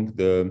among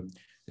the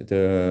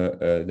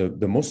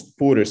most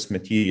porous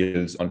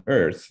materials on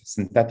Earth,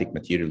 synthetic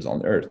materials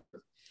on Earth.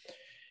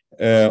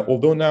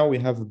 Although now we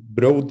have a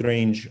broad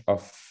range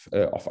of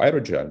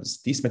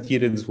aerogels, these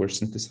materials were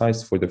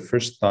synthesized for the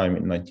first time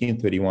in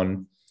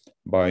 1931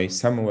 by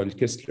Samuel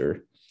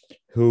Kistler,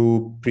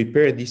 who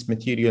prepared these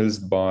materials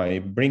by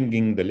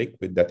bringing the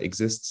liquid that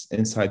exists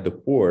inside the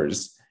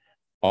pores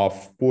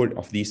of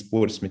these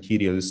porous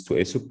materials to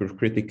a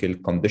supercritical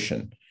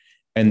condition.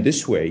 And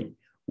this way,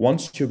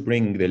 once you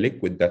bring the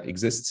liquid that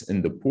exists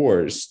in the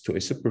pores to a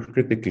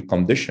supercritical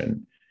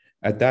condition,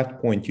 at that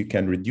point you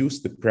can reduce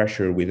the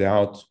pressure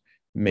without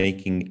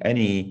making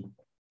any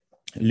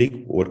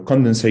leak or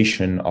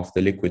condensation of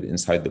the liquid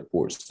inside the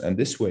pores. And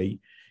this way,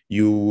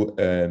 you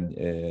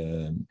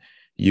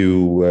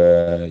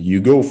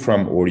go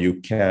from, or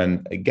you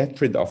can get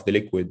rid of the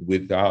liquid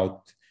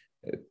without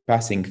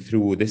passing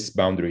through this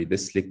boundary,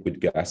 this liquid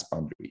gas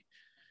boundary.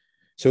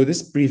 So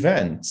this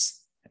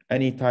prevents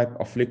any type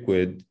of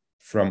liquid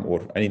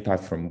or any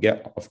type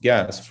of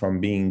gas from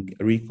being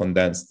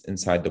recondensed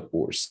inside the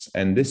pores.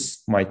 And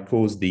this might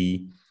cause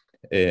the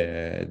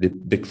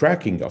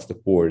cracking of the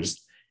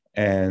pores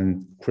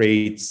and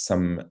create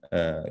some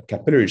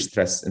capillary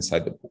stress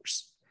inside the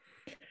pores.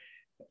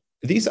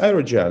 These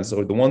aerogels,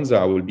 or the ones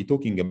that I will be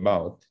talking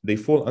about, they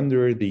fall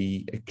under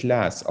the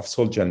class of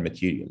sol gel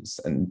materials.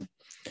 And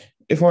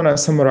if I want to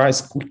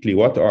summarize quickly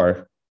what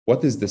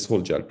is the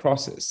sol gel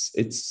process,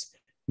 it's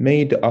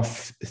made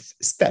of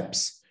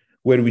steps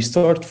where we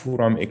start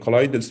from a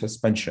colloidal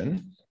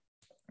suspension,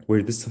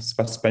 where this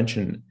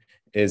suspension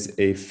is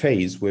a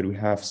phase where we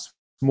have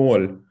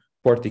small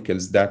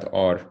particles that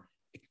are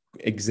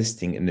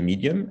existing in the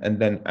medium. And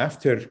then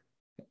after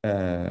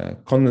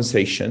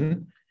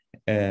condensation,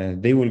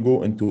 they will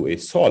go into a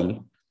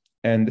sol,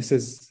 and this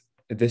is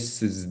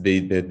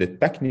the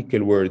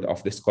technical word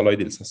of this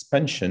colloidal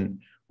suspension,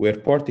 where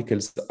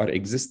particles are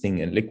existing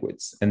in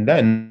liquids. And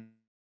then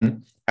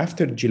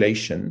after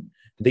gelation,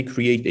 they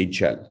create a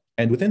gel,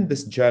 and within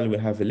this gel we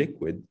have a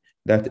liquid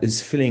that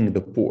is filling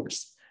the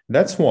pores.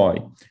 That's why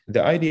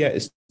the idea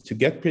is to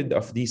get rid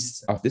of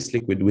this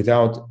liquid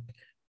without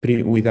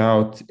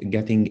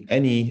getting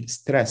any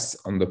stress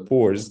on the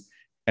pores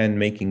and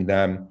making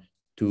them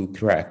to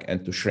crack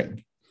and to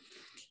shrink.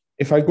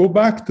 If I go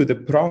back to the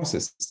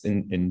process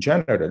in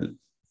general,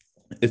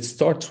 it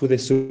starts with a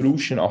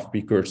solution of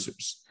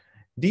precursors.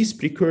 These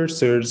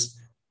precursors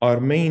are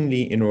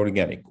mainly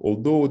inorganic,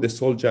 although the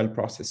sol gel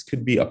process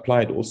could be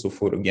applied also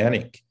for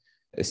organic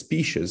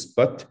species.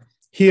 But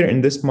here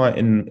in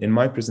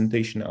my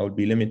presentation, I will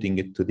be limiting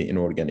it to the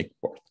inorganic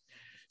part.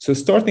 So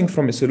starting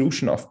from a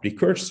solution of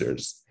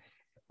precursors,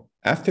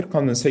 after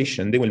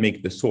condensation, they will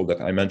make the sol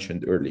that I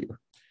mentioned earlier.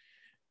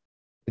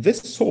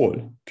 This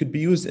sol could be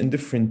used in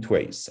different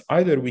ways.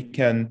 Either we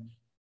can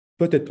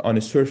put it on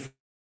a surface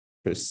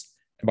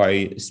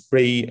by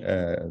spraying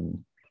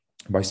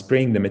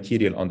the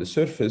material on the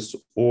surface,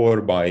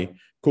 or by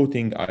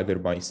coating, either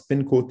by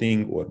spin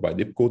coating or by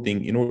dip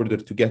coating, in order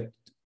to get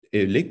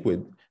a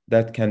liquid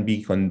that can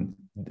be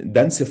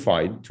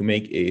densified to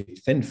make a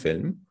thin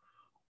film.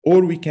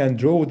 Or we can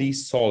draw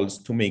these sols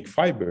to make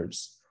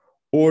fibers,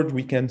 or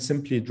we can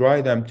simply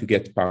dry them to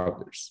get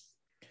powders.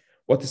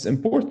 What is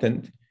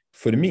important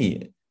for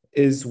me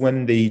is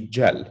when they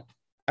gel.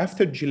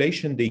 After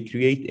gelation, they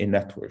create a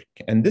network.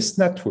 And this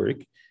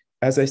network,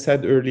 as I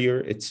said earlier,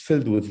 it's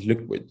filled with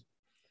liquid.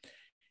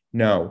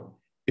 Now,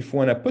 if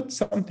when I put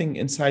something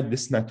inside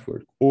this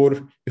network, or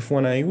if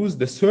when I use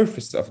the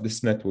surface of this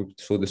network,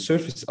 so the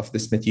surface of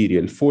this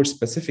material for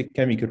specific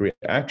chemical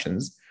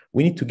reactions,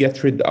 we need to get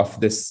rid of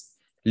this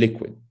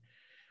liquid.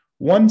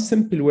 One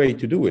simple way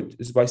to do it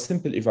is by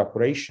simple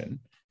evaporation.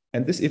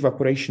 And this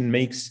evaporation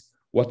makes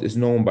what is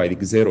known by the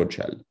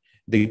xerogel.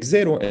 The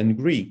xero in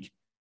Greek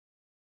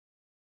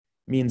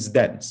means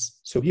dense.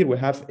 So here we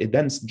have a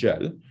dense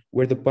gel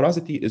where the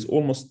porosity is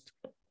almost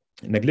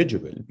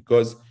negligible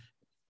because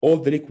all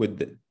the liquid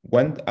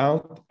went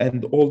out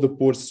and all the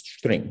pores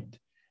shrinked.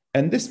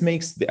 And this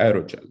makes the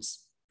aerogels.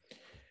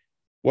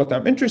 What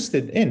I'm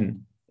interested in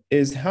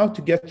is how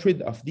to get rid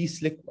of this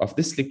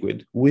liquid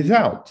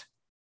without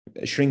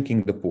shrinking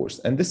the pores.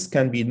 And this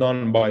can be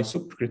done by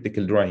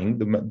supercritical drying,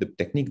 the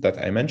technique that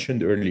I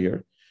mentioned earlier,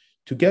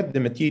 to get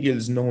the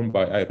materials known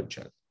by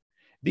aerogel.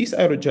 These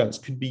aerogels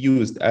could be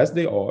used as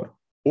they are,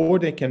 or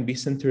they can be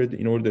sintered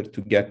in order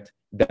to get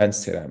dense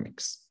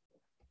ceramics.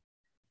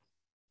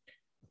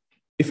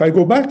 If I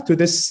go back to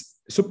this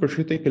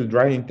supercritical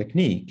drying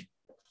technique,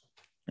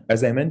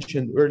 as I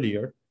mentioned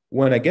earlier,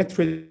 when I get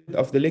rid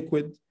of the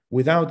liquid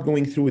without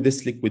going through this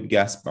liquid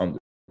gas boundary,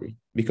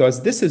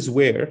 because this is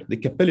where the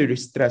capillary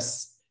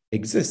stress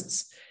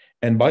exists.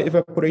 And by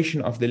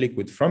evaporation of the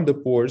liquid from the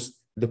pores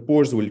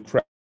will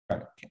crack.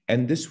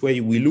 And this way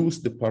we lose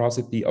the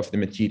porosity of the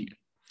material.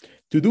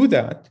 To do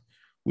that,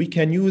 we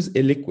can use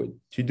a liquid.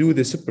 To do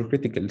the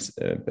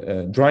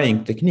supercritical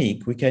drying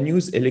technique, we can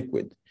use a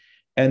liquid.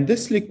 And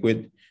this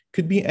liquid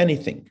could be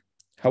anything.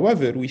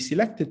 However, we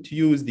selected to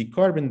use the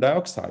carbon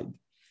dioxide,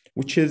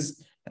 which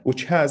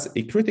has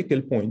a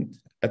critical point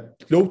at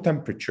low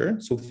temperature,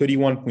 so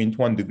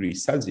 31.1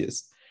 degrees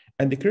Celsius,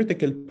 and the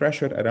critical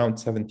pressure around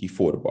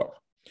 74 bar.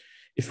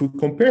 If we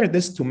compare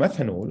this to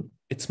methanol,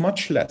 it's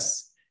much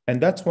less. And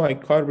that's why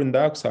carbon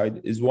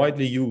dioxide is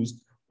widely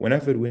used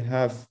whenever we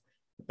have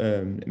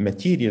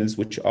materials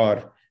which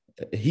are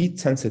heat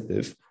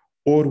sensitive,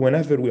 or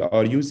whenever we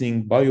are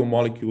using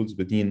biomolecules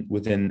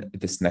within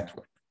this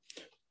network.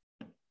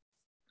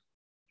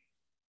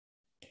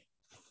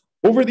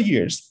 Over the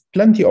years,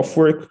 plenty of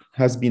work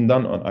has been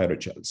done on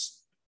aerogels.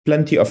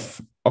 Plenty of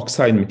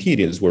oxide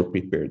materials were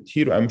prepared.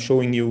 Here I'm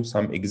showing you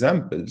some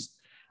examples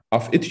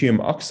of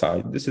yttrium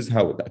oxide. This is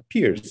how it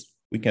appears.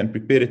 We can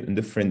prepare it in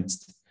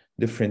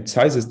different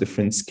sizes,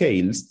 different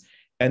scales.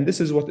 And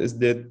this is what is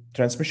the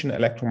transmission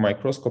electron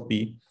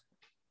microscopy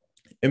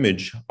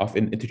image of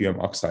an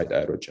yttrium oxide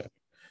aerogel.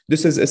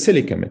 This is a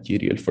silica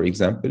material, for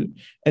example.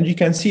 And you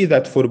can see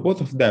that for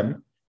both of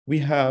them, we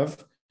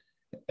have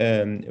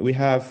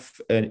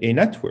a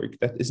network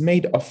that is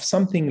made of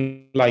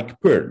something like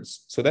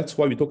pearls. So that's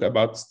why we talk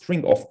about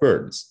string of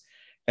pearls.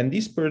 And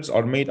these pearls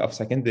are made of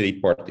secondary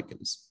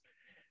particles.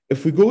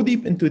 If we go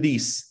deep into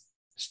these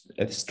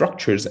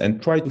structures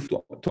and try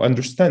to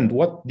understand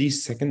what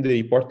these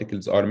secondary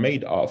particles are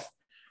made of,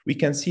 we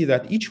can see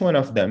that each one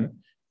of them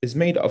is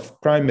made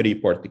of primary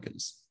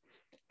particles.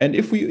 And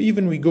if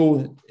we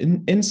go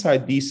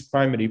inside these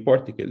primary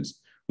particles,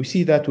 we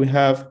see that we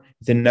have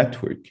the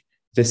network,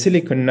 the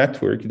silicon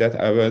network that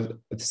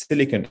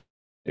silicon,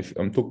 if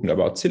I'm talking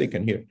about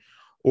silicon here,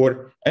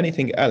 or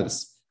anything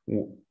else,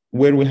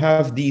 where we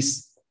have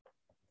these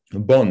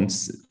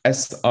bonds,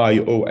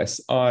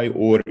 SiO-Si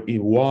or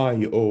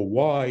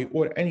Y-O-Y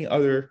or any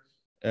other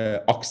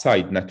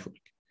oxide network.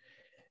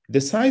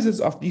 The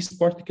sizes of these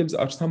particles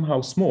are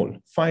somehow small,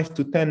 5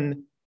 to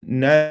 10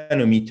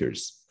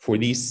 nanometers for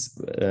these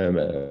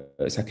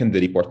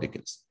secondary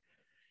particles.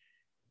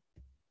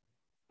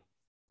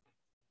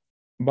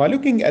 By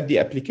looking at the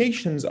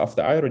applications of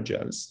the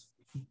aerogels,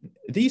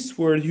 these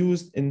were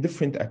used in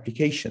different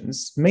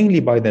applications,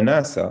 mainly by the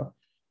NASA,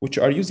 which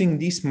are using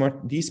these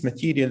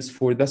materials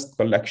for dust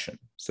collection.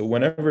 So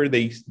whenever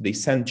they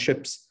send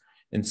ships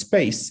in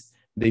space,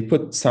 they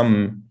put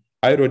some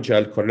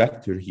aerogel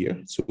collector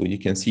here. So you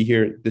can see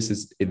here, this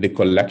is the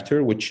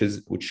collector, which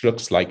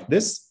looks like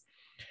this.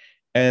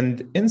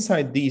 And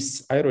inside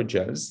these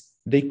aerogels,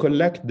 they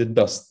collect the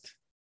dust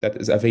that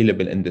is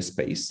available in the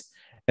space.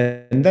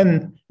 And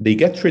then they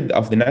get rid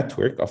of the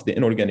network, of the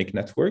inorganic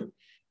network,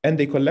 and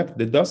they collect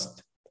the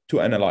dust to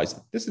analyze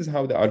it. This is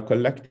how they are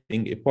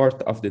collecting a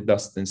part of the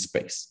dust in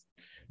space.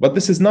 But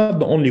this is not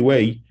the only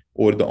way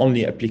or the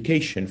only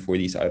application for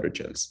these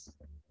aerogels.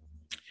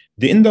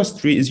 The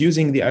industry is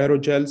using the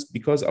aerogels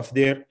because of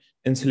their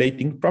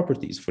insulating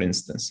properties, for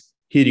instance.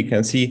 Here you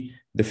can see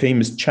the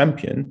famous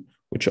Champion,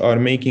 which are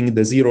making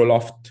the zero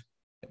loft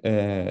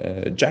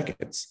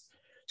jackets.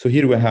 So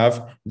here we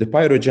have the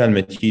pyrogel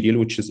material,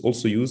 which is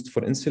also used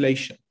for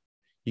insulation.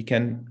 You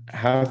can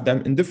have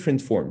them in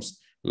different forms,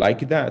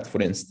 like that,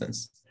 for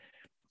instance.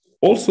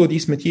 Also,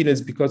 these materials,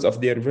 because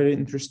of their very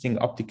interesting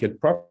optical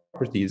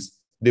properties,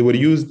 they were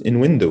used in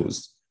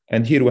windows.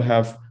 And here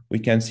we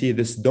can see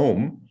this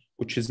dome,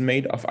 which is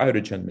made of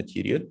aerogel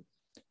material,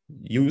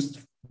 used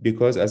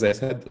because, as I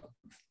said,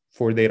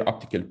 for their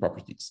optical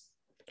properties.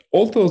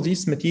 Although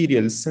these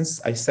materials, since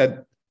I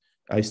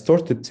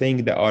started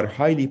saying they are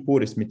highly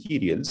porous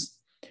materials,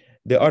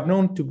 they are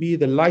known to be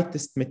the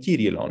lightest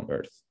material on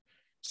Earth.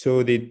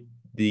 So they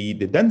the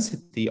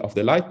density of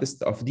the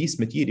lightest of these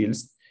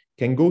materials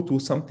can go to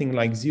something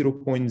like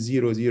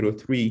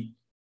 0.003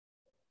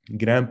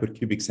 gram per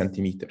cubic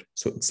centimeter.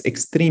 So it's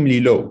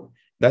extremely low.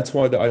 That's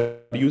why they are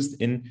used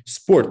in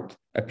sport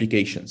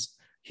applications.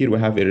 Here we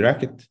have a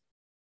racket,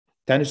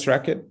 tennis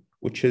racket,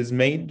 which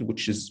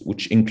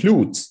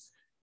includes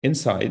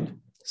inside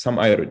some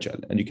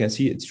aerogel. And you can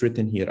see it's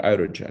written here,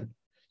 aerogel.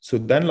 So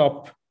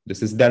Dunlop,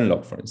 this is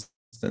Dunlop, for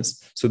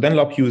instance. So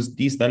Dunlop used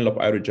these Dunlop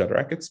aerogel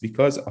rackets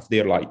because of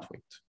their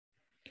lightweight.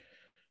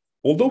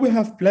 Although we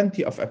have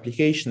plenty of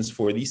applications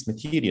for these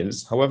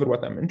materials, however,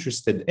 what I'm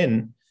interested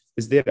in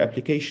is their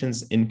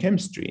applications in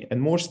chemistry,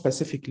 and more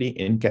specifically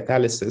in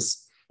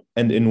catalysis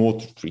and in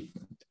water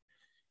treatment.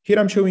 Here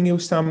I'm showing you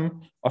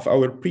some of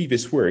our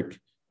previous work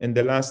in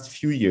the last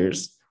few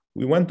years.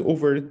 We went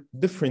over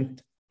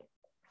different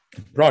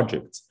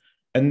projects,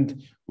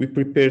 and we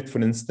prepared,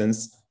 for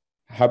instance,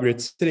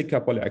 hybrid silica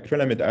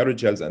polyacrylamide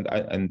aerogels and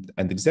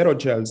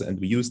xerogels, and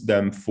we used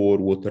them for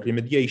water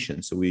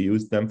remediation. So we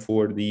used them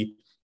for the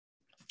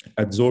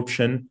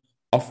absorption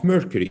of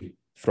mercury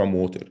from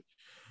water.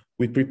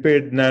 We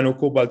prepared nano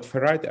cobalt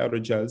ferrite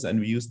aerogels, and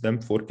we used them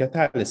for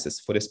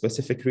catalysis for a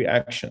specific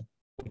reaction,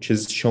 which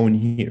is shown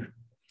here.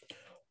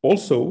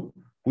 Also,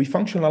 we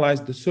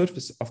functionalized the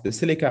surface of the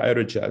silica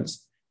aerogels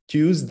to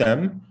use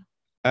them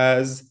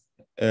as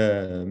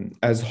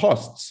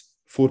hosts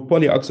for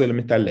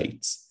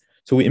polyoxymetalates.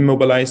 So we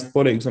immobilized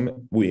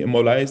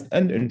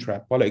and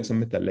entrapped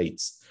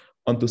polyoxymetalates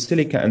onto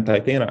silica and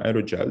titanium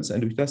aerogels,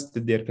 and we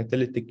tested their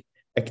catalytic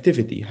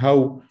activity,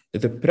 how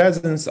the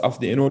presence of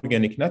the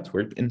inorganic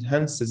network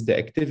enhances the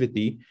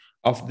activity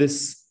of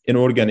this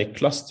inorganic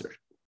cluster.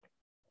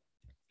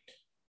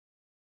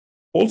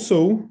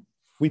 Also,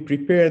 we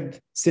prepared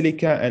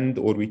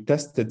we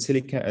tested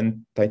silica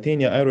and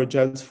titanium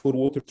aerogels for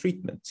water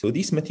treatment. So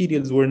these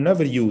materials were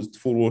never used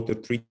for water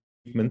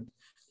treatment,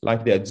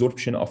 like the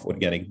adsorption of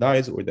organic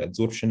dyes or the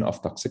adsorption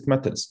of toxic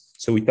metals.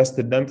 So we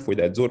tested them for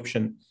the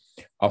adsorption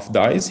of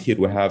dyes. Here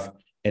we have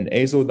an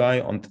azo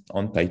dye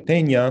on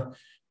titania.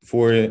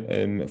 For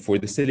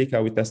the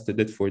silica, we tested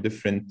it for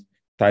different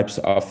types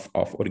of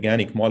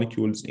organic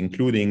molecules,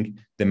 including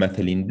the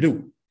methylene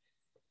blue.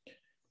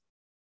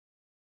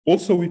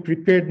 Also, we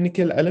prepared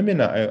nickel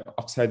alumina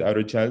oxide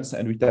aerogels,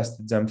 and we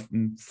tested them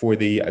for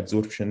the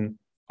adsorption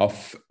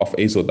of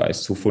azo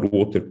dyes, so for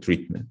water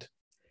treatment.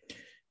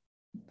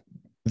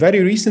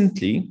 Very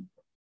recently,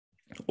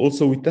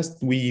 also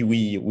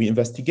we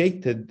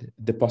investigated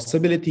the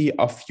possibility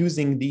of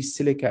using these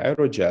silica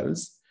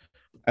aerogels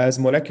as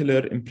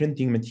molecular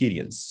imprinting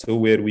materials. So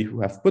where we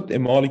have put a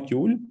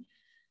molecule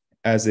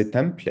as a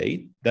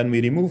template, then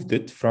we removed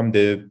it from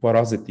the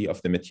porosity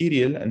of the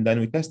material, and then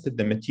we tested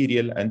the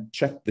material and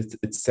checked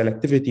its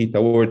selectivity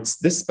towards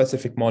this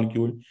specific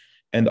molecule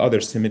and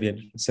other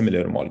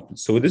similar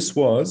molecules. So this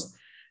was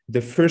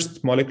the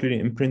first molecularly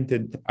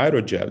imprinted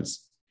aerogels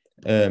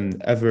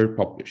ever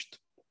published.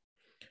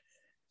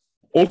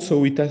 Also,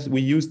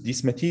 we used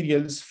these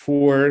materials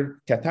for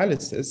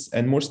catalysis,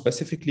 and more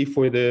specifically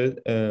for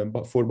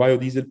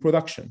biodiesel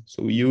production.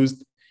 So we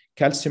used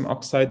calcium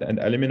oxide and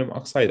aluminum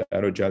oxide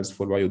aerogels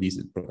for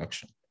biodiesel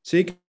production. So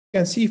you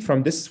can see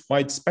from this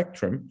wide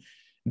spectrum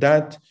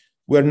that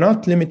we're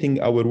not limiting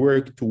our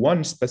work to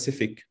one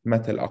specific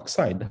metal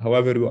oxide.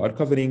 However, we are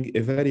covering a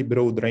very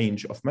broad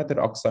range of metal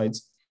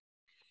oxides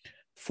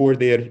for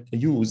their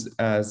use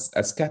as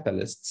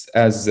catalysts,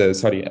 as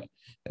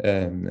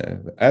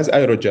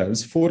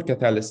aerogels for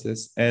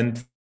catalysis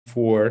and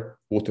for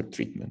water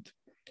treatment.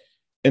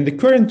 In the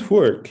current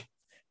work,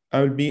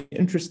 I will be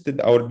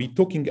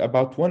talking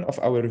about one of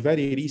our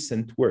very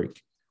recent work,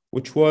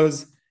 which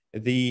was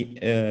the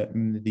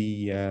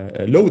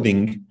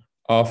loading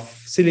of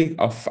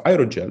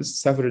aerogels,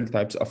 several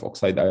types of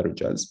oxide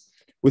aerogels,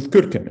 with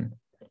curcumin.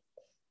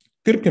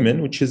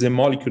 Curcumin, which is a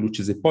molecule, which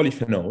is a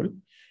polyphenol,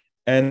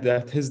 and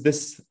that has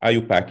this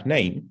IUPAC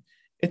name.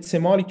 It's a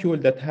molecule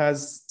that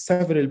has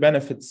several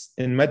benefits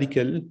in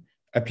medical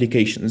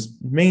applications,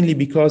 mainly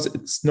because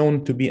it's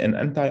known to be an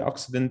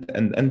antioxidant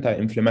and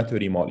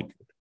anti-inflammatory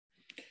molecule.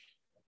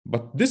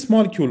 But this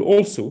molecule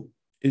also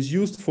is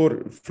used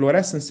for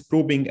fluorescence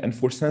probing and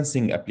for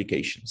sensing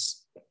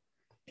applications.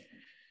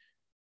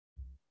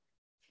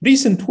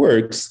 Recent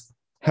works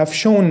have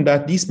shown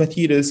that these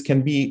materials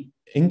can be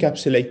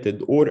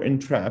encapsulated or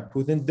entrapped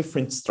within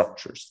different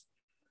structures.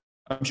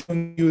 I'm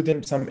showing you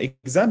them some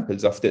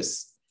examples of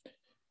this.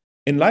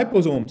 In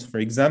liposomes, for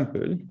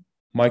example,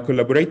 my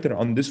collaborator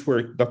on this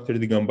work, Dr.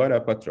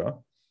 Digambara Patra,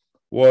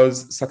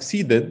 was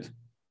succeeded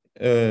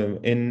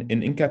in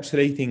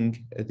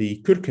encapsulating the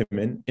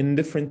curcumin in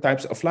different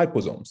types of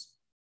liposomes.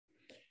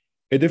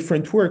 A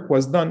different work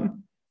was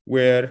done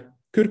where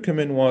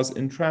curcumin was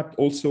entrapped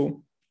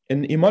also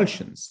in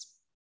emulsions.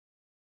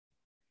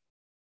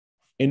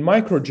 In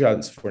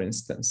microgels, for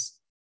instance,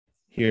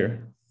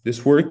 here,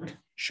 this work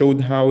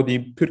showed how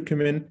the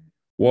curcumin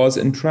was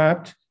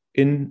entrapped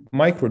in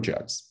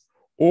microgels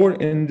or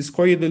in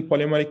discoidal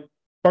polymeric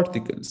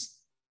particles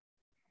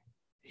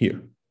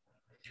here.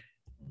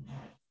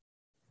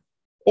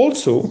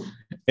 Also,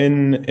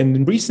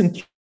 In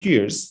recent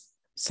years,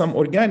 some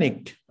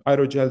organic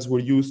aerogels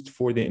were used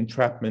for the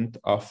entrapment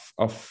of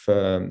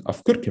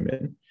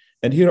curcumin.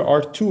 And here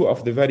are two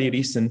of the very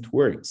recent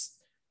works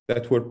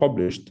that were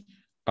published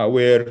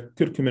where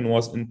curcumin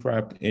was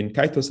entrapped in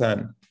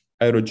chitosan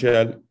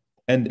aerogel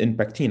and in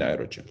pectin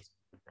aerogel.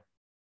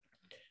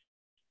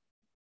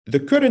 The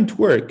current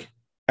work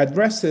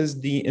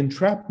addresses the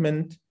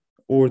entrapment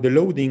or the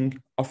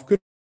loading of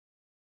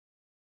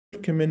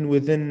curcumin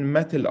within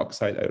metal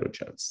oxide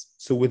aerogels,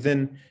 so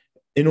within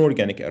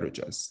inorganic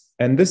aerogels.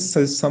 And this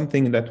is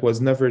something that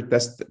was never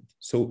tested.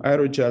 So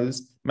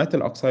aerogels,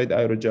 metal oxide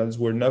aerogels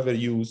were never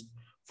used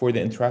for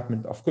the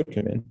entrapment of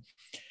curcumin.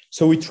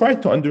 So we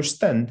tried to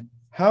understand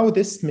how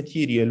this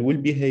material will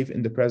behave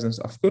in the presence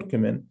of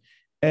curcumin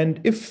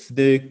and if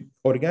the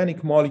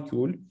organic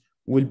molecule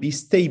will be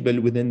stable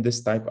within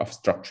this type of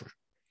structure.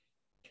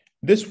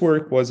 This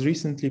work was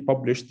recently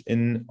published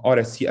in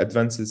RSC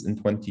Advances in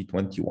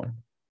 2021.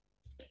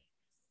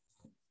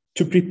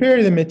 To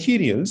prepare the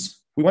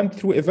materials, we went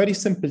through a very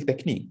simple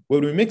technique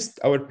where we mixed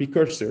our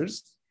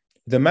precursors,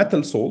 the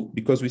metal salt,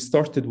 because we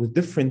started with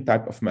different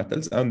type of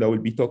metals, and I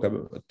will be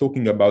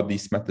talking about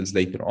these metals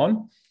later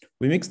on.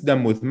 We mixed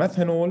them with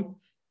methanol,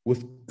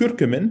 with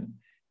curcumin,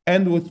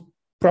 and with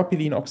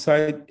propylene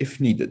oxide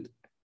if needed.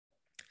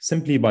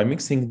 Simply by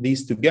mixing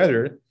these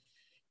together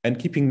and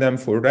keeping them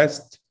for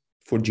rest,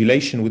 for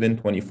gelation within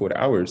 24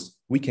 hours,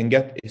 we can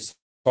get a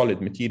solid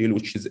material,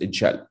 which is a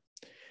gel.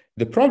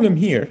 The problem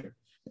here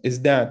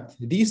is that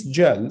these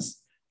gels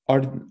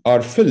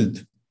are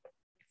filled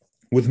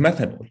with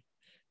methanol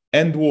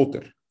and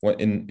water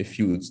if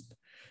used.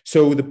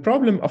 So the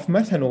problem of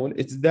methanol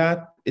is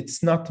that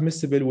it's not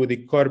miscible with the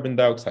carbon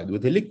dioxide,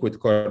 with the liquid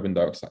carbon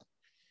dioxide.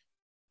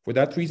 For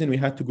that reason, we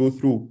had to go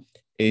through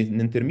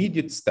an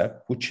intermediate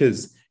step, which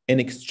is an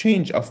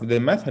exchange of the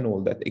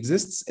methanol that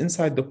exists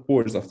inside the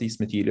pores of these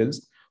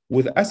materials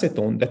with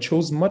acetone that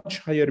shows much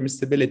higher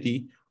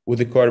miscibility with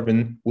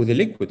the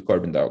liquid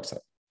carbon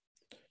dioxide.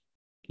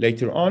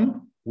 Later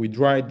on, we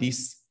dried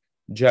these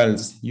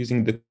gels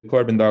using the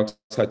carbon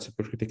dioxide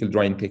supercritical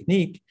drying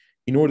technique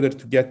in order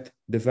to get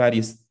the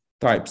various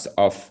types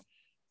of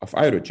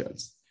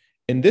aerogels.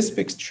 In this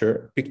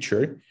picture,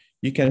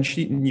 you can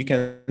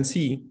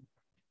see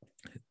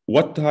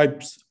what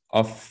types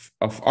of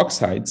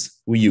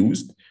oxides we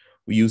used.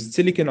 We used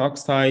silicon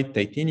oxide,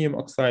 titanium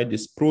oxide,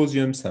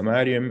 dysprosium,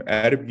 samarium,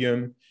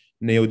 erbium,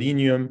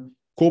 neodymium,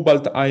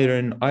 cobalt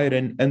iron,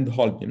 and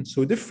holmium.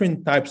 So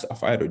different types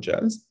of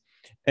aerogels.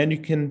 And you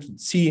can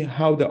see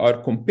how they are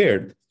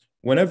compared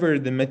whenever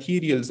the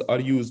materials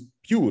are used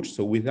pure,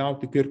 so without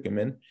the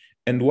curcumin,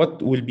 and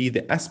what will be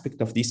the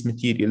aspect of these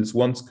materials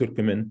once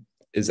curcumin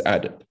is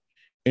added.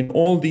 In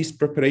all these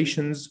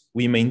preparations,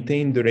 we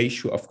maintain the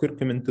ratio of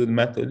curcumin to the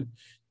metal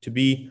to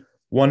be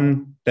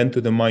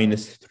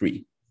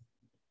 1×10⁻³ .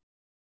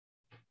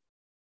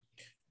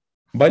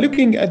 By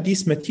looking at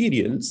these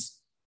materials,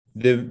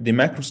 the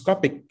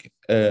macroscopic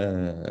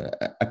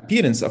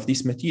appearance of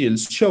these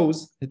materials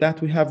shows that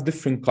we have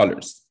different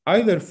colors,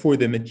 either for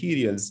the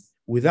materials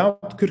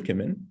without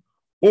curcumin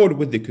or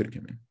with the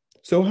curcumin.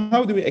 So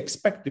how do we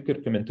expect the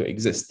curcumin to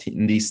exist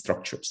in these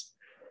structures?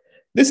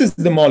 This is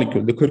the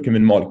molecule, the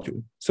curcumin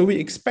molecule. So we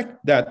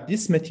expect that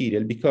this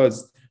material,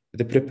 because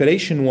the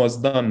preparation was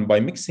done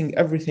by mixing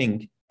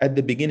everything at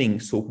the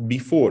beginning, so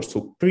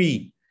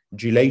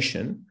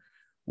pre-gelation,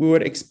 we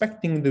were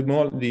expecting the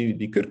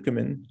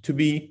curcumin to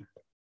be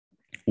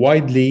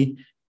widely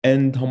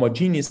and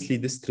homogeneously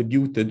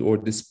distributed or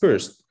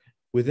dispersed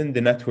within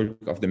the network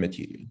of the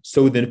material.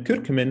 So the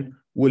curcumin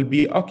will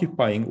be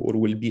occupying or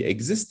will be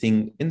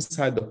existing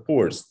inside the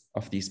pores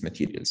of these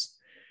materials.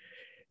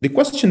 The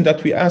question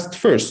that we asked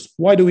first,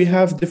 why do we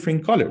have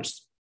different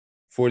colors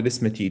for this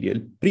material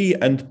pre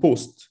and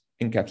post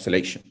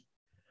encapsulation?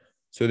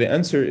 So the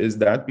answer is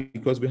that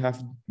because we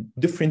have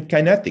different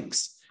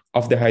kinetics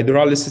of the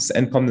hydrolysis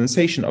and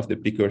condensation of the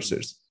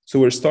precursors. So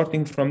we're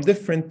starting from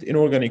different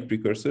inorganic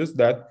precursors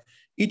that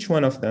each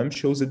one of them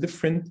shows a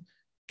different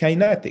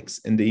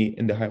kinetics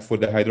for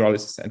the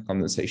hydrolysis and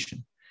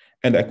condensation.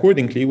 And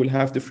accordingly, we'll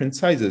have different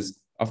sizes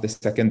of the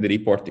secondary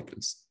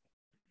particles.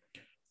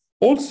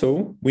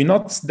 Also, we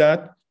notice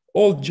that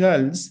all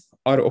gels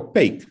are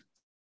opaque,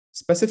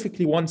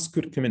 specifically once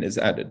curcumin is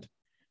added.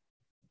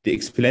 The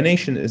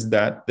explanation is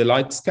that the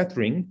light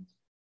scattering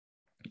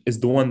is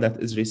the one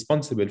that is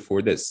responsible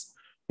for this.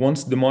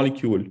 Once the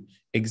molecule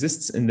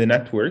exists in the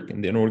network, in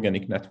the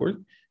inorganic network,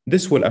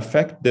 this will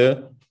affect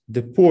the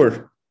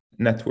pore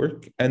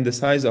network and the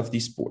size of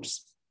these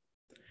pores.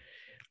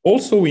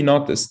 Also, we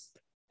noticed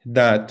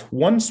that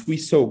once we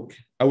soak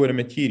our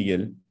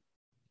material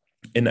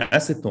in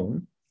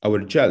acetone, our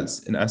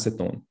gels in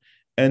acetone,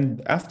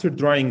 and after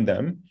drying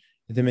them,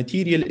 the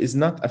material is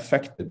not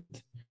affected.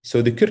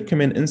 So the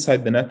curcumin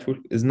inside the network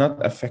is not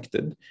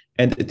affected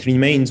and it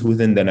remains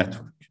within the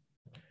network.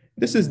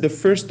 This is the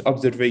first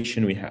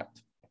observation we had.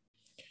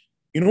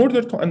 In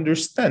order to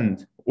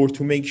understand or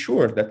to make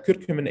sure that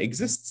curcumin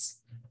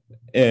exists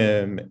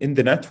in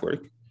the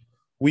network,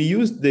 we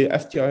used the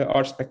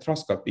FTIR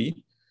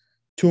spectroscopy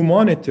to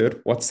monitor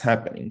what's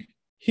happening.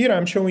 Here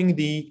I'm showing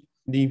the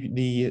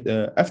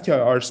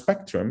FTIR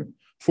spectrum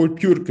for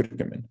pure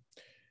curcumin.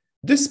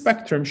 This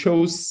spectrum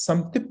shows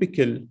some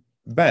typical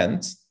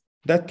bands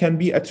that can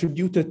be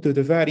attributed to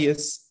the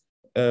various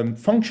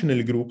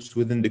functional groups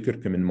within the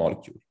curcumin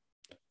molecule.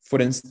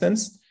 For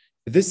instance,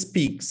 this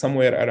peak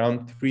somewhere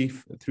around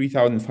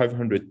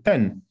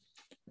 3,510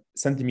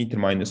 centimeter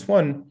minus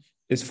 1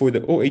 is for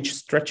the OH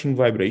stretching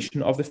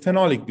vibration of the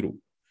phenolic group.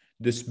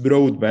 This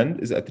broad band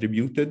is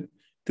attributed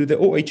to the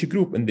OH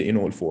group in the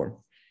enol form.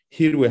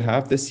 Here we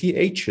have the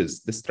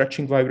CHs, the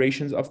stretching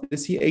vibrations of the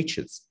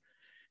CHs.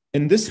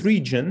 In this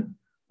region,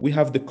 we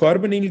have the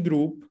carbonyl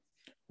group,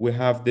 we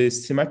have the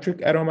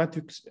symmetric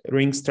aromatic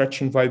ring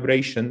stretching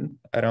vibration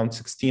around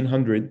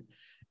 1600,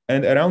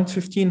 and around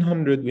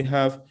 1500, we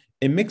have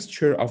a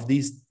mixture of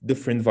these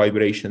different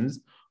vibrations.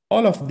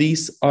 All of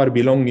these are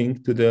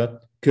belonging to the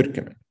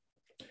curcumin.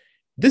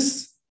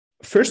 This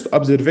first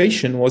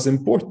observation was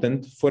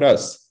important for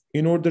us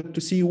in order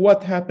to see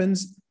what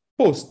happens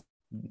post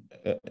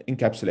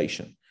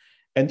encapsulation.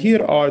 And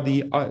here are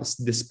the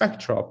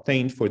spectra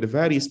obtained for the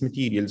various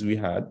materials we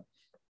had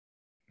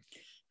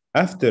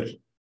after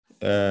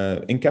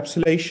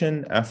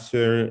encapsulation,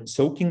 after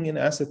soaking in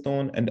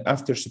acetone, and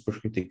after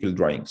supercritical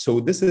drying. So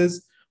this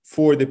is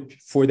for the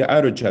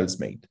aerogels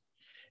made.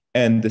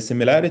 And the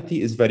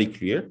similarity is very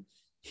clear.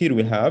 Here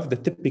we have the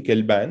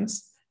typical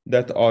bands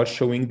that are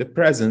showing the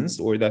presence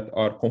or that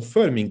are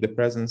confirming the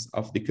presence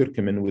of the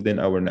curcumin within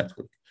our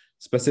network.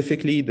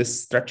 Specifically, the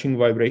stretching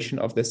vibration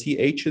of the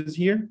CHs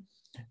here,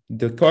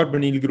 the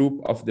carbonyl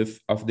group of the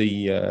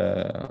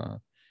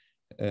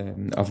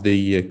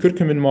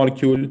curcumin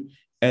molecule,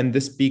 and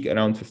this peak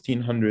around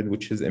 1500,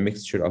 which is a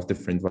mixture of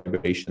different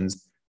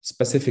vibrations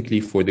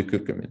specifically for the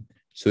curcumin.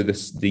 So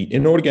the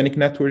inorganic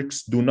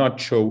networks do not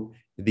show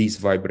these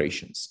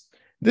vibrations.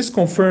 This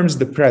confirms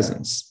the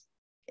presence.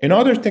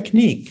 Another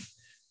technique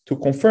to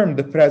confirm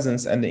the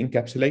presence and the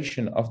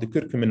encapsulation of the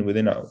curcumin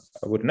within our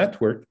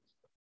network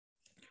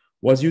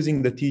was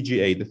using the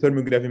TGA, the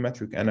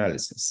thermogravimetric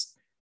analysis.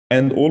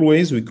 And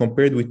always we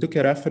took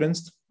a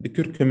reference to the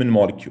curcumin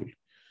molecule.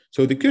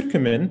 So the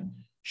curcumin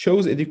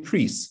shows a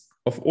decrease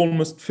of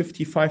almost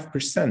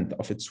 55%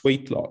 of its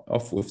weight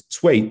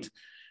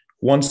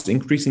once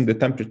increasing the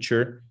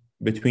temperature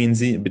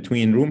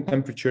between room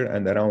temperature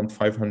and around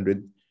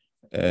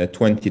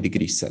 520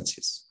 degrees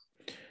Celsius.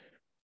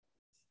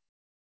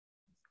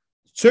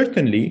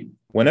 Certainly,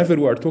 whenever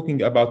we are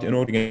talking about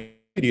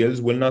inorganic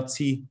materials, we'll not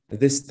see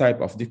this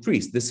type of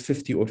decrease, this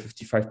 50 or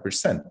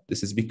 55%.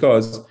 This is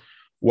because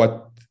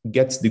what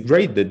gets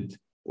degraded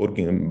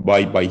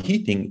by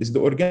heating is the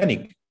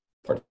organic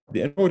part.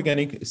 The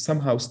inorganic is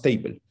somehow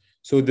stable.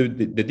 So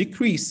the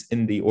decrease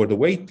in the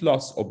weight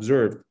loss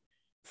observed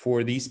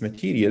for these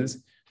materials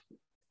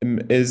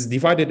is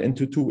divided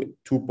into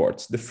two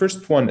parts. The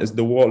first one is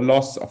the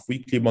loss of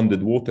weakly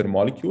bonded water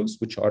molecules,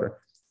 which are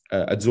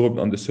absorbed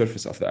on the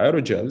surface of the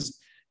aerogels.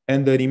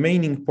 And the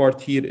remaining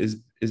part here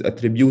is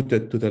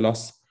attributed to the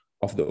loss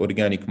of the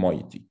organic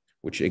moiety,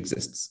 which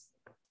exists.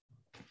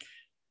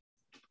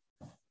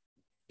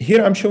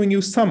 Here I'm showing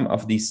you some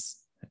of these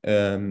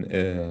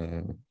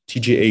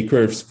TGA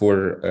curves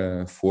for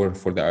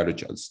the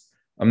aerogels.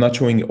 I'm not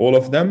showing all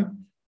of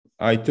them.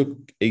 I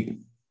took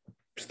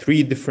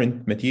three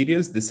different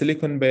materials, the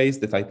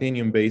silicon-based, the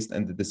titanium-based,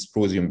 and the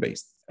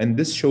dysprosium-based. And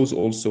this shows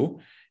also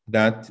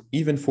that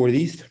even for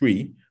these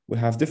three, we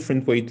have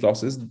different weight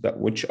losses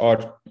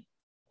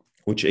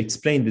which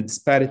explain the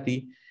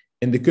disparity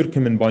in the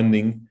curcumin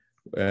binding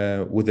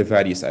with the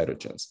various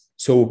aerogels.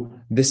 So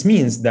this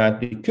means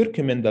that the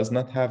curcumin does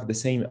not have the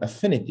same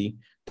affinity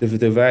to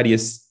the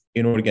various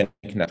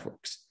inorganic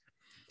networks.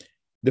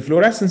 The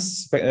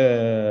fluorescence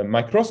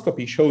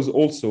microscopy shows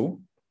also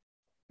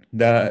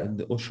the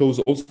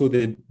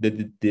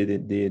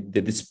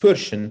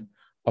dispersion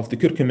of the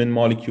curcumin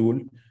molecule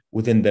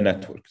within the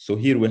network. So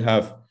here we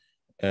have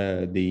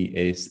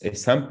a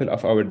sample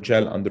of our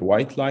gel under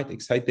white light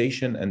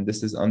excitation, and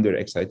this is under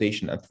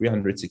excitation at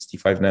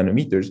 365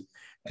 nanometers.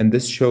 And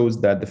this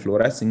shows that the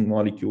fluorescing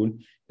molecule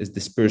is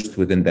dispersed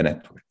within the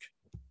network.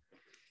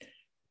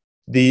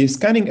 The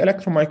scanning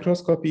electron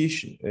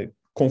microscopy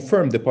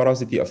confirmed the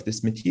porosity of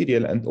this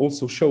material and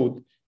also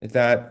showed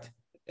that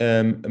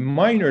a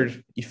minor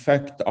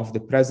effect of the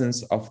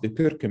presence of the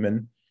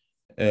curcumin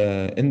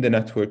in the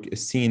network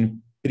is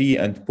seen pre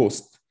and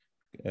post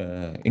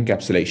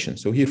encapsulation.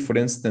 So here, for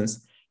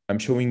instance, I'm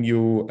showing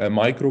you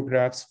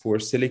micrographs for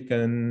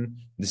silicon,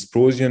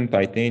 dysprosium,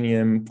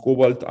 titanium,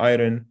 cobalt,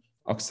 iron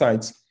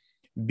oxides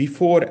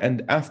before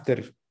and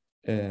after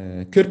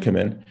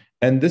curcumin.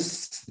 And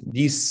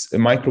these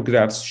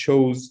micrographs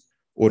show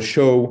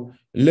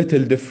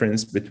little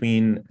difference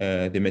between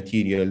the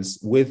materials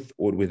with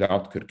or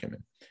without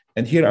curcumin.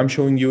 And here I'm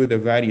showing you the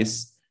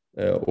various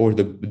or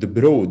the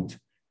broad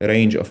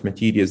range of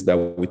materials that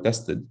we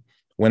tested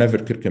whenever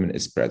curcumin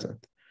is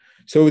present.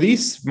 So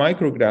these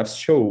micrographs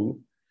show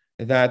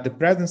that the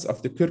presence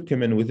of the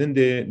curcumin within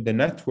the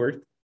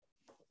network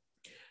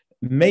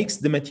makes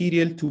the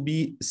material to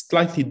be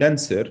slightly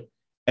denser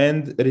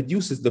and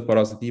reduces the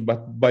porosity,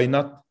 but by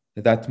not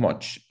that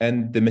much.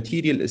 And the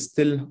material is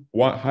still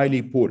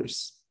highly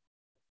porous.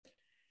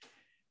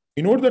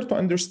 In order to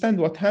understand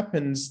what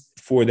happens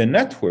for the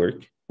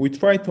network, we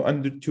try to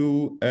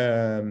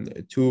understand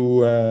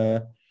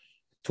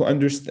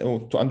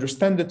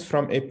it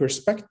from a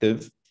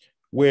perspective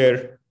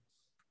where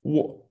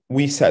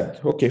we said,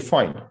 okay,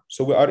 fine.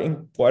 So we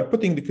are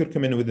putting the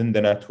curcumin within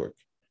the network.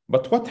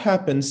 But what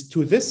happens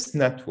to this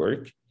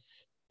network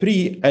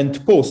pre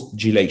and post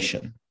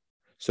gelation?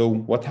 So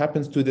what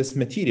happens to this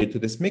material, to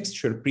this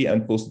mixture pre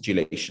and post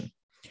gelation?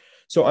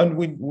 So, and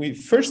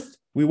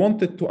we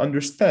wanted to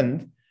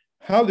understand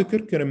how the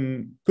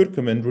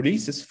curcumin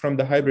releases from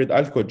the hybrid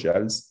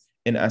alcohol-gels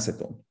in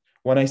acetone.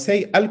 When I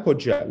say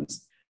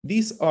alcohol-gels,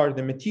 these are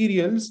the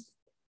materials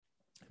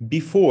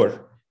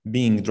before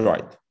being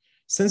dried.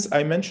 Since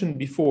I mentioned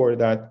before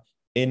that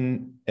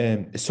in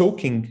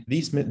soaking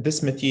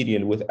this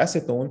material with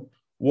acetone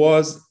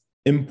was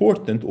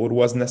important or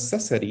was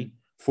necessary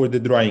for the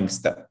drying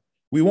step,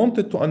 we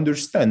wanted to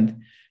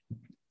understand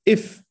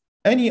if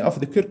any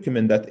of the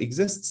curcumin that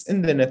exists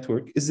in the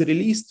network is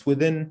released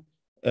within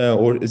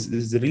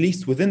is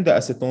released within the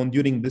acetone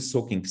during this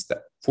soaking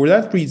step. For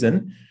that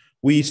reason,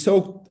 we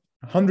soaked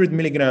 100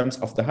 milligrams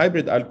of the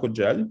hybrid alcohol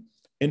gel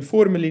in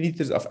 4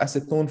 milliliters of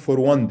acetone for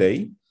 1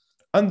 day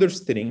under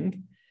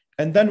stirring,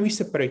 and then we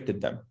separated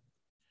them.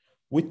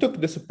 We took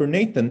the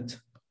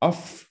supernatant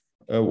of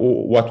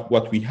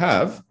what we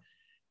have,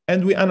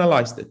 and we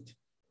analyzed it.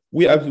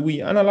 We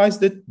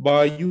analyzed it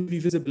by UV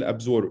visible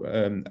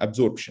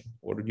absorption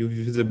or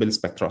UV visible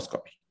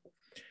spectroscopy.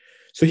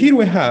 So here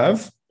we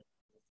have,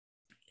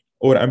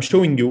 or I'm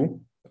showing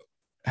you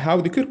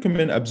how the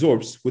curcumin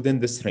absorbs within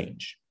this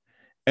range.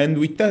 And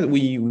we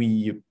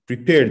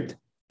prepared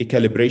a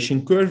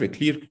calibration curve, a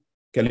clear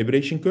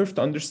calibration curve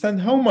to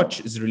understand how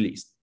much is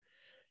released.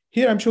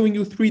 Here I'm showing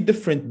you 3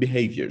 different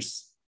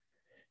behaviors.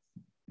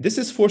 This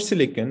is for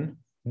silicon,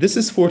 this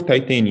is for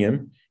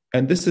titanium,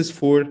 and this is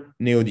for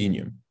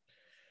neodymium.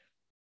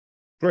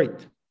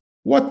 Great.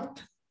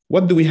 What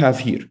do we have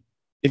here?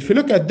 If you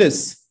look at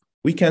this,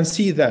 we can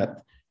see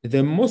that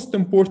the most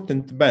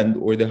important band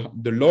or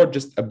the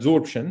largest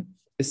absorption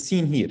is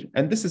seen here.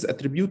 And this is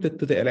attributed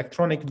to the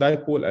electronic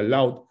dipole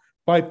allowed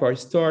pi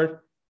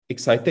star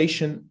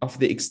excitation of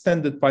the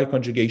extended pi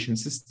conjugation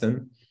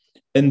system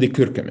in the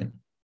curcumin.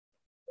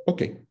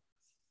 Okay.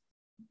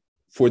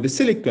 For the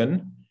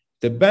silicon,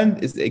 the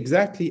band is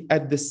exactly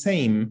at the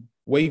same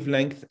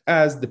wavelength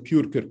as the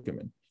pure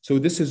curcumin. So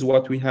this is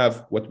what we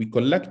have, what we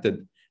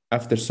collected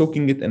after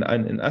soaking it in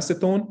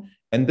acetone,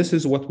 and this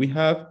is what we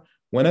have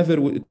whenever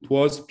it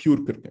was pure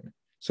curcumin.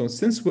 So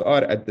since we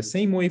are at the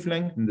same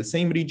wavelength in the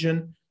same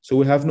region, so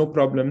we have no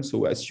problem. So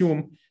we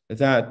assume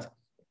that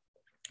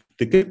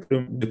the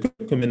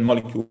curcumin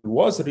molecule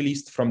was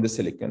released from the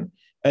silicon,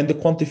 and the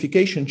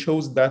quantification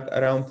shows that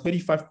around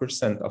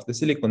 35% of the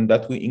silicon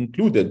that we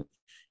included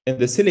in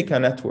the silica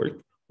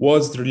network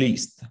was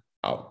released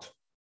out.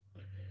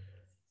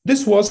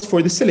 This was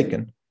for the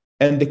silicon,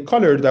 and the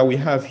color that we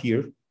have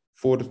here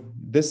for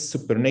this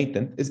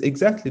supernatant is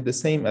exactly the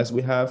same as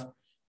we have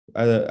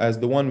as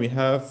the one we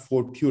have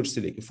for pure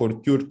silicon, for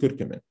pure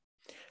curcumin.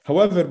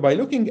 However, by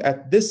looking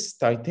at this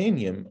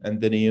titanium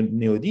and the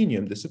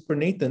neodymium, the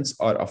supernatants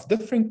are of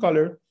different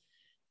color,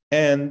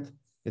 and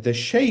the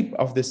shape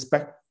of the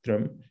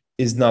spectrum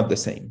is not the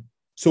same.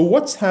 So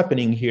what's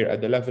happening here at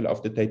the level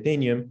of the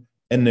titanium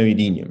and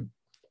neodymium?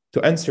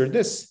 To answer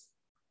this,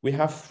 we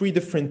have 3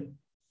 different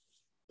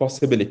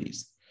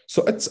possibilities.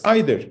 So it's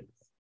either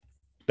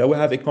that we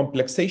have a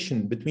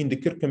complexation between the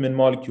curcumin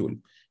molecule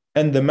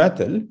and the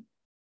metal,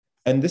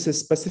 and this is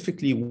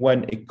specifically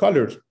when a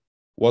color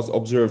was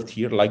observed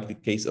here, like the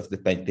case of the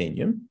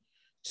titanium.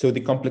 So the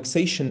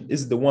complexation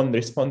is the one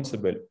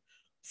responsible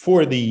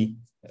for the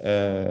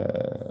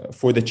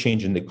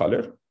change in the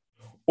color.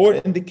 Or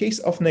in the case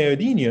of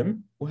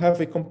neodymium, we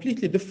have a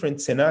completely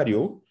different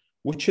scenario,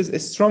 which is a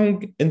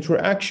strong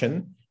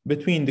interaction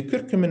between the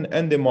curcumin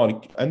and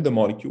the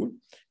molecule.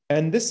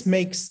 And this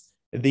makes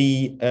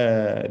the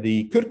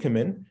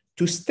curcumin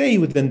to stay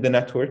within the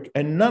network,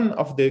 and none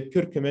of the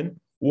curcumin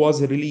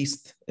was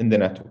released in the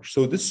network.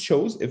 So this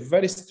shows a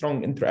very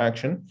strong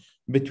interaction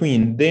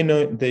between the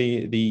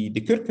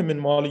curcumin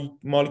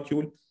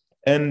molecule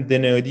and the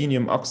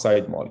neodymium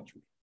oxide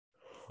molecule.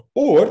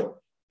 Or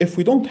if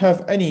we don't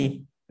have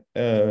any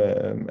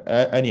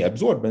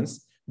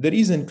absorbance, the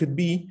reason could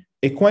be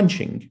a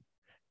quenching.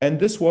 And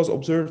this was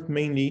observed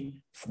mainly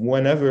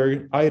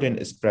whenever iron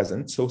is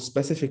present. So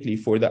specifically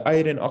for the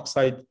iron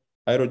oxide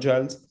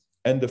aerogels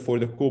and for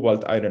the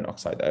cobalt iron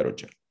oxide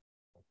aerogel.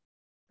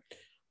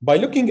 By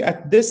looking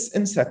at this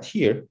inset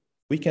here,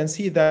 we can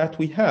see that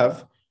we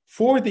have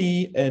for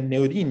the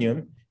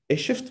neodymium a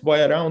shift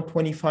by around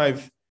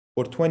 25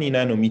 or 20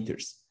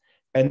 nanometers.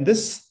 And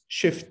this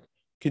shift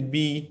could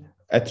be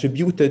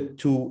attributed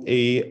to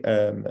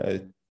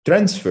a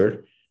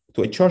transfer,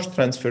 to a charge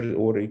transfer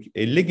or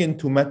a ligand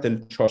to metal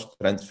charge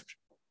transfer.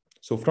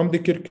 So from the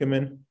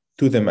curcumin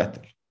to the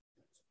metal.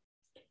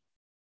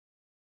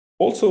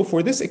 Also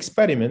for this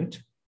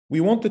experiment, we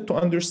wanted to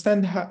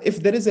understand how,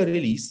 if there is a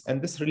release, and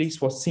this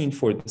release was seen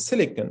for the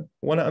silicon,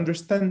 we want to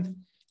understand,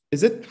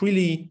 is it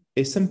really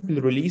a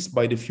simple release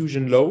by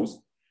diffusion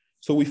laws?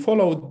 So we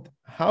followed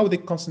how the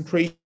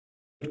concentration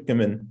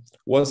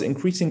was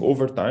increasing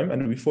over time,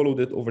 and we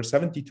followed it over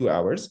 72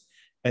 hours.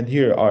 And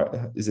here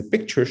is a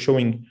picture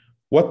showing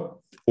what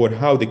or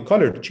how the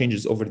color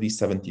changes over these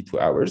 72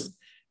 hours.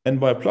 And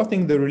by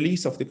plotting the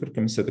release of the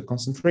curcumin, so the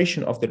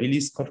concentration of the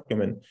released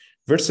curcumin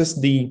versus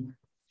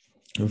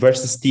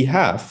T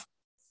half,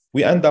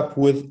 we end up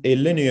with a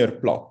linear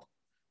plot.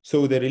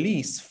 So the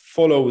release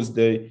follows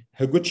the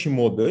Higuchi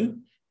model,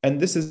 and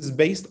this is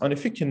based on a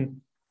Fickin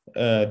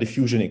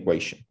diffusion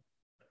equation.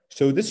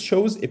 So this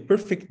shows a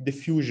perfect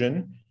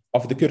diffusion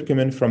of the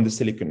curcumin from the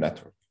silicon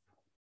network.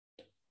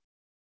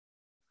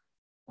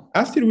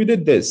 After we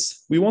did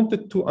this, we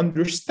wanted to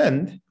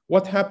understand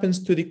what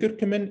happens to the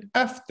curcumin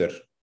after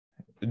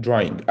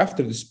drying,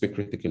 after the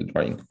supercritical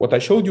drying. What I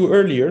showed you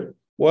earlier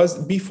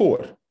was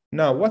before.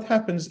 Now, what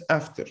happens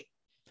after?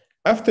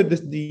 After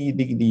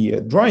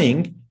the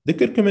drying, the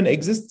curcumin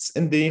exists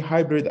in the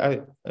hybrid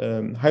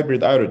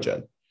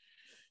aerogel.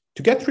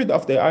 To get rid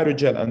of the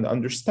aerogel and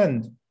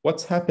understand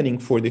what's happening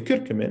for the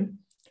curcumin,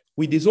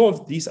 we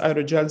dissolved these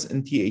aerogels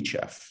in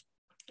THF.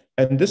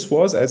 And this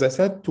was, as I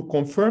said, to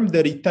confirm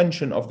the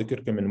retention of the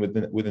curcumin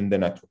within the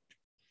network.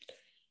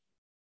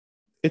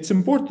 It's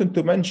important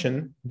to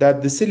mention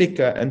that the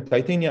silica and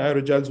titanium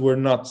aerogels were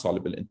not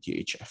soluble in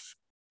THF.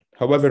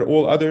 However,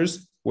 all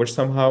others were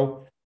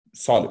somehow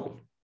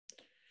soluble.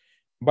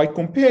 By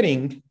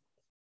comparing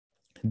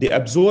the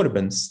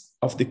absorbance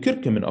of the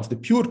curcumin, of the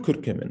pure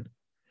curcumin,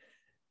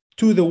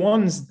 to the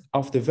ones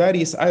of the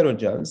various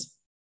aerogels,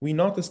 we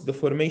noticed the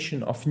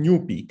formation of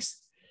new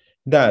peaks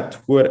that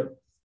were,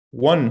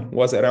 one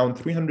was around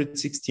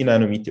 360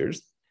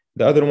 nanometers,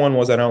 the other one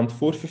was around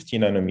 450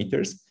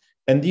 nanometers,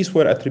 and these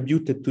were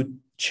attributed to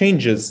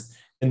changes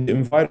in the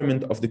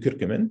environment of the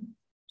curcumin.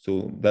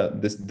 So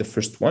the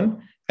first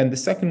one, and the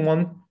second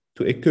one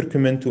to a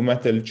curcumin to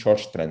metal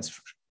charge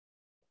transfer.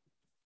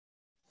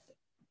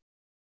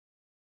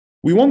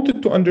 We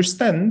wanted to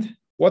understand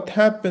what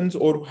happens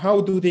or how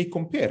do they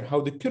compare,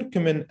 how the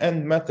curcumin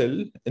and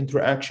metal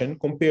interaction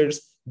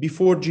compares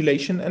before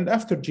gelation and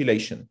after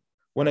gelation.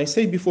 When I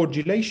say before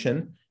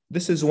gelation,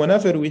 this is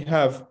whenever we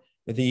have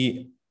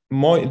the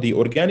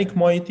organic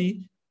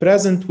moiety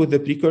present with the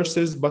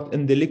precursors, but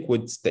in the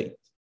liquid state.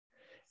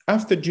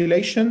 After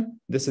gelation,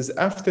 this is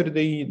after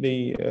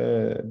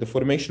the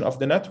formation of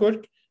the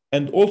network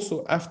and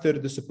also after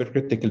the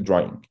supercritical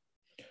drying.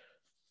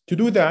 To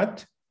do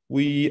that,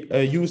 we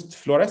used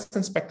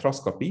fluorescence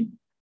spectroscopy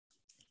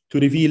to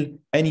reveal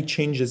any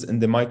changes in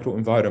the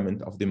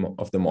microenvironment of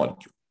the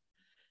molecule.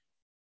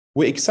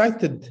 We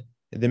excited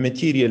the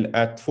material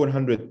at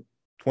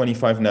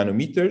 425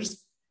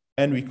 nanometers,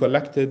 and we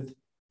collected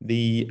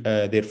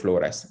their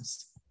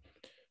fluorescence.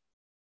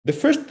 The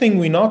first thing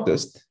we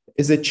noticed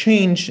is a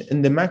change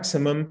in the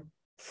maximum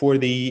for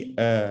the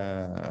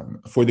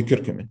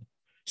curcumin.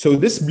 So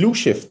this blue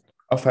shift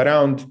of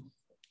around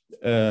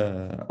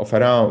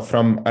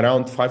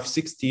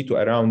 560 to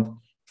around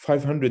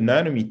 500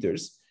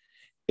 nanometers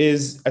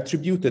is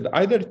attributed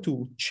either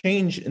to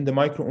change in the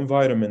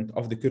microenvironment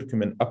of the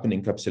curcumin upon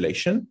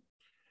encapsulation,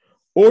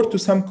 or to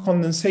some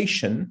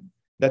condensation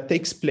that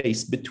takes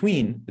place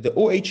between the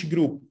OH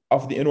group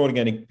of the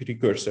inorganic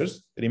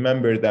precursors.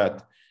 Remember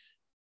that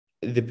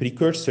the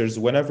precursors,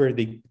 whenever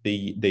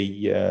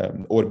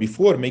or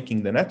before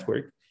making the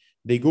network,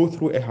 they go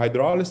through a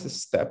hydrolysis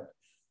step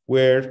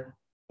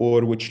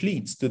which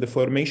leads to the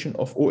formation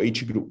of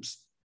OH groups.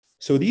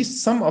 So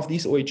some of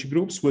these OH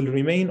groups will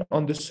remain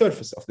on the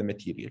surface of the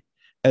material.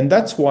 And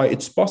that's why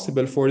it's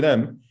possible for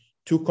them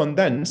to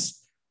condense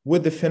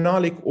with the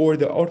phenolic or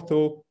the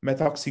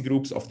orthomethoxy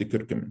groups of the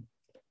curcumin.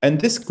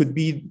 And this could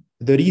be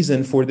the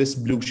reason for this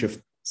blue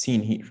shift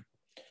seen here.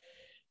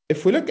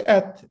 If we look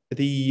at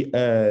the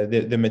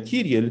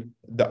material,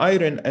 the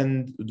iron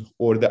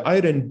or the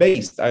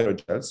iron-based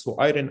aerogels, so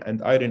iron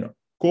and iron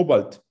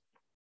cobalt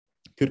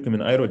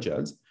curcumin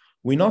aerogels,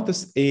 we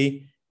notice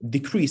a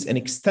decrease, an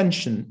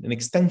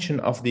extension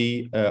of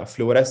the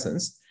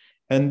fluorescence,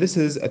 and this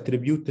is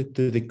attributed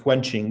to the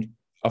quenching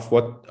of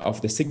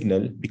the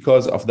signal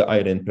because of the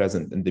iron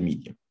present in the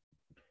medium.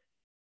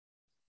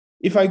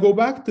 If I go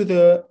back to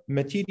the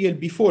material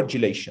before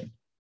gelation,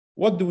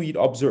 what do we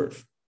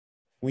observe?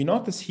 We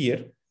notice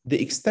here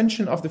the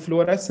extension of the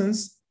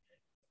fluorescence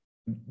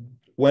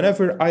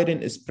whenever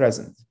iron is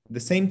present. The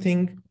same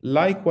thing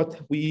like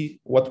what we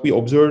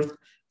observed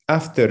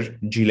after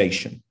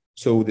gelation.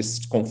 So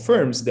this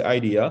confirms the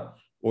idea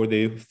or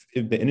the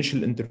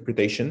initial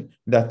interpretation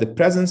that the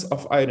presence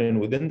of iron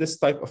within this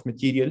type of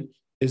material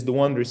is the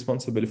one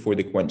responsible for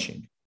the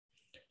quenching.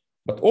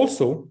 But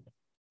also,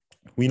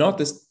 we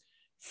noticed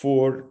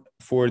for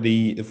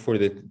the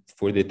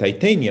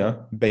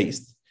titania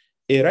based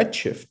a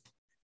redshift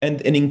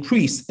and an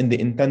increase in the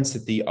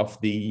intensity of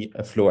the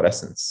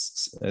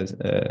fluorescence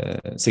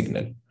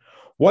signal.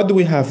 What do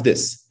we have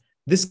this?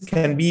 This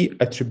can be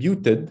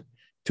attributed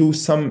to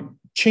some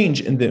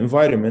change in the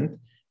environment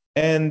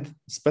and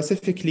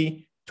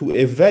specifically to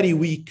a very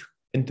weak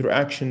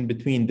interaction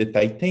between the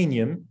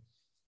titanium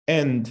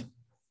and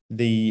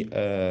the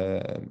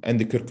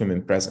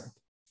curcumin present.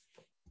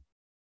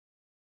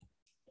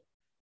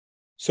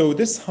 So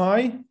this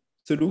high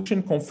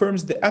solution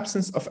confirms the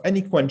absence of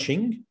any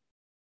quenching,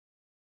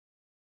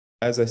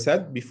 as I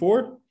said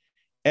before,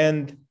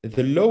 and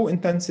the low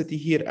intensity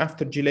here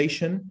after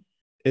gelation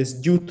is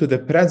due to the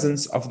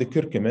presence of the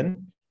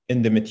curcumin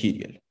in the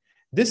material.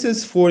 This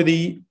is for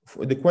the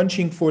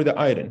quenching for the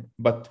iron,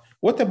 but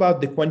what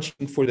about the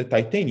quenching for the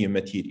titanium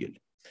material?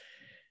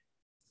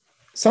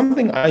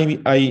 Something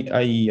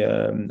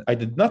I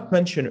did not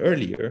mention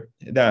earlier,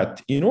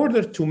 that in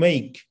order to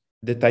make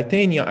the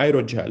titanium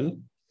aerogel,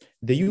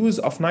 the use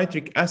of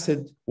nitric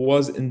acid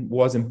was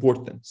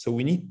important. So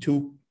we need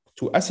to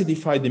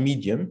acidify the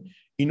medium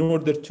in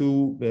order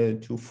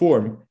to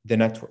form the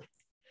network.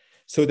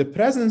 So the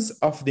presence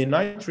of the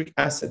nitric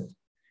acid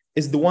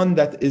is the one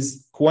that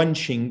is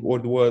quenching, or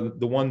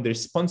the one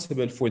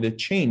responsible for the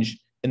change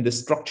in the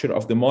structure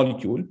of the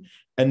molecule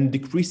and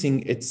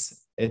decreasing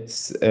its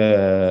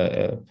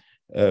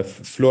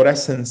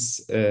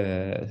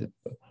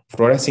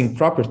fluorescing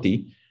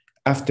property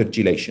after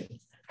gelation.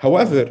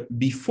 However,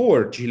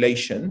 before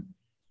gelation,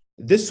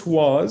 this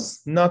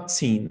was not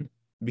seen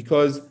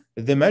because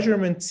the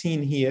measurement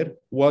seen here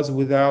was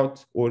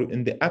without or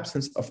in the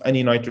absence of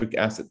any nitric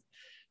acid.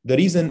 The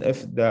reason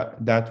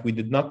that we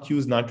did not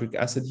use nitric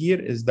acid here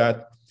is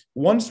that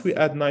once we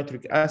add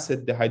nitric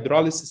acid, the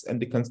hydrolysis and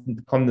the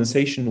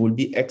condensation will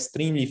be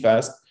extremely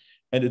fast,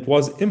 and it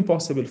was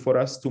impossible for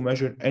us to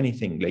measure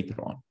anything later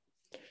on.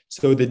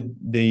 So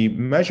the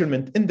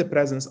measurement in the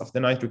presence of the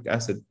nitric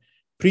acid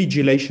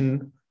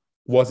pre-gelation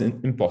was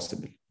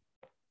impossible.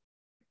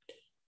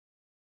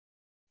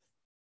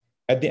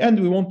 At the end,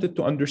 we wanted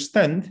to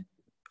understand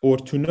or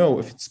to know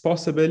if it's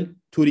possible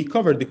to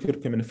recover the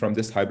curcumin from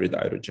this hybrid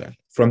aerogel,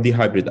 from the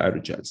hybrid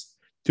aerogels.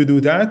 To do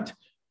that,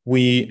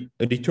 we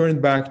returned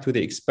back to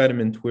the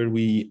experiment where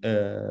we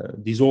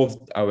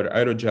dissolved our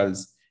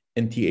aerogels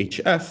in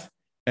THF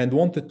and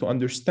wanted to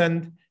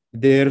understand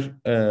their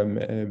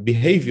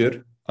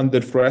behavior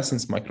under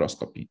fluorescence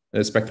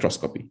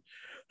spectroscopy.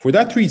 For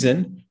that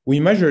reason, we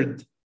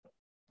measured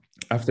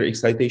after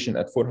excitation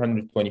at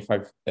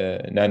 425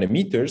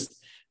 nanometers,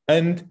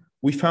 and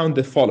we found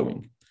the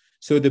following.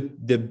 So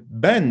the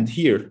band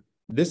here,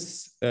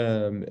 this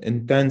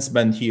intense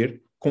band here,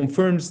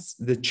 confirms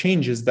the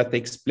changes that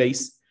takes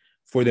place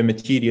for the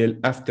material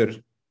after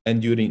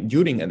and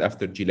during and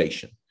after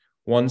gelation,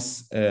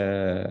 once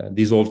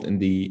dissolved in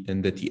the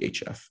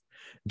THF.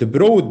 The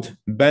broad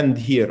band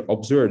here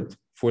observed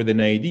for the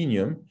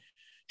neodymium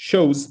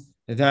shows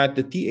that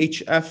the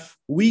THF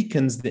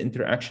weakens the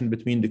interaction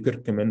between the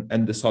curcumin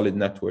and the solid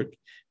network,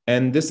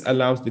 and this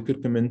allows the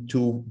curcumin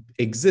to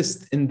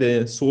exist in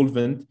the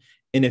solvent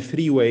in a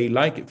free way,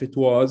 like if it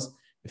was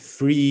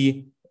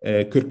free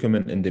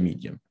curcumin in the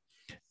medium.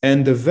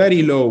 And the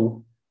very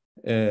low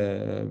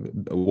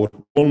or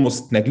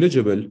almost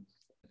negligible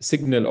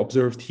signal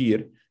observed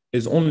here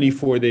is only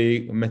for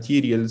the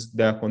materials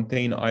that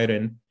contain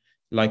iron,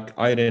 like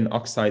iron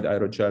oxide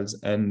aerogels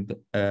and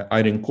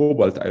iron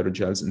cobalt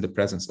aerogels in the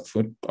presence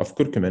of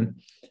curcumin.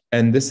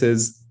 And this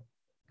is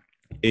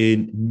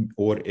an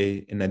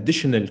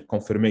additional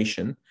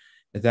confirmation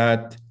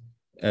that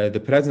the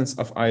presence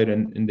of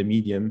iron in the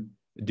medium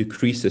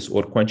decreases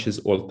or quenches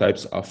all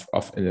types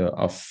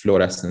of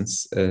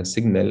fluorescence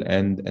signal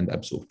and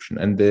absorption.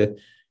 And the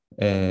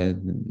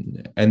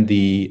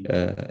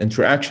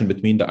interaction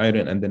between the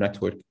iron and the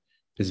network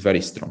is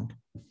very strong.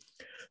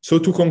 So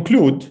to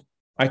conclude,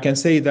 I can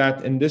say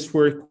that in this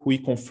work, we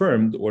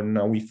confirmed, or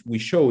now we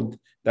showed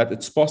that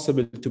it's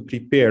possible to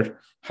prepare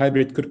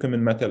hybrid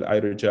curcumin metal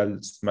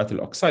aerogels,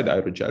 metal oxide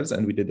aerogels,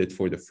 and we did it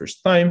for the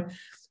first time.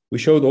 We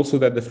showed also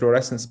that the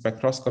fluorescence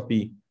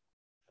spectroscopy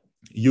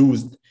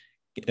used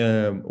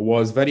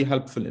was very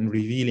helpful in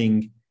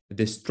revealing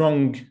the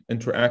strong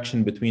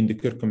interaction between the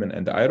curcumin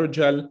and the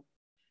aerogel.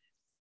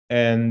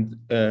 And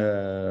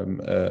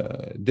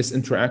this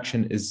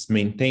interaction is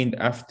maintained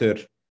after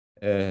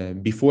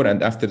before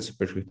and after the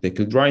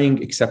supercritical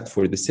drying, except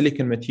for the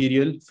silicon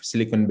material,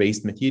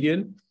 silicon-based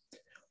material.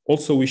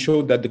 Also, we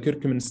showed that the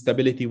curcumin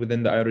stability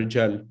within the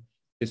aerogel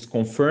is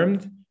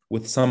confirmed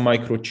with some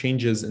micro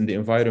changes in the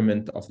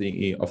environment of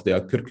the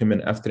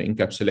curcumin after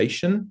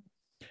encapsulation.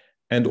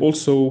 And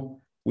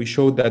also, we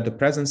showed that the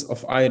presence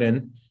of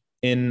iron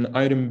in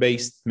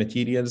iron-based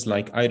materials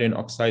like iron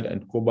oxide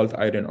and cobalt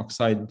iron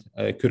oxide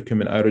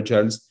curcumin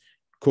aerogels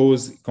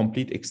cause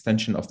complete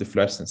extension of the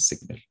fluorescence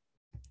signal.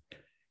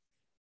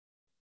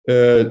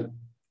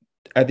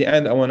 At the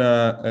end, I want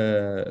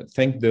to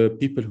thank the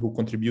people who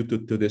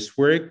contributed to this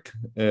work,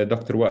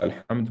 Dr.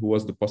 Wa'el Hamd, who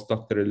was the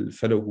postdoctoral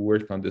fellow who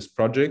worked on this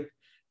project,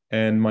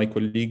 and my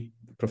colleague,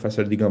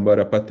 Professor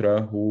Digambara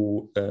Patra,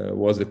 who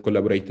was a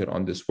collaborator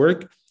on this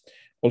work.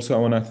 Also, I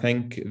want to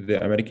thank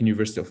the American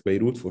University of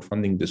Beirut for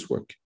funding this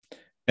work.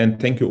 And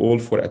thank you all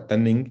for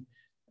attending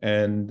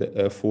and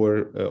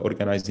for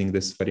organizing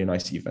this very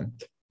nice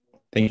event.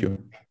 Thank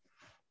you.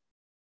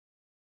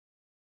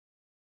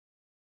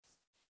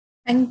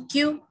 Thank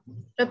you,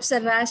 Professor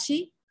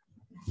Rashi,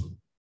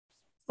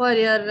 for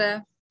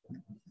your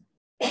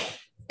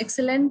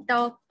excellent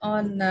talk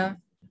on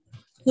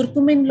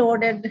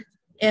curcumin-loaded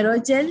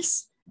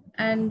aerogels.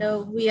 And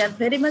we are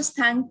very much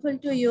thankful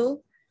to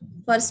you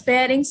for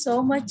sparing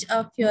so much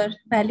of your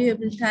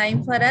valuable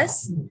time for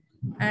us.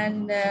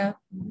 And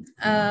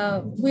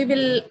we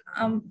will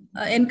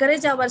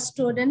encourage our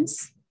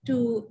students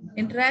to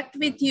interact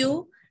with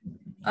you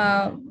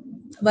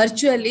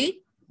virtually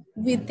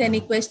with any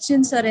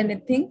questions or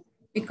anything,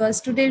 because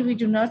today we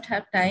do not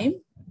have time.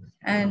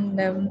 And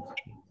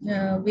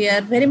we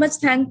are very much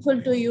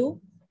thankful to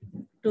you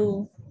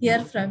to hear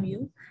from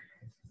you.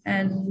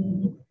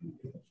 And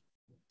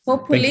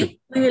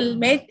hopefully we will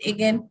meet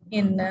again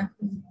in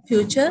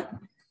future.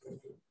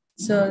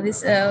 So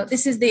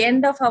this is the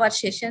end of our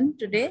session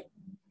today,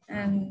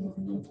 and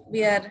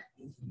we are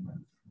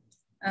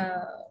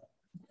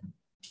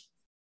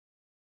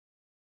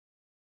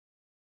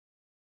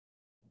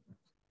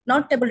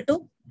not able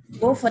to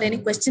go for any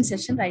question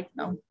session right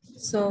now.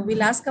 So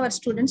we'll ask our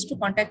students to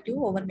contact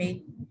you over mail.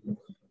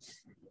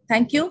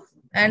 Thank you.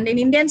 And in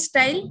Indian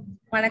style,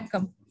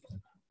 vanakkam.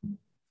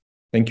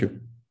 Thank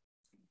you.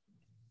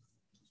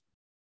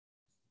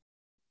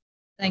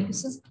 Thank you,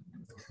 sir.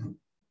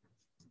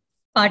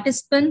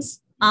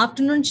 Participants,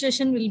 afternoon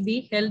session will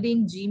be held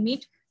in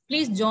Gmeet.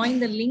 Please join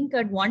the link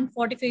at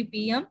 1:45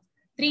 p.m.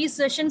 3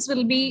 sessions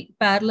will be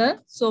parallel.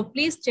 So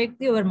please check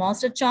your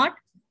master chart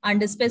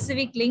and a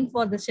specific link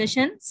for the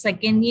session,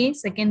 second A,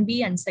 second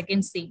B, and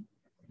second C.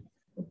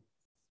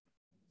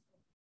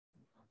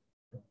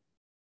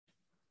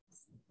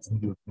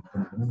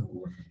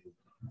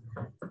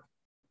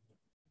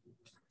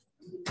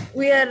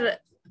 We are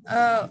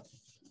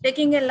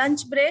taking a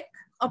lunch break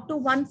up to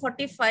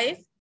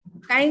 1:45.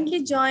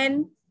 Kindly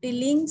join the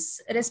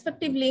links,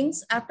 respective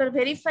links, after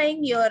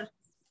verifying your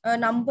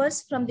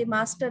numbers from the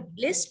master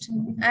list,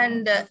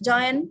 and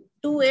join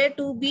 2A,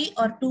 2B,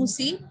 or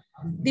 2C.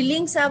 The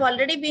links have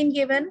already been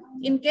given.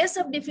 In case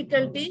of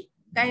difficulty,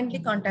 kindly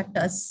contact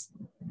us.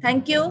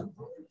 Thank you.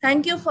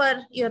 Thank you for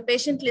your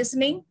patient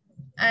listening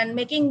and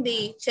making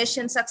the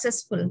session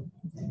successful.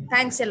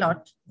 Thanks a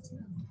lot.